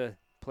expect to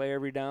play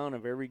every down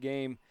of every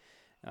game.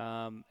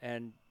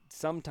 And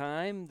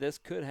sometime this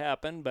could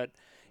happen, but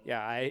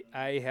yeah,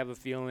 I have a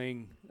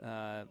feeling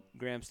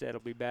Gramstad will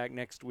be back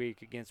next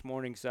week against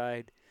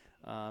Morningside.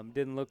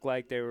 Didn't look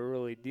like they were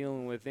really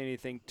dealing with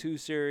anything too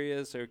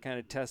serious. They were kind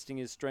of testing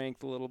his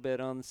strength a little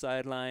bit on the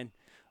sideline.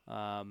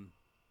 And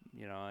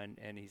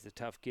he's a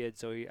tough kid,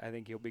 so I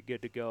think he'll be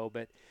good to go.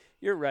 But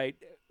you're right.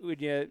 When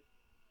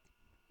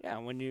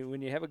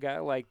you have a guy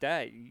like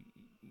that,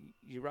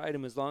 you ride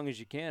him as long as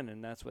you can,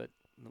 and that's what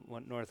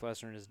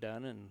Northwestern has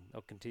done, and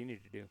they'll continue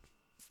to do.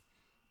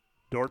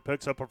 Dordt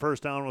picks up a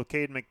first down with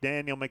Cade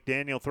McDaniel.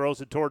 McDaniel throws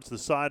it towards the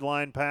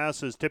sideline.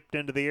 Pass is tipped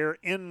into the air,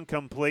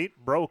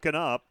 incomplete, broken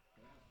up.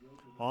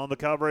 On the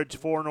coverage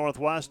for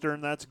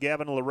Northwestern, that's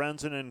Gavin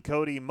Lorenzen and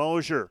Cody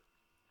Mosier.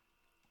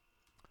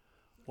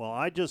 Well,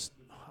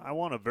 I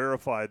want to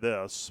verify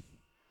this.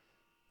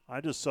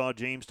 I just saw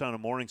Jamestown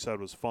and Morningside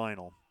was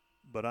final,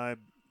 but I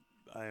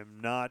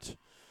am not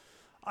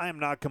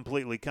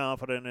completely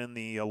confident in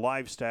the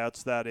live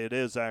stats that it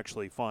is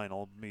actually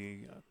final.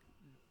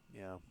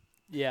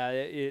 Yeah,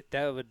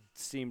 that would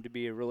seem to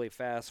be a really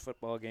fast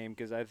football game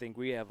because I think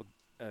we have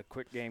a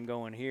quick game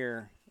going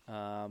here.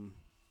 And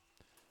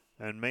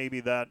maybe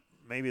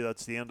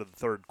that's the end of the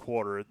third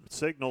quarter. It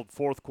signaled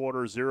fourth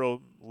quarter,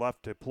 0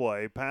 left to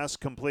play. Pass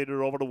completed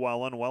over to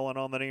Wellen. Wellen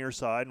on the near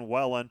side, and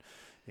Wellen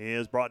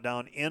is brought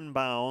down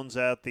inbounds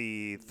at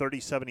the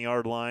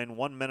 37-yard line.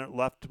 1 minute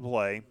left to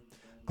play.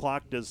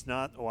 Clock does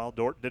not,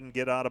 Dordt didn't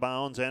get out of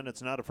bounds, and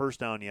it's not a first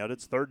down yet.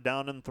 It's 3rd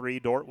down and 3.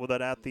 Dordt with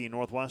it at the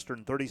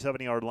Northwestern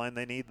 37-yard line.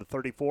 They need the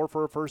 34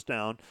 for a first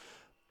down.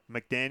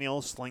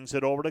 McDaniel slings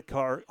it over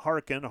to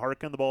Harkin.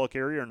 Harkin, the ball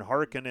carrier, and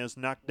Harkin is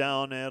knocked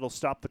down. It'll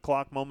stop the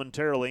clock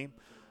momentarily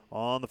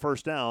on the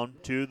first down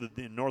to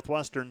the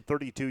Northwestern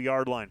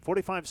 32-yard line.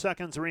 45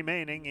 seconds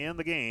remaining in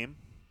the game.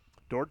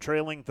 Dordt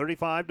trailing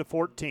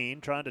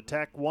 35-14, trying to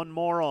tack one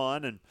more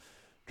on and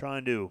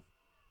trying to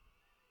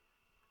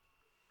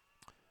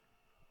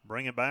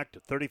bring it back to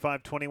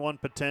 35-21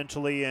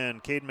 potentially,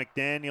 and Cade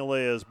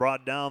McDaniel is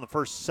brought down, the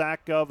first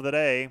sack of the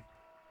day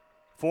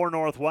for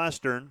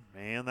Northwestern,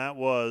 and I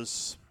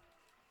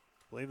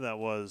believe that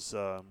was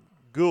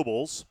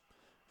Goebbels,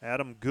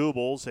 Adam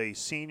Goebbels, a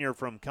senior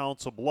from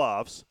Council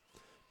Bluffs.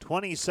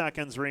 20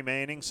 seconds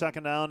remaining,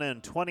 2nd down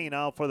and 20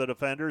 now for the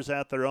defenders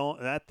at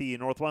the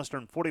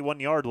Northwestern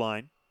 41-yard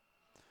line.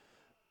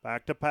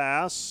 Back to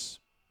pass,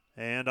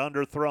 and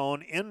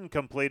underthrown,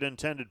 incomplete,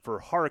 intended for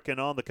Harkin.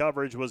 On the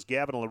coverage was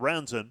Gavin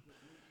Lorenzen,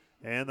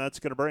 and that's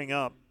going to bring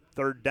up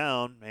 3rd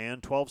down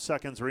and 12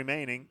 seconds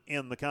remaining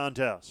in the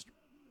contest.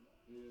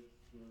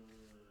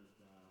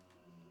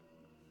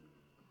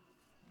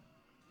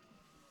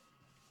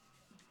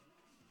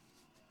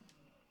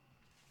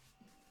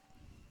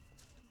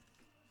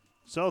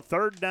 So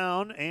 3rd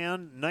down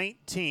and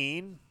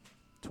 19,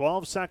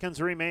 12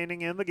 seconds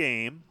remaining in the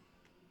game,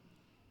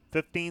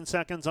 15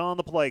 seconds on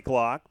the play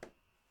clock.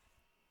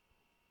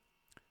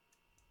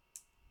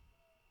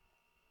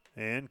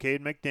 And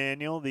Cade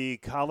McDaniel, the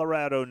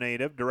Colorado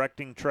native,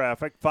 directing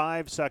traffic.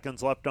 5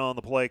 seconds left on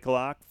the play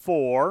clock,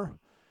 4.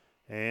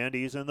 And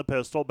he's in the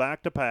pistol,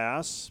 back to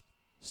pass,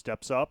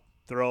 steps up,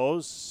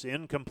 throws,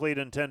 incomplete,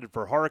 intended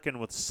for Harkin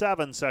with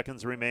 7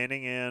 seconds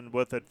remaining, and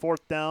with it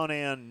 4th down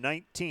and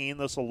 19,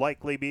 this will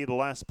likely be the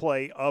last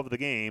play of the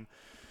game,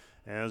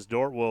 as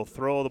Dordt will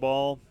throw the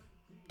ball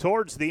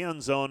towards the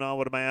end zone, I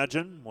would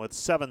imagine, with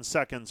 7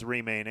 seconds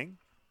remaining.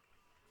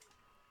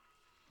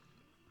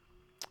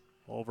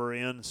 Over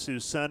in Sioux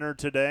Center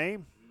today,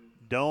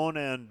 Doane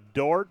and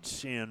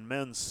Dordt in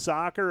men's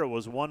soccer, it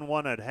was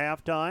 1-1 at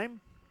halftime.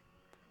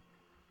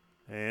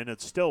 And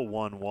it's still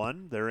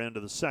 1-1. They're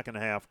into the second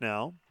half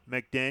now.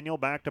 McDaniel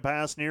back to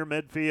pass near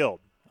midfield.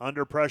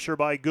 Under pressure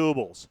by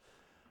Goebbels.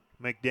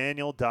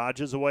 McDaniel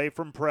dodges away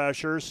from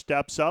pressure,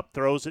 steps up,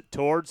 throws it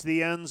towards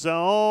the end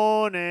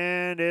zone,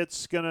 and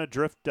it's going to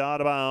drift out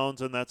of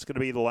bounds, and that's going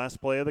to be the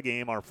last play of the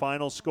game. Our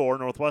final score,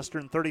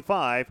 Northwestern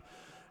 35,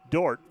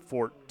 Dordt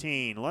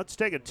 14. Let's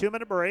take a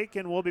 2-minute break,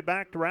 and we'll be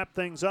back to wrap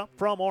things up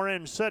from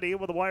Orange City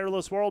with the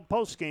Wireless World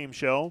postgame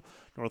show.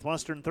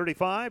 Northwestern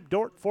 35,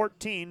 Dordt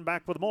 14.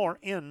 Back with more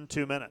in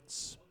 2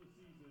 minutes.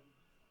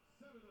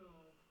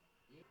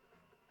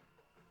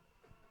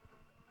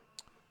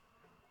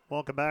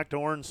 Welcome back to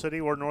Orange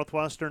City, where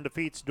Northwestern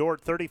defeats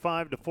Dordt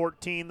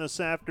 35-14 this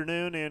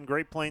afternoon in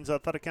Great Plains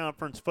Athletic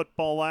Conference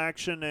football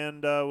action,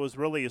 and was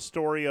really a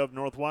story of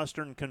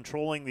Northwestern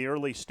controlling the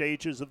early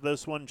stages of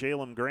this one.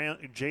 Jalen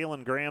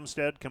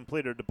Gramstad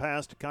completed a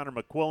pass to Connor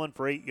McQuillan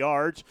for 8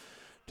 yards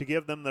to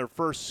give them their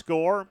first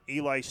score.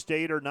 Eli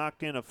Stater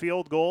knocked in a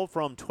field goal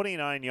from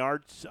 29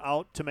 yards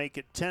out to make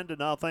it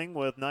 10-0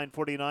 with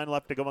 9:49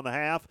 left to go in the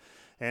half,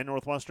 and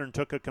Northwestern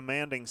took a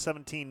commanding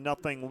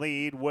 17-0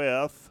 lead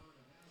with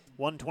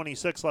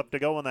 1:26 left to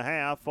go in the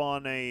half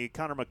on a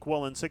Connor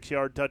McQuillan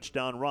 6-yard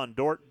touchdown run.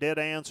 Dordt did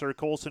answer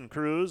Colson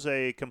Cruz,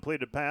 a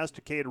completed pass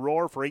to Cade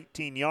Rohr for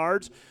 18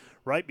 yards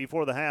right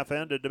before the half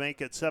ended to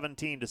make it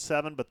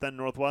 17-7, but then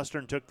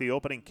Northwestern took the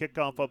opening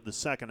kickoff of the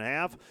second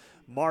half,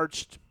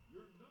 marched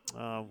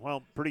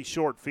pretty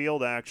short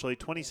field actually,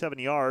 27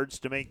 yards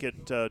to make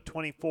it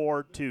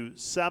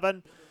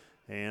 24-7.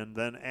 And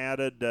then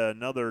added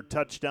another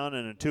touchdown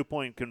and a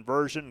 2-point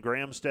conversion.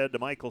 Gramstead to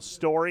Michael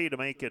Story to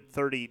make it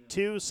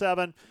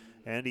 32-7.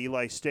 And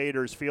Eli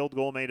Stater's field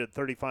goal made it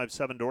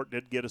 35-7. Dordt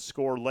did get a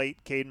score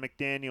late. Cade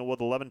McDaniel with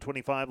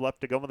 11:25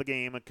 left to go in the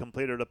game and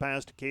completed a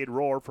pass to Cade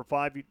Rohr for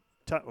 5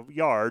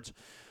 yards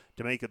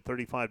to make it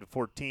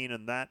 35-14.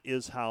 And that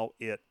is how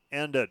it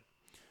ended.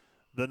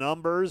 The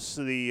numbers,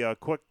 the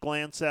quick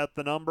glance at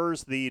the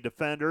numbers, the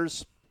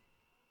defenders.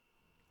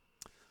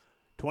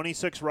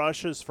 26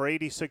 rushes for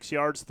 86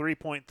 yards,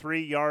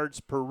 3.3 yards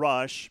per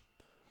rush.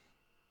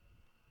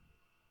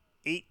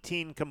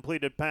 18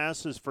 completed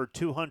passes for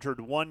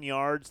 201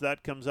 yards.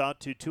 That comes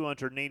out to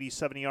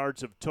 287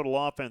 yards of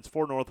total offense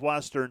for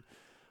Northwestern.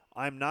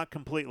 I'm not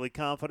completely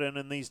confident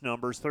in these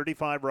numbers.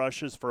 35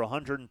 rushes for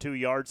 102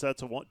 yards.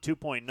 That's a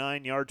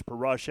 2.9 yards per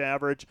rush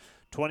average.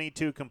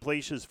 22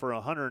 completions for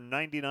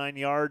 199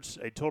 yards.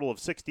 A total of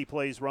 60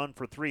 plays run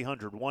for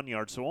 301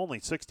 yards. So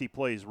only 60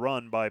 plays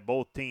run by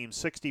both teams.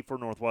 60 for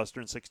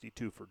Northwestern,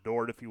 62 for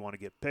Dordt if you want to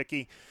get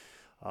picky.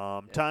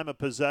 Time of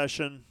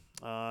possession,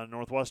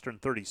 Northwestern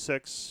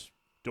 36,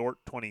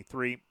 Dordt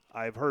 23.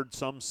 I've heard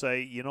some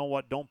say, you know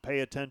what, don't pay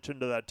attention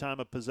to that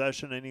time of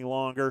possession any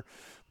longer.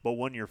 But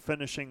when you're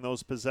finishing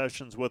those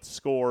possessions with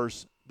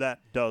scores, that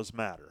does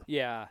matter.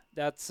 Yeah,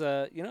 that's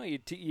you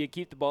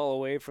keep the ball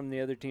away from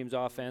the other team's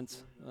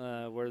offense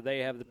where they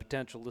have the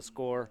potential to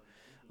score.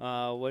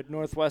 What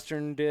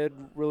Northwestern did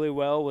really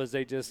well was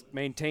they just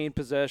maintained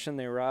possession.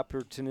 They were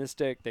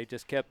opportunistic. They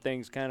just kept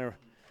things kind of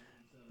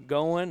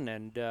going,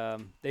 and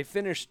they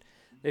finished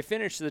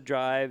the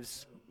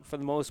drives for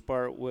the most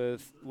part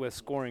with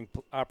scoring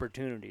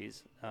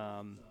opportunities.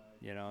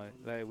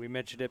 We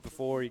mentioned it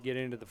before. You get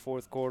into the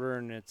fourth quarter,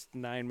 and it's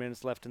 9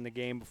 minutes left in the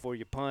game before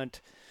you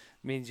punt.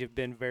 It means you've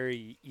been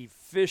very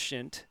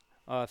efficient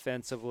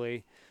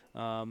offensively,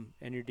 and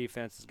your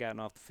defense has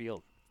gotten off the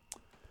field.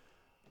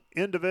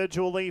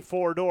 Individually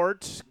for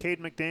Dordt, Cade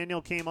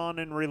McDaniel came on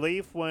in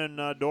relief when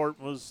Dordt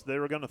they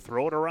were going to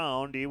throw it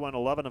around. He went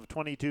 11 of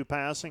 22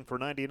 passing for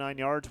 99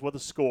 yards with a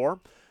score.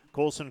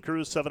 Colson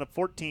Cruz, 7 of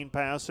 14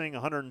 passing,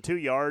 102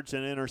 yards,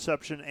 an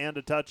interception, and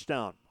a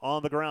touchdown.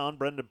 On the ground,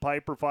 Brendan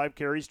Piper, 5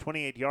 carries,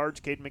 28 yards.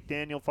 Cade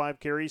McDaniel, 5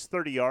 carries,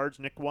 30 yards.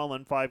 Nick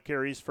Wellen, 5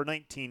 carries for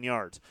 19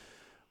 yards.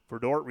 For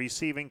Dordt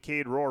receiving,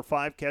 Cade Rohr,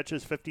 5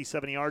 catches,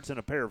 57 yards, and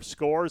a pair of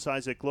scores.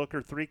 Isaac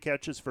Looker, 3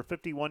 catches for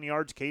 51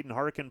 yards. Caden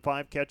Harkin,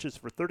 5 catches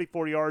for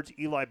 34 yards.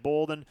 Eli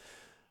Bolden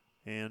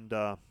and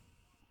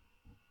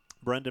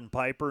Brendan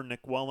Piper,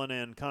 Nick Wellen,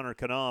 and Connor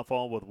Knopf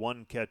all with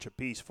 1 catch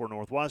apiece for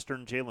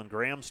Northwestern. Jalen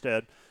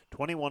Gramstead,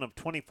 21 of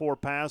 24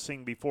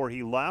 passing before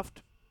he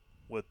left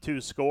with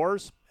 2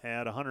 scores.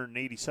 Had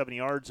 187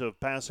 yards of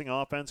passing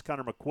offense.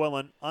 Connor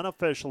McQuillan,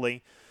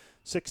 unofficially,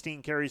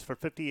 16 carries for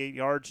 58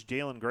 yards.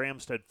 Jalen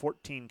Gramstead,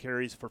 14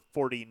 carries for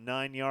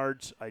 49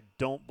 yards. I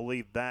don't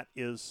believe that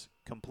is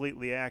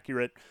completely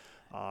accurate.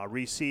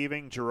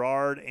 Receiving,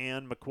 Gerard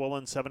and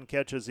McQuillan, 7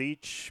 catches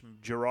each.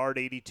 Gerard,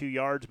 82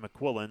 yards.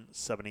 McQuillan,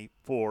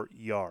 74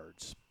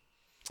 yards.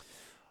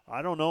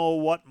 I don't know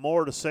what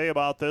more to say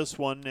about this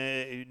one.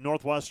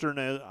 Northwestern,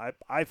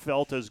 I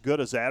felt as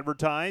good as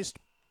advertised.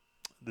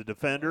 The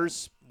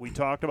defenders, we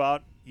talked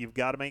about, you've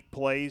got to make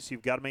plays.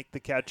 You've got to make the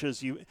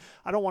catches.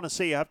 I don't want to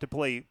say you have to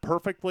play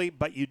perfectly,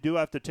 but you do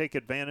have to take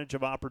advantage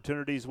of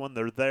opportunities when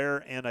they're there,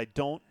 and I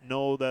don't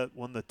know that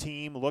when the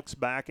team looks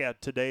back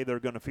at today, they're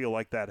going to feel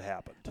like that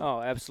happened.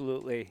 Oh,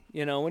 absolutely.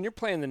 When you're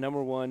playing the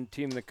number 1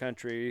 team in the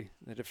country,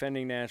 the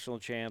defending national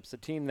champs, the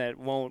team that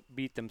won't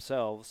beat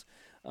themselves,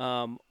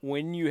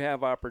 when you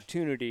have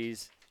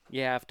opportunities,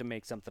 you have to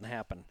make something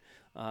happen.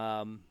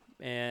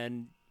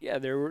 And yeah,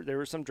 there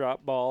were some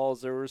drop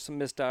balls, there were some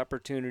missed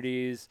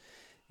opportunities,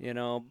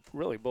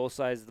 really both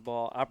sides of the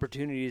ball,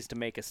 opportunities to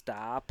make a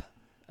stop.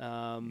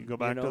 You go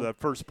back to that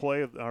first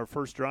play of our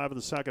first drive of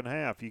the second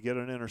half. You get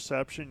an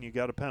interception, you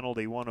got a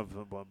penalty, one of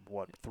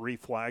 3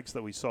 flags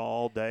that we saw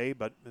all day,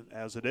 but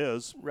as it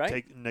is,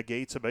 right,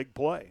 negates a big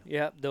play.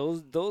 Yeah,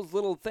 those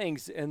little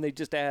things, and they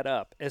just add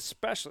up,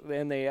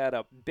 and they add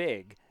up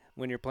big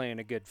when you're playing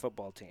a good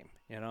football team.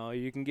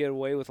 You can get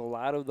away with a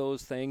lot of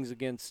those things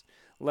against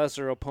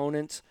lesser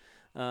opponents,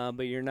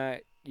 but you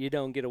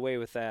don't get away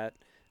with that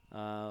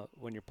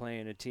when you're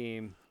playing a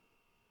team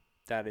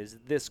that is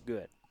this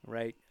good,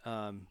 right?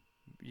 Like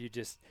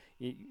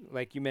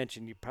you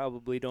mentioned, you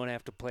probably don't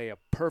have to play a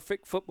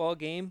perfect football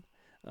game,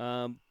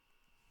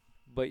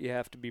 but you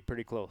have to be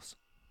pretty close.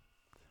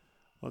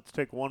 Let's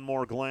take one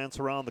more glance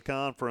around the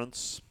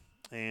conference,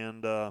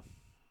 and I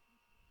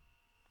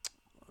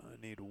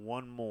need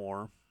one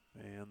more,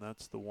 and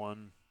that's the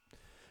one.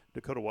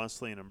 Dakota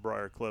Wesleyan and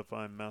Briarcliff,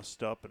 I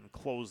messed up and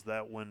closed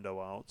that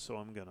window out, so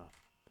I'm going to.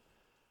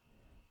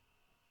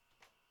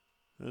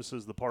 This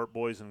is the part,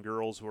 boys and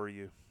girls, where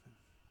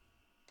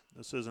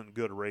this isn't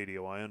good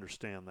radio, I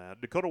understand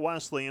that. Dakota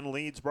Wesleyan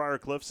leads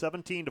Briarcliff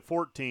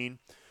 17-14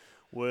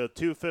 with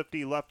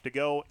 2:50 left to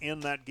go in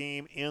that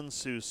game in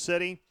Sioux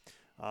City.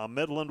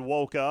 Midland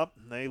woke up.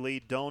 They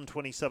lead Doane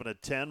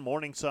 27-10.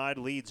 Morningside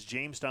leads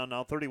Jamestown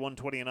now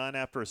 31-29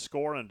 after a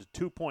score and a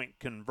 2-point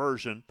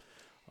conversion.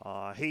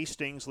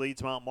 Hastings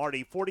leads Mount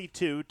Marty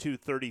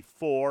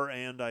 42-34,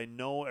 and I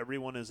know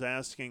everyone is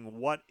asking,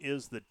 what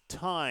is the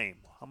time?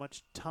 How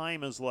much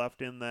time is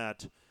left in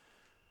that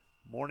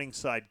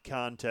Morningside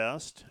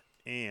contest?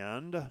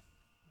 And I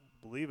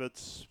believe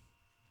it's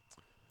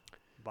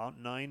about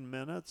 9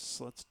 minutes.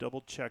 Let's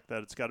double check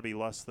that. It's got to be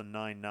less than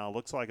 9 now.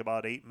 Looks like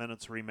about 8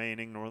 minutes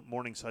remaining.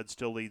 Morningside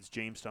still leads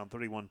Jamestown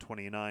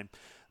 31-29.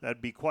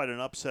 That'd be quite an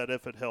upset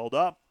if it held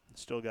up.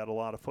 Still got a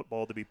lot of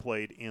football to be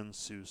played in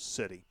Sioux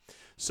City.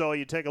 So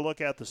you take a look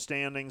at the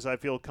standings. I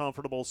feel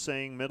comfortable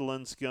saying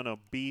Midland's going to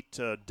beat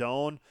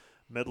Doane.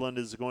 Midland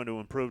is going to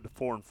improve to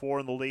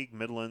 4-4 in the league.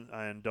 Midland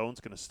and Doane's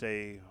going to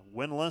stay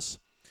winless.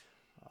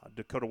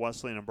 Dakota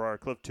Wesleyan and Briar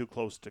Cliff too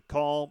close to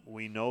call.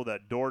 We know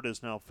that Dordt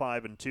is now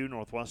 5-2.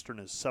 Northwestern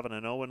is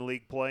 7-0 in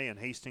league play, and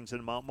Hastings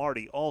and Mount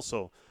Marty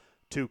also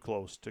too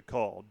close to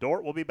call.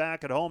 Dordt will be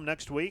back at home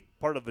next week,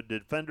 part of a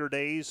Defender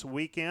Days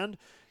weekend,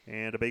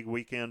 and a big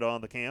weekend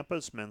on the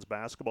campus. Men's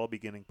basketball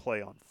beginning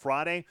play on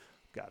Friday.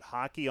 Got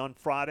hockey on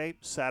Friday.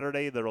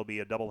 Saturday, there will be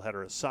a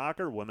doubleheader of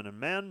soccer, women and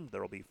men.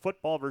 There will be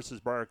football versus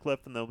Briar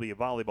Cliff, and there will be a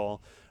volleyball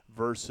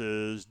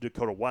versus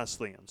Dakota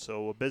Wesleyan.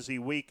 So a busy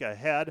week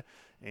ahead,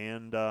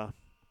 and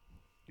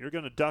you're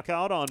going to duck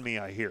out on me,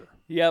 I hear.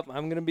 Yep,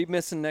 I'm going to be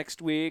missing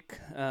next week,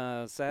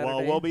 Saturday.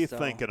 Well, we'll be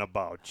thinking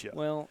about you.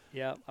 Well,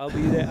 yeah, I'll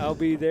be there. I'll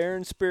be there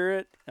in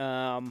spirit.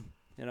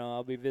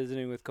 I'll be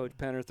visiting with Coach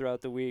Penner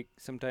throughout the week,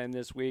 sometime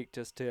this week,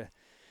 just to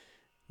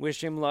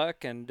wish him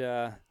luck, and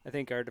I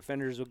think our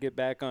defenders will get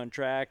back on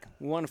track.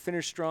 We want to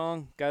finish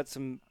strong. Got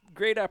some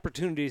great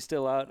opportunities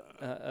still out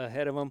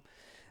ahead of them.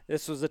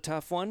 This was a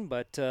tough one,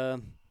 but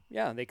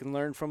they can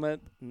learn from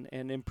it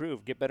and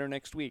improve, get better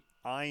next week.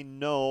 I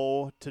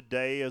know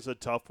today is a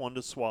tough one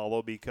to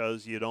swallow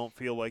because you don't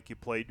feel like you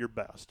played your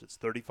best. It's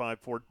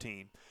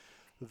 35-14.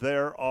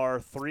 There are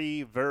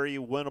 3 very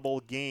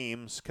winnable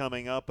games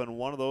coming up, and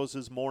one of those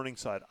is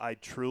Morningside. I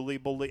truly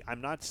believe –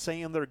 I'm not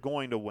saying they're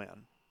going to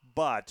win,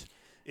 but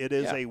it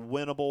is a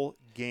winnable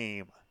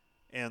game.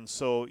 And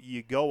so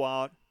you go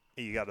out,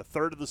 you got a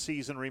third of the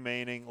season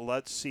remaining.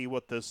 Let's see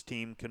what this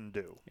team can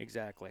do.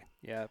 Exactly.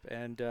 Yeah,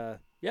 and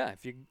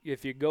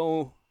if you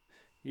go,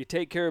 you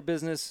take care of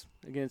business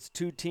against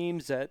 2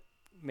 teams that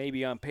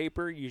maybe on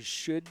paper you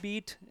should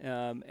beat,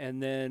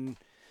 and then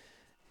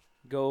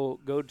go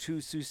to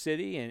Sioux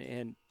City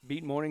and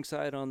beat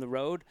Morningside on the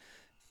road,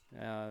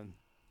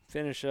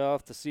 finish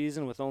off the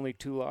season with only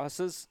 2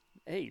 losses.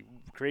 Hey,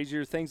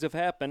 crazier things have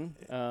happened.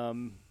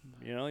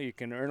 You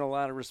can earn a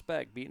lot of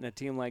respect beating a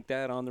team like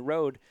that on the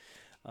road.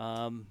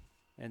 And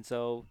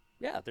so,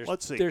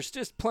 there's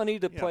just plenty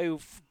to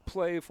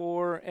play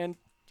for, and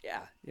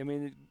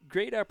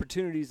great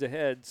opportunities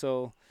ahead.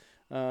 So,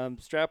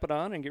 strap it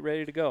on and get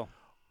ready to go.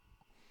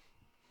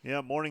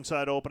 Yeah,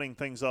 Morningside opening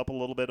things up a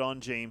little bit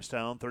on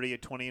Jamestown,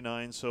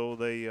 38-29. So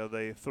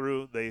they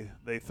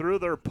threw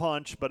their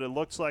punch, but it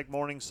looks like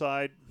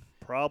Morningside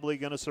probably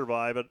going to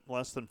survive it.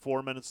 Less than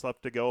 4 minutes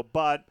left to go,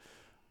 but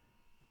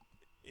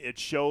it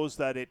shows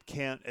that it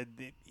can't.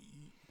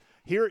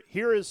 Here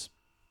is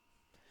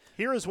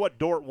what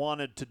Dordt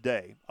wanted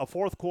today: a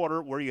fourth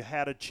quarter where you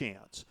had a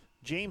chance.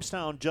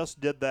 Jamestown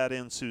just did that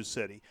in Sioux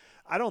City.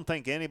 I don't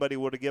think anybody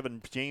would have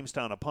given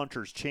Jamestown a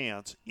puncher's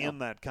chance in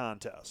that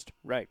contest.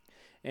 Right.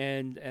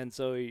 And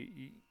so,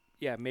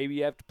 maybe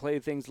you have to play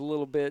things a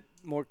little bit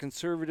more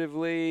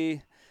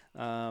conservatively,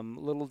 a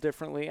little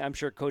differently. I'm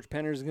sure Coach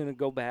Penner is going to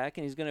go back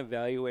and he's going to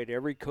evaluate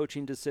every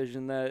coaching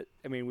decision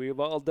we've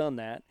all done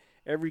that.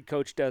 Every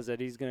coach does it.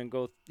 He's going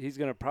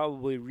to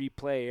probably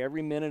replay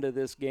every minute of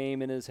this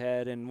game in his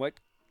head and what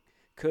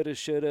coulda,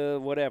 shoulda,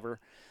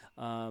 whatever.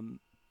 And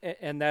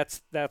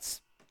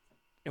that's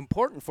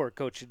important for a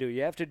coach to do.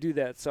 You have to do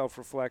that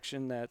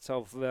self-reflection, that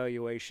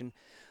self-evaluation,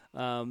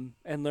 and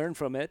learn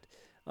from it.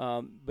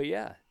 That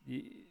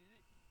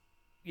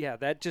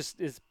just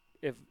is,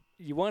 if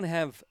you want to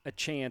have a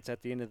chance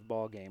at the end of the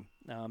ball game.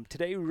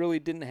 Today we really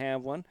didn't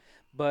have one,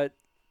 but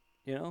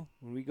when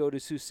we go to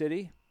Sioux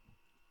City,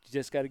 you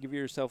just got to give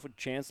yourself a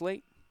chance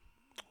late.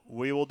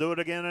 We will do it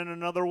again in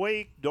another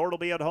week. Dordt will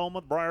be at home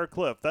with Briar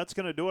Cliff. That's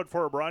going to do it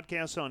for our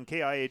broadcast on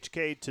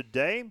KIHK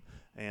today.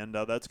 And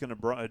that's going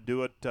to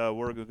do it.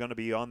 We're going to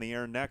be on the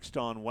air next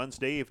on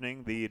Wednesday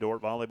evening. The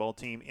Dordt volleyball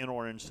team in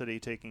Orange City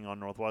taking on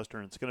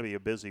Northwestern. It's going to be a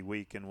busy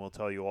week, and we'll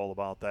tell you all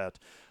about that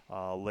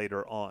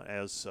later on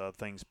as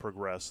things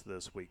progress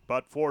this week.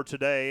 But for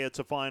today, it's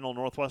a final: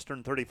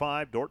 Northwestern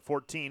 35, Dordt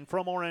 14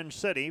 from Orange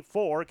City.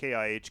 For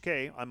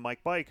KIHK, I'm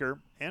Mike Biker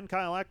and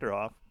Kyle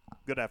Achterhoff.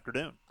 Good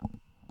afternoon.